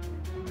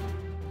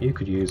 You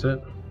could use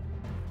it.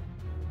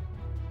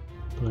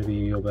 Maybe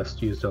you're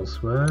best used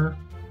elsewhere.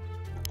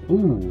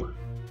 Ooh!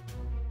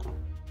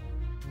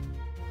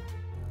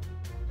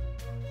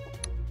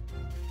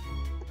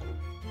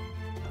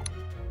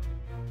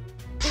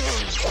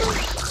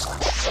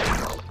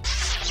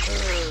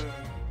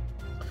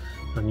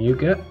 And you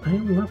get a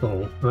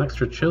level. An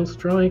extra chill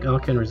strike,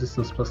 arcane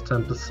resistance plus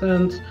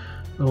 10%,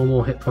 or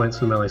more hit points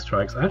and melee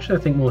strikes. Actually,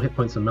 I think more hit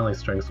points and melee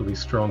strikes will be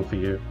strong for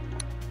you.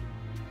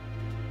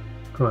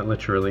 Quite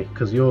literally,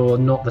 because you're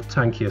not the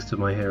tankiest of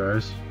my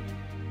heroes.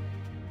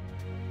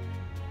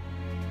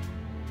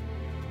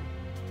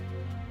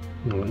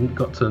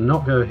 Got to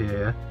not go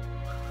here,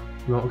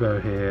 not go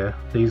here.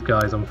 These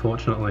guys,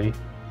 unfortunately,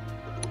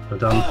 are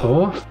done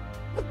for.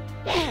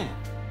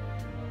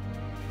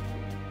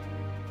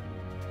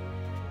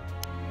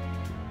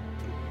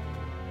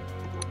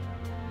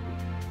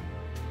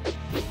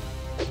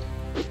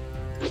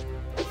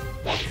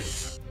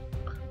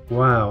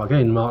 Wow,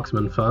 again,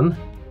 marksman fun.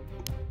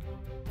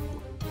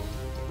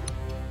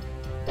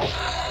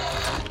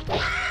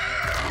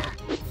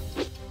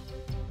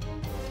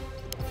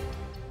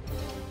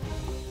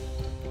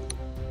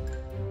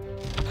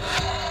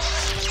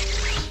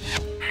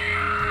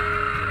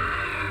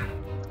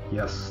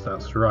 Yes,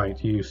 that's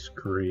right, you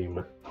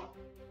scream.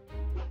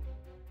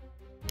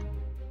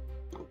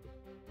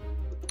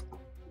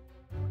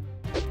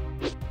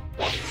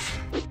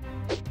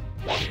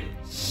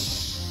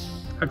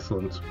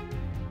 Excellent.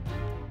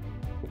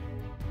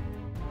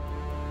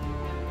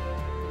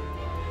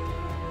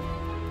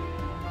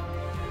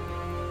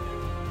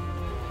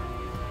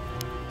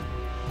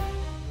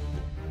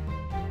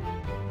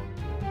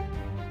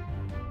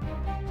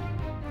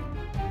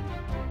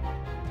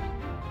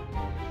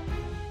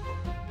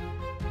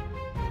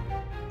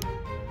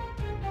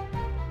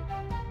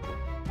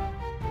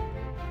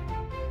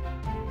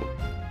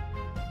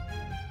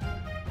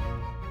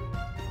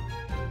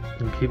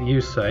 And keep you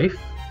safe.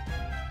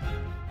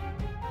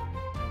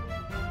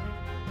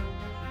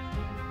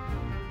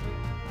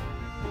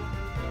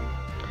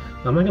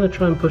 Am I going to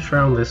try and push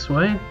around this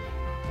way?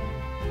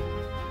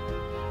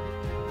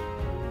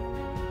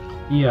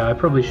 Yeah, I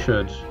probably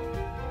should.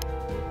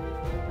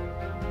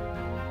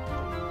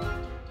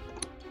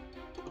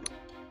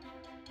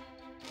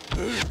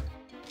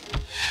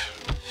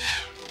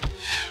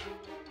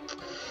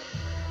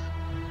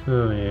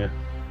 Oh yeah.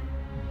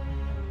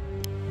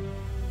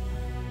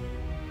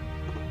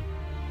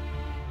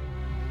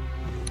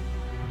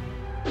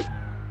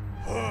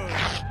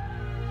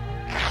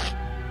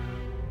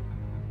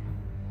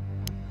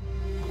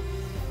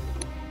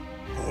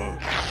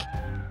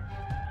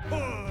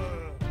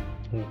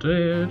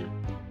 Dead.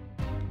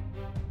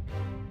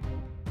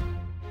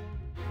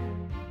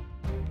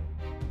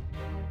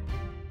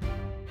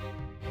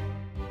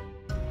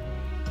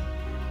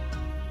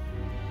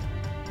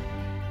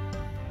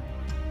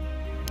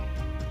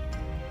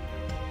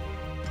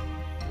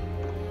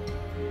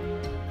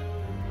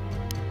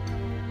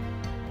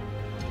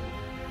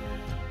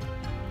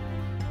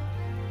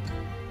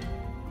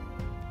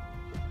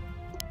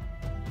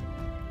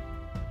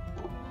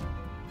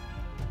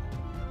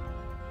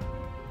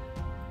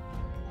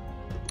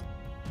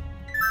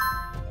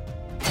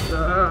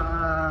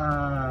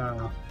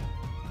 Ah!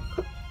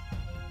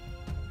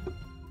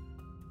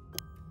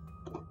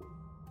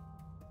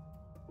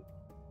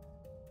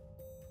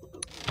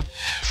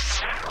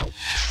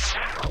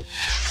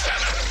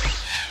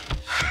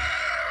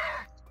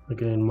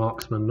 Again,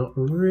 marksman not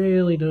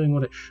really doing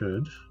what it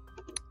should.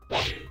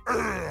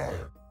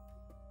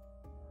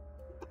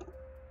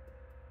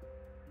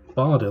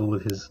 Bardyl,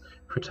 with his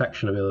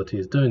protection ability,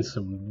 is doing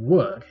some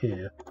work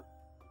here.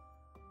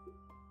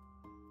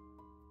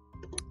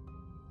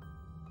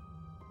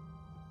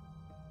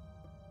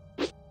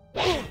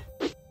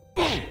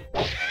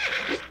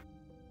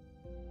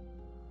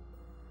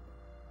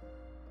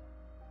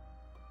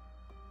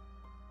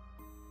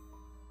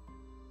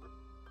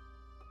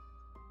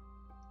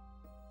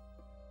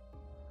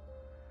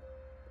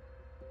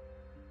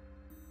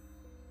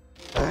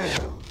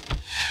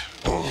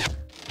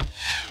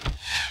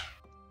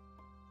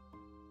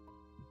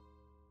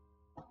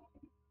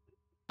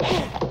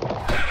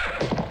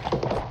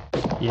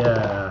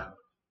 Yeah.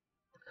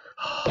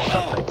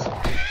 Perfect.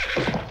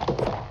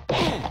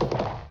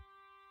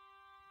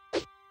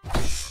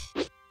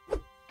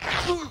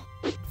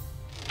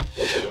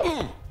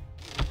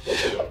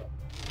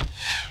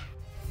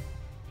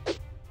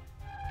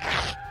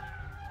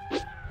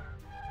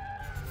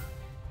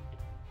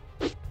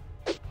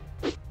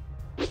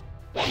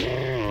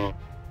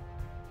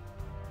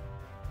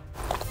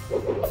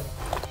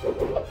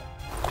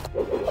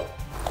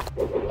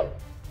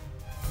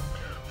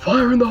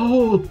 Fire in the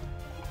hole!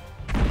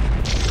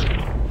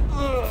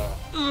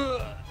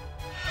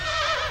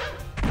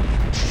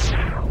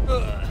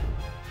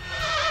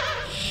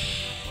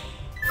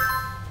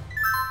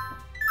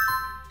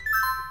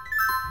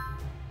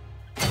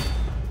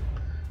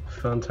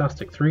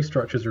 Fantastic. 3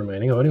 structures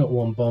remaining. I've only got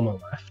 1 bomber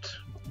left.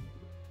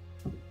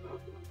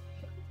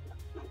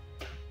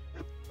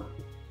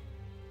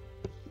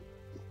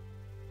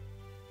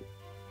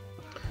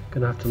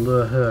 Gonna have to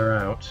lure her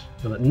out.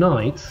 And at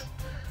night,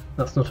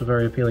 that's not a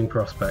very appealing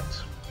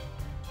prospect.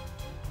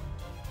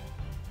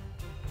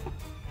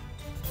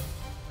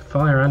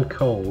 Fire and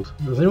cold.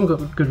 Has anyone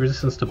got good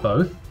resistance to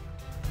both?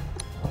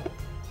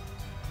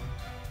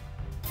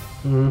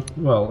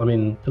 Well, I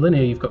mean,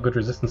 Elynia, you've got good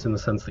resistance in the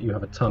sense that you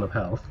have a ton of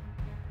health.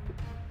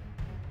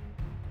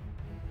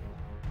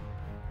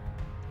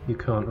 You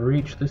can't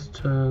reach this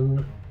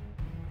turn.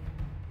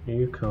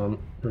 You can't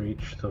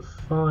reach the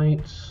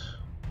fight.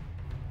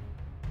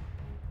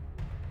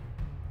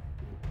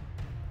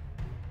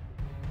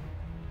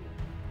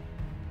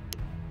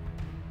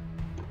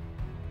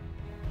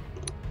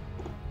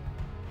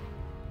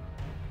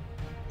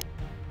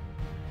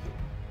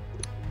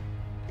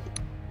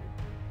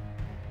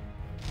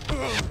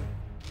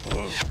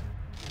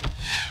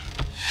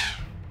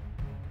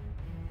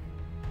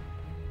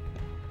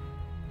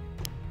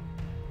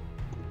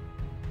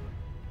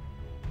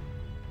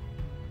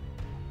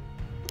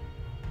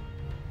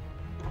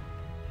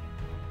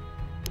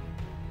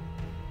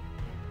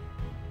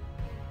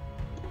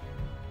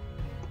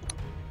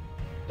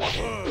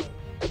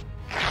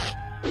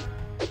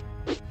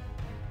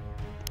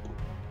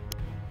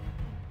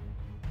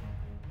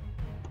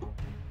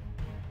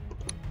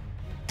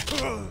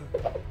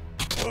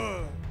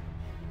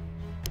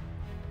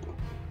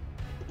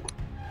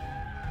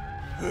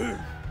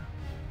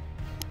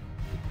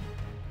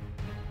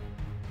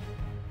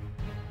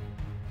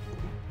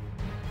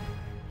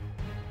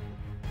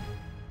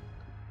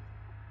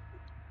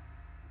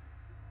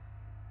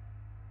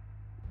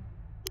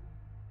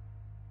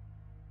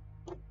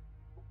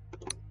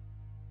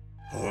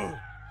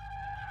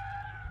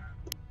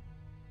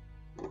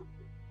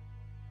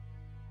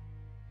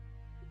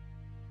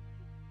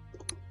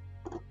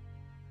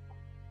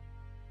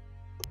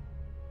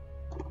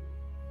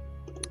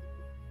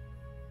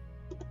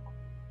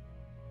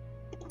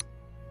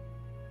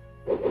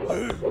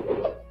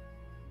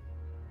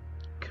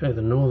 Okay,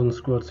 the northern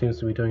squad seems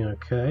to be doing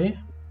okay.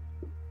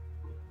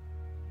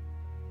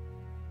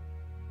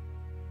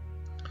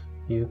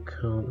 You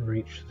can't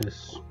reach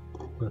this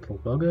little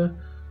bugger.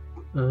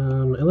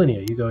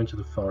 Elynia, you go into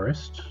the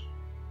forest.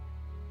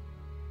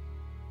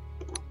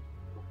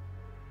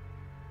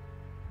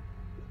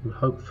 And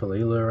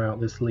hopefully lure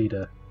out this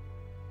leader.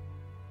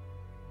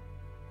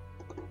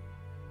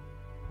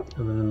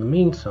 And then in the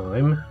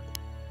meantime...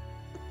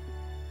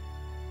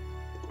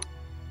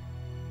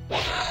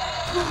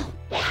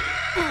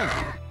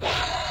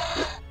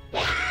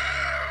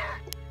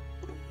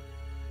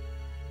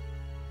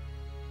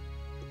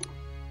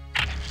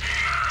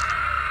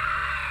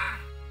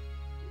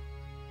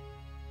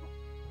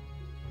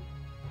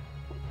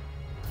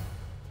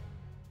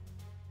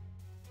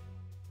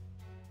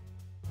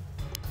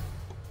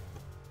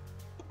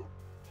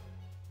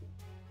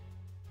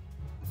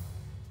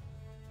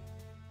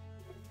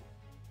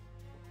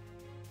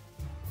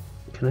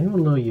 Can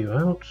anyone lure you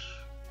out?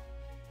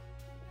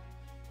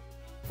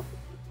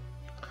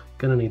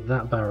 Gonna need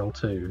that barrel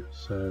too,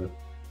 so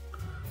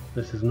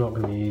this is not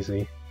gonna be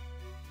easy.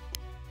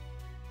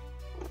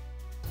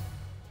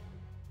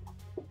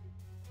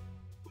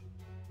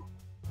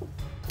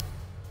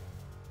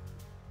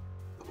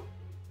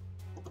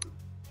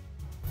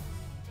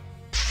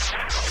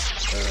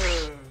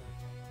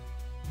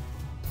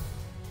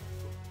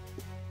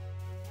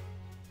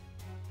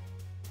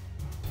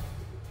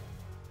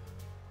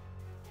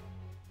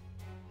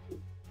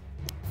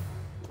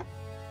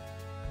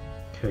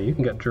 Okay, you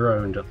can get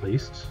droned at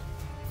least.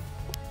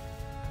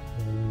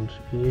 And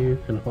you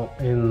can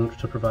hop in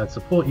to provide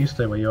support. You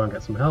stay where you are and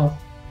get some health.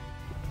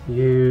 I'm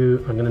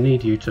going to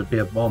need you to be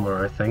a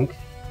bomber, I think.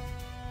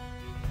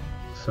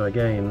 So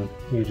again,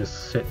 you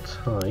just sit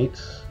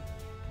tight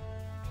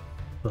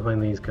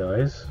behind these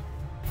guys.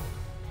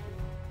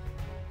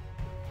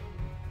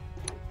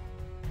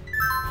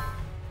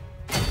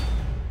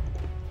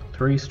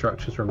 Three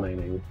structures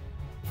remaining.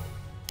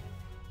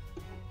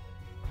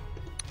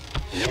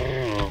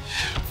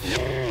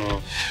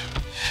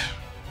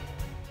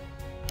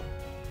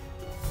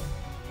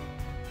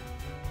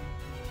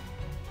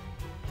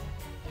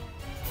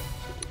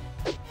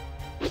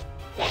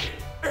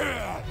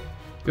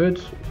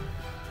 Good.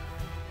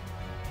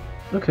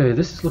 Okay,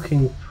 this is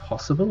looking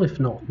possible, if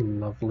not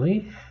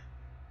lovely.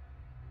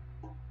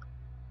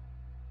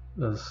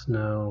 There's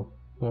now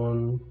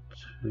 1,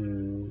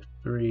 2,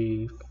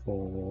 3,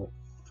 4,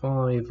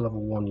 5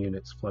 level 1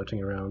 units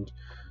floating around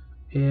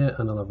here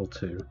and a level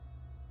 2.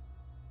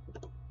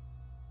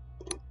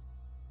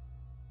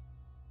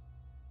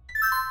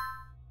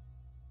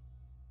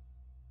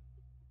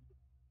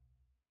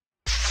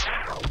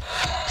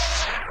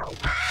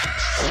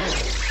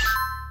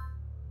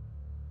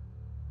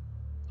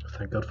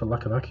 Thank God for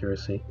lack of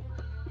accuracy.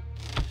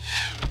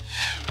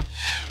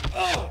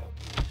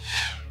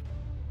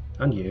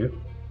 And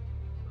you.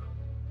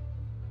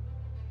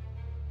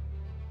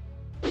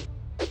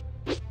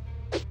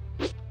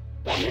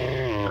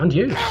 And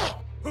you.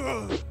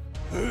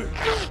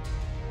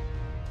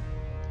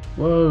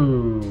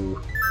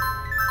 Whoa.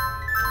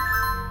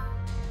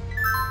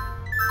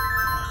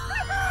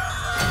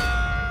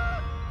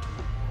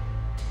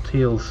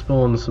 Teal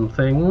spawned some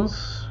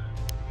things.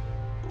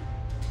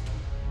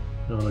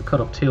 Oh, they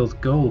cut off Teal's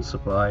gold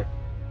supply.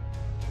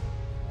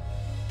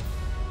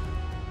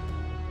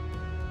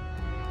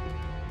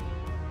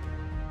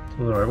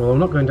 Alright, well I'm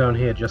not going down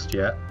here just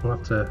yet. I'll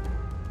have to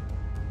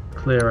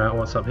clear out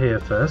what's up here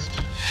first.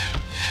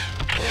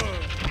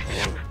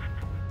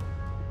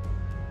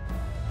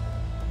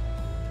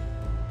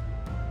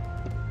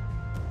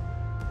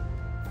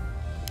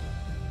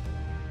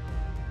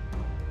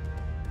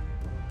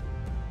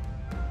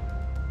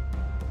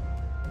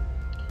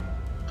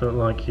 Don't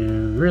like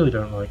you, really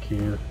don't like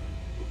you.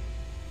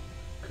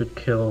 Could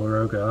kill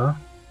Rogar.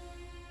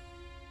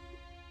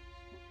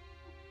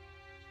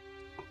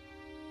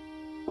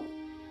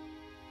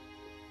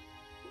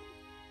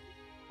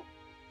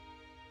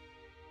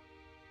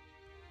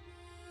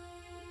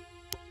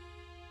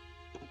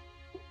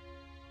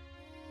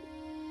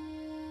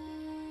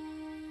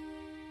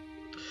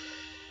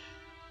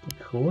 Be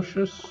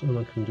cautious, and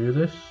I can do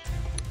this.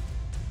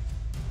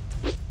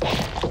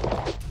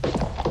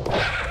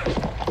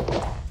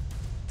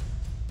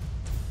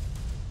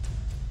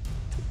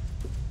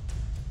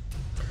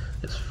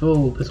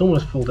 It's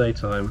almost full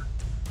daytime,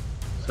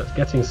 so So it's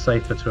getting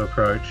safer to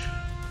approach.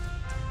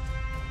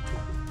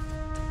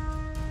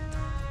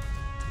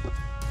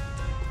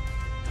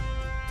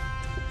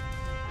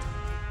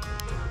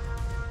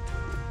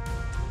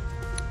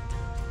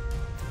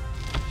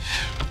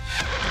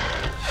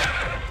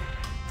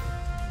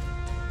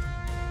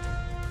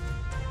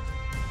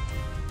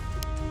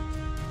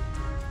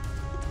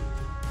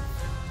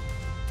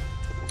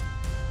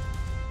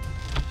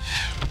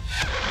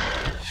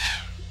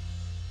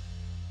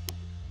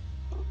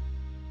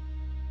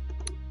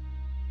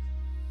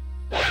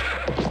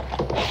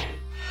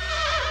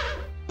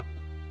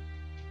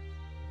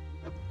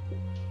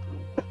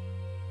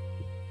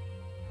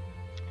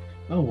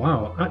 Oh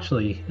wow,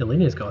 actually,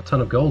 Elynia's got a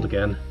ton of gold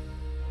again.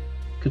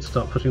 Could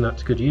start putting that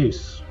to good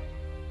use.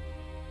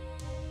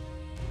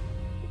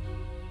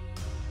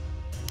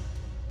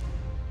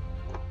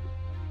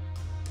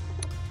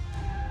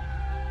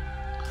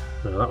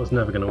 No, that was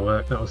never going to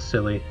work, that was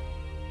silly.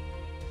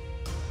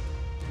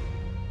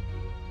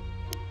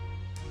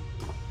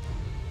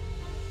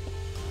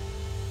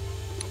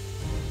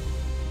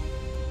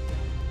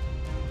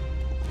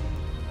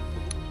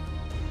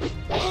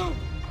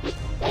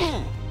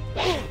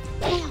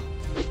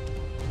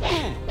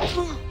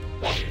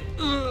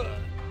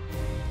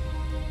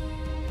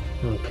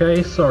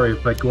 Okay, sorry,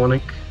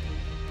 Begwonic.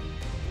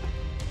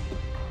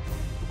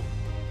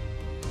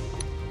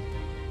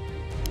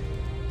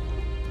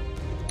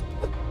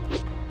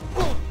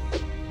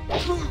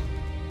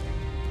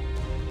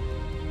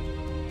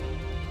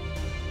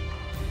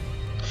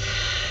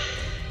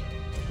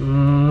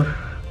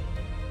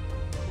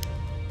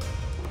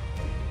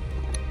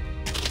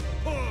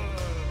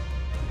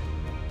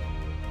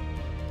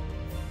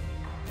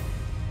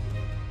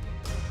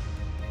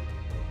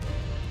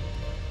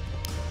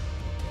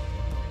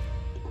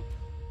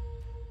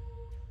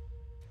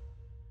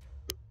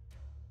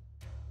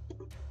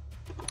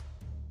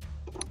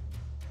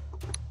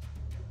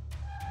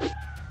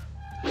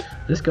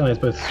 This guy is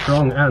both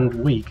strong and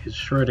weak, his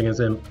Schrodinger's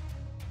imp.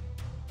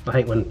 I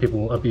hate when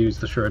people abuse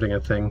the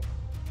Schrodinger thing.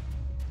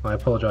 I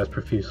apologise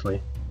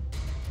profusely.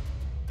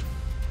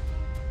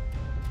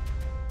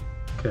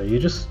 Okay, you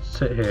just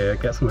sit here,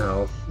 get some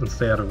health, and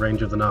stay out of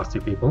range of the nasty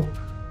people.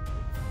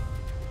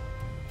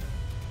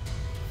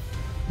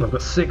 I've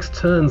got 6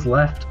 turns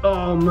left.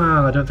 Oh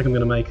man, I don't think I'm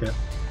going to make it.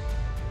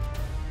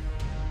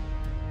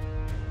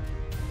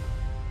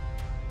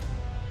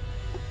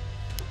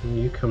 And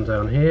you come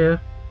down here.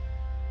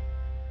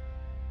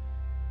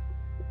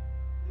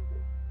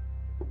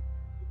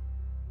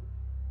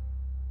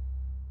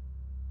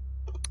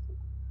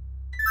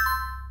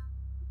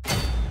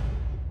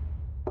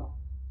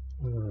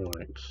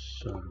 Alright,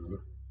 so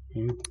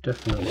you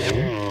definitely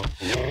need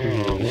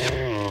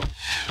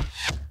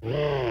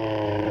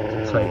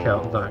to take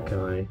out that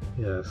guy,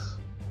 yes.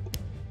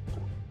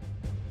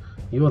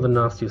 You are the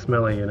nastiest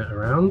melee unit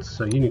around,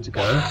 so you need to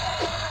go.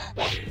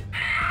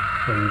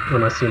 And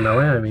when I see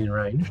melee, I mean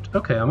ranged.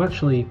 Okay, I'm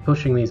actually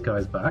pushing these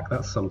guys back,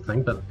 that's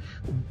something, but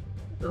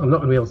I'm not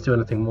going to be able to do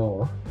anything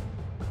more.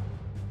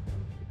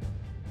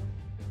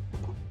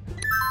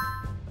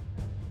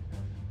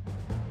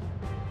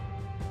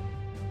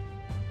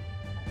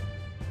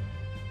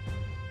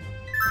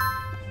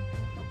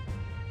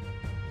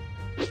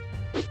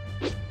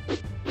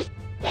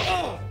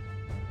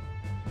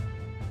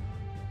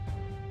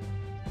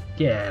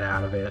 Get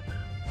out of it.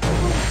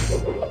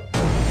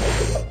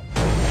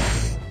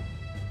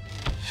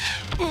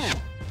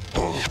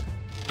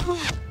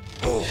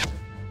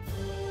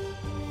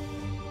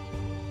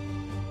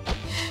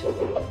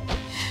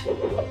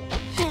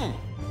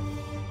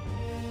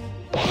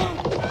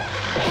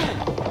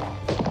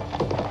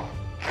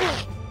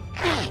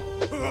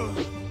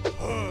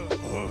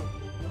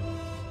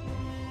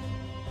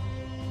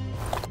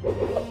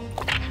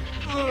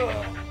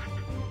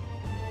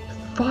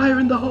 Fire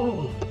in the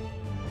hole!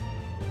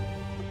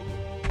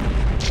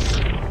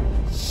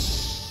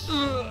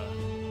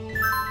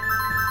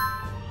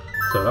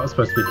 So that was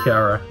supposed to be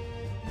Kiara.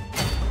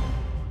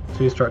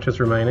 2 structures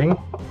remaining.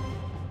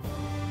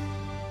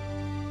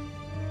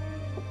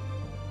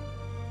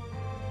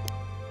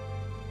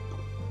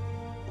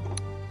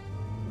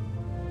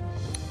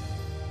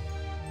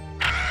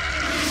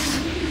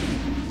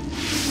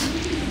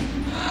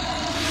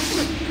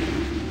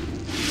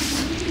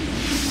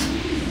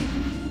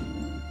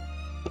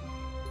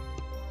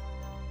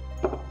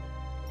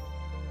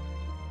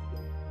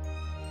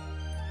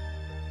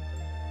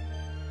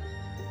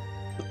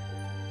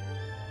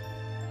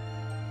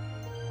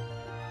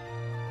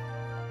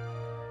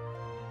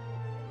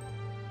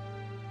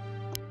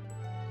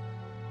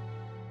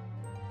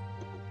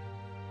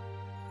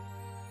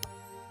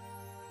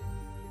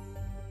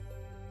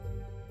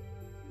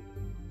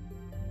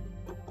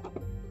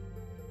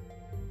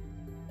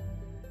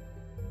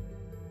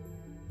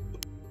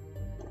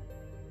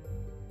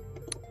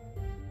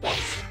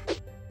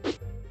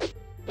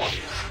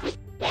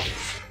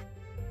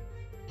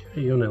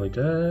 Okay, you're nearly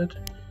dead.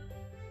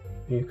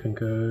 You can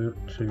go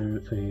to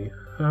the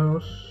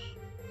house.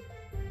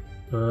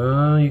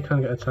 You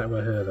can't get attacked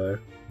by her though.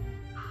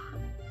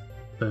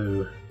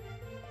 Boo.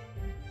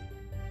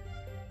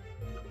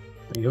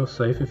 You're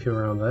safe if you're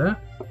around there.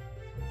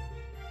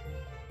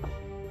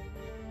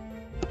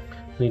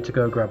 Need to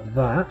go grab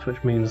that,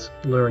 which means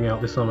luring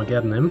out this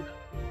Armageddon imp.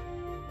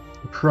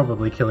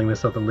 Probably killing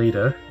this other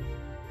leader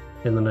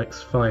in the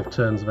next 5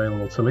 turns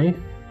available to me.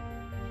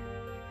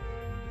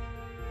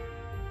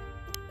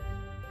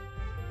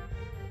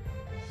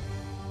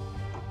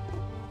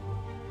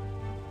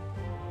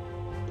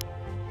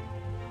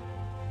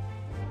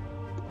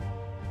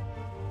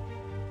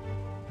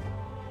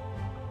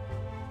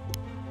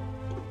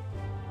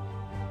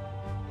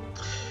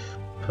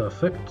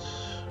 Perfect.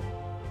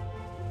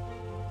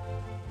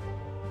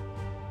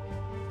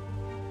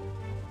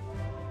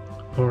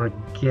 Or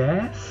I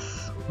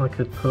guess I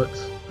could put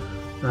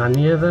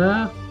Anya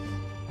there.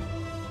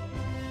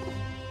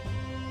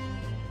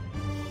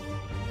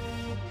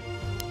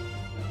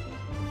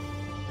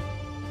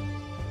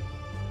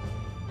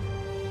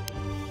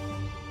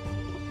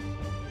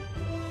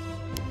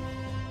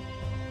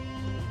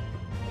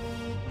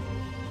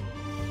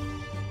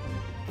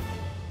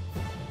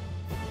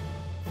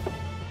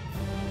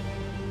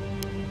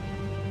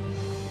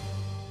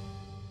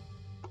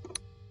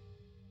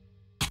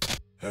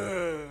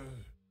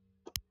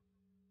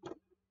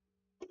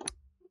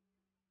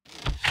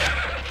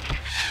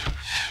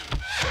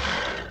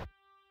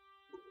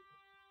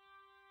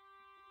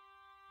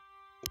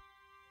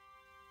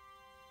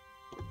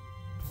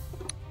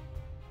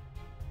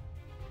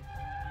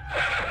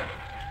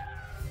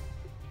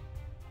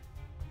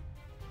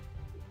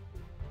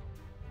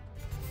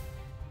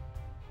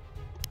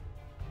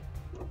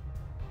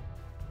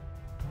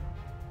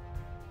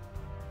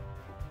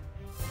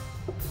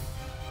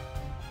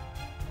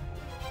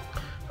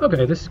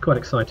 Okay, this is quite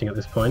exciting at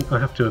this point, I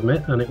have to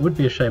admit, and it would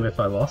be a shame if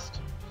I lost.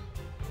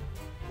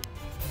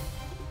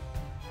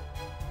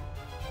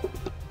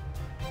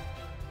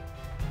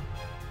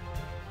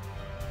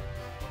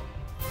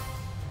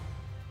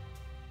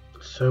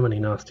 So many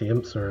nasty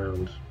imps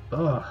around.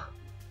 Oh,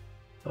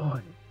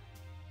 boy.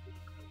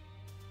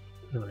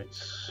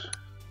 Right.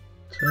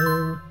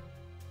 Turn.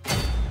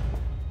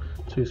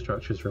 2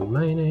 structures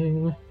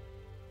remaining.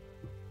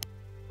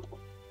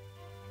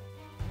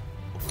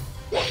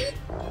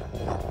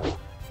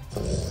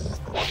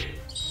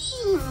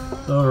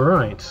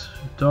 Alright,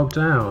 dog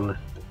down.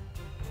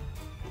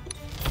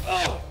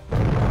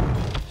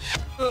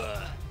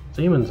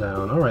 Demon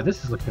down. Alright,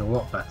 this is looking a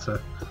lot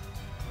better.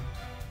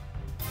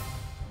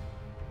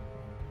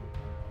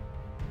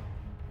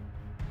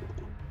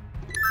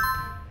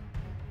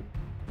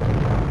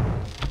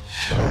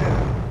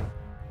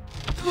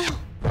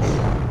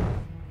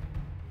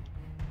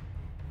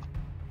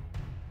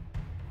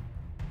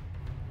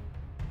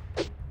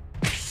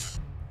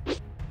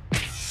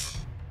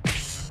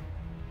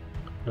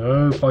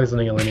 No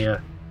poisoning,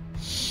 Elynia.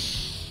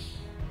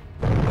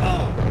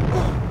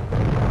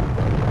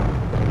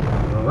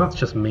 Well, that's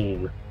just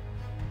mean.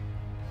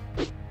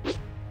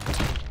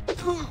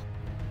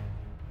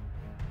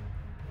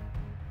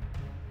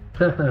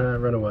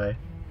 Run away.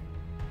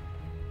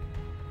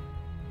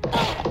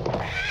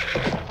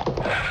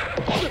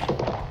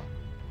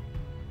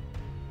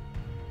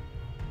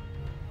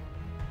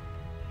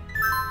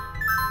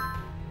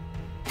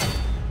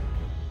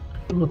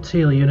 More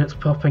teal units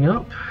popping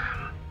up.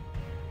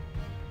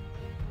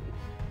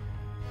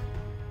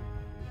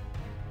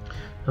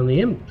 And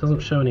the imp doesn't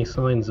show any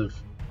signs of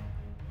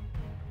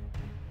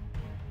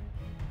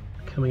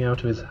coming out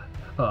of his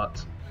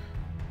hut.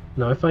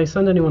 Now if I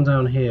send anyone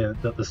down here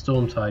that the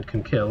Stormtide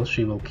can kill,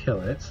 she will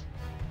kill it.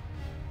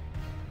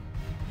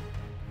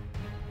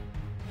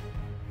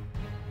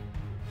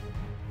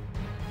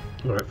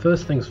 Alright,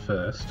 first things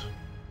first.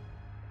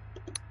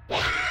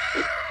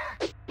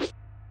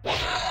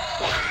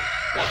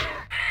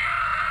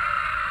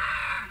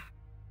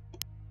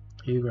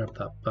 You grab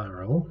that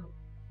barrel.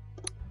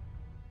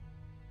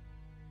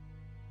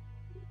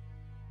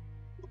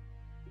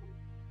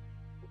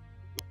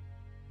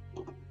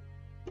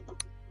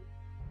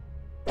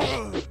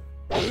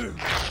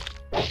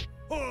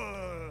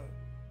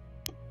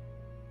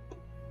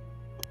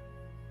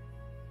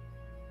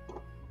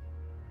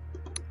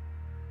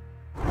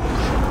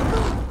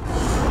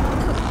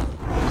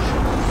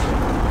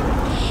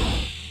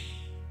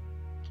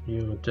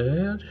 You're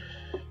dead.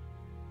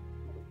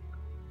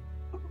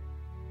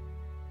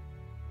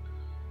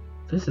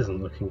 This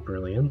isn't looking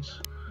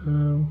brilliant.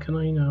 Can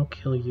I now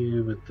kill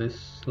you with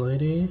this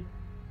lady?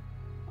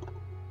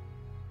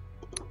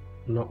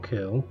 Not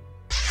kill.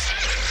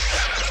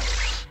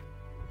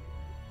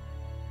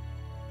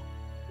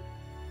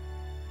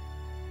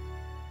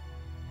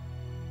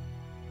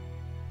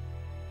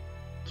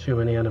 Too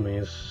many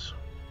enemies.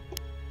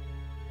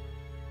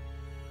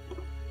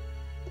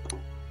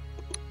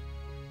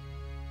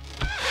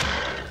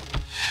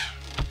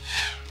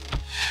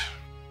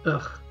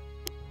 Ugh.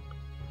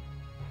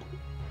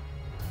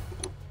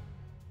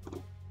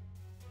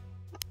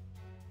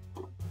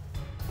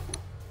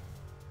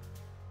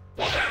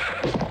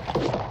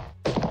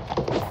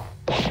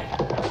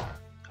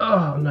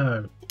 Oh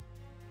no.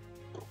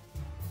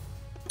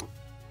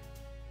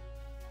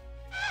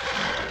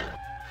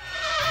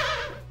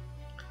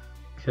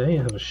 Okay,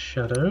 I have a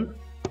shadow.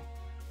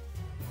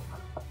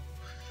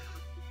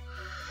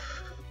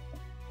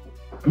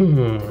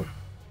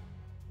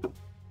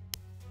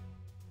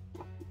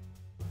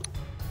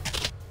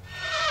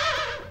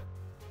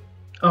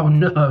 Oh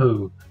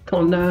no!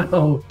 Not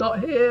now! Not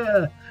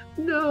here!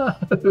 No!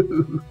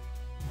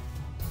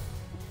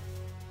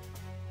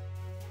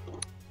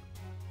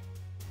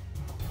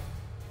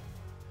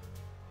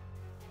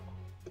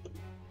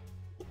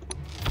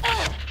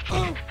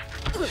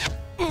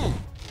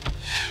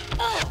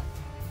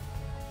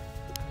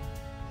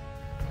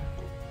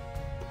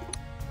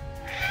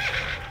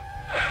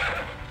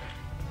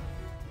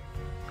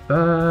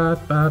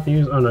 Bad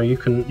news. Oh no, you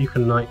can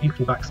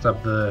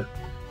backstab the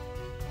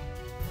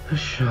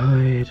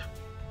shade.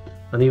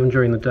 And even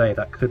during the day,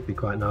 that could be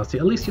quite nasty.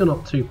 At least you're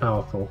not too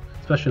powerful,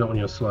 especially not when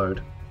you're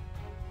slowed.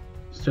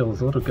 Still,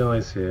 there's a lot of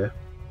guys here.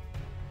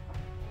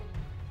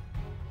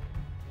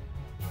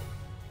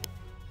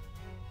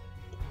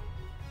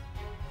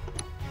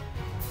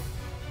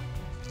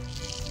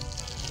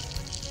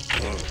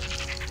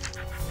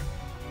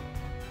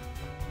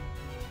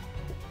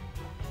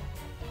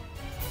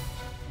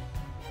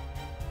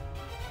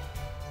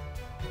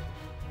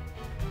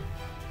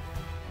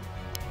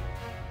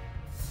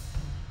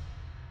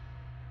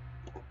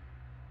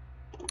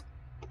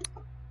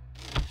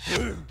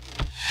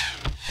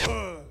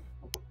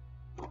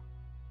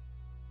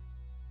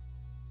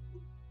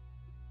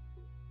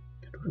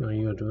 Now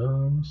you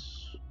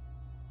advance.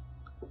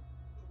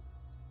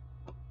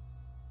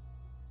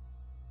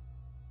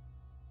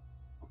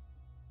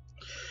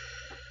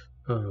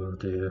 Oh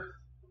dear.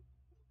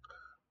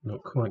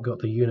 Not quite got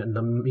the unit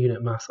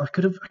mass. I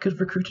could have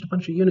recruited a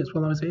bunch of units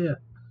while I was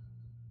here.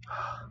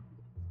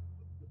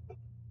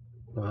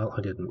 Well,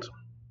 I didn't.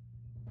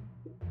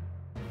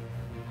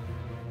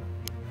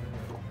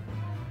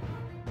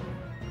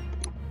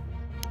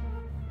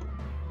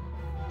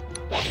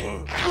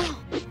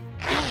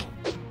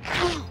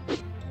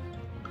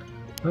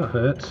 That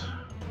hurt.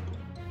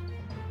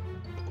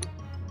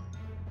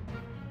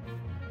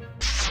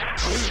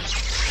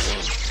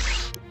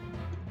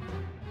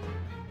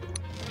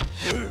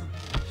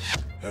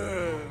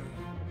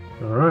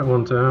 Alright,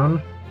 one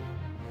down.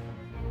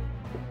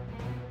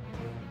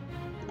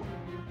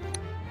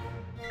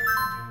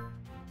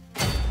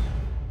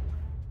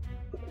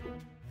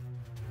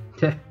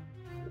 Yeah.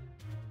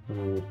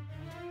 Oh.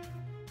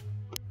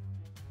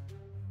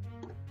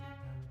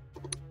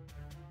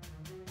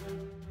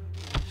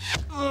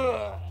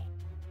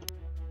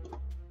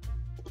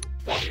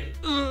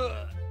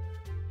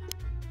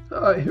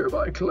 I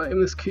hereby claim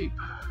this keep.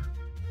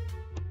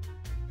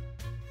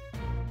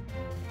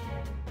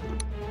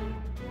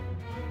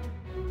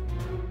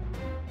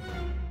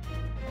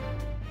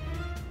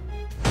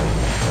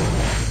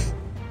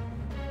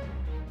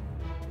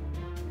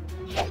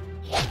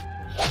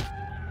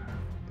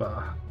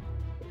 Bah.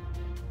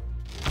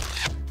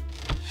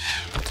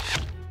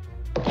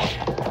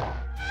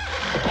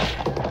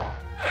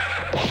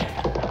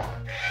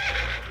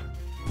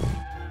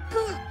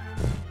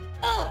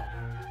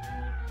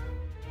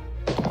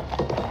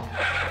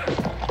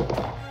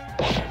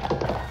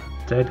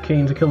 Dead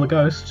keen to kill the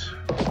ghost.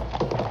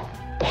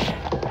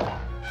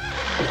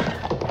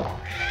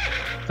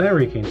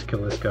 Very keen to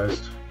kill this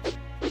ghost.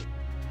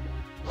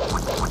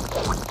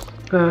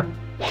 Ah.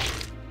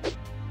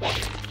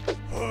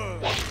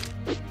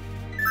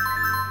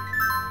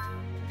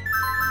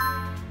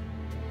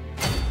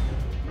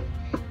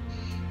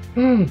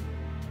 Hmm.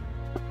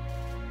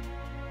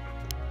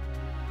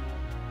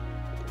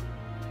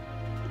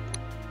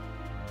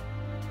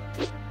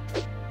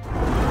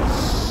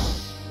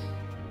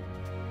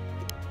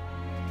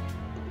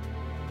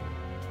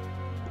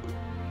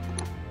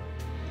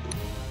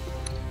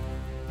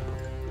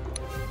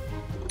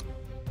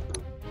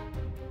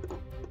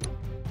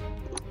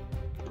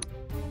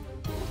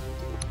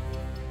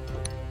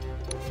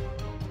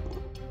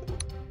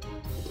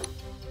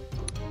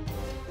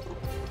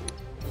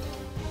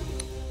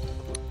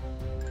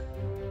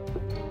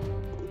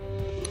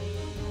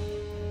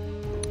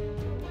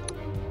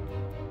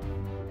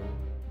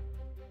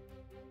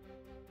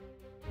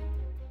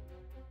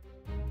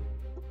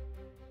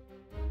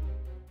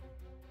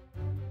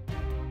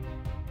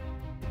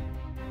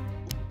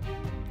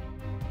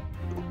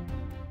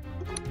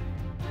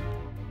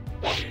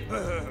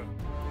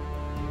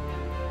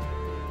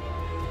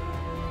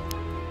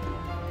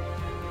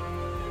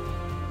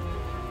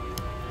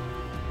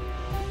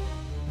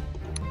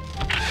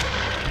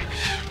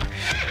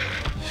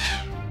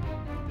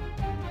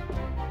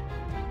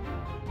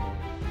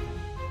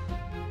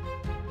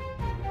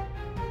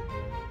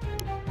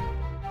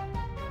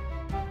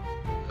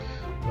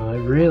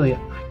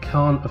 I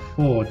can't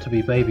afford to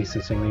be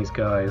babysitting these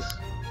guys.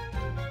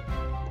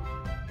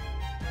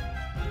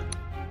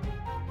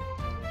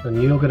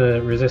 And you're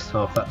gonna resist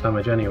half that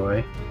damage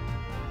anyway.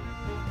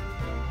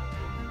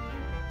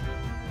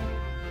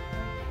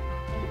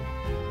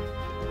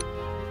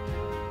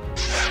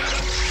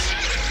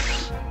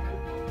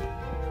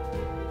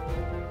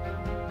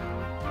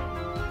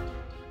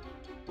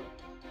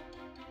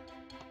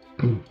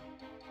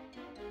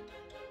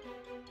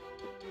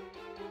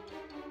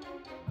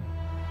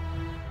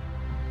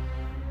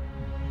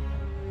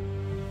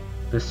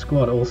 This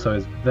squad also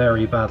is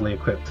very badly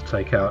equipped to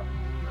take out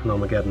an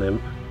Armageddon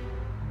Imp.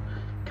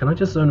 Can I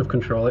just zone of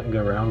control it and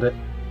go around it?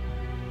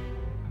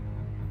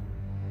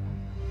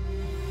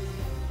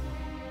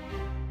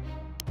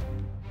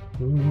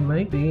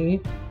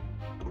 Maybe.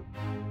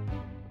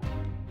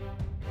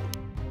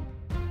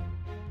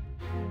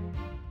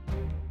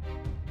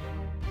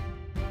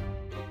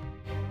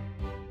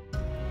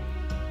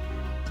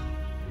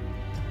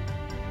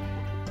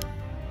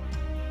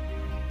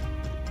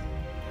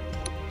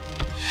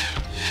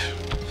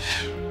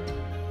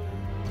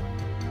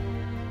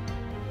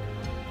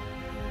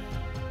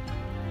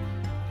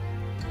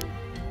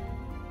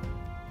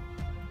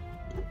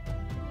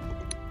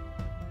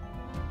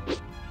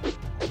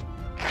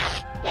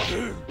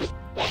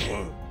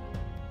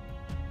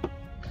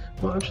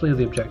 What actually are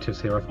the objectives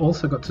here? I've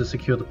also got to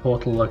secure the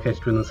portal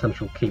located within the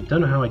central keep.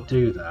 Don't know how I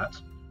do that.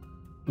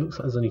 Looks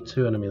like there's only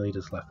 2 enemy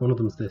leaders left. One of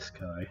them's this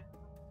guy.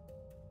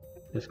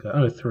 This guy. Oh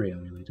no, 3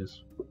 enemy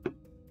leaders.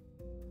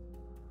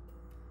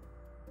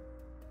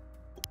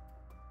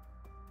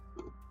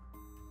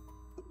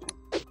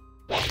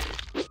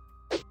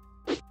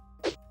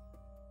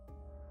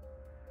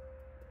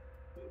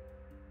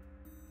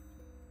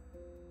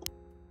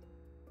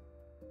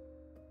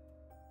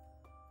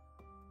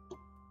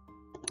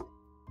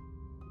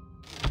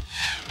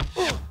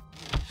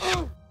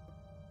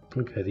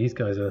 Okay, these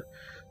guys are,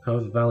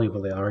 however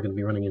valuable they are going to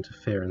be running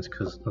interference,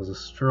 because there's a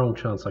strong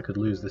chance I could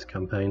lose this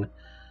campaign.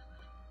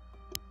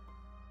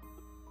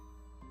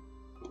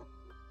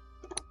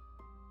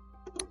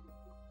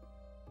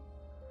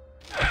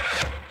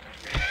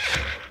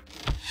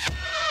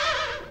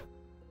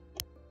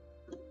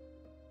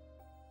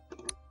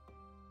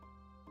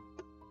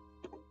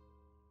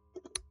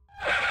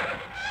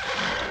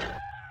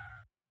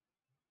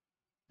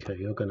 Okay,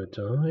 you're going to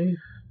die.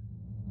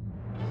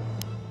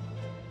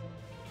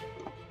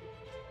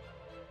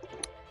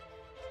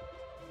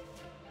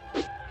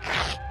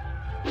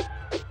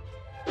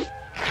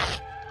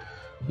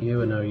 You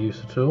are no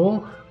use at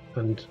all,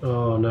 and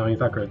oh no,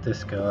 you've aggroed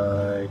this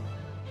guy.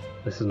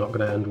 This is not going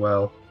to end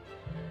well.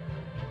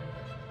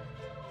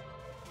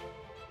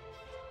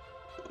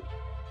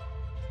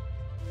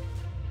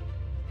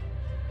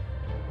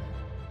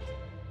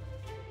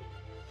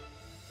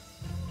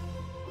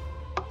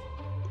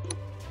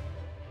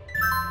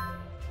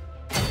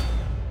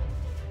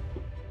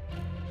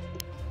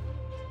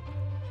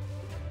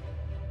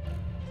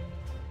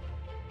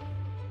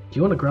 Do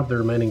you want to grab the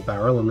remaining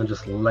barrel and then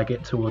just leg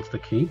it towards the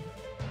keep?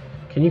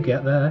 Can you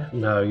get there?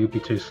 No, you'd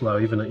be too slow,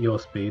 even at your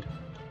speed.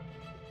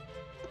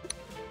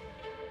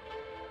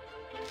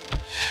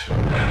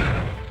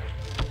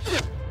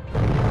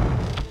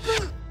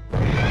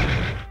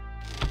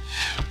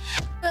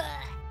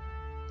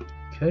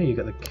 Okay, you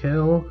get the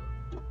kill.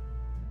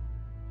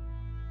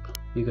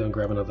 You go and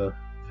grab another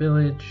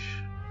village.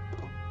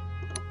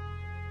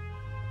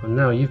 And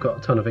now you've got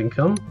a ton of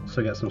income,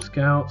 so get some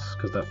scouts,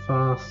 because they're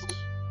fast.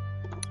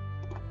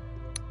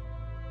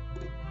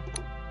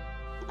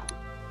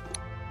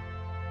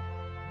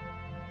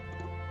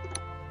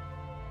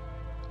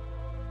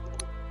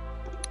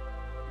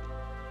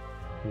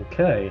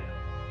 Okay.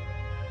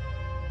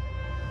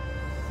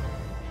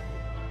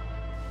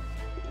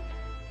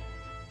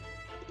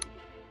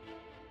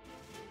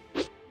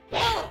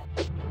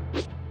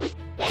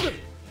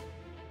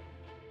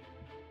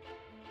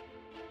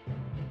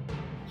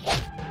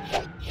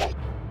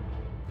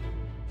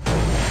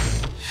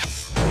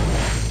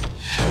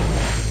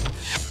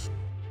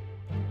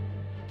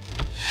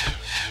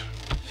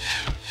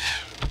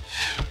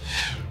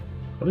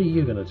 What are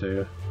you gonna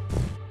do?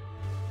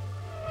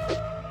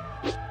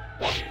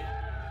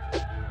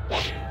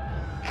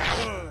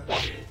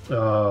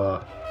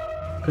 Oh,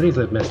 could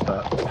easily have missed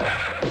that.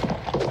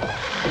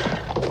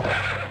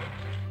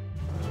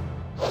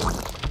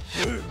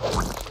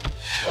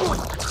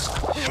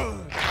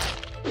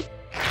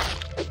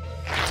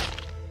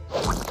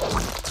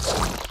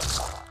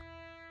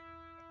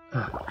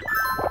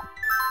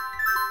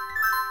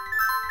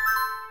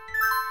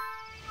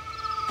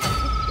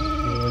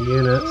 More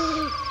units.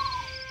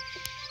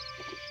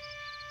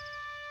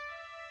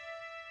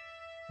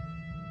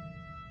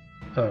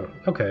 Oh,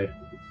 okay.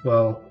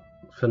 Well,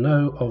 for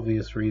no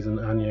obvious reason,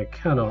 Anya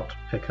cannot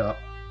pick up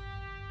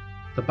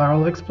the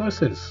barrel of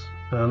explosives,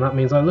 and that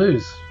means I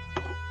lose.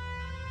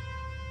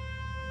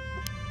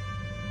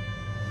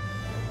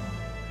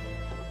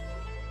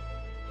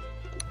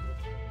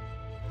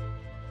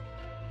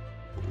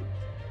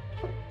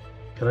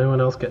 Can anyone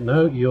else get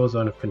no? You're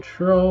zone of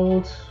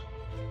controlled.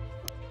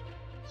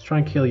 Let's try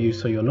and kill you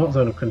so you're not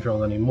zone of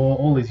control anymore.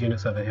 All these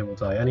units over here will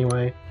die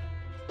anyway.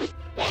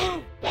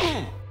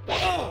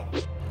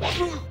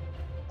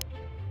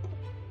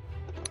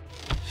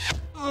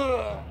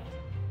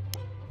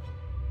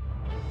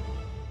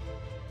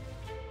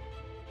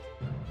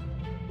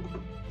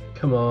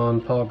 Come on,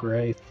 Pog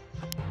Wraith.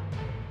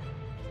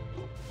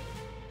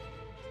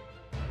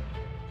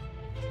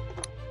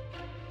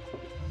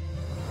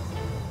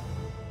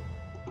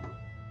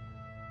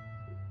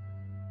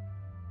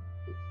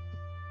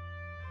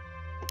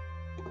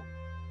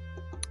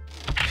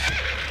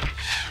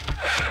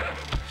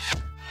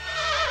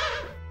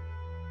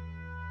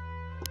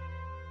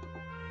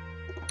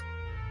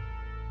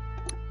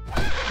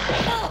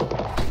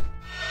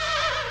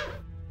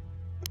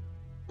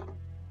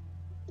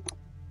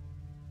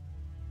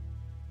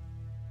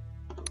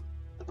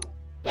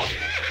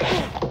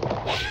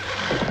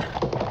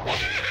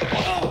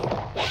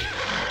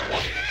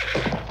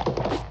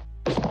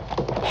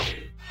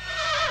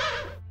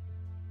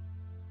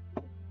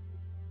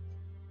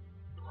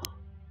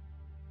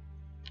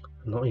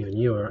 Not even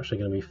you are actually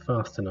going to be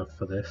fast enough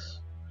for this.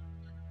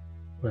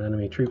 When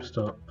enemy troops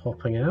start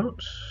popping out.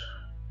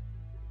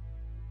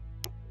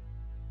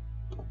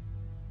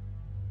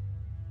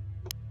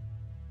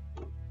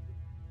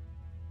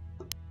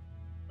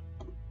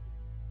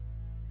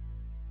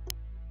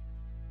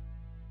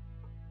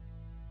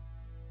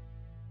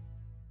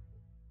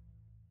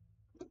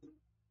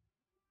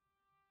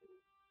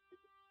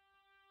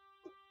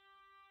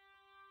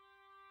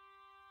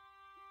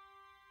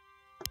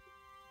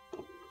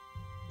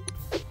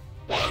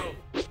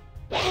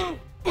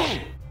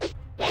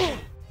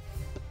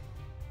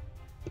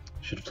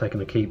 Should have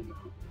taken a keep.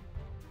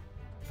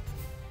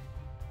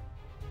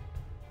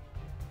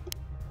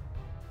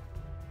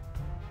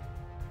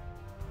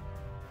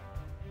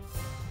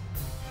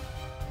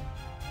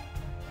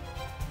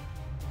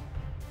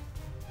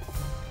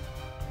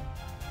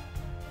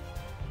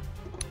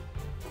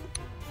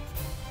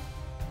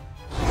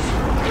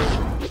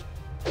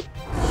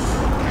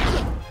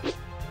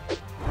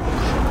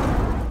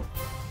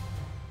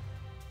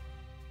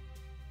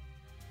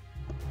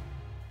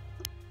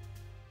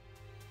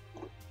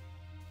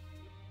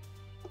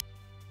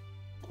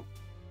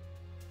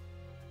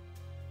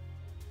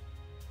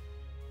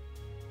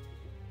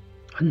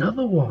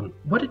 Another one.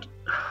 What did?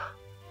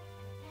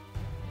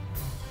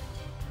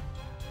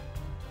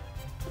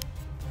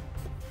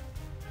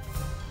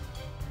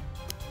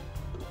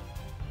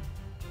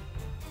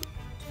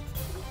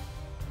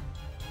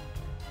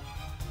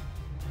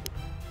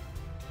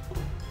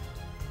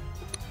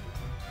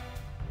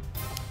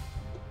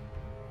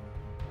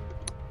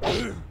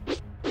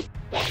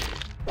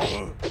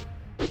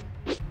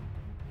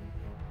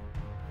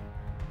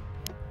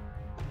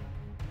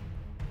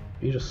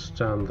 You just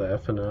stand there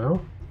for now.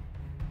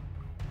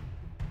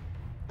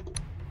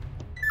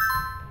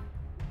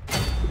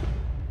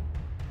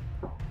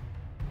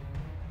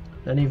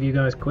 Any of you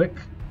guys quick?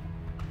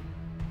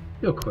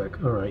 You're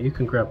quick. Alright, you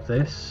can grab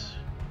this.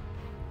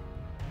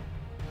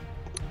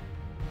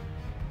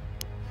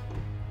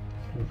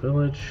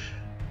 Village.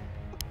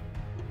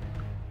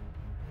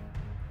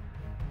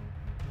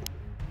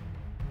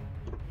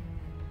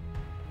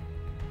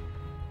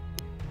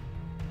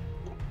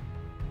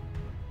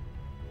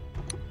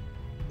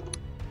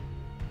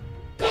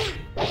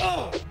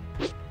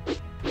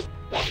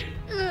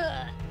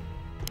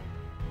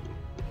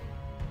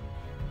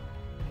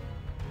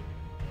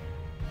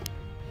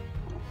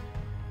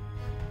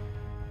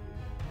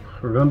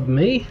 Remember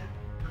me?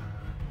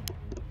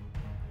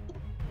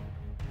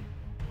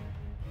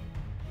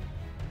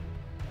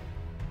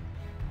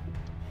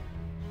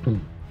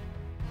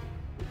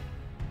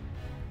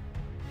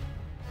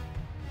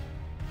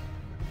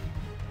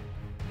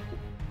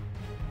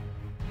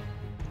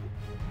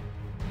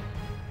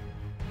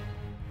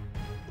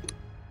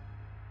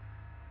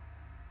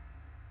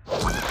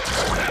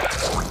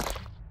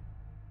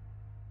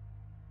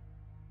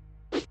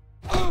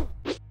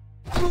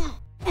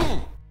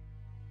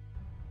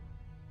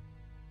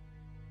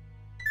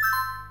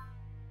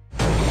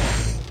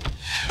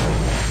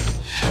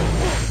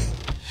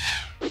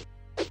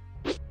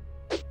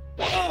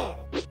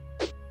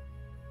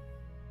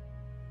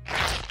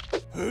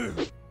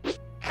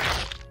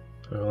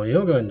 Well,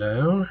 you're going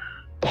down.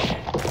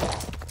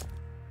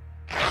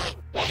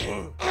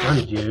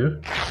 And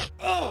you.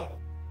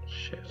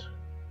 Shit.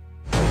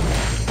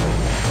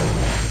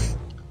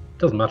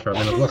 Doesn't matter, I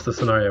mean, I've lost the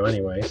scenario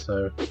anyway,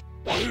 so...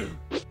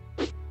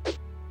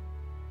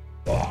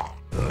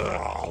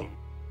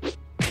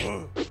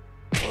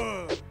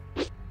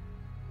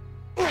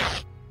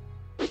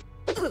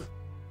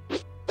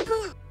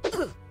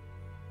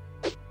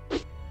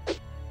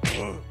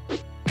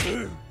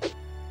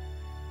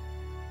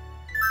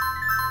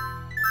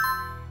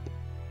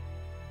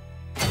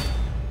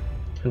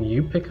 Can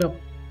you pick up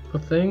a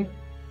thing?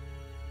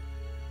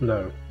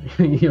 No.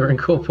 You're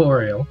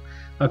incorporeal.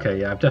 Okay,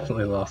 yeah, I've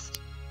definitely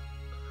lost.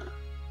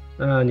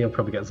 And you'll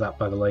probably get zapped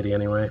by the lady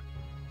anyway.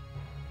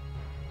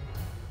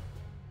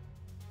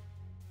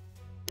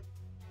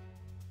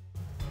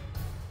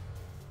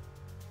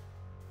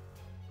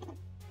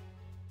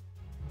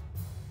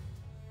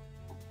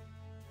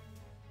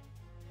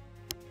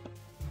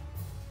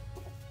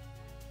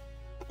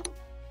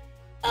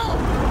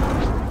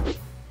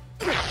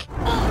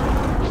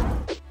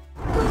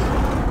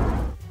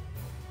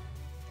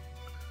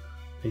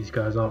 These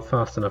guys aren't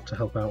fast enough to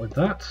help out with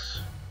that.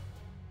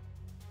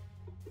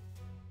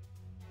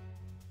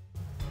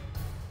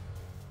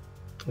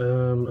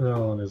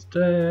 Alan is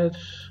dead.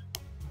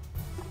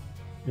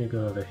 You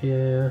go over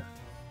here.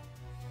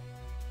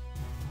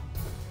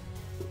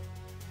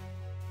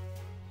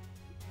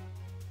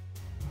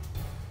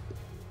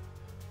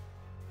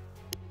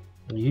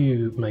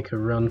 You make a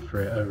run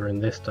for it over in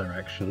this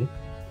direction.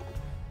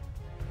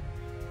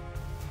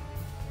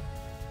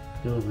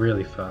 You're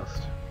really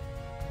fast.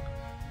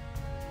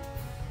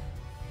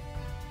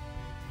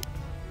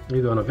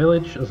 You go on a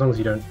village, as long as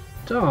you don't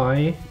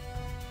die,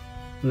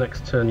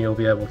 next turn you'll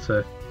be able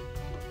to...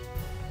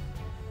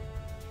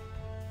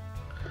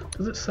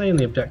 Does it say in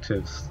the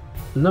objectives?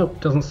 Nope,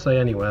 doesn't say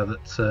anywhere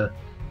that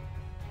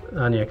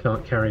Anya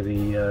can't carry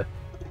the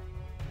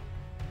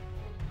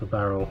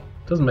barrel.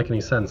 Doesn't make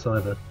any sense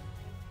either.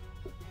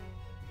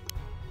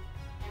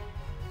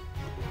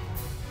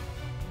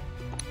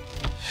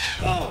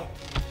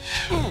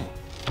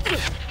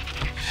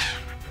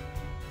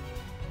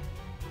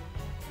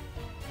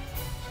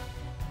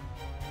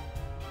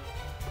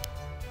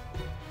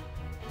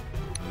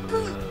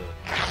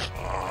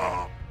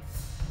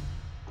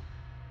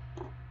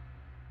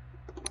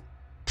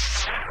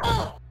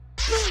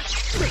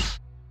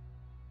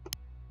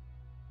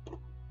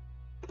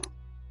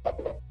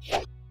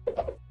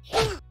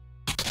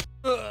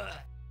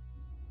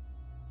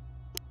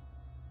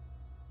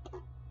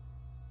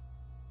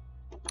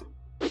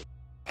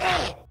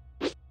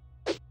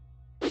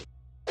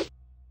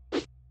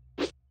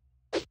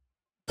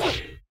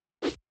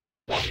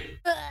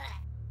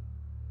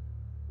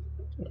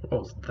 What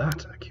was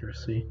that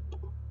accuracy?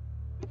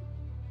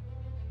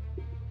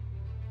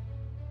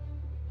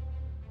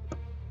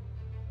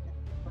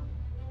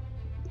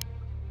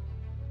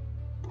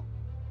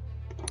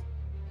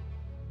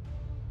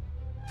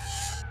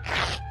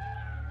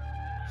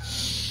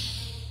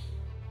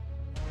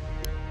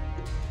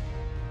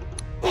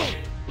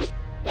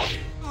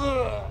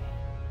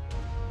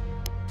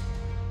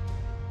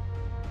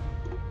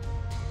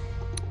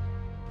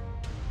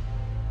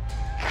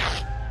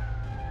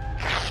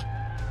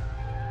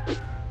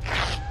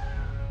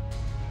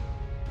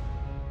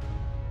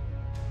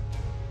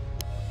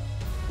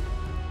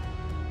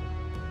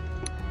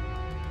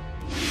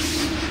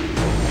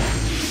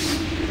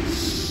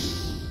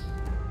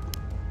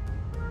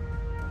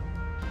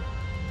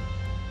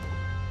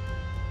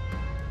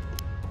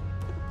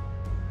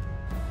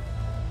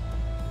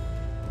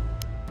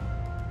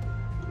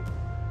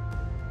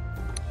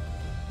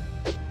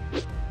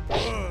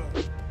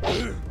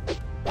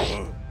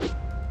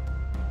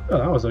 Oh,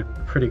 that was a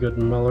pretty good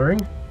mullering.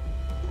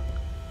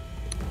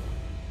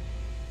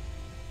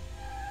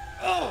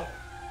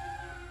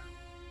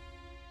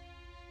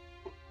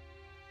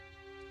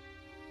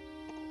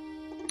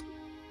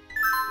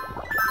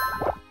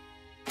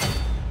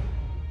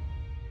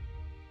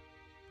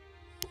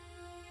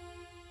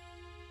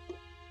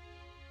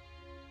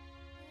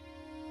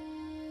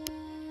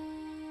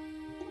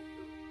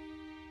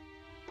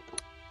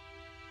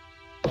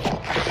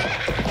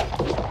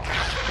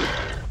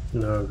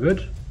 No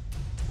good.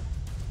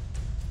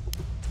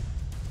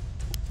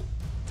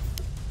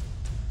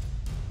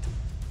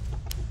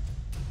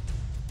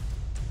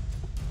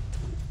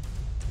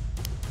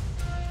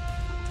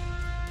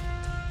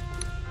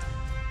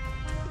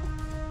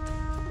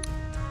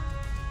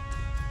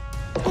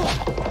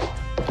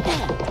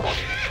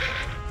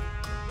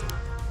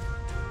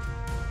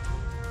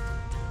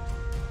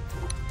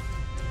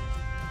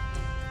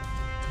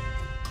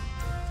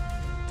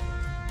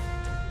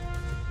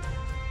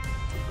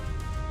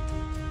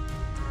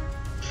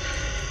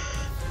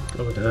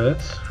 Oh, it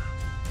hurts.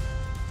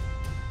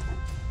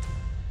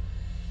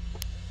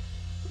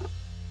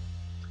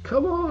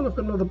 Come on, I've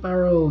got another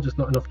barrel, just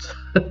not enough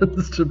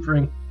turns to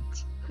bring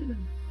it.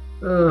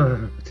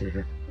 Oh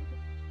dear.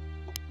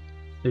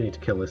 You need to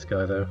kill this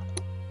guy though.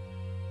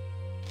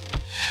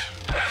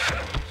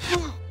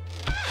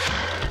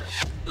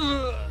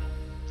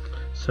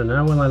 So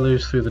now will I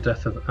lose through the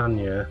death of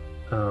Anya,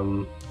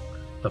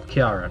 of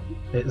Kiara?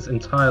 It is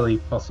entirely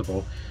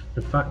possible.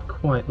 In fact,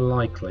 quite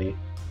likely.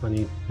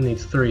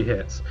 Needs 3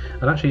 hits.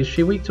 And actually, is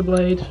she weak to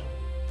blade?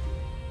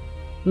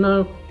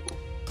 No.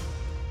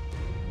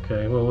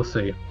 Okay, well, we'll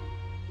see.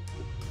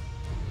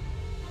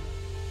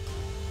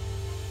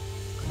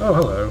 Oh,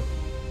 hello.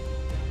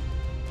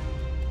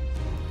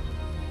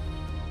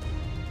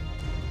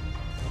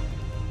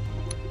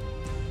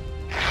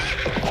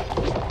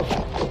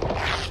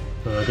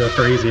 Go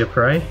for easier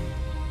prey.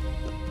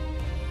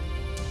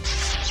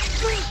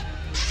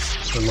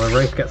 And my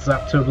wraith gets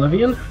zapped to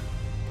oblivion.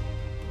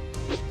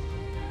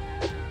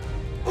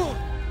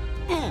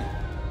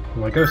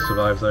 My ghost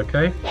survives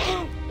okay.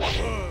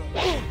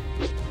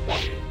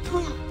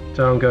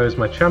 Down goes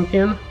my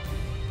champion.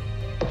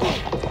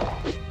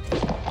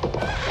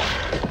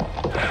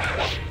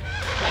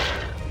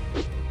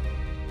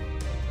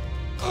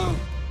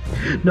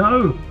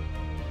 No!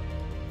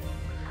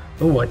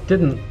 Oh, I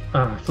didn't.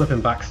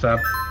 Flipping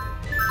backstab.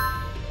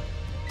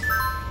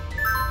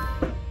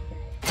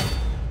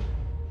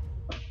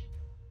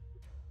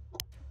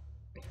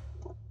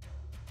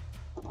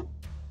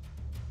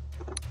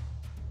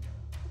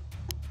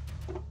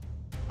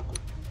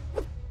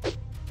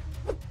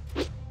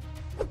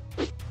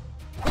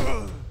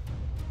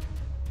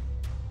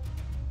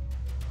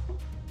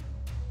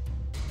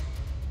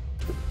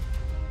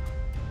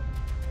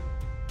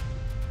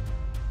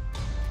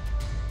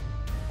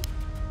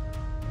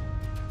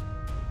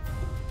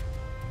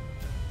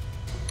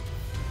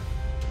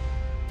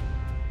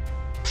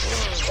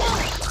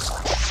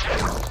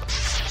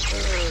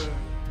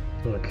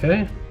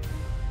 Okay.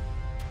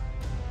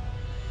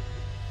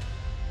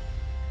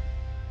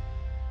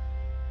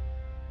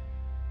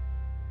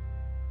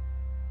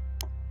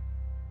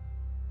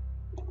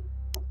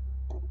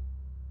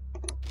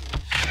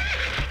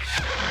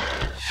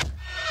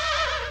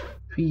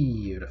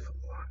 Beautiful.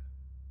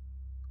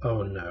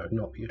 Oh no,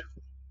 not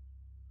beautiful.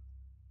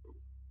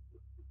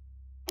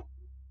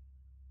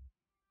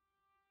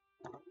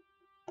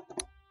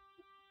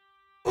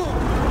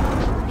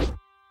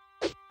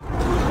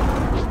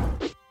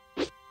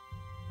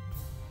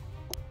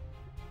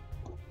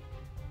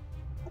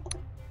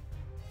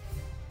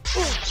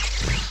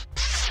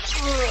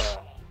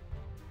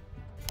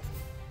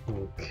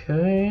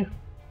 Okay.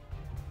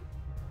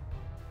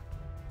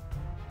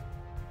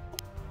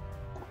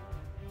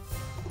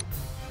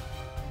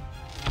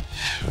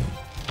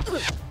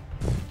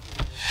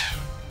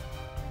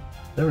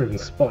 Never even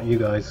spot you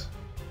guys.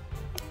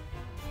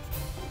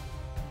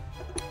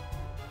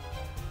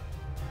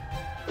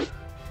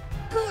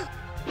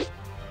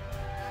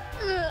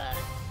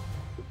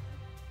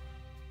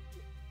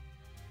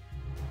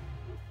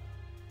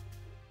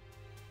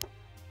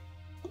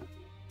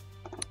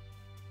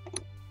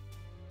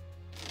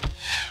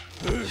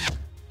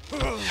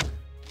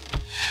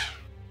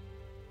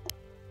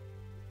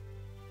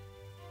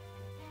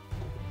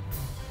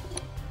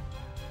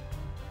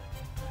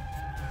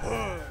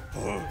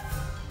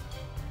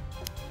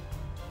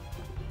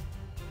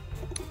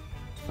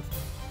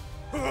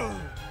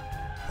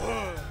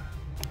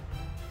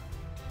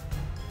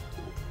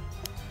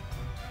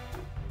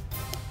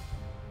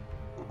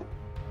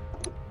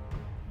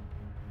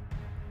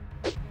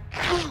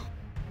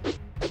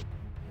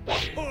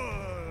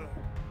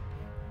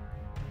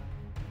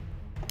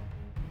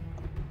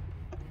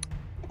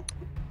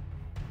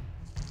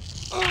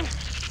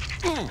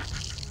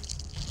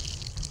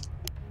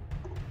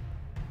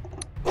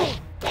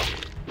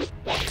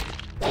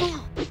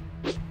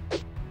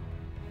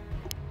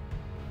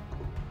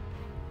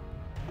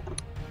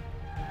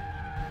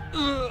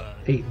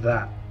 Eat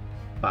that,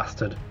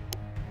 bastard.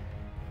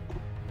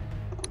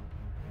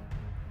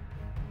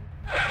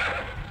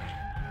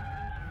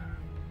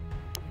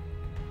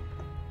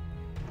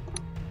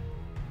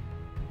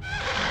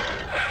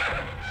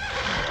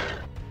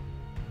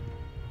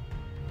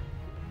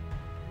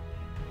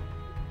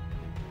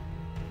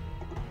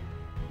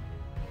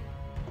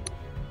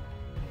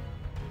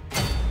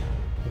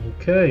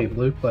 Okay,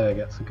 blue player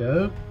gets a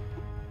go.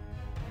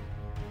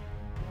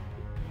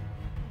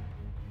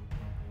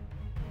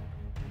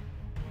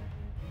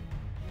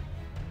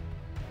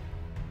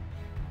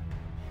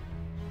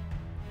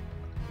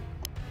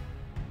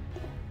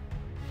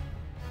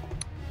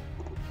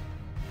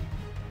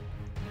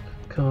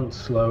 Can't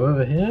slow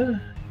over here.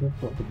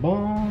 You've got the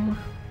bomb.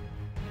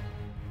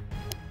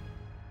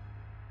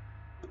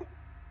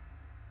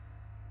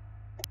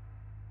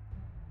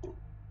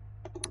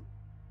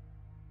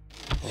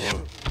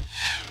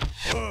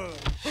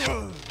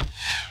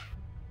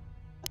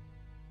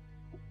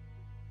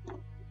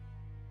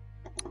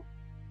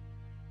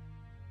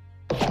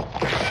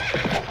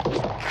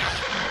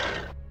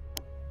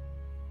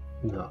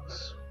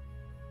 Nuts.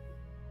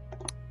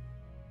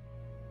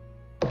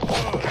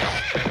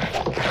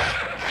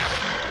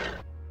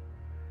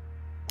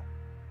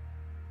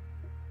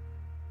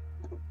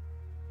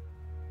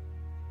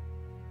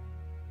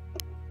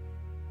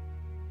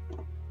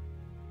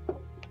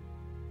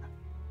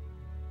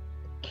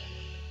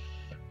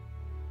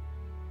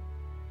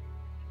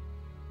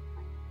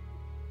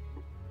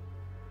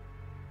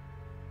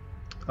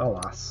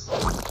 Alas.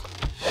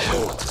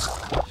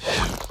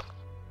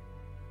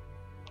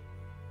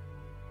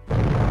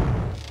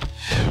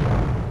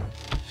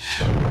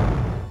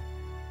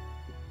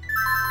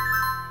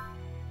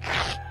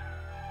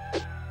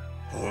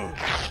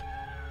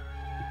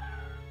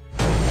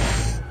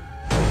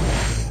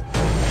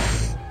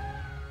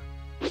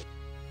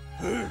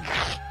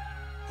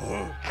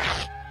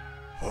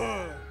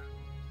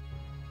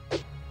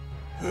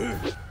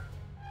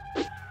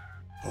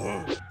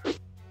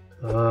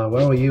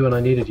 Where were you when I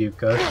needed you,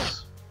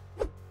 ghosts?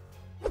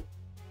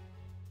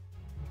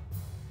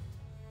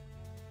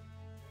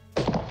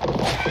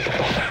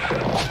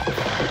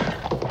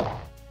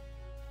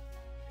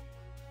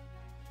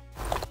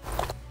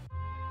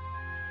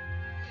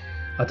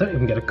 I don't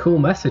even get a cool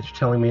message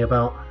telling me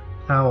about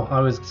how I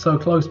was so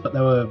close but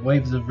there were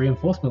waves of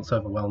reinforcements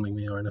overwhelming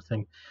me or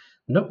anything.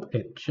 Nope,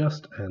 it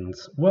just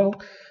ends. Well,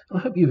 I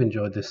hope you've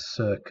enjoyed this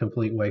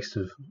complete waste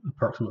of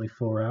approximately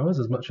 4 hours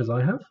as much as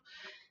I have.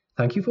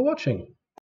 Thank you for watching.